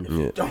 If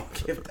you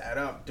don't give that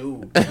up,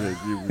 dude,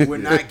 we're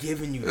not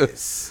giving you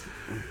this.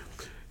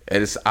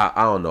 And it's I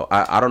don't know.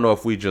 I don't know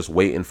if we just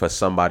waiting for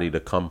somebody to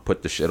come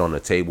put the shit on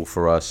the table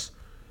for us.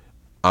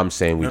 I'm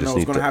saying we just need to.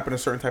 It's going to happen a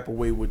certain type of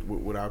way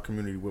with our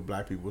community, with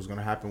black people. It's going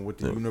to happen with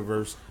the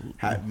universe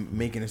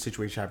making a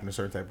situation happen a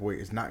certain type of way.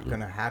 It's not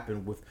going to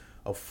happen with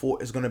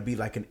it's going to be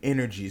like an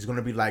energy. It's going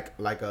to be like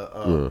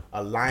a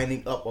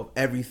lining up of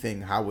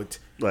everything. How it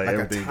like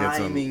a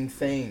timing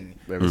thing.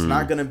 It's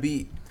not going to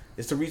be.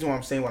 It's the reason why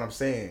I'm saying what I'm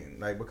saying.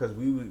 Like because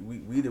we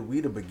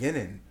the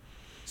beginning.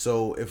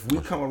 So if we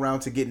come around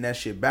to getting that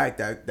shit back,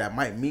 that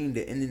might mean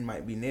the ending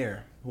might be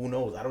near. Who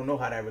knows? I don't know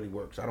how that really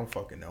works. I don't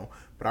fucking know.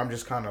 But I'm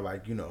just kind of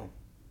like,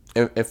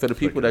 And for the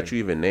people that you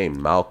even named,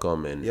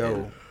 Malcolm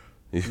and...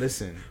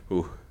 listen.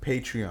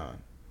 Patreon.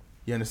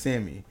 You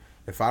understand me?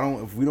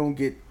 If we don't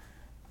get...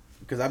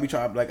 Because I be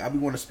trying, like, I be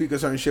want to speak a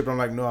certain shit, but I'm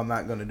like, no, I'm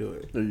not going to do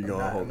it. I'm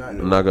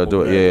not going to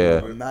do it,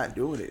 yeah. I'm not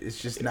doing it.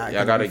 It's just not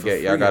y'all gotta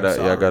get, y'all gotta,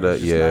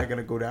 it's just not going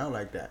to go down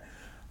like that.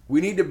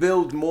 We need to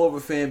build more of a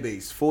fan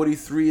base.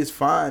 43 is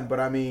fine, but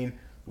I mean...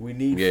 We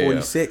need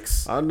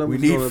 46. We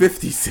need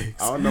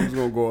 56. Our numbers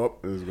gonna go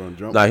up. It's gonna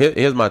jump. Now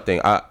here's my thing.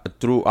 I'm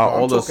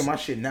talking my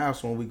shit now.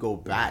 So when we go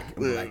back,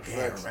 I'm like,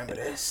 damn, remember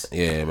this?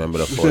 Yeah, remember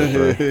the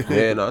 43.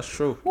 Yeah, no, it's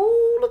true.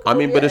 Ooh, I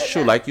mean, but it's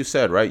true. Like you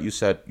said, right? You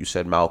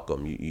said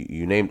Malcolm.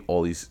 You named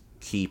all these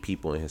key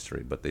people in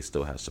history, but they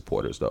still have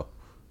supporters though.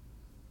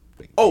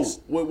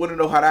 Want to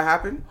know how that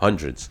happened?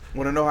 Hundreds.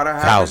 Want to know how that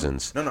happened?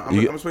 Thousands. No, I'm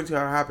explaining to you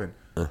how that happened.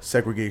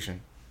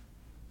 Segregation.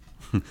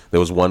 There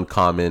was one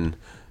common.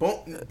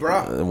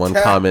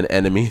 Common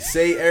enemy.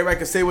 Everybody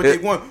can say what they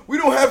want. We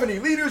don't have any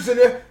leaders in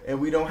there, and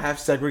we don't have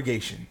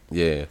segregation.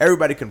 Yeah.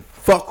 Everybody can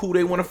fuck who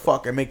they want to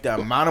fuck and make the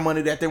amount of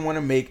money that they want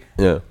to make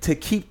to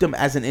keep them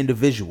as an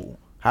individual.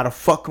 How the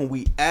fuck can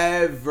we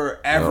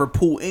ever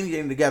pull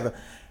anything together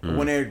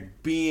when they're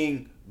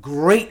being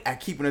great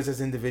at keeping us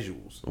as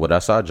individuals? Well,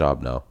 that's our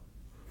job now.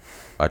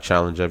 I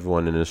challenge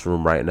everyone in this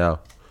room right now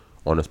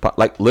on this pot.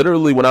 Like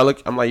literally, when I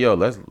look, I'm like, yo,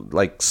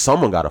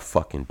 someone gotta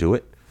fucking do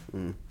it.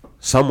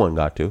 Someone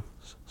got to,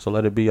 so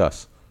let it be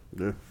us.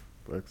 Yeah,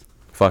 thanks.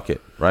 Fuck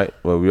it, right?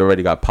 Well, we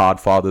already got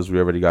Podfathers. We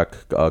already got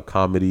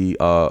comedy.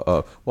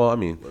 Well, I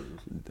mean,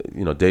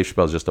 Dave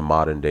Chappelle's just a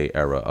modern day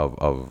era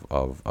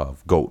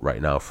of GOAT right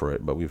now for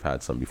it, but we've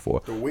had some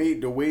before. The way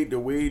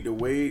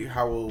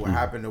how it will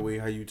happen, the way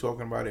how you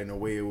talking about it, and the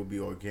way it would be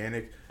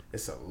organic.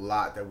 It's a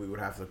lot that we would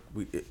have to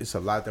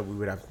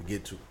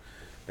get to.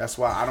 That's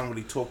why I don't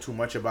really talk too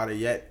much about it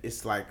yet.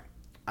 It's like.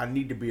 I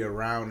need to be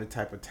around the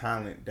type of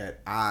talent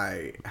that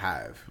I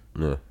have.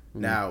 Yeah.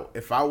 Now,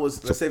 if I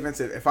was, let's say,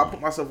 Vincent, if I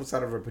put myself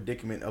inside of a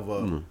predicament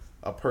of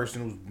a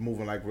person who's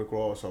moving like Rick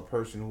Ross or a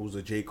person who's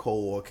a J.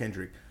 Cole or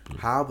Kendrick,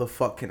 how the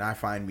fuck can I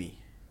find me?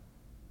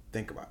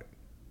 Think about it.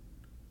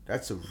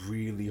 That's a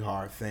really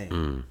hard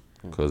thing.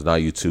 Because now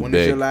you too big. When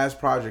is your last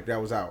project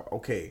that was out?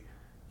 Okay,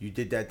 you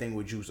did that thing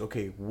with Juice.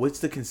 Okay, what's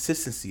the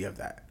consistency of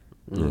that?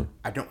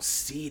 I don't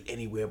see it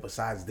anywhere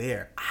besides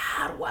there.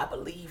 How do I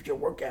believe your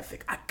work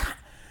ethic?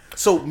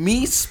 So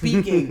me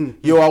speaking,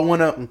 I want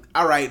to,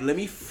 all right, let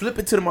me flip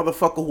it to the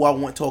motherfucker who I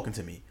want talking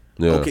to me.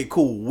 Yeah. Okay,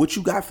 cool. What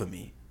you got for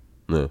me?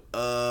 Yeah.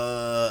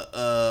 Well,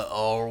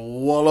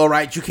 all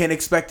right, you can't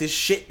expect this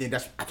shit. Then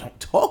I don't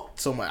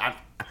talk so much.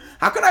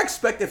 How can I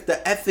expect if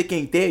the ethic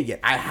ain't there yet?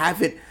 I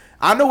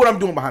I know what I'm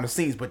doing behind the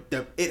scenes, but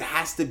it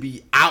has to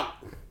be out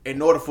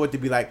in order for it to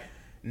be like,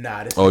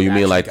 nah. This you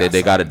mean like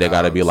they gotta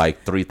be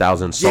like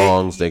 3,000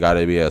 songs? They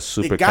gotta be a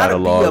super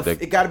catalog.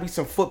 It gotta be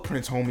some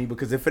footprints, homie.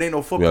 Because if it ain't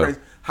no footprints,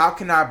 how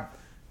can I?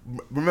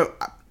 Remember,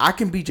 I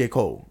can be J.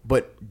 Cole,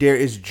 but there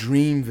is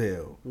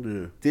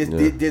Dreamville.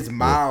 There's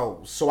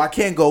Miles, so I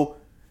can't go.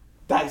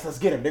 Dice, let's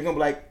get him. They're gonna be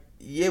like,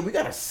 yeah, we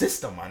got a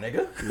system, my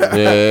nigga. We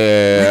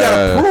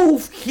gotta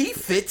prove he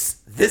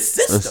fits this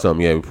system.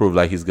 Yeah, we prove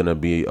like he's gonna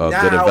be a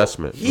good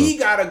investment. He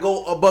gotta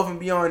go above and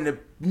beyond to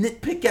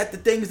nitpick at the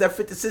things that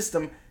fit the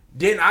system.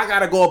 Then I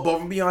gotta go above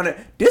and beyond it.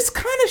 This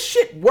kind of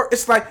shit work.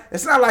 It's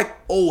not like,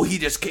 oh, he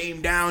just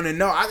came down and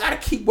no, I gotta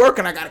keep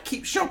working. I gotta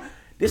keep showing.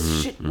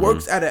 This shit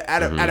works at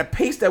a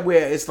pace that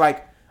where it's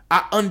like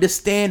I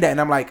understand that,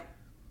 and I'm like,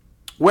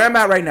 where I'm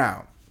at right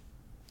now.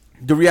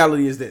 The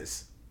reality is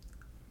this: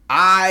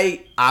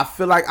 I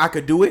feel like I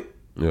could do it.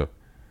 Yeah.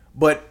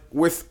 But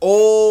with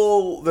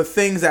all the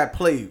things at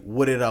play,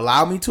 would it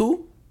allow me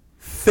to?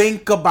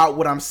 Think about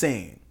what I'm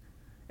saying,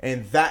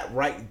 and that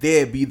right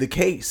there be the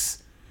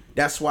case.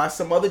 That's why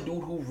some other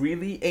dude who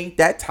really ain't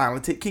that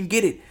talented can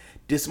get it.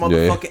 This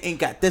motherfucker ain't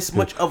got this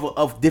much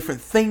of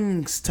different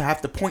things to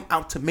have to point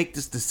out to make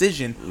this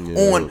decision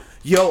on,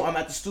 yo, I'm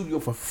at the studio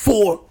for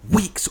 4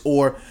 weeks,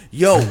 or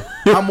yo,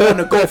 I'm on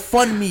the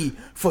GoFundMe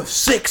for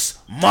 6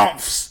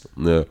 months.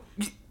 Yeah.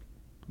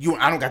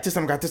 I don't got this,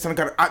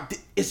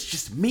 it's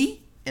just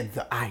me and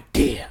the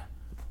idea.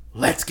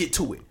 Let's get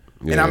to it.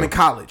 And I'm in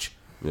college.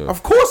 Yeah.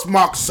 Of course,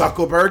 Mark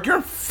Zuckerberg, you're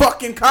in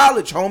fucking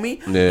college, homie.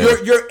 Yeah.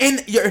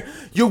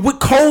 You're with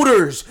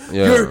coders.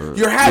 Yeah.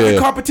 You're having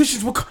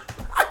competitions with.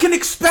 I can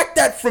expect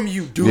that from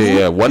you, dude.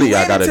 Yeah. One of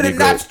y'all gotta be great. You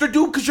ran into the Napster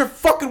dude because you're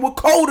fucking with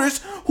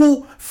coders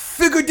who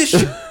figured this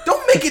shit.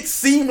 Don't make it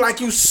seem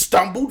like you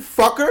stumbled,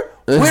 fucker.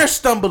 We're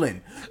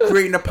stumbling.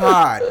 Creating a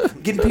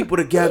pod, getting people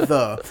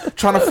together,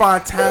 trying to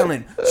find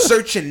talent,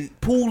 searching,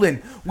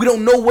 pooling. We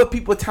don't know what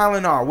people's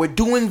talent are. We're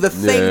doing the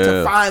thing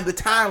to find the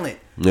talent.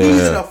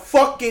 He's in a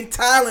fucking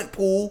talent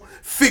pool,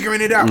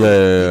 figuring it out. He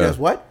does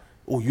what?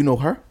 Oh, you know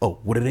her? Oh,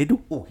 what do they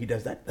do? Oh, he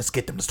does that. Let's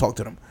get them. Let's talk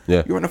to them.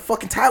 Yeah. You're in a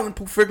fucking talent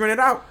pool, figuring it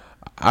out.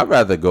 I'd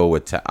rather go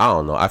with I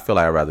don't know. I feel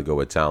like I'd rather go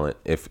with talent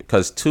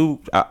because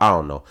I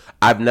don't know.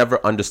 I've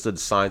never understood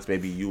science.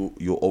 Maybe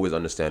you'll always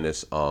understand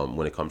this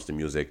when it comes to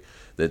music.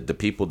 The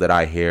people that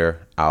I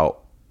hear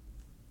out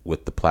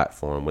with the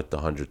platform with the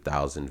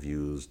 100,000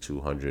 views,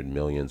 200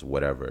 millions,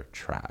 whatever,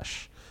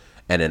 trash.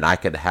 And then I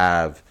could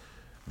have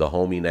the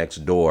homie next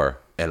door,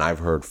 and I've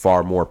heard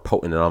far more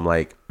potent, and I'm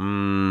like,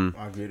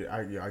 I get it.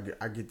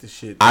 I get the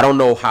shit. I don't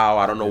know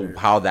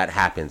how that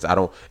happens.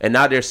 And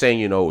now they're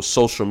saying,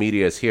 social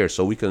media is here,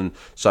 so we can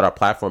start our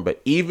platform. But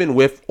even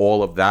with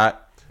all of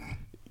that,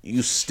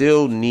 you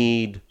still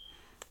need,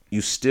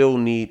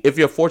 if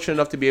you're fortunate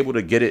enough to be able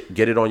to get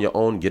it on your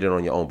own, get it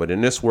on your own. But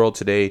in this world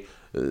today,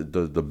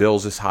 the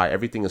bills is high.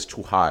 Everything is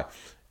too high.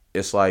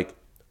 It's like,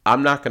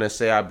 I'm not going to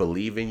say I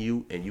believe in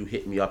you and you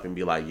hit me up and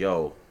be like,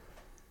 yo,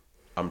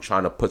 I'm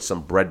trying to put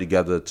some bread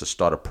together to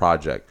start a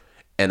project.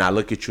 And I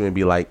look at you and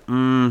be like,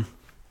 all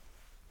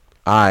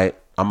right,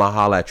 I'm going to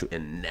holler at you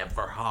and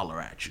never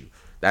holler at you.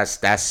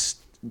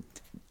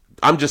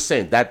 I'm just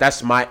saying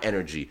that's my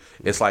energy.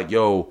 It's like,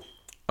 yo,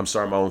 I'm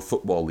starting my own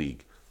football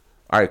league.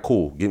 All right,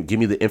 cool. Give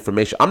me the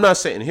information. I'm not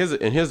saying, here's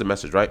the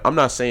message, right? I'm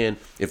not saying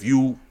if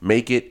you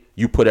make it,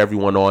 you put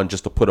everyone on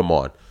just to put them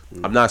on.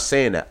 I'm not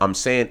saying that. I'm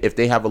saying if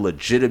they have a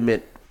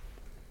legitimate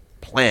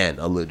plan,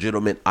 a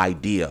legitimate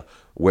idea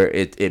where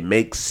it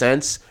makes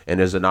sense and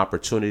there's an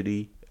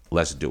opportunity,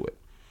 let's do it.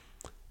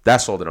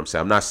 That's all that I'm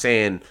saying. I'm not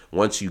saying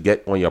once you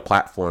get on your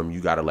platform,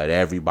 you got to let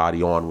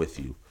everybody on with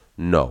you.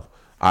 No,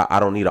 I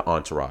don't need an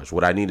entourage.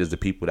 What I need is the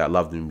people that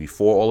loved me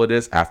before all of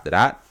this. After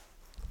that,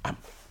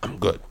 I'm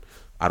good.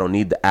 I don't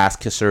need the ass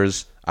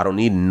kissers. I don't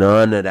need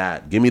none of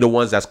that. Give me the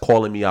ones that's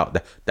calling me out.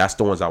 That's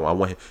the ones I want. I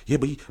want him. Yeah,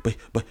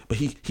 but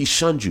he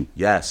shunned you.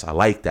 Yes, I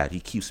like that. He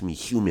keeps me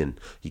human.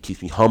 He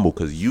keeps me humble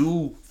because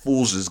you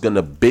fools is going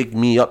to big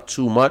me up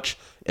too much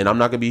and I'm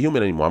not going to be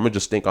human anymore. I'm going to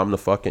just think I'm the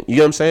fucking, you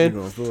know what I'm saying?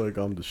 You're going to feel like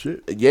I'm the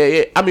shit.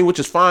 Yeah. I mean, which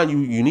is fine.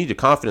 You need your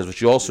confidence,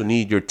 but you also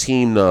need your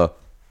team to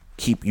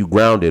keep you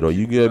grounded or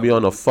you're going to be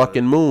on the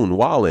fucking moon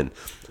wilding.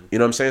 You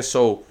know what I'm saying?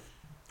 So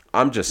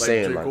I'm just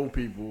saying, J. Cole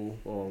people.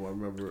 I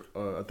remember.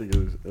 I think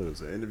it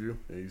was an interview,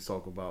 and he's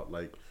talking about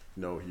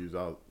he was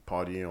out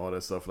partying, all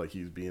that stuff, like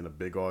he's being a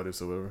big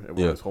artist or whatever. And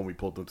when his homie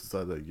pulled him to the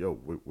side, like, "Yo,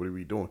 what are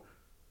we doing?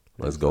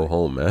 Let's go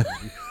home, man."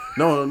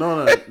 No.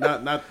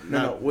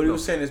 Not. What he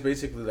was saying is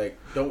basically like,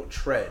 don't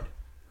tread.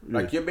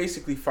 Like you're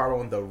basically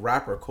following the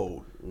rapper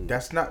code.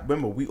 That's not.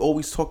 Remember, we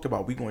always talked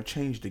about we gonna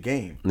change the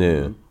game.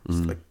 Yeah.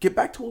 Like get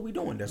back to what we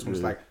doing. That's when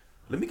it's like,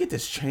 let me get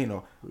this chain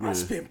on. I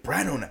spent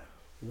bread on it.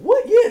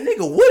 What? Yeah,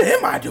 nigga, what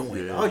am I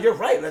doing? Yeah. Oh, you're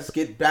right. Let's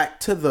get back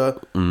to the...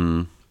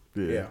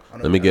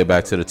 Let me get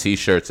back to the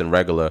T-shirts and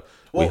regular.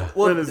 Well,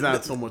 it's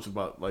not so much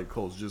about,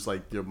 clothes, just,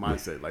 your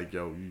mindset. Like,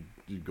 yo,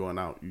 you going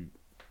out, you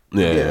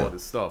all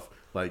this stuff.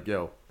 Like,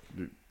 yo,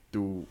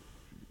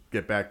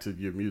 get back to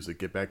your music.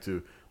 Get back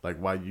to,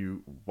 why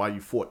you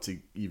fought to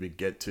even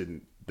get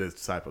to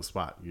this type of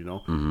spot, you know,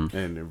 Mm-hmm.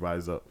 and it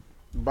rise up.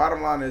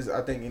 Bottom line is,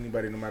 I think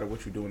anybody, no matter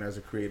what you're doing as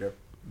a creator,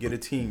 get a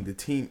team. The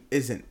team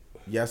isn't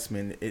yes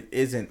men. It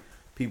isn't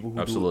people who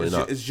Absolutely do.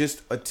 not. It's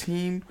just a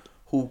team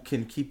who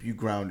can keep you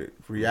grounded.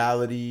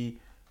 Reality,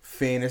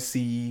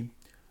 fantasy.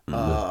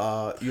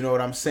 You know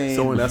what I'm saying?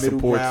 Someone that Middle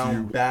supports ground,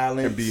 you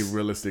balance, and be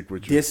realistic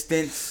with you.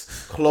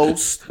 distance,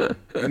 close.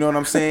 You know what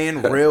I'm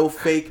saying? Real,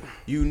 fake.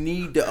 You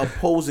need the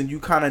opposing. You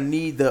kind of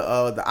need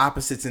the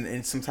opposites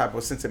in some type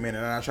of sense of manner.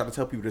 And I try to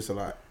tell people this a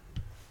lot.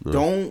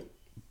 Don't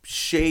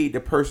shade the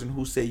person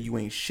who say you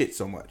ain't shit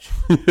so much.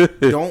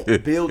 Don't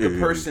build the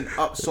person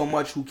up so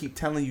much who keep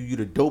telling you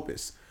the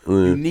dopest.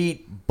 You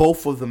need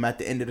both of them at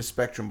the end of the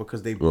spectrum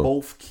because they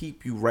both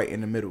keep you right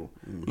in the middle.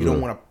 You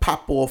don't want to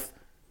pop off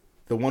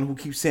the one who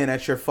keeps saying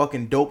that you're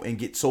fucking dope and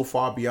get so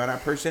far beyond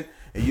that person,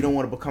 and you don't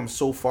want to become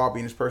so far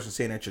beyond this person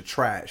saying that you're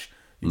trash.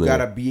 You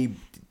gotta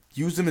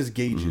use them as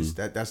gauges.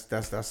 That's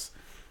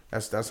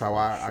how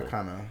I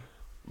kind of.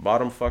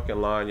 Bottom fucking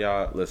line,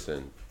 y'all.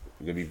 Listen,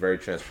 we're gonna be very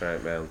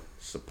transparent, man.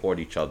 Support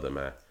each other,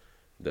 man.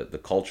 The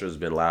culture has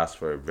been last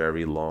for a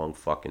very long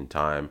fucking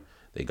time.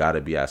 They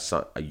gotta be at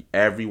some.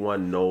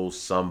 Everyone knows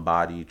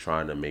somebody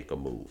trying to make a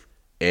move.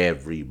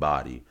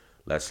 Everybody.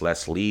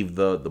 Let's leave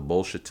the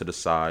bullshit to the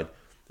side.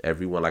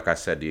 Everyone, like I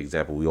said, the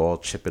example, we all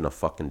chip in a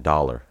fucking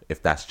dollar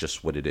if that's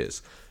just what it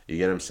is. You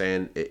get what I'm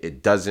saying?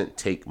 It doesn't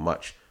take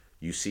much.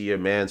 You see your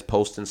man's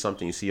posting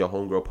something, you see your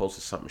homegirl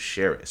posting something,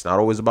 share it. It's not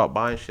always about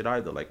buying shit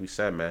either. Like we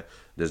said, man,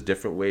 there's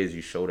different ways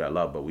you show that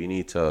love, but we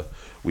need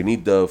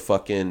the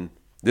fucking,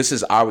 this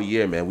is our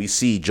year, man. We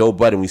see Joe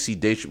Budden, we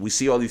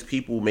see all these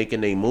people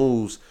making their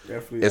moves.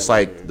 Definitely it's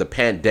like the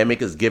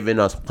pandemic is giving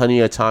us plenty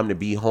of time to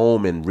be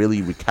home and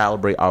really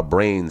recalibrate our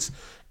brains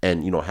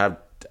and, you know,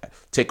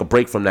 take a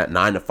break from that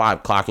 9 to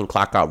 5 clock in,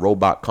 clock out,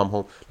 robot, come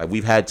home. Like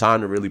we've had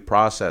time to really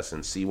process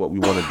and see what we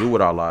want to do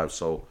with our lives.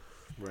 So,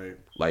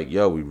 like,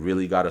 yo, we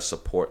really got to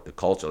support the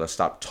culture. Let's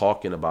stop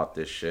talking about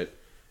this shit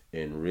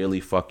and really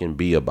fucking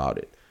be about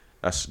it.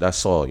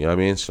 That's all. You know what I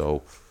mean?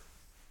 So,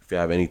 if you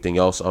have anything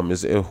else,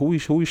 who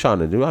we trying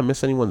to do? I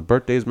miss anyone's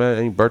birthdays, man?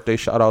 Any birthday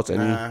shout outs?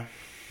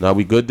 Nah,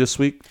 we good this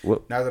week?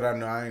 What? Now that I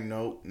know, I ain't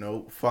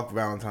no. Fuck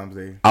Valentine's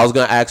Day. I was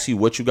gonna ask you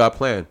what you got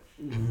planned.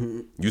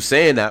 You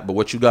saying that, but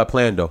what you got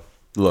planned though?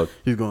 Look,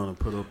 he's gonna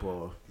put up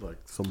like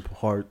some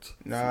hearts.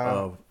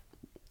 Nah,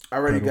 I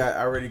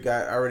already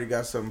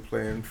got something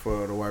planned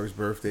for the wife's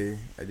birthday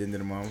at the end of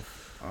the month.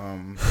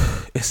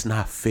 It's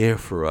not fair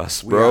for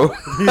us, bro.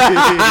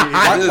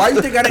 Why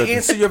you think I didn't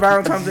answer your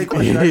Valentine's Day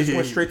question? I just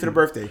went straight to the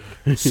birthday.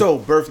 So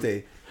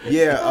birthday,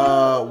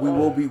 yeah. We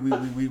will be.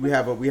 We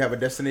have a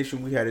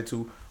destination we headed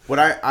to. What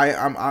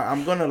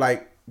I'm gonna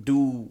like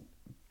do.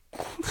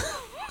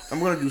 I'm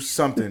gonna do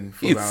something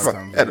for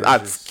Valentine's Day. And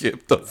I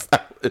skipped the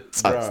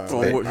Valentine's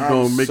Day. You're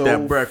gonna make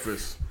that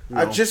breakfast. You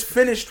know? I just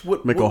finished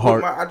with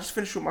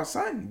my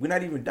son. We're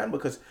not even done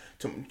because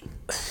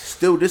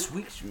still this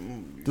week.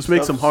 Just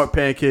make some heart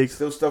pancakes.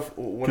 Still stuff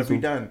want to be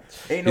done.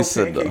 Ain't no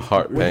pancakes. The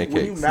heart pancakes.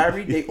 When you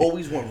married, they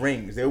always want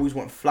rings. They always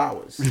want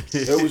flowers.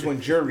 They always want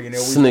jewelry. And they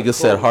always this nigga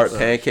said heart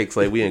pancakes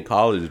like we in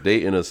college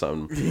dating or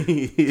something.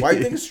 Why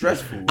you think it's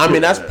stressful? I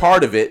mean, that's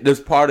part of it. There's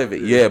part of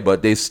it, yeah,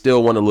 but they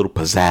still want a little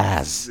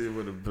pizzazz.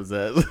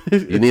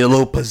 You need a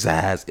little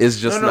pizzazz. It's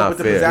just not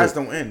but fair. The pizzazz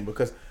don't end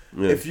because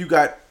if you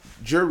got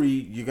jewelry,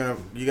 you're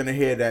gonna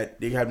hear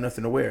that they have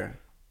nothing to wear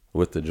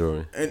with the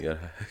jewelry.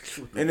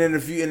 And then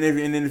if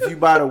you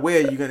buy the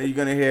wear, you're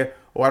gonna hear,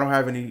 oh, I don't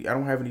have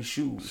any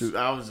shoes.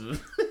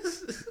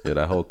 Yeah,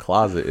 that whole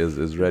closet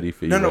is ready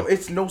for you. No,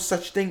 it's no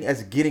such thing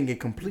as getting it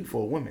complete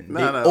for a woman.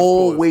 They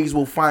always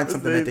will find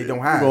something that they don't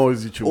have, or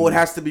it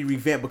has to be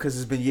revamped because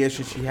it's been years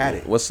since she had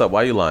it. What's up?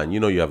 Why you lying? You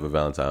know you have a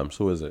Valentine's.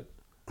 Who is it?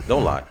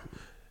 Don't lie.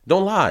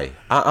 Don't lie.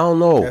 I don't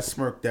know. That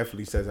smirk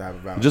definitely says I have a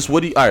Valentine's. Just all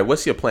right,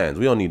 what's your plans?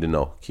 We don't need to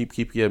know.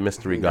 Keep your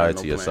mystery guide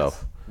to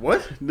yourself.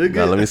 What? Nigga?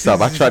 Nah, let me stop.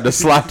 I tried to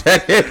slap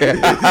that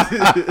in.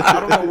 I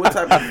don't know what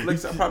type of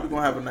flicks. I'm probably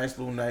gonna have a nice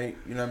little night.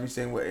 You know what I'm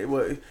saying?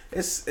 Well,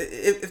 it's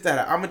if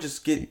that I'm gonna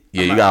just get.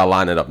 Yeah, you gotta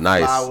line it up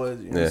nice. Flowers.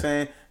 You know what I'm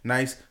saying?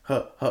 Nice.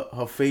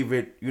 Her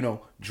favorite. You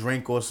know,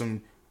 drink or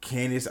some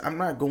candies. I'm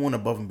not going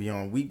above and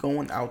beyond. We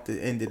going out the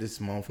end of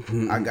this month.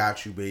 I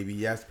got you, baby.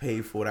 That's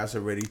paid for. That's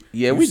already.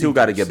 Yeah, we do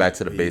got to get back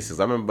to the basics.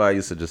 I remember I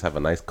used to just have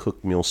a nice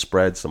cooked meal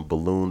spread, some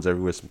balloons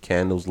everywhere, some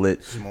candles lit,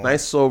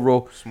 nice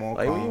sorrel. Small.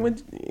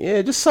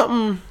 Yeah, just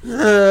something.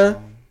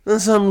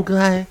 Something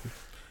glad.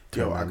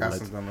 Yo, I got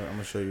something. I'm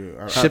gonna show you.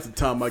 Ship the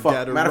time I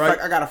got it. Matter of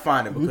fact, I gotta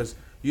find it because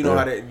you know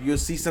how that you'll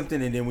see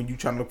something and then when you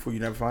try to look for it, you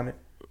never find it.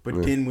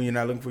 But then when you're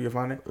not looking for it, you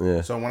find it.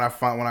 Yeah. So when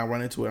I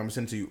run into it, I'm gonna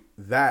send it to you.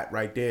 That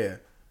right there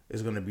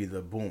is gonna be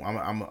the boom.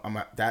 I'm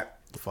that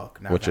fuck.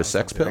 What your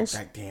sex pills?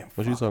 That damn.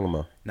 What you talking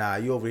about? Nah,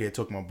 you over here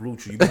talking about Blue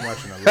Chew. You been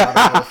watching a lot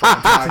of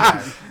motherfucking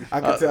podcasts.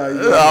 I can tell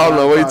you. I don't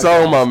know what you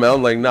talking about, man.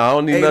 I'm like, nah, I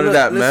don't need none of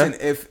that, listen,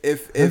 man.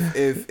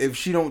 If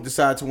she don't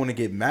decide to want to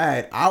get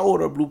mad, I'll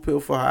order a blue pill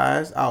for her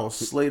ass. I'll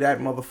slay that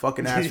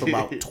motherfucking ass for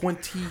about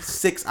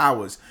 26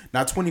 hours,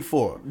 not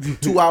 24.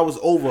 2 hours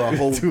over a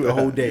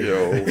whole day.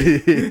 Yo.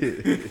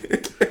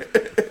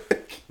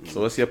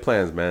 So what's your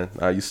plans, man?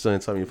 You still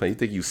ain't telling me your plan. You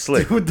think you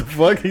slick? What the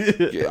fuck?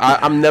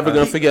 I'm never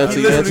gonna forget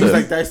until you answer. He's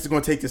like, "That's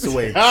gonna take this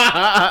away."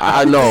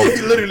 I know.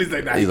 He literally is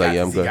like, "Nah, he's like,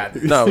 yeah, I'm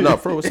good." No,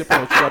 bro, what's your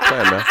plan? What's your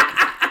plan, man?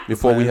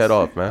 Before we head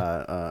off,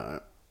 man.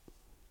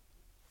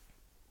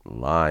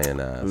 Lying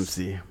ass. Let me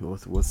see.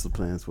 What's the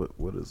plans?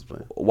 What is the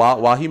plan?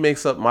 While he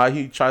makes up,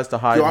 he tries to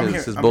hide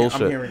his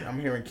bullshit. I'm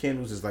hearing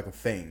candles is like a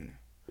thing.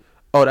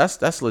 Oh,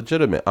 that's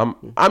legitimate. Am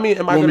I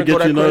gonna go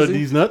that none of crazy?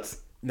 these nuts?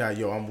 Nah,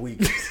 yo, I'm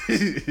weak.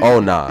 Oh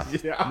nah.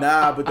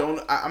 Nah, but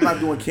I'm not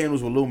doing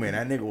candles with Lou, man.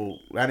 That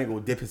nigga will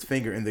dip his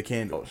finger in the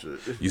candle. Oh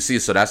shit. You see,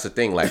 so that's the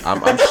thing. Like you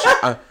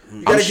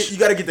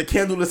gotta get the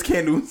candleless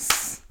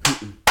candles.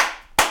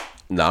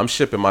 Nah, I'm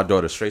shipping my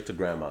daughter straight to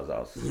grandma's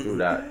house. Screw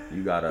that.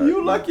 You gotta.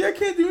 You lucky I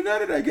can't do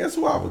none of that. Guess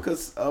why?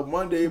 Because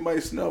Monday it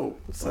might snow.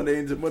 Sunday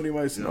into Monday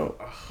might snow.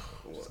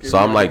 So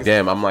I'm like,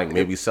 damn. I'm like,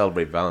 maybe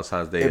celebrate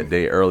Valentine's Day a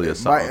day earlier.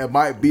 It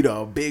might be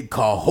the big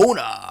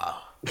kahuna.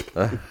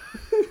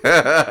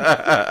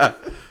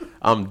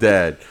 I'm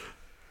dead.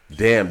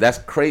 Damn, that's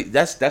crazy.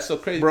 That's so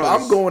crazy, bro.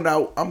 I'm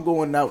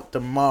going out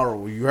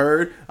tomorrow. You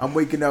heard? I'm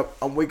waking up.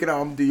 I'm doing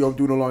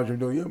the laundry.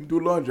 I'm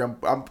doing laundry. I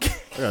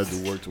gotta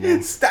do work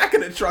tomorrow.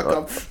 Stacking the truck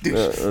up.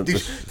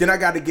 Then I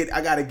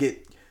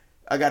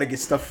gotta get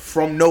stuff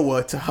from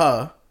Noah to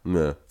her.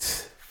 Yeah.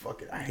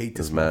 Fuck it. I hate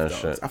this month.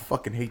 Shit. I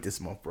fucking hate this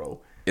month,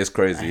 bro. It's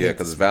crazy, yeah,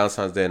 because it's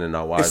Valentine's Day and then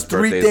our wife's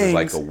birthday is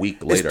like a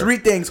week later. It's 3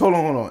 things. Hold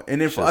on.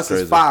 And then for us,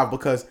 it's 5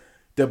 because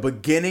the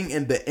beginning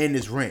and the end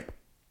is rent.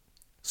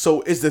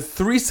 So it's the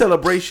 3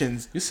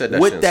 celebrations you said that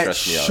with that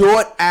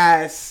short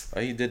ass. Oh,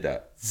 he did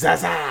that.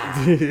 Zaza.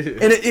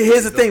 And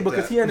here's the thing,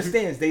 because he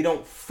understands they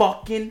don't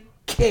fucking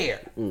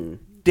care.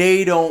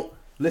 They don't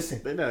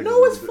listen.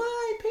 No, it's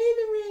fine. Pay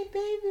the rent.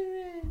 Pay the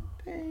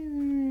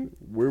rent.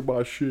 Where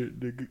my shit,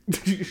 nigga?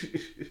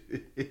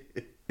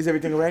 Is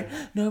everything all right?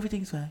 No,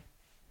 everything's fine.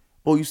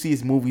 All you see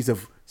is movies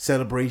of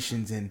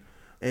celebrations and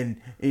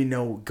you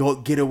know,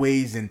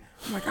 getaways, and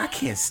I'm like, I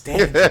can't stand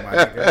you, my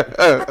nigga.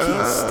 I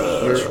can't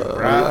stand you,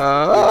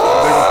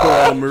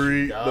 bro.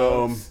 Marie,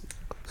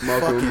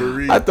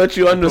 Marie. I thought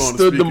you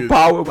understood the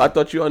power. I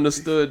thought you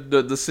understood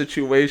the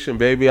situation,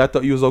 baby. I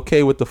thought you was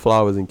okay with the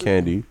flowers and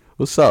candy.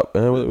 What's up,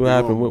 man? What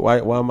happened? Why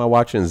am I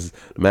watching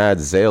mad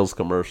Zales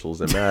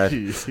commercials and mad?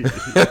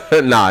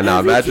 nah,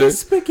 imagine.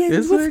 It's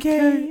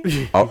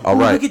okay. All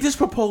right. Look at this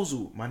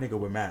proposal. My nigga,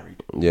 we're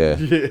married. Yeah.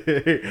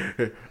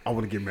 I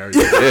want to get married.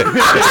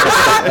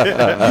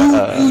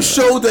 You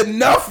showed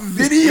enough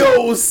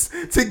videos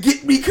to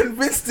get me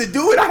convinced to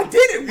do it. I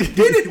did it. We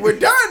did it. We're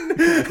done.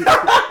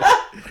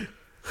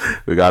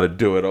 We gotta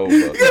do it over.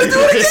 You gotta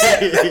do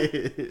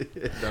it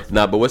again.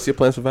 Nah, but what's your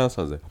plans for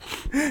Valentine's Day?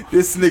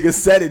 This nigga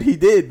said it. He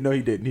did. No,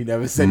 he didn't. He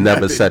never said.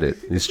 Never said it.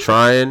 He's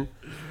trying.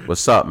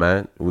 What's up,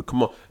 man?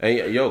 Come on.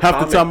 Hey, yo,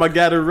 half the time I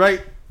got it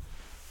right.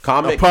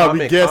 Comment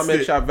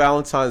your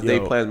Valentine's Day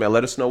plans, man.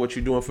 Let us know what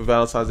you're doing for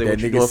Valentine's Day. What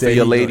you doing for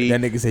your lady?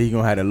 That nigga said he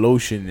gonna have a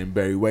lotion and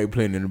Barry White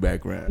playing in the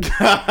background.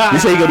 You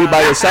say you gonna be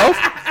by yourself?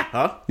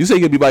 Huh? You say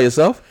you gonna be by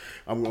yourself?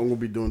 I'm gonna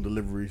be doing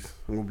deliveries.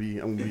 I'm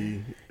gonna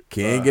be.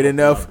 Can't get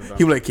enough.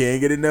 He like,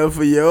 can't get enough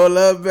for your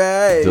love,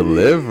 baby.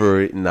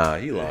 Delivery? Nah,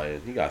 he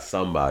lying. He got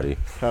somebody.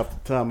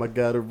 Half the time I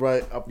got it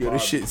right. Yo,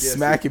 this shit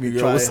smacking me,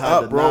 yo. What's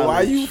up, bro?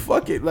 Why you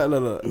fucking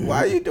look? Why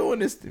are you doing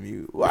this to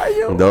me? Why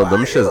you? No,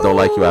 them shits don't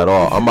like you at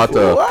all. I'm about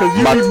to. Cause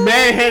you be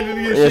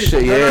manhandling your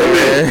shit. Yeah,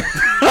 man.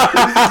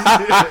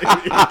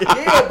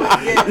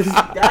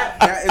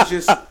 That is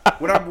just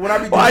when I be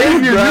doing Why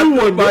that. you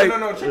one, Mike?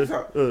 No, check this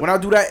out. When I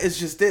do that, it's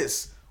just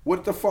this.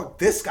 What the fuck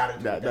this gotta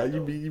do?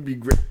 You be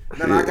great.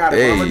 No, I got it.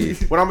 Hey.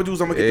 What I'm gonna do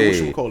is I'm gonna get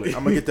the what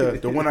I'm gonna get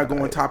the one I go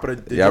on top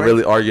of the y'all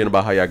really arguing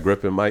about how y'all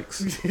gripping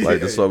mics?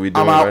 Like that's what we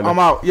doing right now. I'm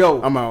out.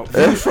 Yo, I'm out.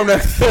 Views from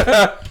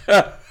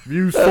the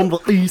views from the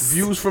east.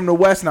 Views from the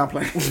west. Not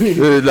playing.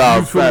 Views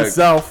from the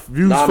south.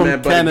 Views from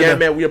man, Canada. Again,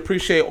 man, we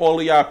appreciate all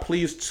of y'all.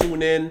 Please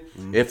tune in.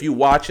 If you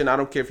watching, I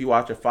don't care if you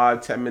watching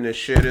 5-10 minutes.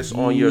 Share this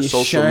on your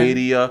social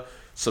media.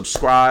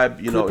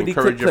 Subscribe. You know,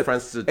 encourage your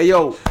friends to. Hey,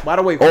 yo. By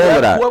the way,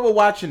 whoever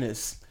watching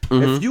this.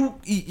 If you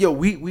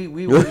we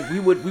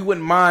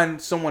wouldn't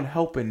mind someone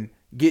helping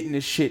getting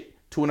this shit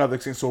to another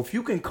extent. So if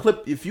you can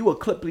clip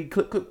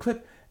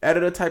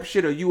editor type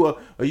shit, or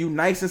you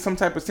nice in some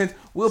type of sense,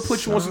 we'll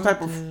put you on some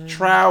type of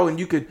trial and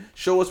you could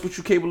show us what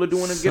you're capable of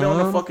doing and get on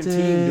the fucking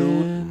team,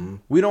 dude.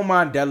 We don't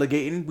mind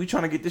delegating. We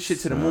trying to get this shit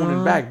to the moon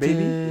and back,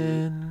 baby.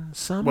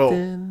 Well,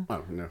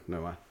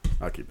 no,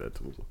 I'll keep that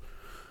to myself.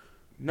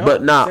 No,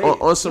 but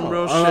on some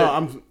real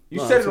shit. You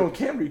said it on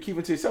camera. You keep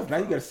it to yourself. Now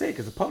you gotta say it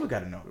because the public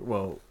gotta know.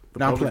 Well. The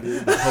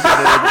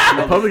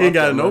public ain't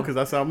gotta know because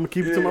I said I'm gonna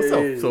keep it to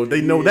myself, so they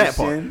know that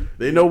part.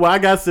 They know what I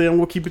gotta say. I'm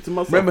gonna keep it to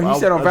myself. Remember, he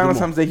said on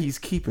Valentine's Day he's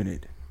keeping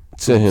it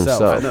to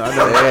himself. I know.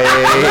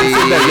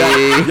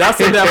 Y'all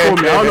said that for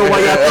me. I don't know why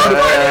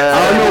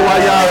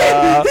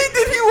y'all. He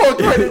did. He want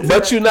credit.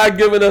 But you're not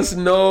giving us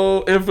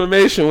no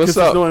information. What's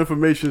up? No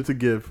information to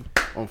give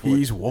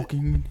He's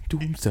walking to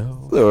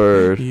himself.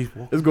 Word.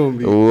 It's gonna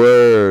be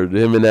word.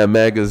 Him in that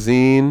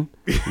magazine.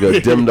 You gotta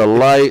dim the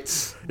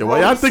lights. Yeah,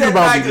 why y'all think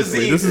about me this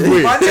way? This is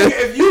weird. My nigga,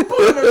 if you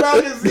put in a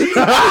magazine,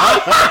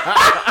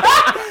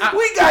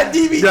 we got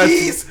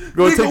DVDs.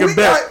 Go take it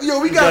back.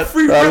 We got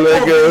free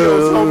rip-off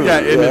videos. We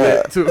got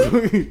internet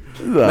too.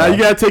 Now you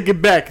gotta take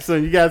it back,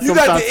 son. You got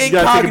the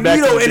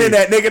incognito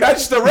internet, nigga.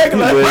 That's just a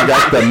regular. You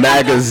got the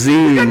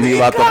magazine. You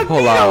about to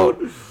pull out.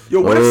 Yo,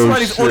 what if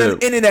somebody's on the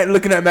internet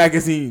looking at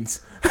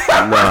magazines?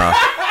 Nah,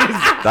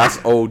 that's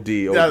OD.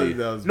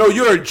 No,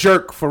 you're a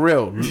jerk for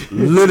real.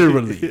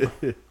 Literally.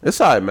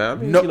 It's alright, man.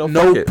 I mean,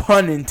 no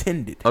pun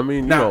intended. I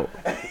mean,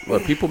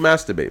 look, people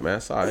masturbate, man.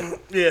 It's alright.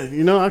 Yeah,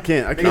 I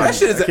can't. That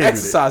shit is an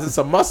exercise. It's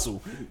a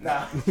muscle.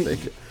 Nah.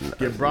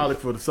 Get brolic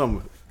for the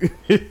summer.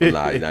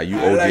 Nah, you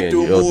OD. I like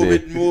to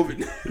move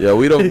it. Yeah,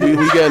 we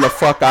getting the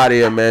fuck out of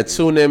here, man.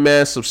 Tune in,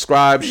 man.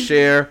 Subscribe,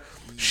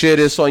 share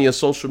this on your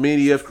social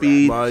media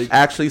feed. Like,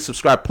 actually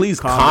subscribe. Please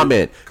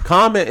comment.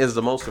 Comment is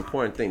the most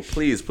important thing.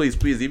 Please.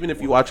 Even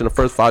if you're watching the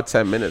first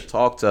 5-10 minutes,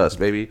 talk to us,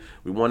 baby.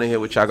 We want to hear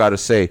what y'all got to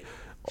say.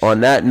 On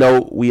that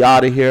note, we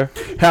out of here.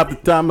 Half the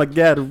time I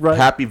got it right.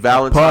 Happy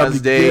Valentine's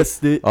Day.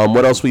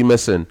 What else we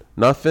missing?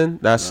 Nothing?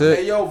 That's it?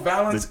 Hey, look,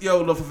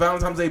 for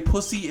Valentine's Day,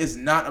 pussy is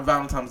not a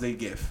Valentine's Day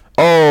gift.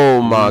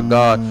 Oh, my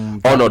God.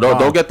 Oh, no,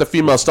 don't get the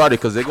female started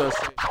because they're going to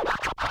say...